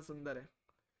भी इतना सुंदर है।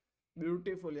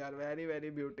 ब्यूटीफुल यार, very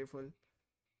very beautiful.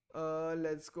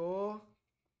 Let's go.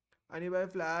 अनी भाई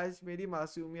फ्लैश मेरी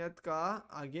मासूमियत का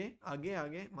आगे आगे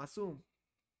आगे मासूम।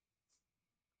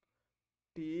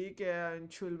 ठीक है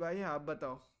अंशुल भाई आप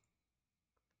बताओ।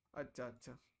 अच्छा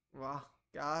अच्छा वाह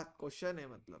क्या क्वेश्चन है,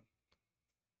 मतलब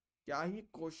क्या ही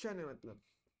क्वेश्चन है मतलब।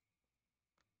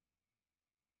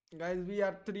 Guys we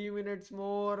are 3 minutes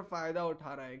more. फायदा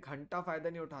उठा रहा है, घंटा फायदा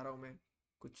नहीं उठा रहा हूं मैं।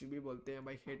 कुछ भी बोलते हैं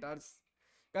भाई haters.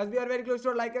 Guys we are very close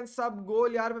to like and सब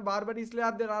गोल। यार मैं बार बार इसलिए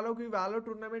आप दिला रहा हूँ क्योंकि वैलो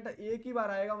टूर्नामेंट एक ही बार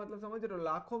आएगा, मतलब समझ रहे हो,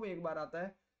 लाखों में एक बार आता है।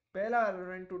 पहला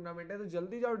वैलोरेंट टूर्नामेंट है, तो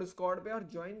जल्दी जाओ डिस्कॉर्ड पे और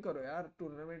ज्वाइन करो यार।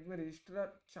 टूर्नामेंट में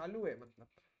रजिस्टर चालू है मतलब।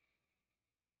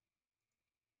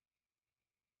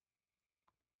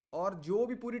 और जो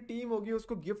भी पूरी टीम होगी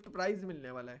उसको गिफ्ट प्राइज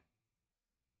मिलने वाला है।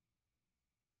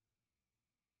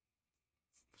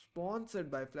 Sponsored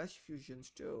by flash fusion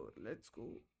store. Let's go.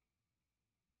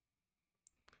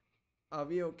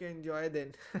 अभी ओके एंजॉय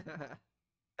देन।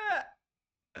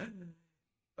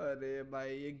 अरे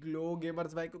भाई ये ग्लो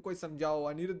गेमर्स भाई को कोई समझाओ।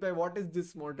 अनिरुद्ध भाई व्हाट इज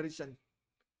दिस मॉडरेशन?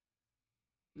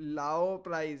 लाओ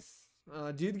प्राइस।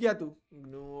 जीत गया तू।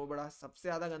 नो बड़ा सबसे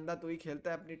ज्यादा गंदा तू ही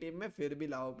खेलता है अपनी टीम में, फिर भी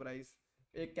लाओ प्राइस।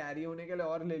 एक कैरी होने के लिए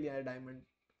और ले लिया है डायमंड।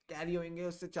 कैरी होंगे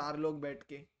उससे 4 लोग बैठ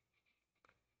के।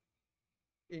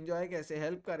 एंजॉय कैसे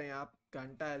हेल्प करें आप?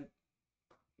 घंटा हेल्प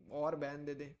और बैन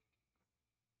दे दे।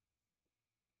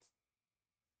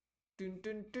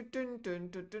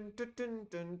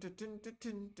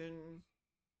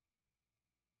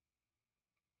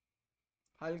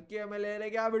 हल्के में ले रहे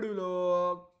क्या बिडू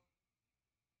लोग?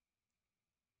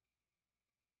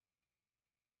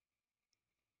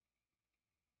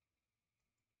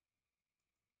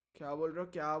 क्या बोल रहे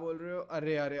हो, क्या बोल रहे हो?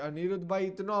 अरे अरे अनिरुद्ध भाई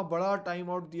इतना बड़ा टाइम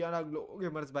आउट दिया ना ग्लो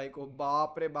गेमर्स भाई को,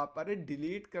 बाप रे बाप। अरे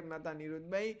डिलीट करना था अनिरुद्ध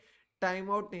भाई,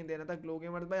 टाइम आउट नहीं देना था। ग्लो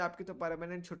गेमर्स भाई आपकी तो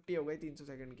परमानेंट छुट्टी हो गई 300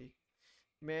 सेकंड की।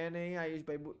 मैं नहीं आयुष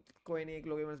भाई, कोई नहीं।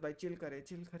 ग्लो गेमर्स भाई चिल करे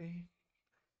चिल करे।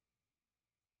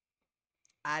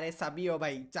 अरे सभी हो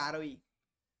भाई, चारों ही।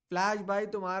 फ्लैश भाई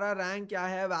तुम्हारा रैंक क्या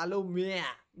है वैलो में?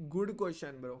 Good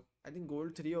question bro. I think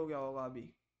gold 3 हो गया होगा अभी।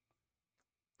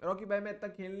 रॉकी भाई मैं इतना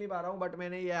खेल नहीं पा रहा हूँ, बट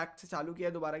मैंने ये एक्ट से चालू किया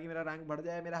दोबारा कि मेरा रैंक बढ़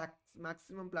जाए। मेरा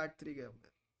मैक्सिमम प्लैट 3 गया हूँ।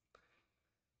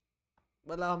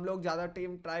 मतलब हम लोग ज़्यादा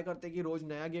टीम ट्राई करते कि रोज़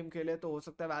नया गेम खेले, तो हो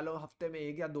सकता है वैलो हफ्ते में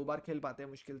 1 या 2 बार खेल पाते हैं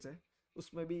मुश्किल से।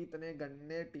 उसमें भी इतने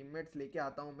गन्ने टीममेट्स लेके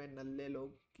आता हूँ मैं, नल्ले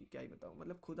लोग की क्या ही बताऊँ,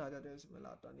 मतलब खुद आ जाते हैं, उसमें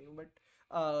लाता नहीं हूँ, बट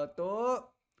तो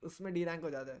उसमें डी रैंक हो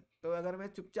जाता है। तो अगर मैं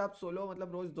चुपचाप सोलो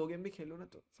मतलब रोज़ 2 गेम भी खेलूँ ना,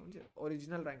 तो समझे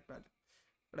ओरिजिनल रैंक पे आ जाए,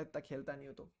 बट इतना खेलता नहीं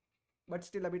हो तो। बट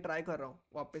स्टिल अभी ट्राई कर रहा हूँ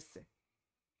वापस से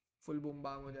फुल बूम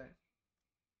बाम हो जाए।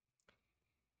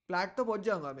 प्लैट तो पहुंच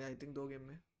जाऊंगा मैं आई थिंक 2 गेम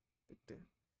में, देखते हैं।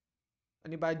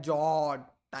 नहीं भाई जॉर्ड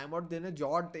टाइम आउट देने,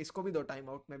 जॉर्ड इसको भी दो टाइम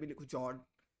आउट, मैं भी लिखूं जॉर्ड।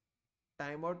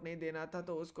 टाइम आउट नहीं देना था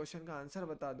तो उस क्वेश्चन का आंसर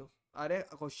बता दो। अरे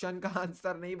क्वेश्चन का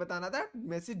आंसर नहीं बताना था,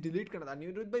 मैसेज डिलीट करना था।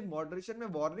 न्यूरुद भाई मॉडरेशन में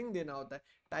वार्निंग देना होता है,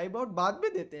 टाइम आउट बाद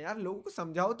में देते हैं यार। लोगों को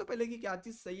समझाओ तो पहले कि क्या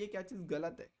चीज़ सही है क्या चीज़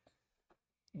गलत है।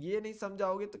 ये नहीं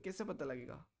समझाओगे तो कैसे पता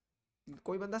लगेगा,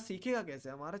 कोई बंदा सीखेगा कैसे?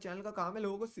 हमारा चैनल का काम है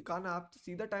लोगों को सिखाना। आप तो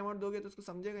सीधा टाइम आउट दोगे तो उसको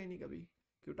समझेगा ही नहीं कभी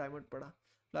क्यों टाइम आउट पड़ा।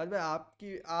 लाज भाई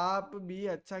आप भी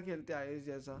अच्छा खेलते आए इस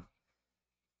जैसा,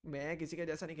 मैं किसी के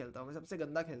जैसा नहीं खेलता हूँ, मैं सबसे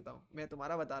गंदा खेलता हूँ, मैं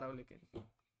तुम्हारा बता रहा हूँ। लेकिन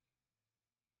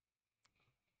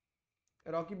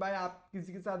रॉकी भाई आप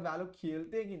किसी के साथ वैलो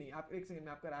खेलते हैं कि नहीं? आप एक सेकंड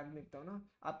में आपका रैंक देखता हूँ ना,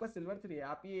 आपका सिल्वर 3 है,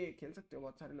 आप ये खेल सकते हो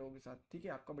बहुत सारे लोगों के साथ, ठीक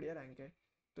है आपका बढ़िया रैंक है,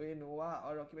 तो ये नोवा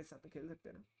और रॉकी भाई साथ तो खेल सकते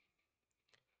हैं ना।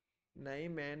 नहीं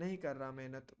मैं नहीं कर रहा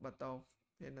मेहनत, बताओ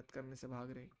मेहनत करने से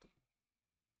भाग रहे तो।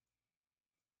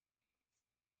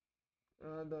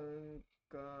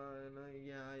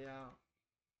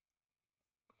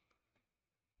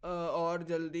 और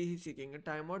जल्दी ही सीखेंगे,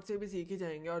 टाइम आउट से भी सीख ही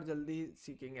जाएंगे और जल्दी ही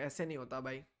सीखेंगे, ऐसे नहीं होता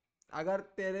भाई। अगर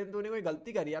तूने कोई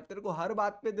गलती करी, अब तेरे को हर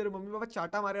बात पे तेरे मम्मी पापा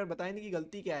चाटा मारे और बताए नहीं कि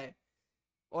गलती क्या है,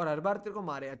 और हर बार तेरे को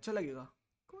मारे, अच्छा लगेगा?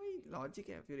 कोई लॉजिक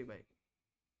है फ्यूरी भाई,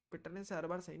 पिटने से हर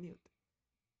बार सही नहीं होते।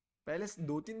 पहले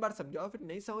 2-3 बार समझाओ, फिर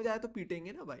नहीं समझ आया तो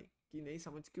पीटेंगे ना भाई, कि नहीं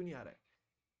समझ क्यों नहीं आ रहा है,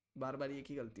 बार बार एक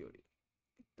ही गलती हो रही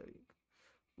है।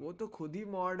 वो तो खुद ही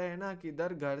मॉड है ना,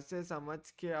 किधर घर से समझ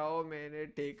के आओ, मैंने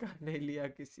ठेका नहीं लिया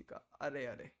किसी का। अरे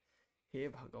अरे हे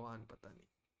भगवान, पता नहीं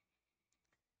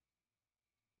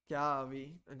क्या। अभी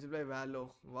अंजल भाई वैलो,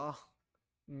 वाह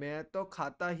मैं तो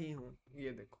खाता ही हूँ,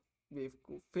 ये देखो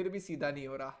बेवकूफ, फिर भी सीधा नहीं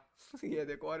हो रहा ये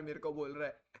देखो, और मेरे को बोल रहा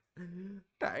है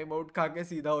टाइम आउट खा के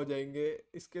सीधा हो जाएंगे,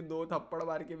 इसके 2 थप्पड़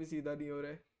मार के भी सीधा नहीं हो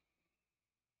रहे।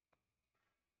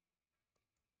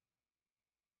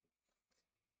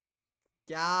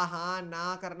 क्या हाँ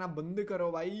ना करना बंद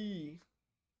करो भाई।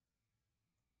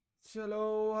 चलो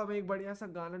हम एक बढ़िया सा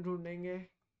गाना ढूंढेंगे,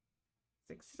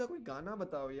 सेक्सी सा कोई गाना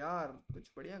बताओ यार,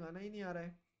 कुछ बढ़िया गाना ही नहीं आ रहा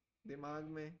है दिमाग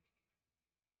में।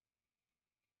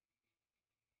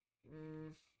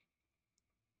 हम्म,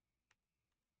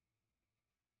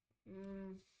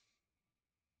 हम्म,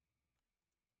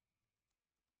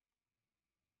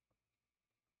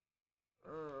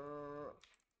 अ,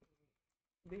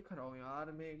 देख रहा हूँ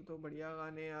यार मैं एक दो बढ़िया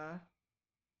गाने यार।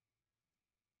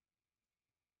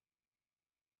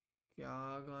 क्या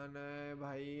गाना है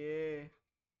भाई ये?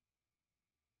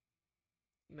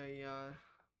 नहीं यार,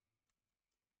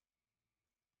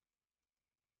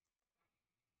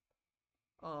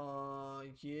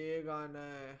 ये गाना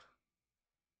है।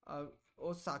 अब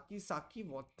ओ साकी साकी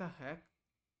व्हाट द हेक,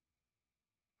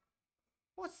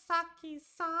 ओ साकी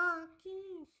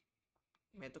साकी।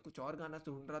 मैं तो कुछ और गाना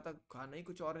ढूंढ रहा था, गाना ही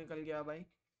कुछ और निकल गया भाई।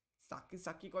 साकी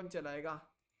साकी कौन चलाएगा,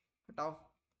 हटाओ।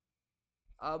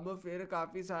 अब फिर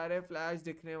काफी सारे फ्लैश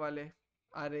दिखने वाले।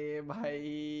 अरे भाई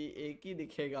एक ही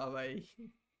दिखेगा भाई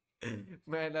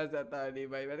मैं ना चाहता नहीं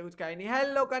भाई, मैंने कुछ कहा ही नहीं।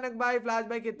 हेलो कनक भाई, फ्लैश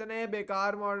भाई कितने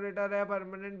बेकार मॉडरेटर है,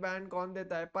 परमानेंट बैन कौन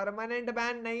देता है? परमानेंट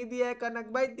बैन नहीं दिया है कनक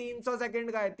भाई, 300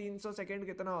 सेकंड का है। 300 सेकंड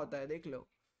कितना होता है देख लो,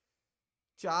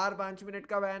 4-5 मिनट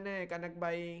का बैन है कनक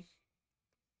भाई।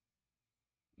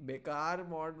 बेकार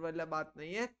मॉड वाला बात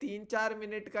नहीं है, 3-4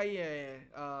 मिनट का ही है।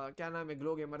 क्या नाम है,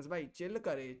 ग्लो गेमर्स भाई चिल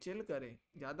करे चिल करे,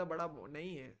 ज्यादा बड़ा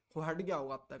नहीं है। वो हट गया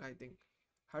होगा अब तक, आई थिंक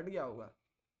हट गया होगा,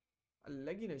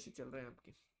 अलग ही नशे चल रहे हैं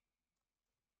आपके।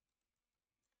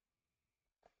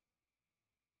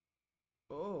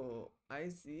 ओह आई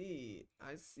सी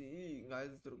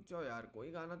गाइस, रुक जाओ यार,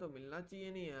 कोई गाना तो मिलना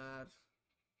चाहिए नहीं यार।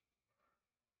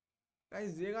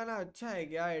 गाइस ये गाना अच्छा है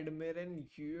क्या, एडमिरन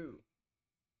यू,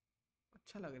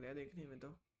 अच्छा लग रहा है देखने में तो,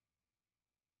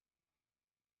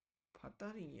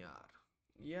 पता नहीं यार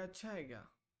ये अच्छा है क्या।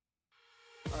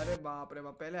 अरे बाप रे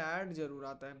बाप, पहले ऐड जरूर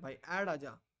आता है भाई, ऐड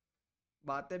आजा।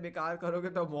 बातें बेकार करोगे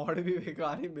तो मॉड भी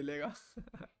बेकार ही मिलेगा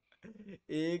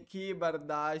एक ही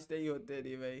बर्दाश्त नहीं होते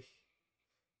नहीं भाई।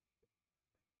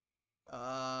 आ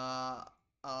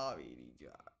आ मेरी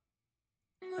जान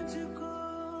मुझको।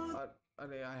 और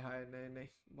अरे हाय हाय, नहीं नहीं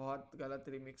बहुत गलत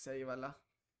रिमिक्स है ये वाला।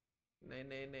 नहीं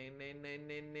नहीं नहीं नहीं नहीं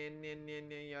नहीं नहीं नहीं नहीं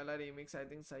नहीं, ये वाला रिमिक्स आई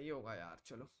थिंक सही होगा यार।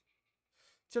 चलो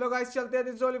चलो गाइस चलते हैं,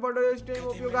 this only for today stream,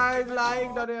 hope you guys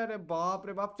like. अरे बाप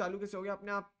रे बाप, चालू कैसे हो गया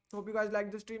अपने आप। Hope you guys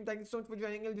like the stream, thank you so much for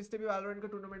joining. जिसने भी वैलोरेंट का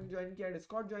टूर्नामेंट ज्वाइन किया,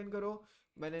 डिस्कॉर्ड ज्वाइन करो,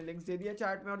 मैंने लिंक्स दे दिया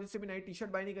चैट में। और जिससे भी नई टी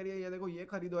शर्ट बाय नहीं करी है, ये देखो ये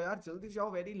खरीदो यार, जल्दी से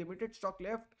जाओ, very limited stock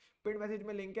left. Pin message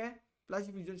में लिंक है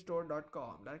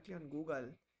plushfusionstore.com, directly on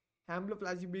Google. Hamlo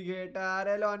Flash Big Hater,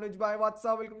 hello Anuj bhai, what's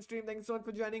up, welcome stream, thank you so much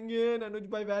for joining in. Anuj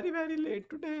bhai very late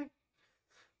today,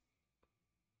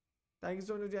 thank you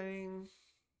so much for joining.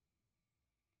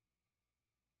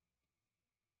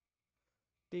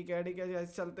 ठीक है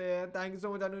जैसे चलते हैं, thank you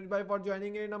so much अनुज भाई for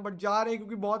joining in. Number जा रहे हैं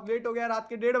क्योंकि बहुत लेट हो गया, रात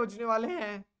के 1:30 बजने वाले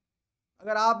हैं।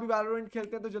 अगर आप भी वैलोरेंट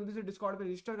खेलते हैं तो जल्दी से डिस्कॉर्ड पे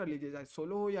रजिस्टर कर लीजिए, चाहे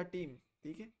सोलो हो या टीम,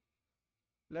 ठीक है।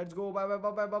 Let's go, bye bye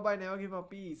bye bye bye, never give up,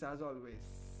 piece as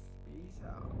always, peace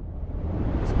out.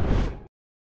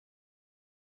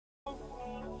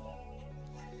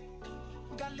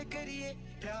 गल करिए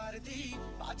प्यार दी,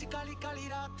 आज काली काली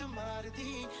रात मार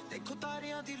दी, देखो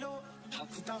तारियां दी लो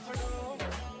हाथ ता फड़ो,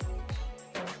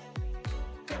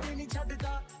 कदे नहीं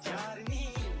छड्डदा यार नी,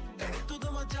 तेरे तू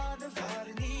दो जान वार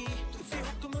नी, तुसी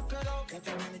हुक्म करो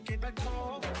कदे मिल के बैठो।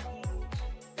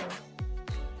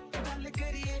 गल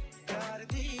करिए प्यार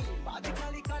दी, आज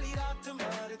काली काली रात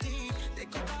मार दी,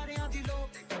 देखो तारियां दी लो,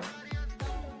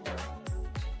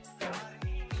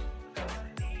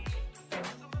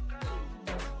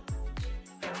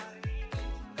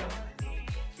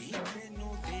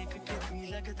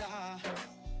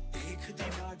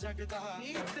 जगदा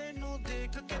तेनू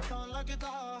देख के तां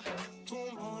लगदा, तू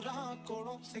मोरा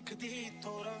कोलों सिखदी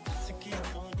तोरा सिक्की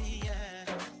पानी है,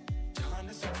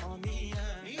 जान सिखानी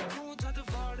है, तू जद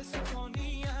वाड़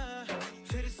सिखानी है,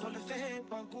 फिर सुल्फे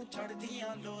वांगू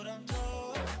चढ़दियां लोरां तो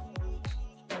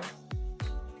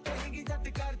कहेगी जट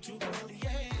कर चू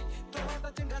गोरिए, तोड़ा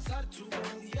चंगा सर चू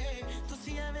गोरिए,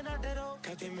 तुसी एवें ना डरो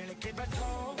कदे मिल के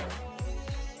बैठो।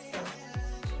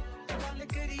 गल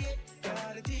करिए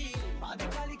प्यार दी, आज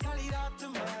काली काली रात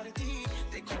मार दी,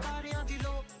 देखो तारियां दी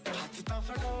लो हाथ ता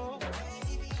फड़ो,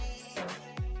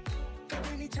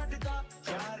 कदे नहीं छड्डदा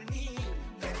यार नी,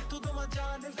 तेरे तू दो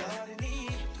जान वार नी,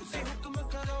 तुसी हुक्म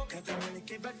करो कदे मिल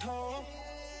के बैठो।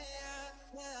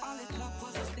 All it took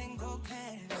was a single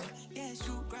glance, yeah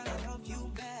shoot girl I love you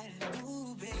bad,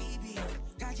 ooh baby,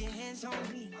 got your hands on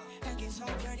me, acting so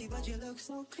dirty but you look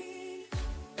so clean,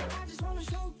 I just wanna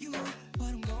show you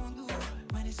what I'm gonna do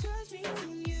when it's just me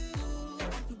and you.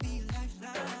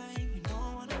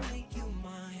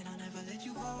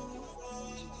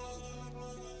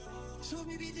 So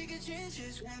baby take a chance,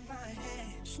 just grab my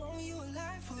hand, show you a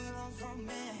life full of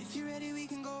romance, if you're ready we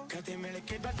can go, kade mil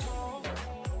ke baitho।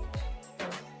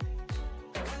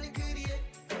 Gal kariye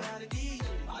pyar di,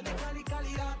 aaj kali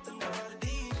kali raat maar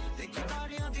di, dekho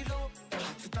taariyan di lo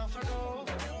hath ta fado।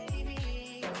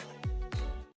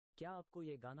 क्या आपको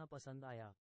ये गाना पसंद आया?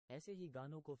 ऐसे ही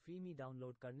गानों को free में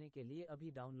डाउनलोड करने के लिए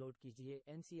अभी डाउनलोड कीजिए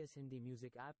NCS Hindi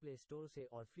music app play store से,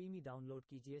 और फ्री में डाउनलोड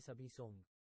कीजिए सभी सॉन्ग।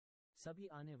 सभी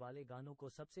आने वाले गानों को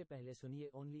सबसे पहले सुनिए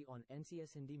only on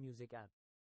NCS Hindi music app.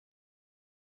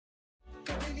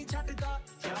 कदे नहीं छड्डदा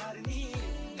यार नी,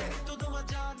 तेरे तो दो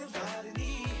जान वार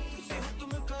नी, तुसी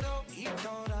हुक्म करो नी,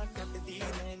 दौरा कटदी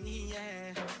रहनी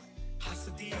है,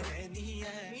 हसदी रहनी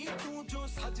है, तू जो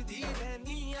सजदी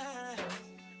रहनी है,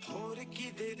 होर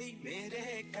की देली मेरे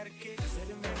करके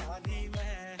सिर मिलानी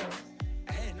मैं,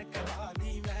 ऐनक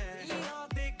लानी मैं,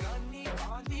 यादें गानी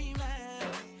पानी मैं,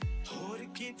 होर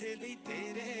की देली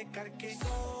तेरे करके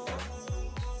सो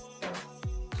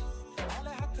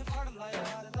आले हाथ फड़ ला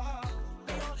यार दा,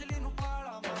 अंजलि नू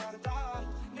पाला मारदा,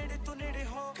 नेड़े तो नेड़े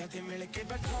हो कदे मिल के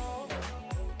बैठो।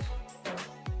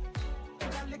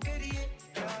 गल करिए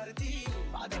प्यार दी,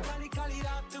 आज काली काली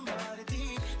रात मार दी,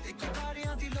 देखो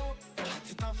तारियां दी लो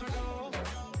हाथ ता फड़ो,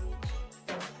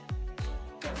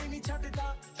 कदे नहीं छड्डदा